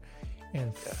November,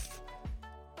 and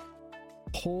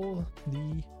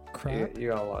holy crap! You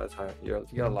got a lot of time. You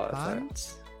got a lot of time.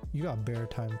 You got bare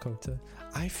time, Copta.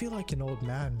 I feel like an old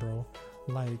man, bro.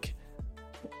 Like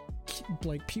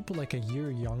people like a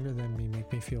year younger than me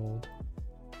make me feel old.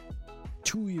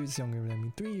 2 years younger than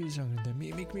me, 3 years younger than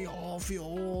me, make me all feel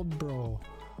old, bro.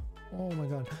 Oh my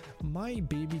god. My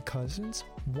baby cousins,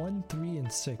 1, 3,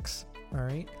 and 6,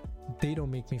 alright? They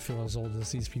don't make me feel as old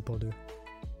as these people do.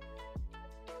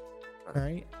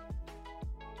 Alright?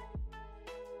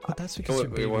 But that's because they're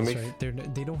babies,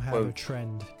 right? They don't have a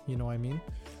trend, you know what I mean?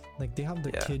 Like, they have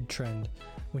the kid trend,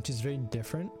 which is very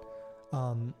different.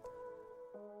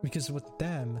 Because with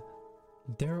them,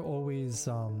 they're always...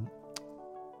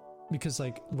 because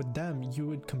like with them, you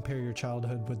would compare your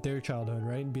childhood with their childhood,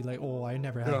 right? And be like, oh, I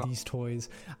never had these toys.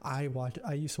 I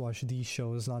used to watch these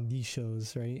shows, not these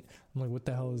shows, right? I'm like, what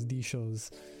the hell is these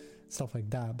shows? Stuff like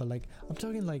that. But like, I'm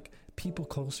talking like people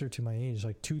closer to my age,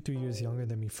 like 2-3 years younger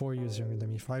than me, 4 years younger than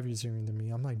me, 5 years younger than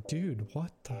me. I'm like, dude,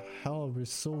 what the hell? We're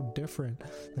so different.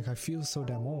 Like, I feel so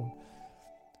damn old.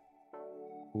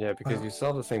 Yeah, because you still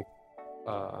have the same.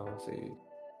 I want to say,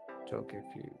 joke if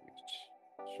you reach.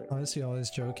 Sure. Honestly, I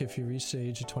always joke, if you reach the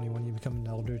age of 21, you become an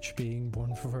eldritch being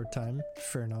born for a time.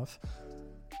 Fair enough.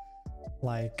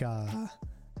 Like,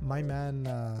 my man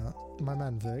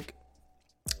Vic,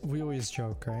 we always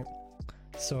joke, right?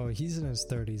 So he's in his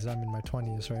 30s, I'm in my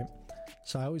 20s, right?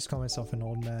 So I always call myself an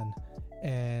old man,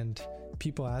 and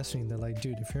people ask me, they're like,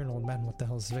 dude, if you're an old man, what the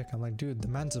hell's Vic? I'm like, dude, the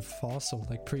man's a fossil,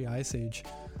 like pre-ice age.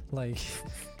 Like,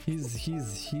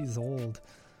 he's old.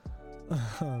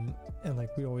 And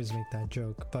like, we always make that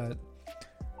joke, but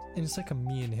it's like a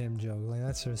me and him joke. Like,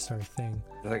 that's just our thing.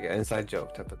 It's like an inside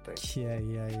joke type of thing. Yeah.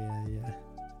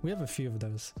 We have a few of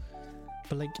those,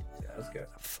 but like, yeah, that's good.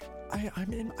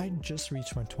 I just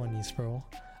reached my 20s, bro.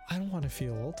 I don't want to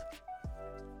feel old.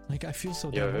 Like, I feel so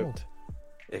damn old.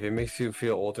 If it makes you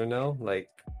feel older now, like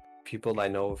people I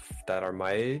know that are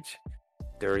my age,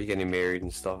 they're already getting married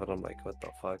and stuff, and I'm like, what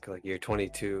the fuck? Like, you're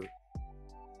 22.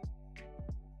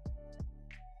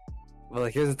 Well,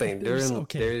 like, here's the thing.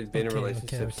 They've been in a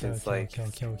relationship since like.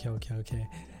 Okay.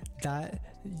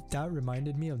 That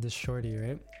reminded me of this shorty,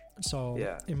 right? So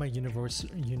in my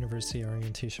university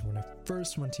orientation, when I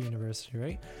first went to university,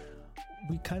 right,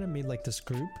 we kind of made like this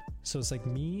group. So it's like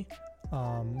me,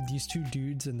 these two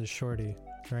dudes, and the shorty,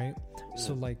 right?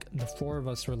 So like the four of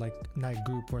us were like in that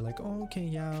group. We're like, oh, okay,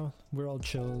 yeah, we're all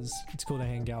chills. It's cool to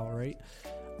hang out, right?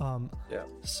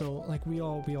 So like we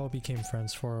all became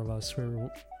friends. Four of us. We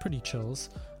were pretty chills.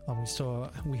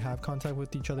 We have contact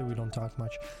with each other. We don't talk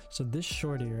much. So this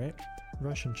shorty, right,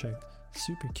 Russian chick,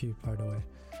 super cute, by the way.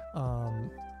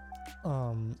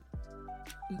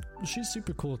 She's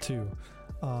super cool too.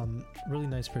 Really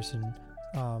nice person.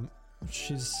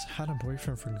 She's had a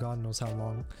boyfriend for God knows how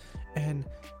long, and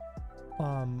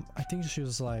I think she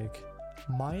was like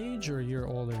my age or a year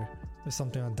older or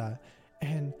something like that,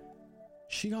 and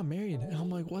she got married, and I'm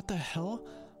like, what the hell?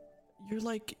 You're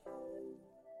like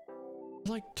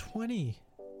 20.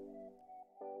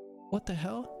 What the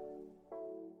hell?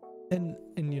 And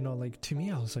you know, like, to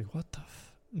me, I was like, what the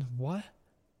what?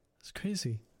 It's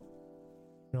crazy.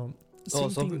 You know, some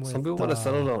people want to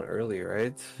settle down early,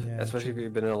 right? Yeah, especially if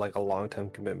you've been in like a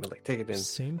long-term commitment, like take it in.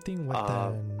 Same thing with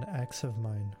an ex of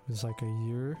mine who's like a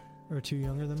year or two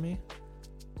younger than me,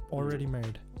 already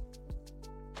married.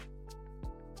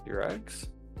 Your ex?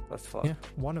 That's fun. Yeah,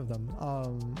 one of them.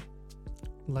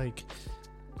 Like,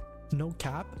 no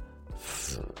cap,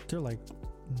 they're like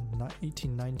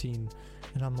 18, 19,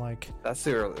 and I'm like, that's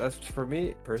too early. That's, for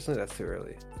me personally, that's too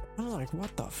early. I'm like,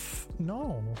 what the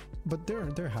no, but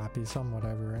they're happy, some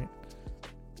whatever, right?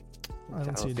 I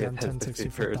don't see a damn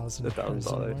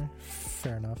 $10,000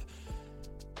 Fair enough.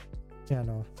 Yeah,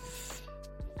 no.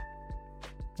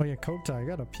 Oh yeah, Kota, I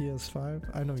got a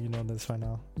PS5. I know you know this by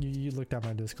now. You looked at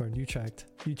my Discord. You checked.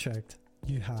 You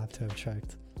have to have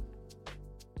checked.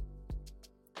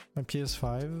 My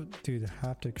PS5, dude,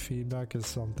 haptic feedback is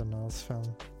something else, fam.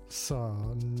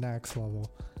 So next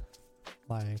level.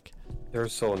 Like, they're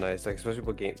so nice, like, especially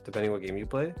depending what game you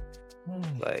play.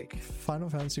 Like Final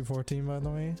Fantasy 14, by the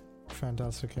way,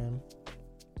 fantastic game.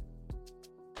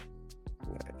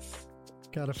 Nice.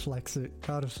 Gotta flex it.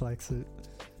 What was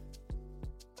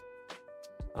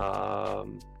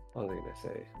I gonna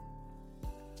say?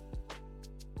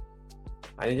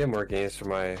 I need to get more games for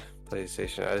my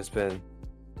PlayStation.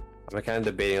 I'm kind of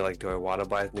debating, like, do I want to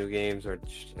buy new games or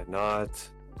should I not?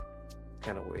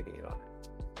 Kind of waiting it on it.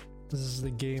 This is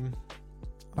the game.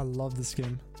 I love this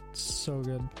game. It's so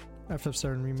good.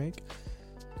 FF7 remake.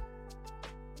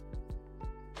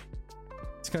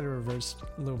 It's kind of reversed,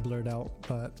 a little blurred out,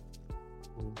 but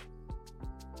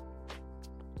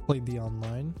played the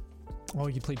online. Oh,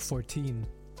 you played 14.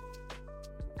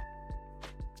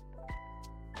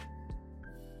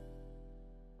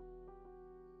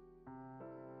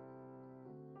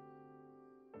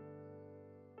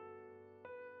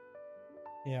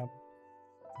 Yeah,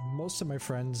 most of my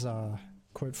friends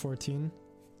quit 14,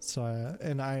 so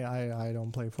I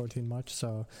don't play 14 much,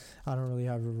 so I don't really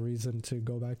have a reason to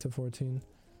go back to 14.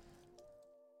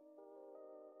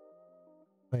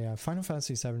 But yeah, Final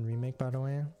Fantasy 7 remake, by the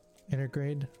way,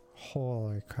 Intergrade,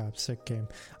 holy crap, sick game.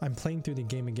 I'm playing through the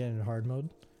game again in hard mode,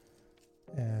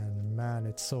 and man,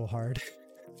 it's so hard.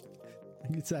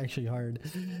 It's actually hard.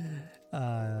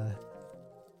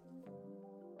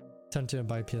 Time to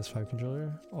buy PS5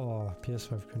 controller. Oh,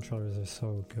 PS5 controllers are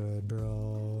so good,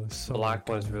 bro. So black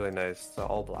good. one's really nice. The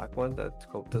all black one that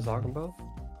Cope is talking about.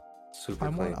 Super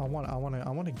clean. I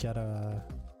want to get a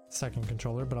second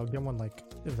controller, but I'll get one like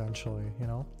eventually, you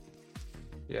know.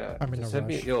 Yeah, I'm in a just send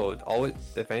me, rush. yo, always,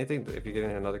 if anything, if you're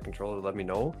getting another controller, let me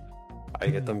know. I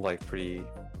get them like pretty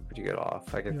good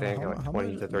off. I can think like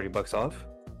 20 to 30 bucks off.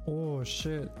 Oh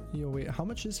shit. Yo, wait, how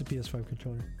much is a PS5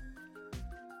 controller?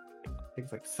 I think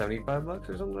it's like 75 bucks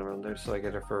or something around there. So I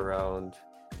get it for around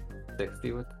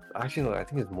 60 with, actually no, I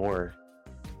think it's more.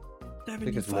 I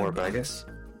think it's more, but I guess.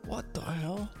 What the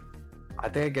hell? I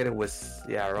think I get it with,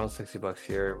 yeah, around 60 bucks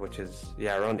here, which is,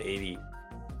 yeah, around 80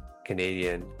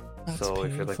 Canadian. That's so painful,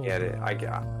 if you're looking at it,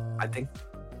 I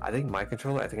think my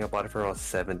controller, I think I bought it for around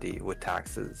 70 with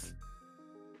taxes,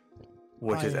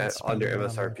 which is under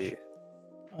MSRP.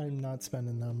 I'm not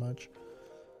spending that much.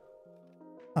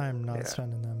 I'm not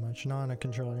spending that much. Not on a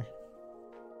controller.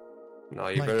 No,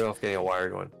 you're better off getting a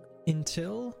wired one.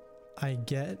 Until I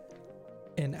get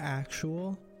an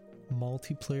actual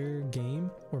multiplayer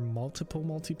game or multiple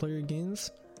multiplayer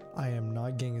games, I am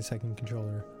not getting a second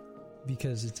controller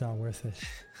because it's not worth it.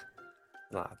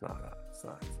 Nah, it's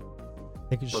not.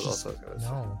 Like it's just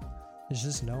no. It's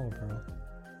just no, bro.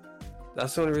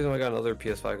 That's the only reason I got another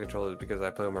PS5 controller is because I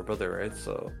play with my brother, right?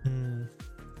 So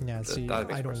yeah, see,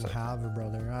 I don't have a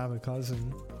brother. I have a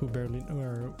cousin who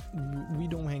we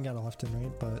don't hang out often,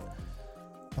 right? But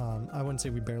I wouldn't say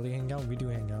we barely hang out. We do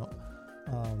hang out.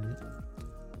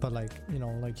 But like, you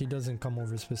know, like he doesn't come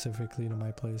over specifically to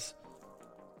my place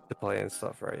to play and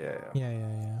stuff, right?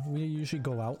 Yeah. We usually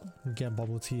go out, get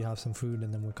bubble tea, have some food,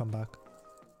 and then we'll come back.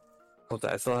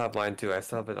 I still have mine too. I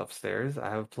still have it upstairs. I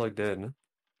have it plugged in.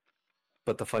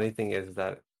 But the funny thing is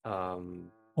that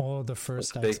the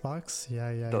first Xbox?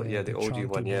 The OG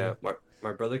one, yeah.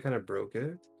 My brother kind of broke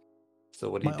it. So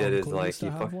what he did is like he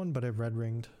have one, but it red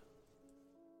ringed.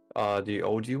 The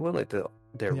OG one, like the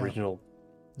original.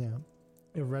 Yeah.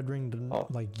 It red ringed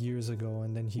like years ago,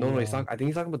 and then he. No, he's I think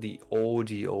he's talking about the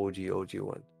OG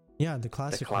one. Yeah, the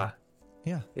classic one.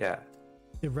 Yeah.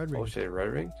 It red ringed. Oh shit, red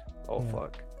ringed? Oh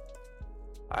fuck.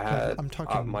 I'm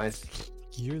talking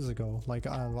years ago. Like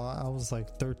I was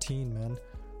like 13, man.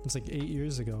 It was like 8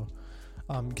 years ago.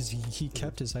 Because he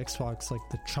kept his Xbox, like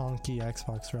the chunky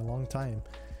Xbox, for a long time,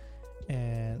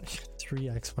 and 3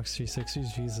 Xbox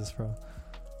 360s. Jesus, bro.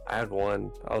 I had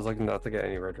one. I was looking not to get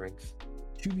any red rings.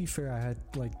 To be fair, I had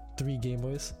like 3 Game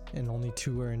Boys and only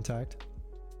 2 were intact.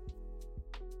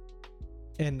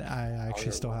 And I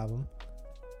actually still have them.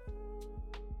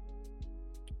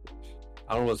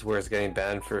 I don't know where it's getting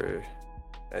banned for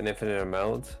an infinite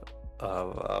amount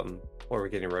of or we're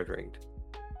getting red ringed.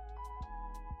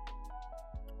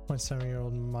 My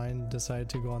 7-year-old mind decided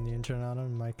to go on the internet on him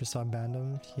and Microsoft banned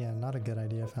him. Yeah, not a good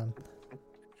idea, fam.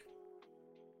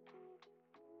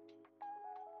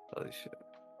 Holy shit.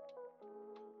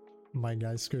 My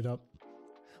guy screwed up.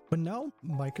 But now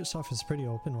Microsoft is pretty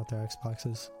open with their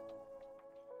Xboxes.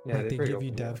 Yeah, like they give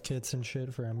you dev kits and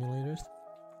shit for emulators.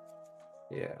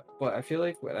 Yeah, but I feel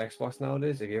like with Xbox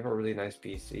nowadays, if you have a really nice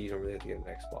PC, you don't really have to get an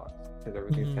Xbox because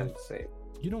everything's kind of the same.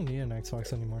 You don't need an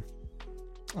Xbox anymore.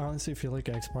 I honestly feel like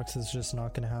Xbox is just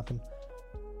not gonna happen.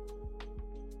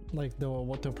 Like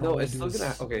what they'll probably it's still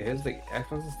gonna. Okay, here's the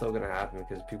Xbox is still gonna happen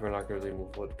because people are not gonna really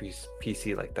move with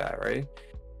PC like that, right?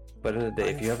 But in the day,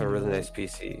 if you have a really nice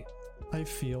PC, I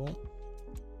feel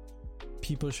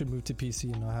people should move to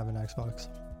PC and not have an Xbox.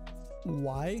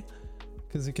 Why?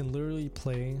 Because it can literally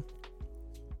play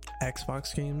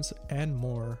Xbox games and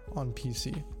more on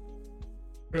PC.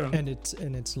 Yeah. And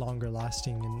it's longer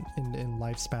lasting in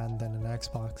lifespan than an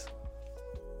Xbox.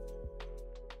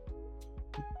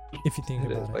 If you think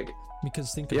about it.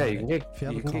 Because think about it. If you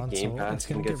have a console, it's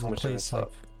gonna get replaced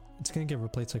it's gonna get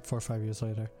replaced like 4 or 5 years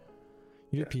later.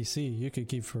 Your PC you could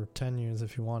keep for 10 years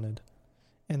if you wanted.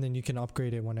 And then you can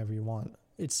upgrade it whenever you want.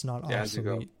 It's not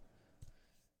obsolete.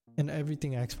 And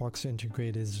everything Xbox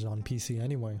integrated is on PC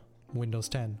anyway. Windows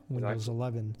 10, Windows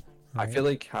 11. Right? I feel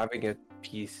like having a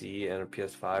PC and a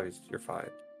PS5 you're fine.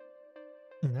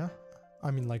 Yeah.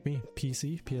 I mean, like me,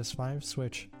 PC, PS5,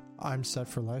 Switch. I'm set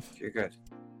for life. You're good.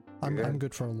 I'm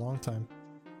good for a long time.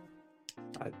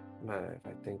 I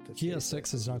think the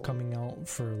PS6 is not coming out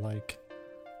for like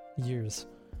years.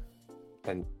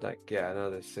 And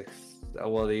another 6.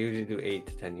 Well, they usually do 8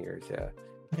 to 10 years.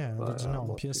 Yeah, but,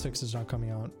 PS6 is not coming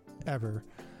out ever.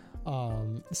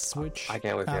 Switch I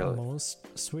can't wait for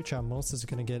Switch at most is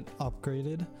gonna get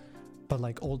upgraded, but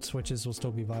like old Switches will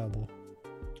still be viable.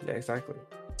 Yeah, exactly.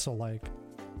 So like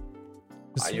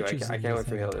I can't wait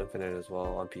for Halo Infinite as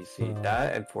well on PC.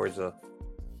 That and Forza.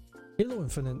 Halo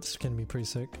Infinite can be pretty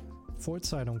sick.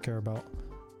 Forza I don't care about.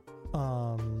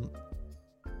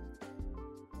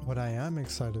 What I am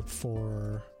excited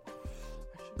for,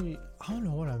 actually, I don't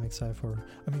know what I'm excited for.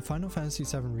 I mean, Final Fantasy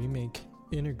VII Remake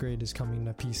Intergrade is coming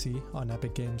to PC on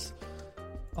Epic Games.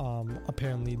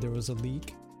 Apparently there was a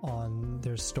leak on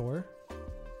their store.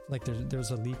 Like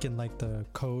there's a leak in like the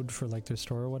code for like their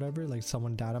store or whatever. Like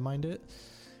someone data mined it,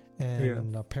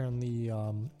 and apparently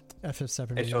FF7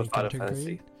 Remake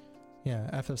Intergrade. Yeah,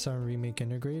 FF7 Remake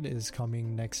Intergrade is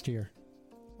coming next year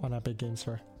on Epic Games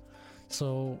Store.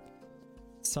 So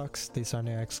sucks they signed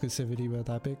an exclusivity with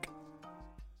Epic.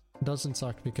 Doesn't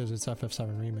suck because it's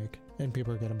FF7 Remake and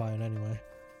people are gonna buy it anyway.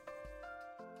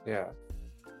 Yeah.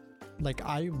 Like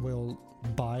I will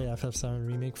buy FF7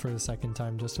 Remake for the second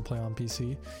time just to play on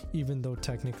PC, even though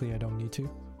technically I don't need to.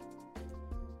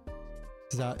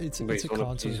 It's a console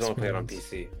experience. You just want to play it on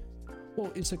PC.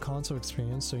 Well, it's a console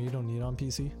experience, so you don't need it on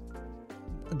PC.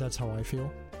 That's how I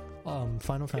feel.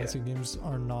 Final Fantasy games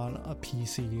are not a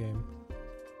PC game,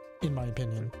 in my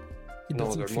opinion. It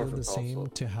doesn't feel the same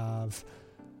to have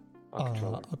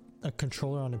a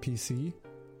controller on a PC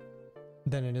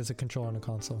than it is a controller on a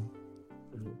console.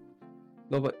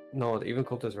 No, even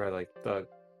Colton's right. Like the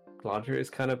launcher is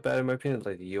kind of bad in my opinion.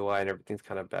 Like the UI and everything's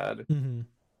kind of bad.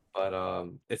 But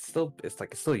it's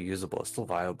still usable. It's still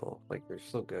viable. Like they're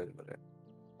still good with it.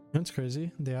 That's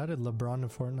crazy. They added LeBron to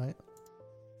Fortnite.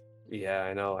 Yeah,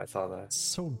 I know. I saw that. It's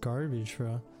so garbage,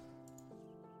 bro.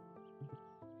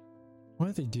 Why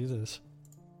did they do this?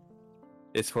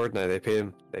 It's Fortnite.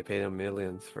 They paid him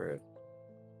millions for it.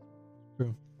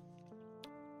 True.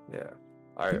 Yeah.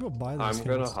 Alright. People buy those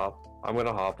I'm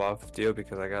gonna hop off, Dio,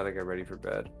 because I gotta get ready for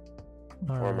bed.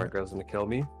 Or my girl's gonna kill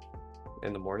me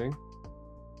in the morning.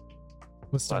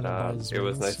 But it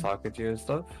was nice talking to you and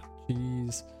stuff.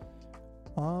 Jeez.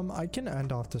 I can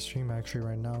end off the stream actually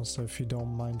right now, so if you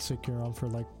don't mind sticking around for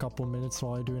like a couple minutes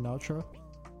while I do an outro.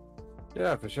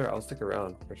 Yeah, for sure. I'll stick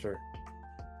around for sure.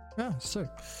 Yeah, sick.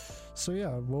 So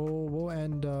yeah, we'll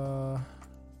end the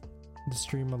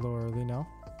stream a little early now.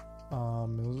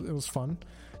 It was fun.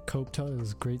 Copta, it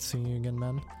was great seeing you again,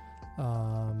 man.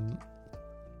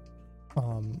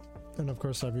 And of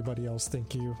course everybody else,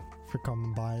 thank you for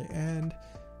coming by, and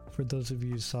for those of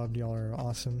you who subbed, y'all are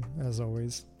awesome as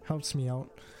always. Helps me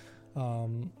out,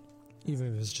 even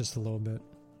if it's just a little bit.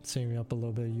 Saving up a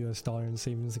little bit of US dollar in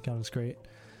savings account is great.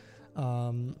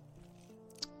 But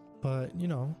you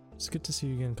know, it's good to see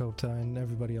you again, Copta, and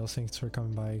everybody else, thanks for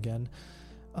coming by again.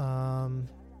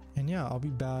 And yeah, I'll be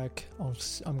back.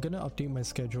 I'm gonna update my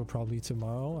schedule probably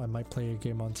tomorrow. I might play a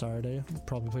game on Saturday.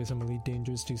 Probably play some Elite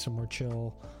Dangerous, do some more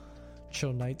chill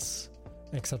nights.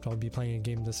 Except I'll be playing a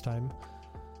game this time.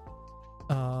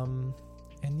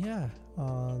 And yeah,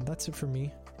 that's it for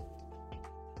me.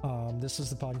 This is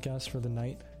the podcast for the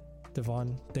night.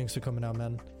 Devon, thanks for coming out,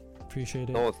 man. Appreciate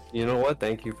it. Oh, you know what?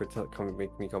 Thank you for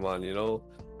making me come on. You know,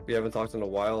 we haven't talked in a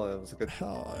while, and it was a good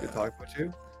talk with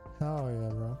you. Oh yeah,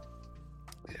 bro.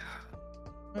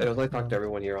 Yeah. It was like talking to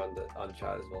everyone here on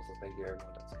chat as well. So thank you, everyone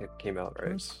that came out.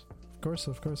 Right? Of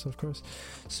course.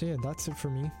 So yeah, that's it for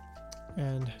me.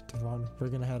 And Devon, we're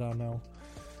gonna head out now.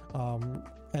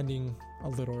 Ending a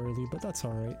little early, but that's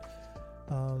all right.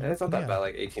 And it's not that bad.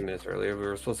 Like 18 minutes earlier, we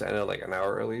were supposed to end it like an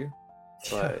hour earlier,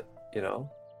 but you know.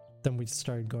 Then we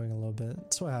started going a little bit.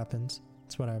 It's what happens.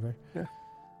 It's whatever. Yeah.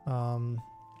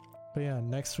 But yeah,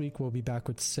 next week we'll be back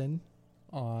with Sin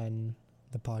on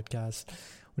the podcast,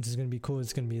 which is gonna be cool.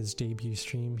 It's gonna be his debut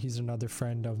stream. He's another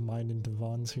friend of mine and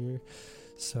Devon's here,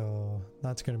 so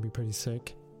that's gonna be pretty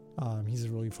sick. He's a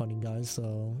really funny guy,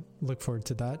 so look forward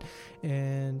to that.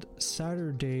 And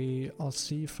Saturday, I'll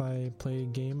see if I play a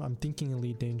game. I'm thinking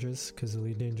Elite Dangerous, because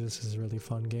Elite Dangerous is a really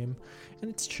fun game, and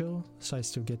it's chill, so I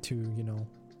still get to, you know,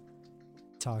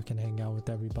 talk and hang out with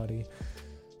everybody.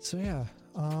 So yeah,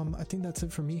 I think that's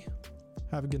it for me.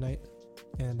 Have a good night,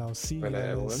 and I'll see you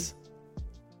guys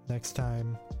next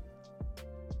time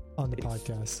on the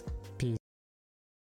podcast.